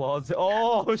Claude? Claude's.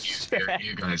 Oh shit.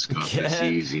 You guys got this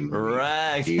easy money.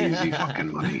 Right. Easy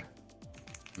fucking money.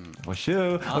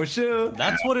 Oshu.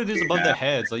 That's what it is above their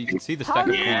heads. So you can see the How stack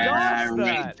of did you coins. dodge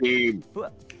that? Team.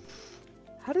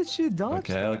 How did she dodge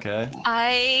that? Okay.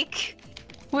 Ike.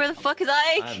 Where the fuck is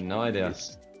I Ike? have no idea.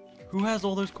 Who has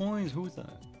all those coins? Who is that?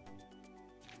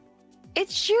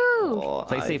 It's you. Oh,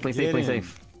 Play safe, play safe, play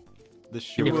safe. The Yeah,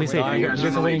 shoe. play safe. You guys are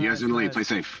in the Play lead. safe. You guys are in the lead. Play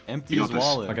safe. Empty You his got this.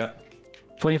 wallet. Okay.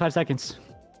 25 seconds.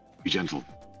 Be gentle.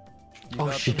 Oh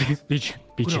shit. Be Who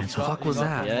the gentle. fuck was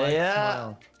that?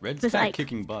 Yeah. Red's Just kind of like-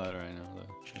 kicking butt right now,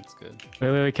 though. That's good.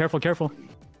 Wait. Careful.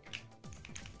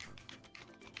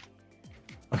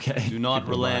 Okay. Do not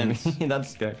People behind relent. me.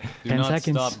 That's good. Do 10 not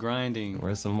seconds. stop grinding.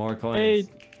 Where's some more coins? 8, Are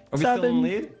we still in 7.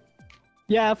 lead?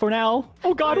 Yeah, for now.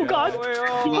 Oh god. Oh,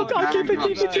 Oh god, keep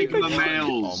it. Take the Oh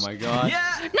mails. my god.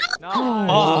 Yeah.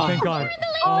 Oh, thank god.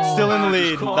 Still in the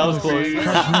lead. That was close.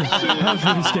 That was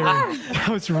really scary. That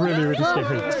was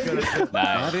really scary.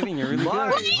 Not hitting, you're really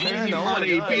good. Easy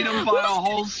money. Beat him by a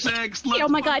whole 6. Oh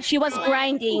my god, she was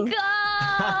grinding. Go!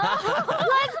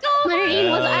 Let's go! Marine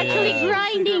was actually Secret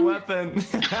grinding. weapon.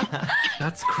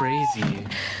 That's crazy.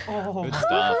 Good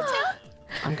stuff.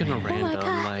 I'm gonna random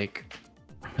God. like.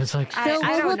 It's like I We'll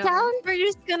don't go know. down? We're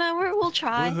just gonna. We'll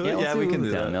try. Yeah, we can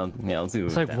do that. Yeah, let's do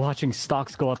it's that. like watching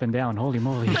stocks go up and down. Holy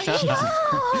moly.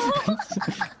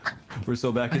 We're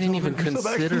so back. I didn't even We're so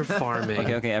back. consider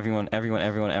farming. Okay, everyone. At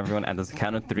the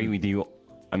count of 3, we do.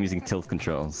 I'm using tilt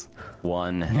controls.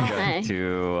 1, Okay.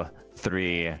 2,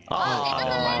 3. It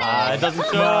doesn't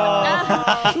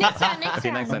show. Next time.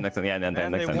 Okay, next time. Yeah, And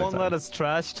next they time. won't let us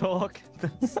trash talk.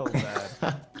 That's so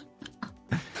bad.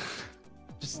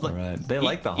 Just like Alright. They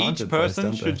like the haunted each place, person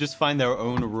don't they? should just find their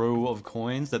own row of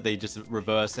coins that they just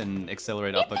reverse and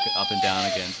accelerate up and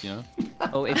down against. You know.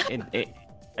 Oh,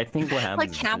 I think what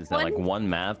happens camp is that like one?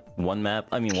 one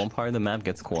part of the map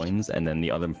gets coins, and then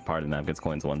the other part of the map gets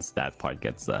coins once that part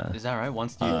gets. Is that right?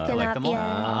 Once you Fill collect them all.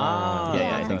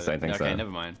 Yeah, I think so. Okay,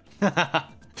 never mind.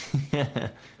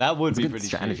 That would It's be a good pretty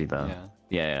strategy, cheap. though.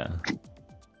 Yeah.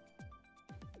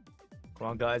 Come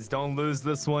on, guys, don't lose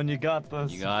this one. You got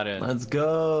this. You got it. Let's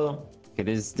go. Okay,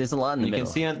 there's a lot in the You middle.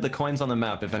 can see the coins on the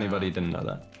map if anybody didn't know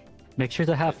that. Make sure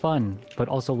to have fun, but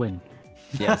also win.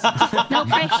 Yes. No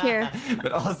pressure.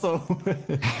 But also.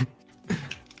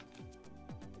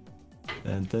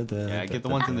 Yeah, get the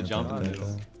ones in the jump.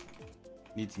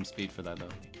 Need some speed for that though.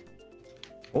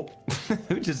 Oh,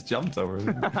 who just jumped over?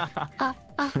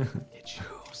 It's you.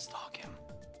 Stalk him.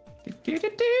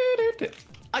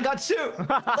 I got 2.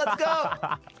 Let's go.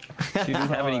 She didn't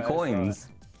have any coins.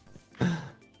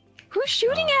 Who's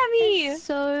shooting at me?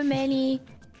 So many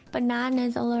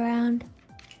bananas all around.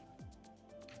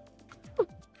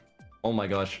 Oh my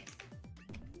gosh.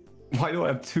 Why do I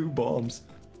have 2 bombs?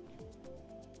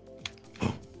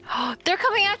 They're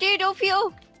coming after you,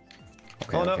 Doppio.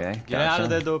 Okay. Get out of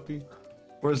there, Dopey.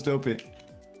 Where's Dopey?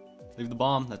 Leave the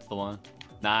bomb. That's the one.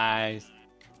 Nice.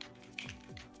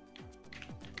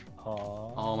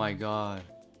 Oh my god.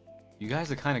 You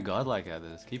guys are kind of godlike at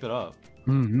this. Keep it up.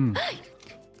 Mm-hmm.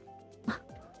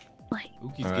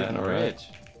 Uki's Alright, getting alright. rich.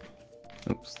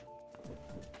 Oops.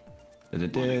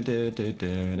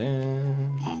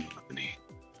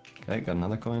 Okay, got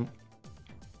another coin.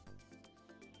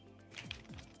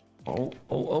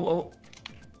 Oh.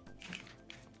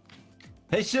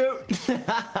 Hey, shoot!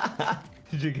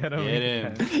 Did you get him? Get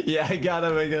him. Yeah, I got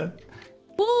him again.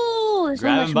 Ooh, so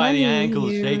Grab much him by the money.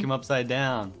 ankles, shake him upside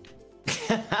down.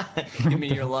 Give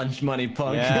me your lunch money,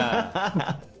 punk.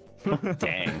 Yeah.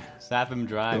 Dang. Sap him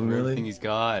dry Oh, for really? everything he's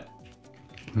got.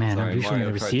 Man, Sorry, I'm usually on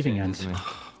Mario the Kart receiving end.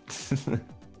 changes me.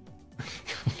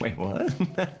 Wait, what?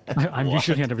 I'm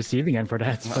usually on the receiving end for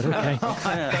that, but okay.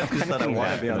 I just said I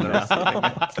want to be on the receiving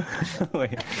end.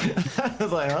 Wait. I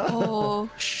was like, huh? Oh.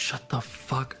 Shut the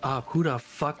fuck up. Who the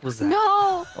fuck was that?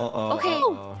 No. Uh-oh. Okay.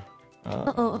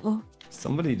 Uh-oh.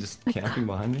 Somebody just camping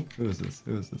behind me? Who is this?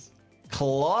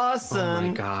 Clausen! Oh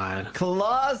my god.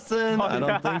 Clausen! I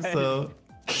don't think so.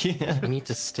 Yeah. I need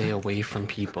to stay away from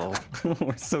people.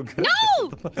 We're so good.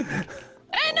 No!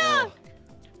 Anna!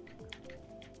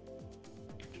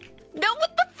 No,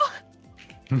 what the fuck?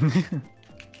 You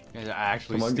guys are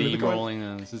actually Come on, give it a go. steamrolling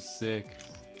them. This is sick.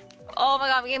 Oh my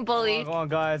god, I'm getting bullied. Come on,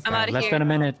 guys. I'm out of Less here. than a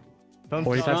minute. Don't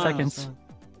 45 stop. seconds.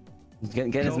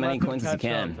 Get as Don't many let them coins as you catch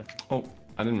can. up. Oh,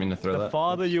 I didn't mean to throw The that.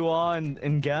 farther you are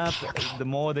in gap, the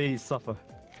more they suffer.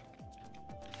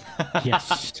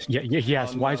 Yes.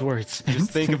 Yes. Wise words.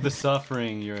 Just think of the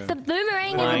suffering. You're The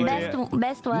boomerang Fine. is the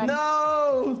best one.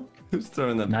 No! Who's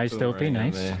throwing the Nice, Dopey, boomerang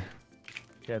at nice. me?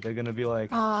 Yeah, they're gonna be like,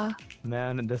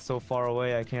 man, they're so far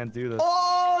away, I can't do this.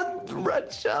 Oh,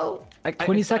 red shell.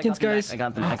 20 seconds, guys. I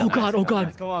got them. Oh god, oh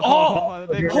god. Come on, Oh! come on,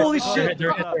 come on. Holy Come on. shit!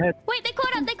 Wait, they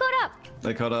caught up. They caught up.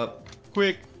 They caught up.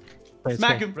 Quick, Wait,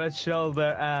 smack okay. him. Red shell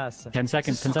their ass. 10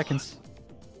 seconds, 10 seconds.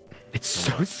 It's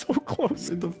so close.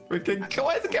 The freaking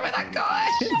coins. Give me that coin.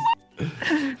 Come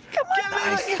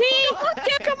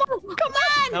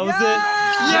on! That was it.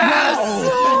 Yes.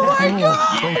 Oh my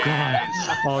god! Oh god!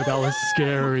 Oh, that was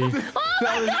scary.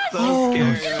 That was so Oh,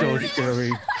 scary. so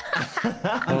scary.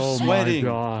 I'm Oh sweating.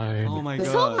 my god. Oh my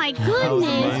god. Oh my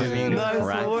goodness! Amazing. Nice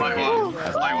Crack. work.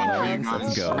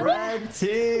 Let's go. Red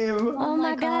team. Oh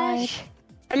my gosh.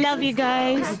 I love you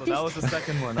guys. So that was the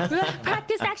second one.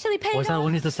 Practice actually paid Was that off.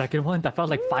 one is the second one? That felt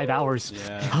like 5 hours.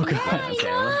 Yeah. Oh god. Okay,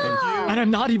 well, And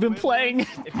I'm not even playing.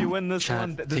 If you win this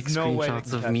one, Chat, there's take no way.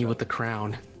 screenshots of me with the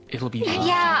crown. It'll be.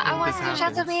 Yeah, I want This screenshots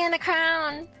happens. of me in the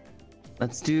crown.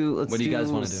 let's do. What do you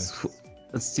guys wanna do?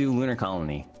 Let's do Lunar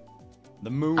Colony.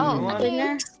 The moon. Oh,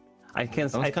 okay. I can.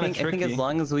 That was I kinda think as tricky.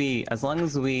 long as we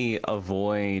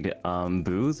avoid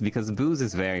booze, because booze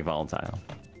is very volatile.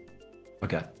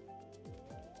 Okay.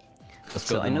 Let's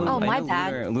So go. I know. Oh, I my know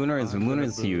bad. Lunar is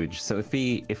huge. So if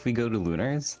we go to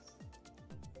Lunars,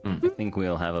 I think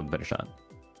we'll have a better shot.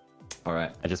 All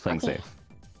right. I just playing Okay. safe.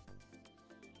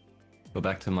 Go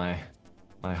back to my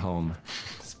home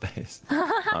space. Okay,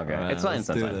 Alright, it's fine. let's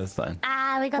It's do fine. this. It's fine.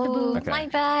 Ah, we got the boo. Okay. My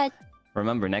bad.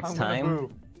 Remember, next time,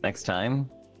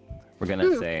 we're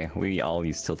gonna say we all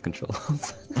use tilt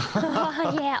controls.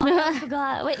 Oh, yeah. Oh, I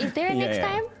forgot. Wait, is there a Yeah, next yeah.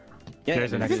 time? Yeah,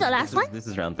 There's yeah, an Is this the last one? This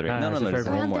is round 3. Ah, No, it's the there's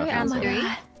third one more. Round after three? this. Oh my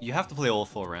god. You have to play all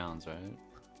 4 rounds, right?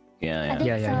 Yeah, I yeah. think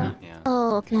Yeah, yeah, so. Yeah.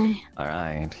 Oh, okay. All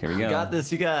right, here we We go. got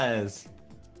this, you guys.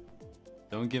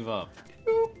 Don't give up.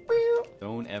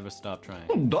 Don't ever stop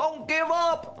trying. Don't give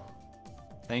up.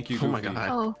 Thank you, Oh my Goofy. god.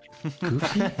 Oh,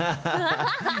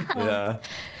 Yeah.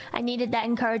 I needed that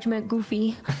encouragement,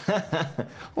 Goofy.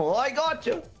 Well, I got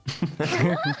you.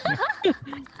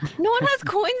 no one has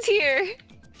coins here.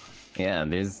 Yeah,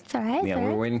 there's. It's alright. Yeah,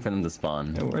 we're waiting for them to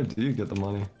spawn. Hey, where do you get the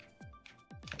money?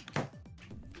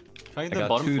 Try I the got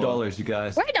bottom $2, floor. you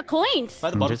guys. Where are the coins? Try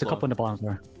the bottom There's a floor. couple in the bottom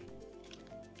floor.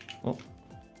 Oh.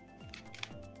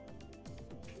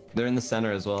 They're in the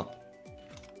center as well.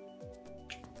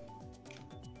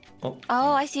 Oh,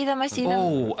 I see them. I see them.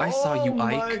 Oh, I saw you, Oh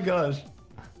my Ike. gosh.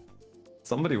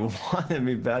 Somebody wanted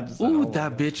me bad. Just Ooh,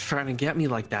 that bitch trying to get me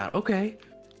like that. Okay.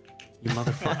 You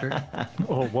motherfucker.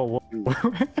 Oh, whoa, whoa.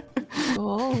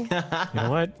 Oh. You know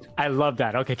what? I love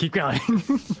that. Okay, keep going.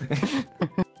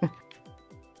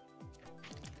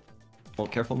 Well,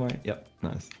 careful, Mari. Yep,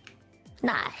 nice.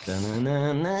 Nice. Hey,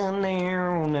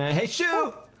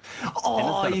 shoot!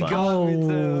 Oh, And it's you got a got me Oh,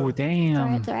 too. It's damn.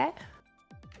 alright. It's alright.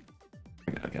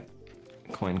 Okay.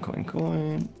 Coin.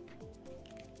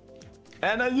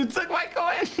 Anna, you took my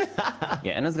coin!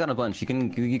 Yeah, Anna's got a bunch. You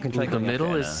can try. The going after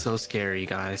middle is Anna. so scary,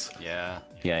 guys. Yeah.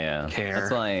 Yeah. Care.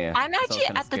 That's why. I'm that's why actually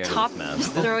kinda at the scared of top, this map.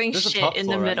 just throwing There's a shit top in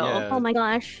the floor, right? middle. Yeah. Oh my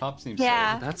gosh. Top seems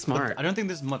Yeah. safe. That's But smart. I don't think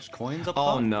there's much coins up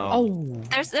Oh top. no. Oh.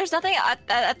 There's nothing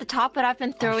at the top, but I've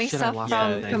been throwing shit, I stuff lost Yeah, from,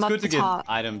 everything. it's up good the to get top.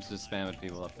 items to spam at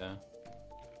people up there.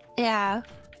 Yeah.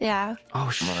 Yeah.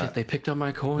 Oh shit, they picked up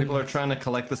my coin. People are trying to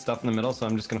collect the stuff in the middle, so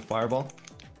I'm just gonna fireball.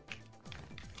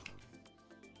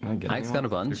 Am I getting Ike's one? got a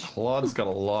bunch. Your Claude's got a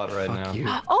lot right now. Fuck you.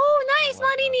 Oh, nice,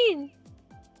 Marinin.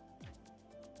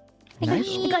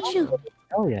 I got you.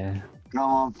 Oh yeah. Come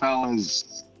on,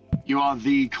 fellas. You are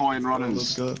the coin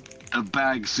runners. Let's go. The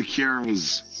bag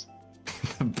securers.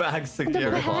 The bag The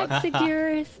secure. bag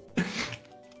secures.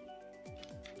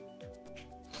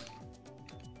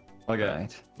 Okay.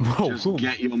 Right. Just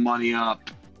get your money up.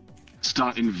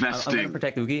 Start I'm gonna investing.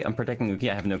 protect Oogie. I'm protecting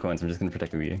Oogie. I have no coins. I'm just gonna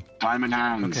protect Oogie. Diamond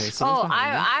hands. Okay, so Oh,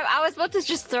 I was about to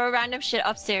just throw random shit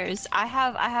upstairs. I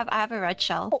have a red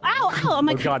shell. Oh, ow, ow. I'm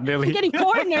Oh like, god, Millie. I'm getting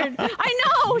cornered. I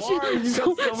know.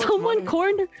 Someone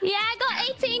cornered. Yeah, I got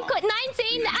 18,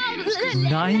 19,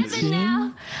 19?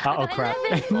 now. Uh-oh, crap.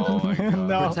 11. Oh my god.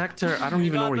 No. Protector, I don't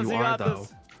even know where you are though.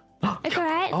 It's alright.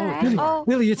 It's Oh, alright. Millie, Oh.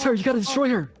 Millie, it's her. You gotta destroy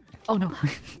her. Oh no.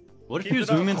 What if you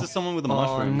zoom into someone with a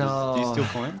mushroom? no. Do you steal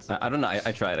coins? I don't know.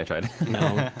 I tried.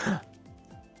 No.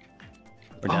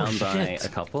 We're down by shit. a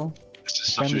couple. This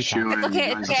is such a shoe. It's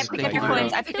okay. It's okay. I picked up your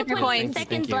coins. I picked up your coins.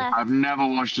 Seconds you. left. I've never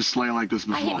watched a sleigh like this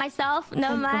I hit before. myself.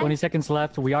 Never mind. 20 seconds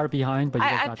left. We are behind, but you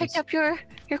guys I got picked this. up your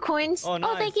coins. Oh, nice.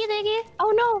 Oh, thank you, thank you.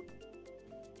 Oh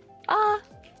no.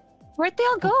 Where'd they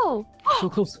all go? So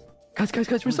close. Guys,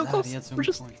 we're so close. We're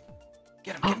just.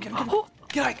 Get him, get him, get him.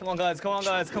 Get him. Come on, guys. Come on.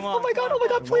 Oh my god,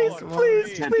 please.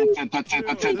 That's it.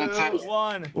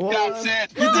 One. That's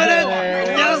it. You did it!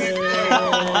 Yes!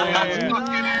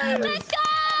 Let's go!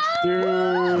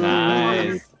 Dude.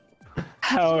 Nice.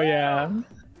 Hell yeah.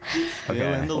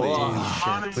 Okay. In the Whoa,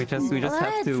 lead. we just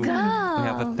have to. We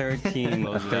have a 13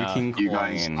 You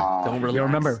guys coin. Don't relax. Yo,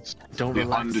 remember. Don't the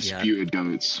relax undisputed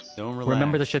goats. Don't relax.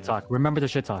 Remember the shit talk. Remember the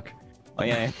shit talk. Oh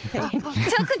yeah. Tilt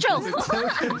controls.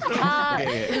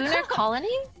 Lunar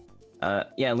colony?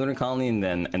 Yeah, lunar colony and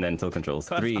then tilt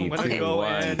controls. I'm 3, gonna 2, go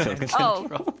 1. in. Tilt Oh.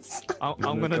 controls.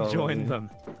 I'm gonna join them.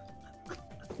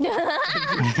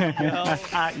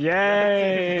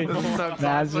 Yay!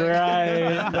 That's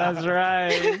right. That's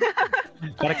right.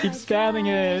 Gotta keep spamming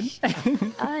it.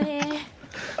 Oh yeah.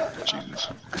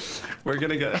 Jesus. We're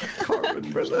gonna get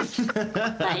Carmen for this.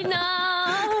 I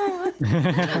know.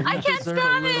 I can't deserve a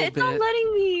spam little it. It's not bit.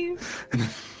 letting me.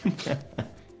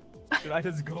 Should I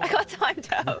just go? I got timed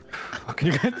out.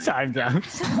 You got timed out.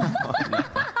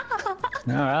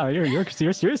 Oh, wow, you're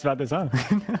serious about this, huh?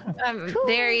 I'm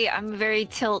a very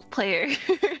tilt player.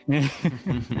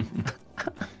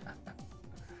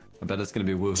 I bet it's gonna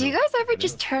be woo. Do you guys ever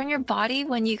just turn your body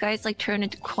when you guys like turn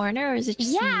into corner, or is it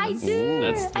just Yeah, I me? do.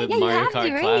 That's the Yeah, you Mario have to,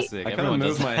 Kart right? Classic. I kind of Everyone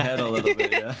move does my head a little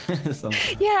bit, yeah. So-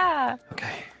 Yeah.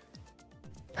 Okay.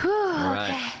 Whew,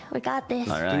 Alright. okay, we got this.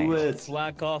 All right. Do it.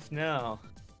 Slack off now.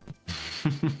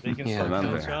 They can Yeah. start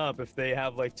Remember. catch up if they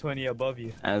have like 20 above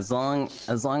you. As long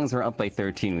as we're up by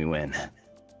 13, we win.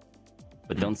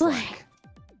 But don't slack.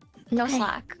 No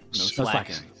slack. No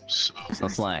slack. slacking. No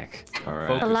slack. All A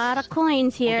right. lot of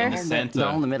coins here. In the center.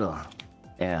 Down the middle.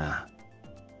 Yeah.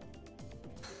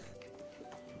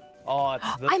 Oh,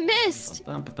 it's the I missed.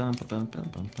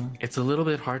 It's a little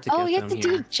bit hard to Oh, get you have them to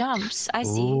here. do jumps. I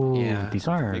see. Ooh, Yeah. these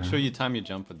are. Make sure you time your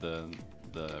jump with the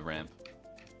ramp.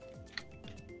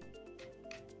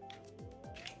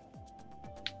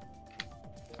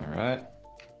 All right.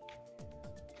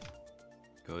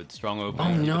 Good, strong Oh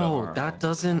opening. Keep it no, up. that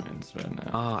doesn't. It's right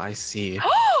now. Oh, I see.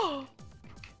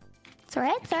 It's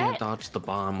alright, it's Can't alright. dodge the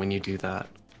bomb when you do that.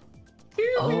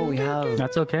 Oh, we have.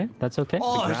 That's okay. That's okay.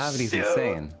 The gravity's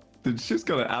insane. Dude, she's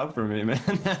gonna out for me, man.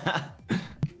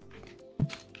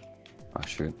 Oh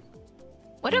shoot.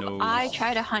 What if No. I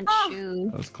try to hunt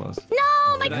you? That was close.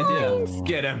 No, my Good idea. coins.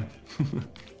 Get him.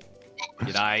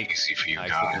 Get Ike. Easy for you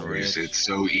Ike's guys. looking rich. It's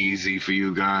so easy for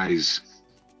you guys.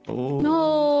 Oh.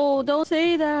 No, don't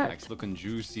say that. Ike's looking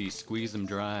juicy. Squeeze him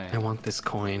dry. I want this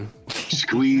coin.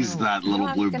 Squeeze that little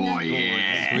I'm blue gonna- boy.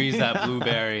 Yeah. Squeeze that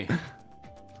blueberry.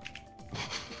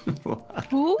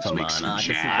 Who? Come Make on, some Aka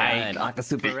Super jack. Red. Aka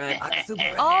Super Red. Aka Super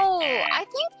Red. Oh, I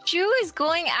think Ju is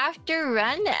going after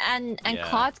Ren and Yeah.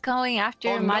 Claude's going after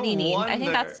Oh, no Marini. I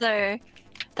think wonder.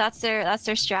 that's their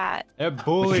strat. They're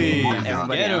bullies.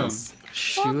 Everybody Get him. else.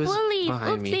 She Oh, was bullies.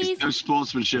 behind me. Oopsies. There's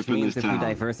sportsmanship Which in means this if we town.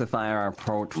 diversify our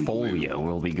portfolio,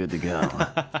 we'll be good to go.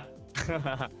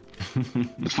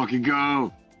 Let's fucking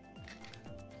go.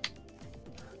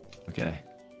 Okay.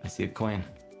 I see a coin.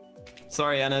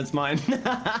 Sorry, Anna, it's mine. I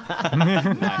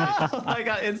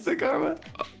got instant karma.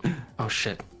 Oh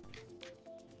shit.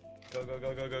 Go, go,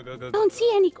 go, go, go, go, go. I don't see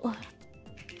any, Okay,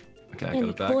 I got any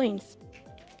it back. coins.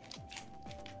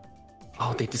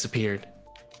 Oh, they disappeared.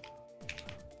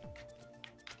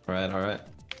 All right, all right.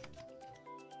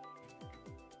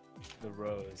 The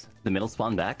rose. The middle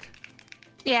spawn back.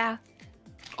 Yeah,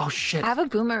 Oh shit. I have a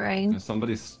boomerang.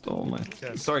 Somebody stole my.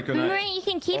 Sorry, Kunai. Boomerang, you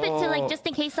can keep it to like just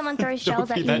in case someone throws shells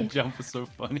at That you. jump was so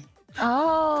funny.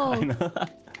 Oh, know.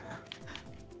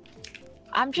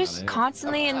 I'm just there.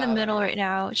 constantly in the middle right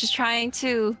now, just trying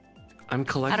to. I'm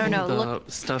collecting know, the look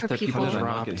stuff for that people. people How did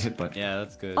I not get dropped. hit by? Yeah,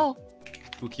 that's good. Oh,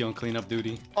 Pookie on cleanup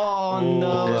duty. Oh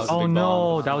that was a Oh big no,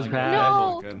 bomb. that was bad.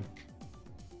 No. Good.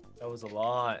 That was a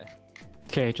lot.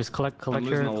 Okay, just collect I'm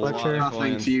your losing a lot.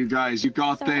 Nothing to you guys. You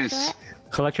got this.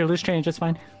 collect your loose change. It's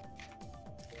fine.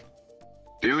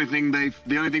 The only thing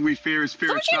we fear is fear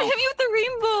someone trying to itself. hit me with the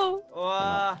rainbow.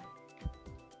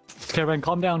 Okay, Ren,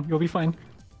 calm down. You'll be fine.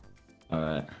 All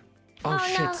right. Oh, Oh,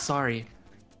 shit, no. sorry.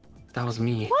 That was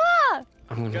me. Ah!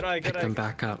 I'm gonna Good eye, pick good them eye.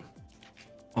 back up.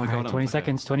 Oh, I All got right, him. 20 Okay.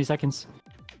 seconds. 20 seconds.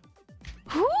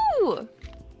 Whoo!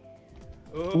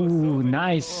 Ooh,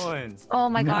 nice. Coins. Oh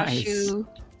my gosh, Nice. you.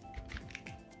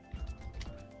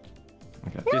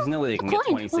 There's no way they can get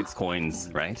coin. 26 coins,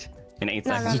 right? In 8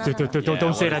 No, seconds. no, no, no.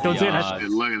 Don't say that. Don't say that. Shit,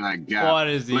 look at that gap. What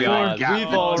is the Look at odds? that gap.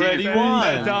 We've already Dude, won.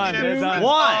 They're done. They're done.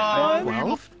 One.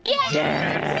 12?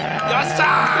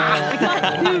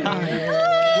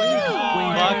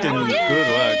 Fucking good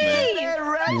work, man.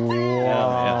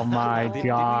 Oh my Did we win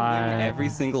god. every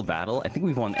single battle? I think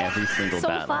we've won every single So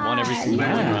battle. far. Won every single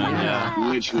Yeah. run, yeah.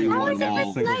 Literally How won was them every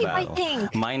all. Single snipe, I battle.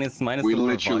 think? Minus We the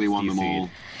literally won them Vox all.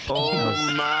 DC.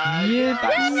 Oh my. Yeah.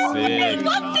 Sick.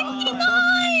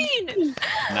 169! Nice.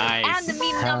 And the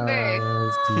meme number.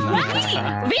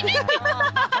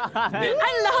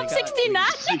 I love 69.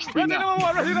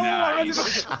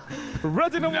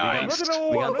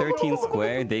 We got 13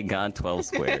 squared, they got 12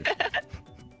 squared.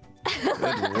 Good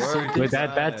work. Wait,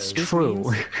 that's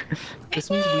true. This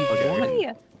means we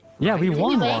won. Yeah, we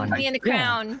won one. Me in the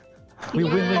crown. We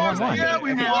won one. Yeah,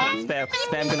 we won.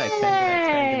 Spam good night, spam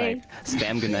good night,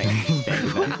 spam good night.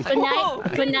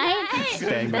 Good night.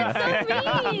 Spam good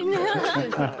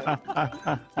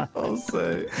night. I'll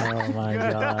say. Oh my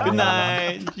god. Good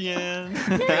night, Jen.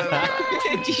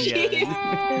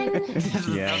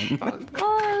 Yeah.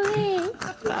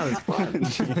 That was fun.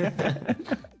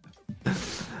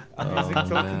 Using Oh,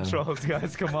 token man. trolls,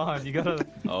 guys. Come on, you gotta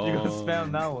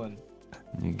spam that one.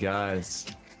 You guys.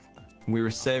 We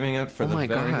were saving it for Oh the my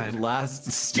very God.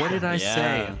 last. What did I Yeah.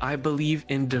 say? I believe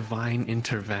in divine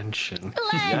intervention.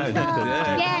 Yeah, you did.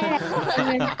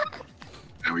 Yeah.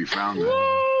 And we found it.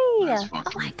 That's Oh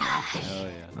fucking my god. Hell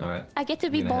yeah. All right. I get to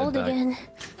be I'm gonna head bold back. again.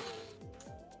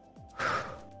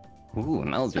 Ooh,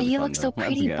 that was really You fun, look so though.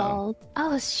 Let's pretty go. bald. I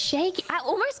was shaking. I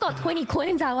almost got 20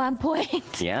 coins at one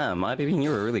point. Yeah, my baby, you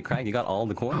were really cracked. You got all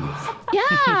the coins. Yeah.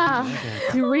 God.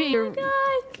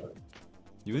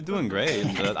 You were doing great.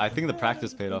 I think the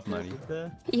practice paid off, Maddie.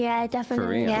 Yeah,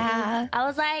 definitely. real. Yeah. I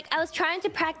was trying to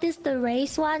practice the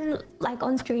race one like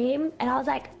on stream, and I was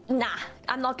like, nah,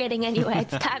 I'm not getting anywhere.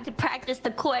 It's time to practice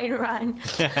the coin run.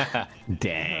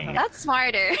 Dang. That's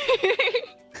smarter.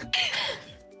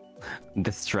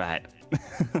 The strat.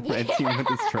 Red team with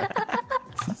the strat.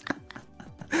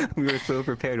 We were so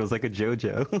prepared. It was like a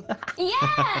JoJo.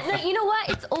 Yeah, no, you know what?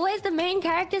 It's always the main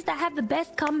characters that have the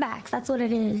best comebacks. That's what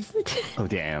it is. Oh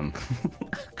damn.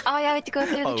 Oh yeah, we have to go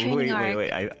through the Oh training arc.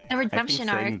 wait. The redemption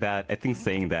I arc. think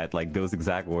saying that like those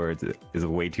exact words is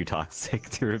way too toxic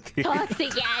to repeat.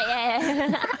 Toxic,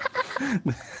 yeah.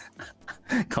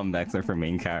 Comebacks are for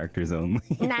main characters only.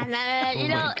 Nah. You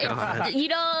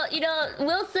know,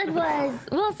 Wilson was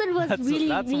really.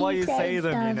 That's why you say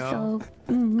them, you know.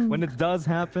 So, When it does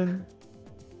happen,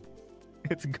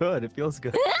 it's good. It feels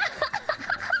good.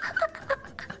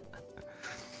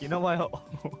 You know why?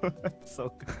 It's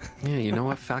so good. Yeah, you know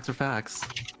what? Facts are facts.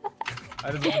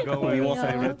 I just want to go away and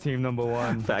say red team number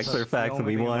one. Facts are That's facts, the and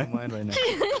we only thing on won. my mind right now.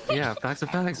 Yeah, facts are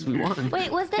facts. We won.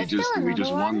 Wait, was there still another We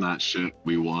just one? won that shit.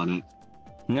 We won it.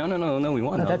 No, we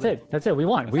won. No, that's it. That's it. We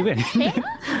won. We win. Yeah.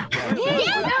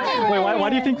 Wait, why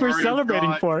do you think we're Sorry, celebrating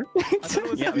God. for?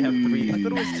 Yeah, we have 3. I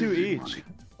thought it was 2 each.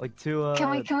 Like 2. Can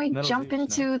we medals jump each, no?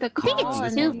 into the This, call?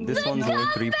 this one's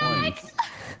worth 3 points.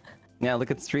 Yeah,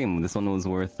 look at stream. This one was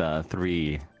worth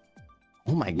 3.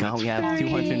 Oh my god, we have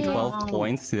 212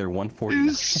 points to their 140.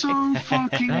 It's so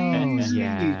fucking Oh easy.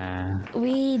 yeah.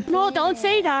 No, don't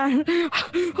say that.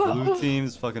 Blue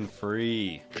team's fucking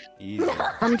free. Easy.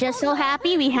 I'm just so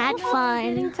happy we had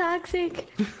Getting fun. toxic.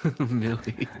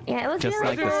 Millie. Yeah, it was Just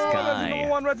really like the good.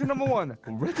 sky. Red team number one.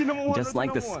 Red team number one. Just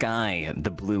like the sky, the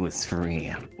blue is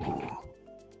free. Ooh.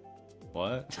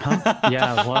 What?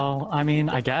 Yeah, well, I mean,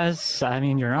 I guess. I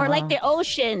mean, you're not Or like wrong. the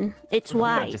ocean. It's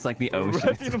white. Just like the ocean.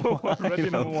 Red team number one. Red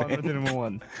team number one. Red team number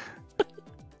one.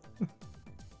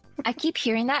 I keep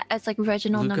hearing that as like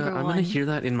Reginald Luca, number I'm one. gonna hear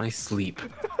that in my sleep.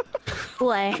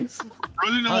 What? Red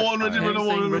team number one. Red team number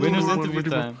one. Red team Winners number one.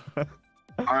 interview time.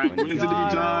 All right, winners interview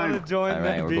time. Join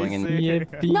Alright, the we're going in. BC.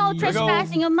 Yippee. No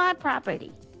trespassing on my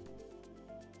property.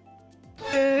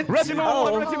 Red team number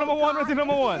one. Red team number one. Red team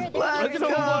number one. Red team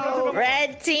number one.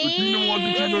 Red team.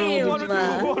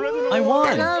 I won!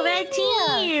 Hello, red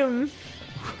team.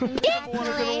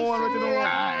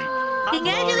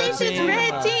 Congratulations,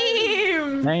 red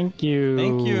team. Thank you.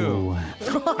 Thank you.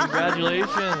 Congratulations.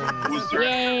 Was there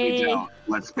any Yay. doubt?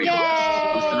 Let's be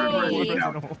honest. Was there any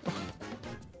doubt?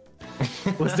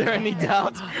 Was there any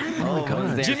doubt? Oh,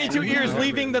 God. Jimmy Two Ears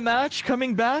leaving the match,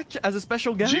 coming back as a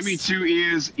special guest. Jimmy Two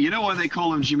Ears. You know why they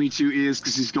call him Jimmy Two Ears?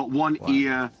 Because he's got one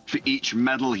ear for each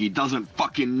medal. He doesn't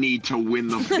fucking need to win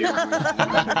the field.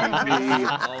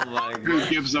 Oh my Who god.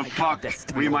 gives a fuck?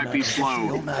 We might be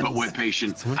slow, but we're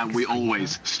patient, and we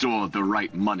always store the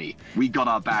right money. We got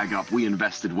our bag up, we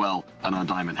invested well, and our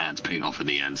diamond hands paid off in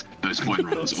the end. Those coin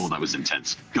runs, that was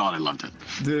intense. God, I loved it.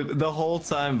 Dude, the whole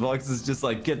time Vox is just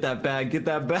like, get that bag, get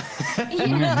that bag.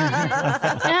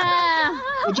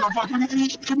 Ah, What's your fucking money?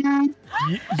 Come on.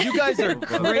 You guys are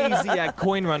crazy at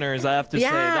coin runners, I have to say.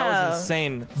 That Yeah. was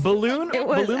insane. Balloon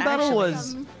was battle actually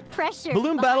was pressure.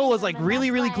 Balloon battle was like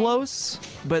really close,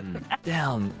 but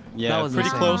damn. Yeah, that was pretty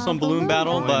insane. close on balloon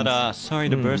battle, but sorry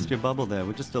to burst your bubble there.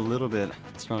 We're just a little bit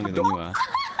stronger than you are.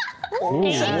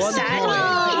 Ooh, Sadly. one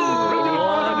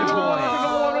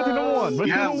point.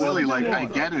 Yeah, Willie, like I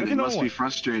get it. It must be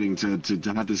frustrating to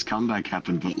have this comeback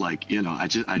happen, but like, you know, I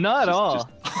just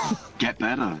get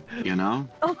better, you know?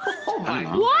 Oh my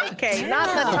God. What? Okay,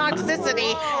 not the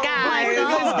toxicity, guys.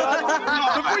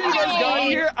 Before you guys got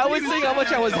here, I was saying how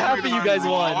much I was happy you guys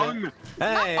won.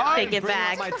 Hey, take it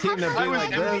back. My team to be like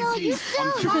this.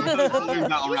 I'm trying that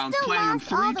around playing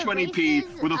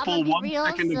 320p with a full 1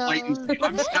 second of latency.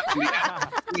 I'm stuck in the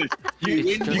app.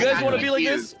 You guys want to be like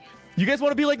this? You guys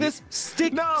want to be like this?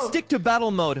 Stick to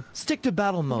battle mode. Stick to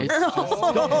battle mode.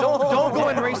 Don't go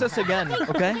and race us again,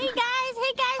 okay? Hey guys,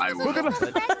 We're gonna.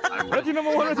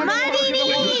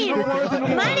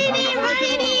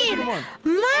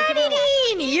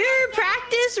 Money, your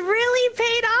practice really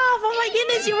paid off. Oh my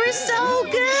goodness, you were so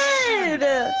good.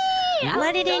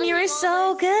 Money, you were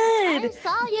so good. I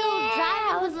saw you drive.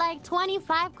 I was like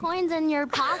 25 coins in your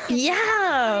pocket.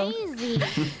 Yeah. Crazy.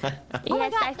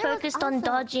 Yes, I focused on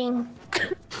dodging.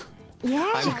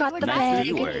 Yeah, you got the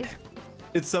bag.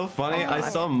 It's so funny. I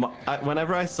saw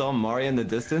whenever I saw Mari in the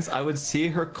distance, I would see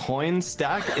her coin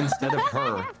stack instead of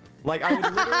her. Like I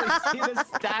would literally see the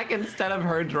stack instead of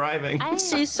her driving.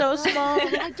 She's so small.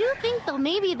 I do think though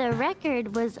maybe the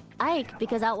record was Ike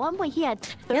because at one point he had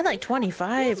like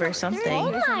 25 or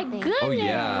something. Oh my goodness. Oh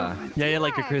yeah. Yeah,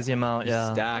 like a crazy amount.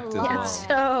 Yeah. Stacked as well.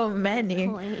 So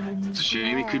many. It's a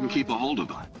shame he couldn't keep a hold of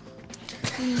that.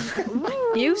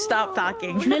 You stop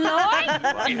talking.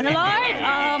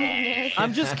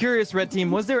 I'm just curious, Red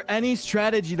Team, was there any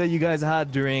strategy that you guys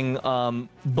had during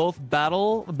both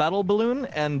battle balloon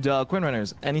and coin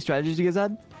runners? Any strategies you guys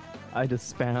had? I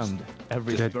just spammed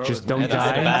everything. Just don't die.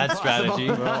 That's a bad strategy.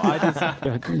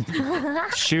 Bro,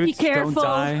 shoot, don't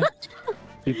die.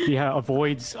 Yeah,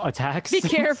 avoids attacks. Be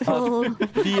careful.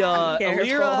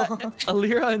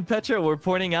 Alira and Petra were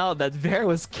pointing out that Bear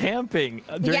was camping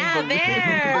during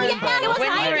Bear. He was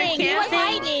hiding. He was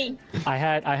hiding. I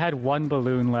had one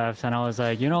balloon left, and I was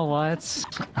like, you know what?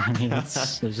 I mean,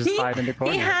 it's just 5 in the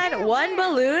corner. He had one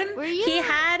balloon. You? He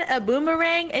had a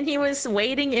boomerang, and he was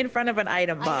waiting in front of an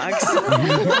item box.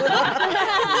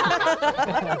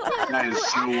 That is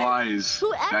so wise.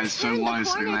 Whoever That is so turned wise.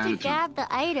 the corner to grab the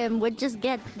item would just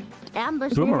get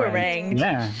ambushed. Boomerang.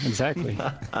 Yeah, exactly. Wait,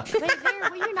 Bear,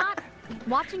 were you not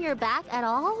watching your back at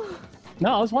all?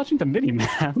 No, I was watching the mini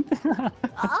map.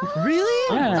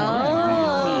 Really? Yeah.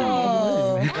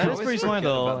 Oh. That is pretty smart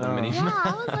though. Yeah,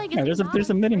 I was like, Yeah, there's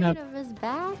a mini map. of his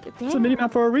back. It's a mini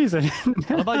map for a reason. I don't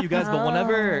know about you guys, but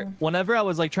whenever I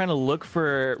was like trying to look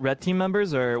for red team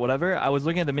members or whatever, I was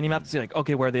looking at the mini map to see like,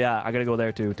 okay, where are they at? I gotta go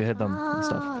there to hit them and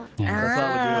stuff. Yeah. That's how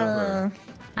I would do it.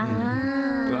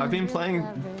 I've been playing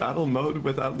battle mode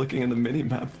without looking at the mini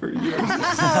map for years.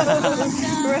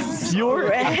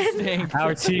 You're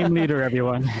our team leader,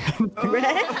 everyone.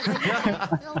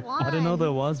 I didn't know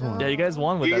there was one. Yeah, you guys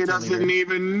won with that. He doesn't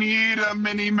even need a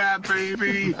mini map,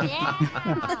 baby. Yeah.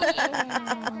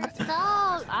 So,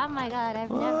 oh my god,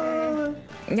 I've never.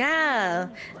 Yeah.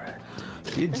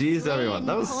 GG's everyone.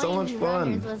 That was so much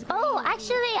fun. Oh,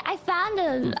 actually, I found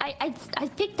I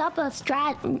picked up a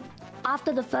strat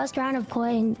after the first round of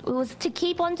coin. It was to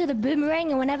keep onto the boomerang,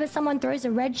 and whenever someone throws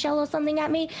a red shell or something at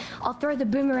me, I'll throw the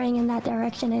boomerang in that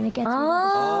direction, and it gets me.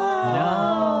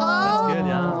 That's good,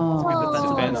 yeah. That's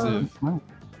expensive.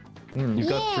 You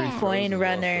got 3 coin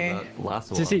runner.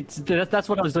 See, that's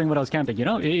what I was doing when I was camping, you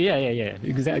know? Yeah.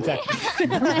 Exactly.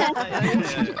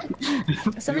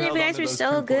 Some of you guys were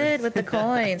so good with the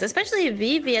coins, especially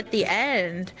Vivi at the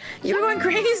end. You were going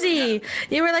crazy.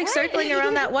 You were like circling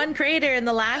around that one crater in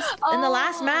the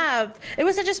last map. It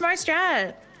was such a smart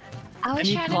strat.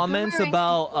 Any comments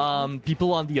about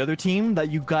people on the other team that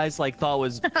you guys like thought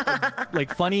was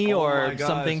like funny or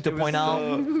something to point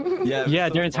out? Yeah,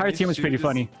 their entire team was pretty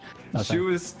funny. She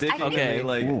was sticking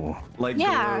like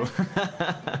yeah. glue.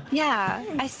 Yeah,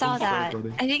 I saw that.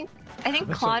 I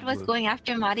think Claude was going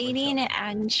after Marilyn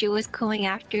and she was going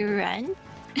after Ren.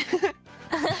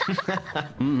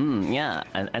 Yeah,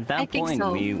 at that point,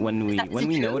 when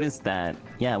we noticed that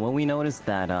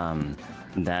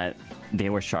that they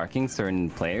were sharking certain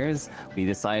players, we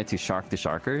decided to shark the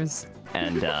sharkers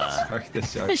and Shark the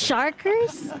sharkers.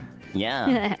 Sharkers?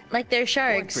 Yeah. Like they're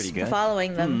sharks Pretty good.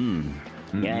 following them.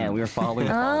 Yeah, we were following.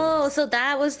 Oh, so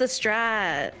that was the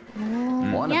strat.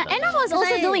 Yeah, Anna was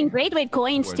also doing great with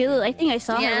coins too. I think I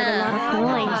saw her with a lot of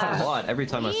coins. A lot every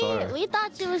time I saw her. We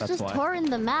thought she was just touring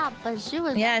the map, but she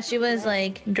was. Yeah, she was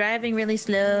like driving really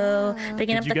slow,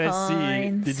 picking up the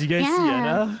coins. Did you guys see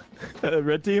Anna?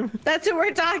 Red team? That's what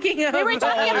we're talking about. We were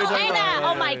talking about Anna.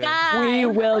 Oh my god. We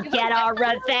will get our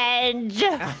revenge.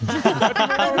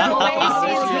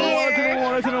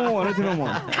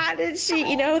 How did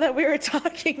she know that we were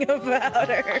talking about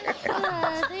her?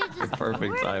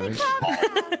 Perfect timing.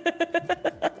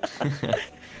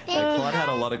 Claude had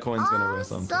a lot of coins whenever I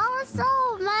saw him.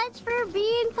 So much for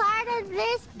being part of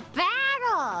this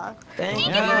battle. Thank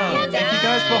you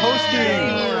guys for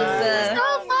hosting. So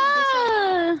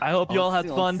fun. I hope you all had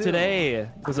fun today. It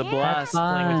was a blast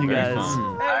playing with you guys.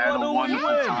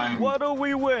 Hey, what do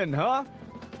we win, huh?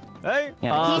 Hey?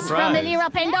 He's from the Lira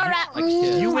Pandora.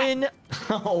 You win.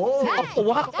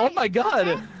 Oh my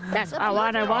god. That's what I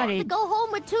wanted. To go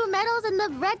home with 2 medals, and the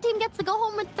red team gets to go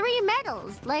home with 3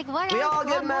 medals. Like, what We else? all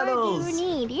get What more medals. do you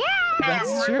need? Yeah.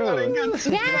 That's true.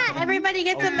 Yeah, everybody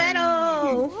gets a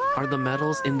medal. Are the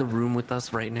medals in the room with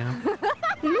us right now?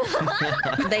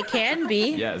 They can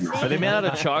be. Yes. Are they made out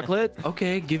of chocolate?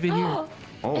 Okay, give it here.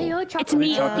 It's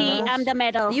me, Oki. I'm the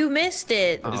medal. You missed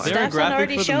it. Is there a Stefan graphic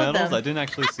already for the showed medals? them. I didn't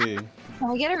actually see.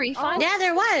 Can we get a refund? Yeah,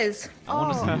 there was. I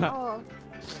want to see. Oh.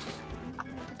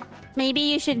 Maybe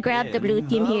you should grab the blue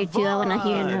team here too. I wanna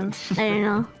hear them. I don't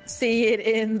know. See it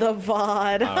in the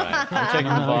VOD. Alright, I'm checking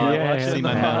the VOD. Yeah, Watch see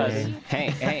my medals.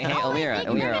 Hey, Alira,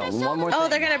 one more thing. Oh,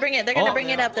 they're gonna bring it. They're gonna bring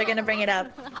it up. They're gonna bring it up.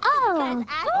 Oh.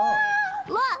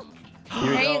 Look.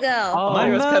 There you go. Oh, I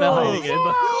was kind of hiding it,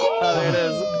 but there it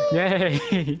is. Yay!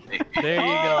 There you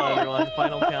go, everyone.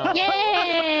 Final count.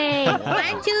 Yay!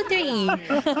 1, 2, 3.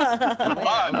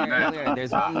 Alira,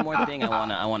 there's one more thing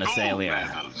I wanna say, Alira.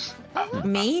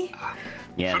 Me?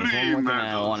 Yeah, there's one more thing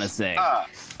I wanna say.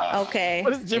 Okay.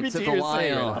 What is Jimmy It took Teeter a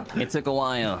while. saying? It took a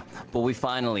while, but we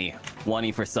finally won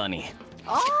for Sonny. Wait,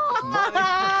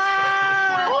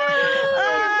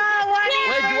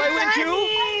 do I win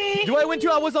too? Do I win too?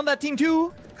 I was on that team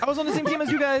too. I was on the same team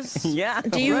as you guys. Yeah.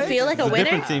 Do you feel like a It's a winner?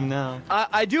 different team now.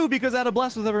 I do because I had a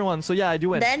blast with everyone. So yeah, I do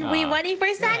win. Then we won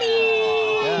for Sunny.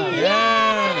 Oh,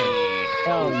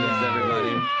 Yes,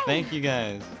 everybody. Thank you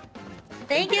guys.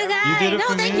 Thank you guys. You did it no,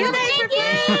 for thank me? you guys for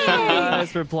playing.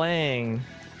 Thanks for playing.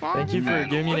 Thank you for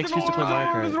giving me an excuse to play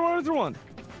Minecraft.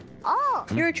 Oh.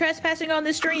 You're trespassing on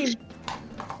the stream.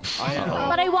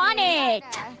 But I want it.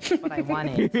 But I want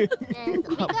it.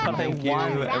 Thank you,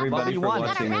 everybody, for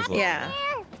watching as well. Yeah.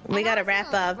 We gotta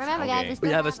wrap up. Remember, guys, we We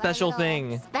still have a special little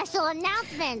thing. Special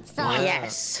announcement. So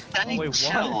Yes. Wait,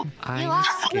 what? I'm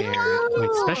scared. Wait,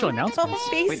 special announcements?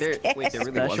 Wait, there really Special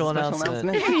was a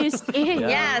announcement.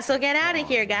 Yeah, so get out of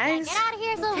here, guys. get out of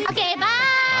here. So okay, bye.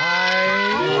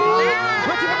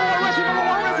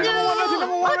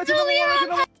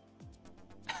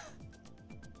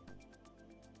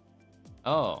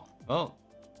 Oh.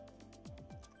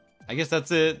 I guess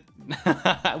that's it.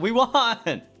 We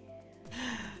won!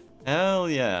 Hell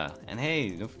yeah. And hey,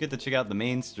 don't forget to check out the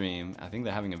main stream. I think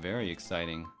they're having a very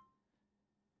exciting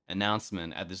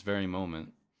announcement at this very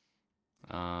moment.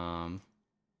 But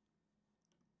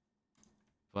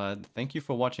thank you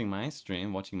for watching my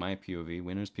stream, watching my POV,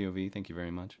 winner's POV. Thank you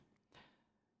very much.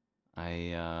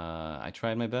 I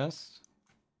tried my best.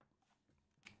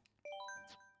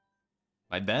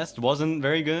 My best wasn't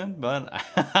very good, but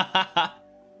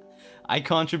I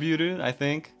contributed, I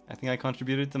think. I think I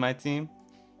contributed to my team.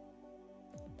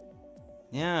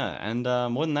 Yeah, and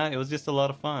more than that, it was just a lot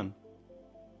of fun.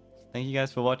 Thank you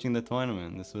guys for watching the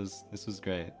tournament. This was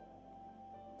great.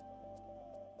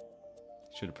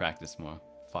 Should have practiced more.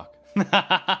 Fuck.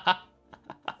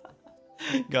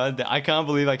 God, I can't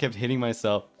believe I kept hitting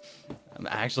myself. I'm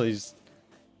actually just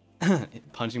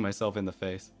punching myself in the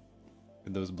face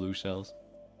with those blue shells.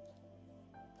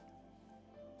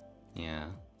 Yeah,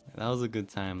 that was a good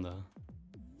time though.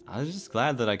 I was just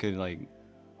glad that I could like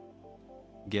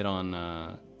get on,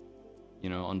 you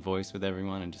know, on voice with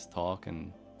everyone and just talk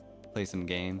and play some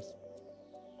games.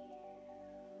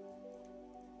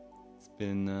 It's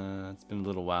been a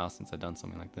little while since I've done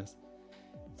something like this,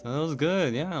 so that was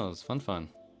good. Yeah, it was fun.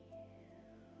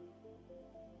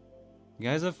 You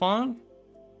guys have fun?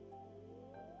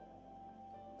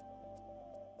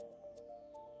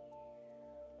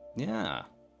 Yeah.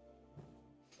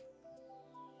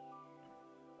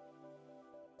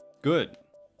 Good.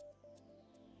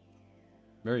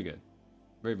 Very good.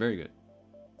 Very good.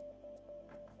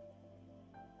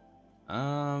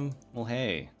 Well,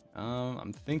 hey.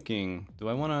 I'm thinking, do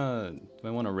I wanna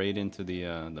raid into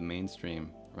the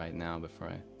mainstream right now before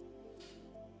I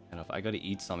Head off. I gotta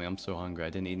eat something. I'm so hungry. I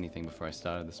didn't eat anything before I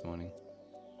started this morning.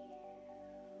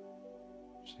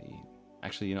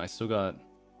 Actually, you know, I still got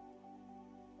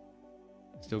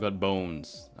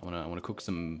bones. I wanna cook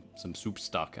some soup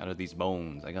stock out of these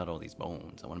bones. I got all these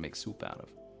bones. I wanna make soup out of.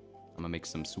 I'm gonna make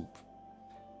some soup.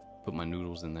 Put my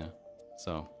noodles in there.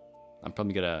 So I'm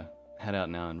probably gonna head out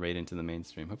now and raid into the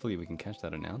mainstream. Hopefully we can catch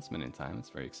that announcement in time. It's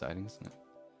very exciting, isn't it?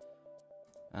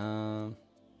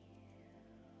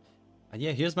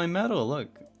 Yeah, here's my medal.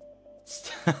 Look,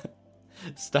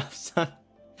 Stuff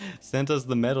sent us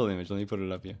the medal image. Let me put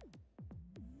it up here.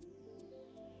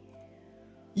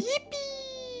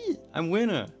 Yippee! I'm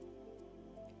winner.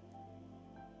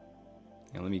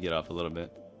 Yeah, let me get off a little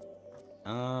bit.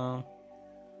 No.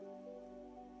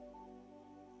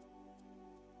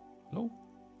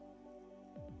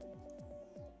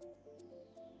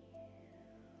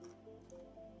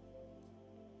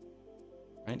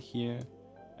 Right here.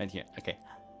 Right here. Okay.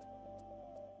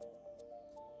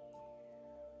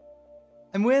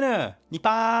 I'm winner!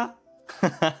 Nipa!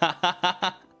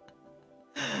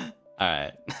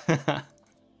 Alright.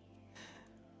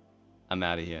 I'm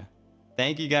out of here.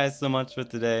 Thank you guys so much for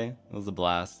today. It was a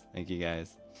blast. Thank you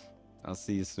guys. I'll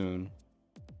see you soon.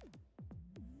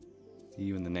 See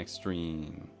you in the next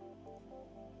stream.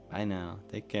 Bye now.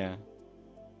 Take care.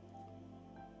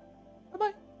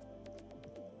 Bye-bye.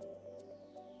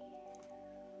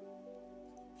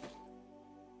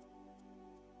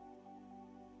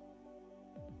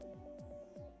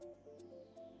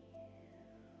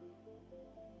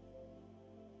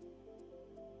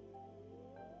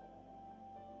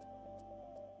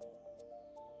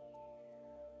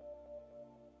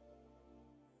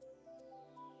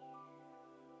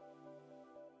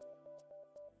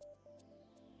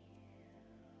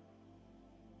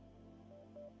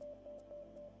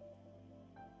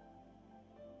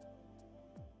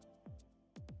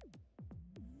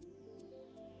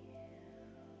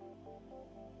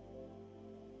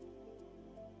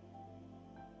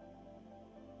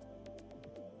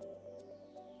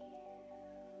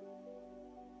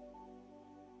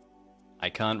 I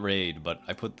can't raid, but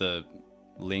I put the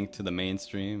link to the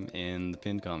mainstream in the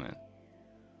pinned comment.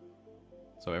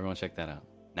 So everyone check that out.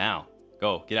 Now,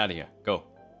 go. Get out of here. Go.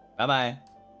 Bye-bye.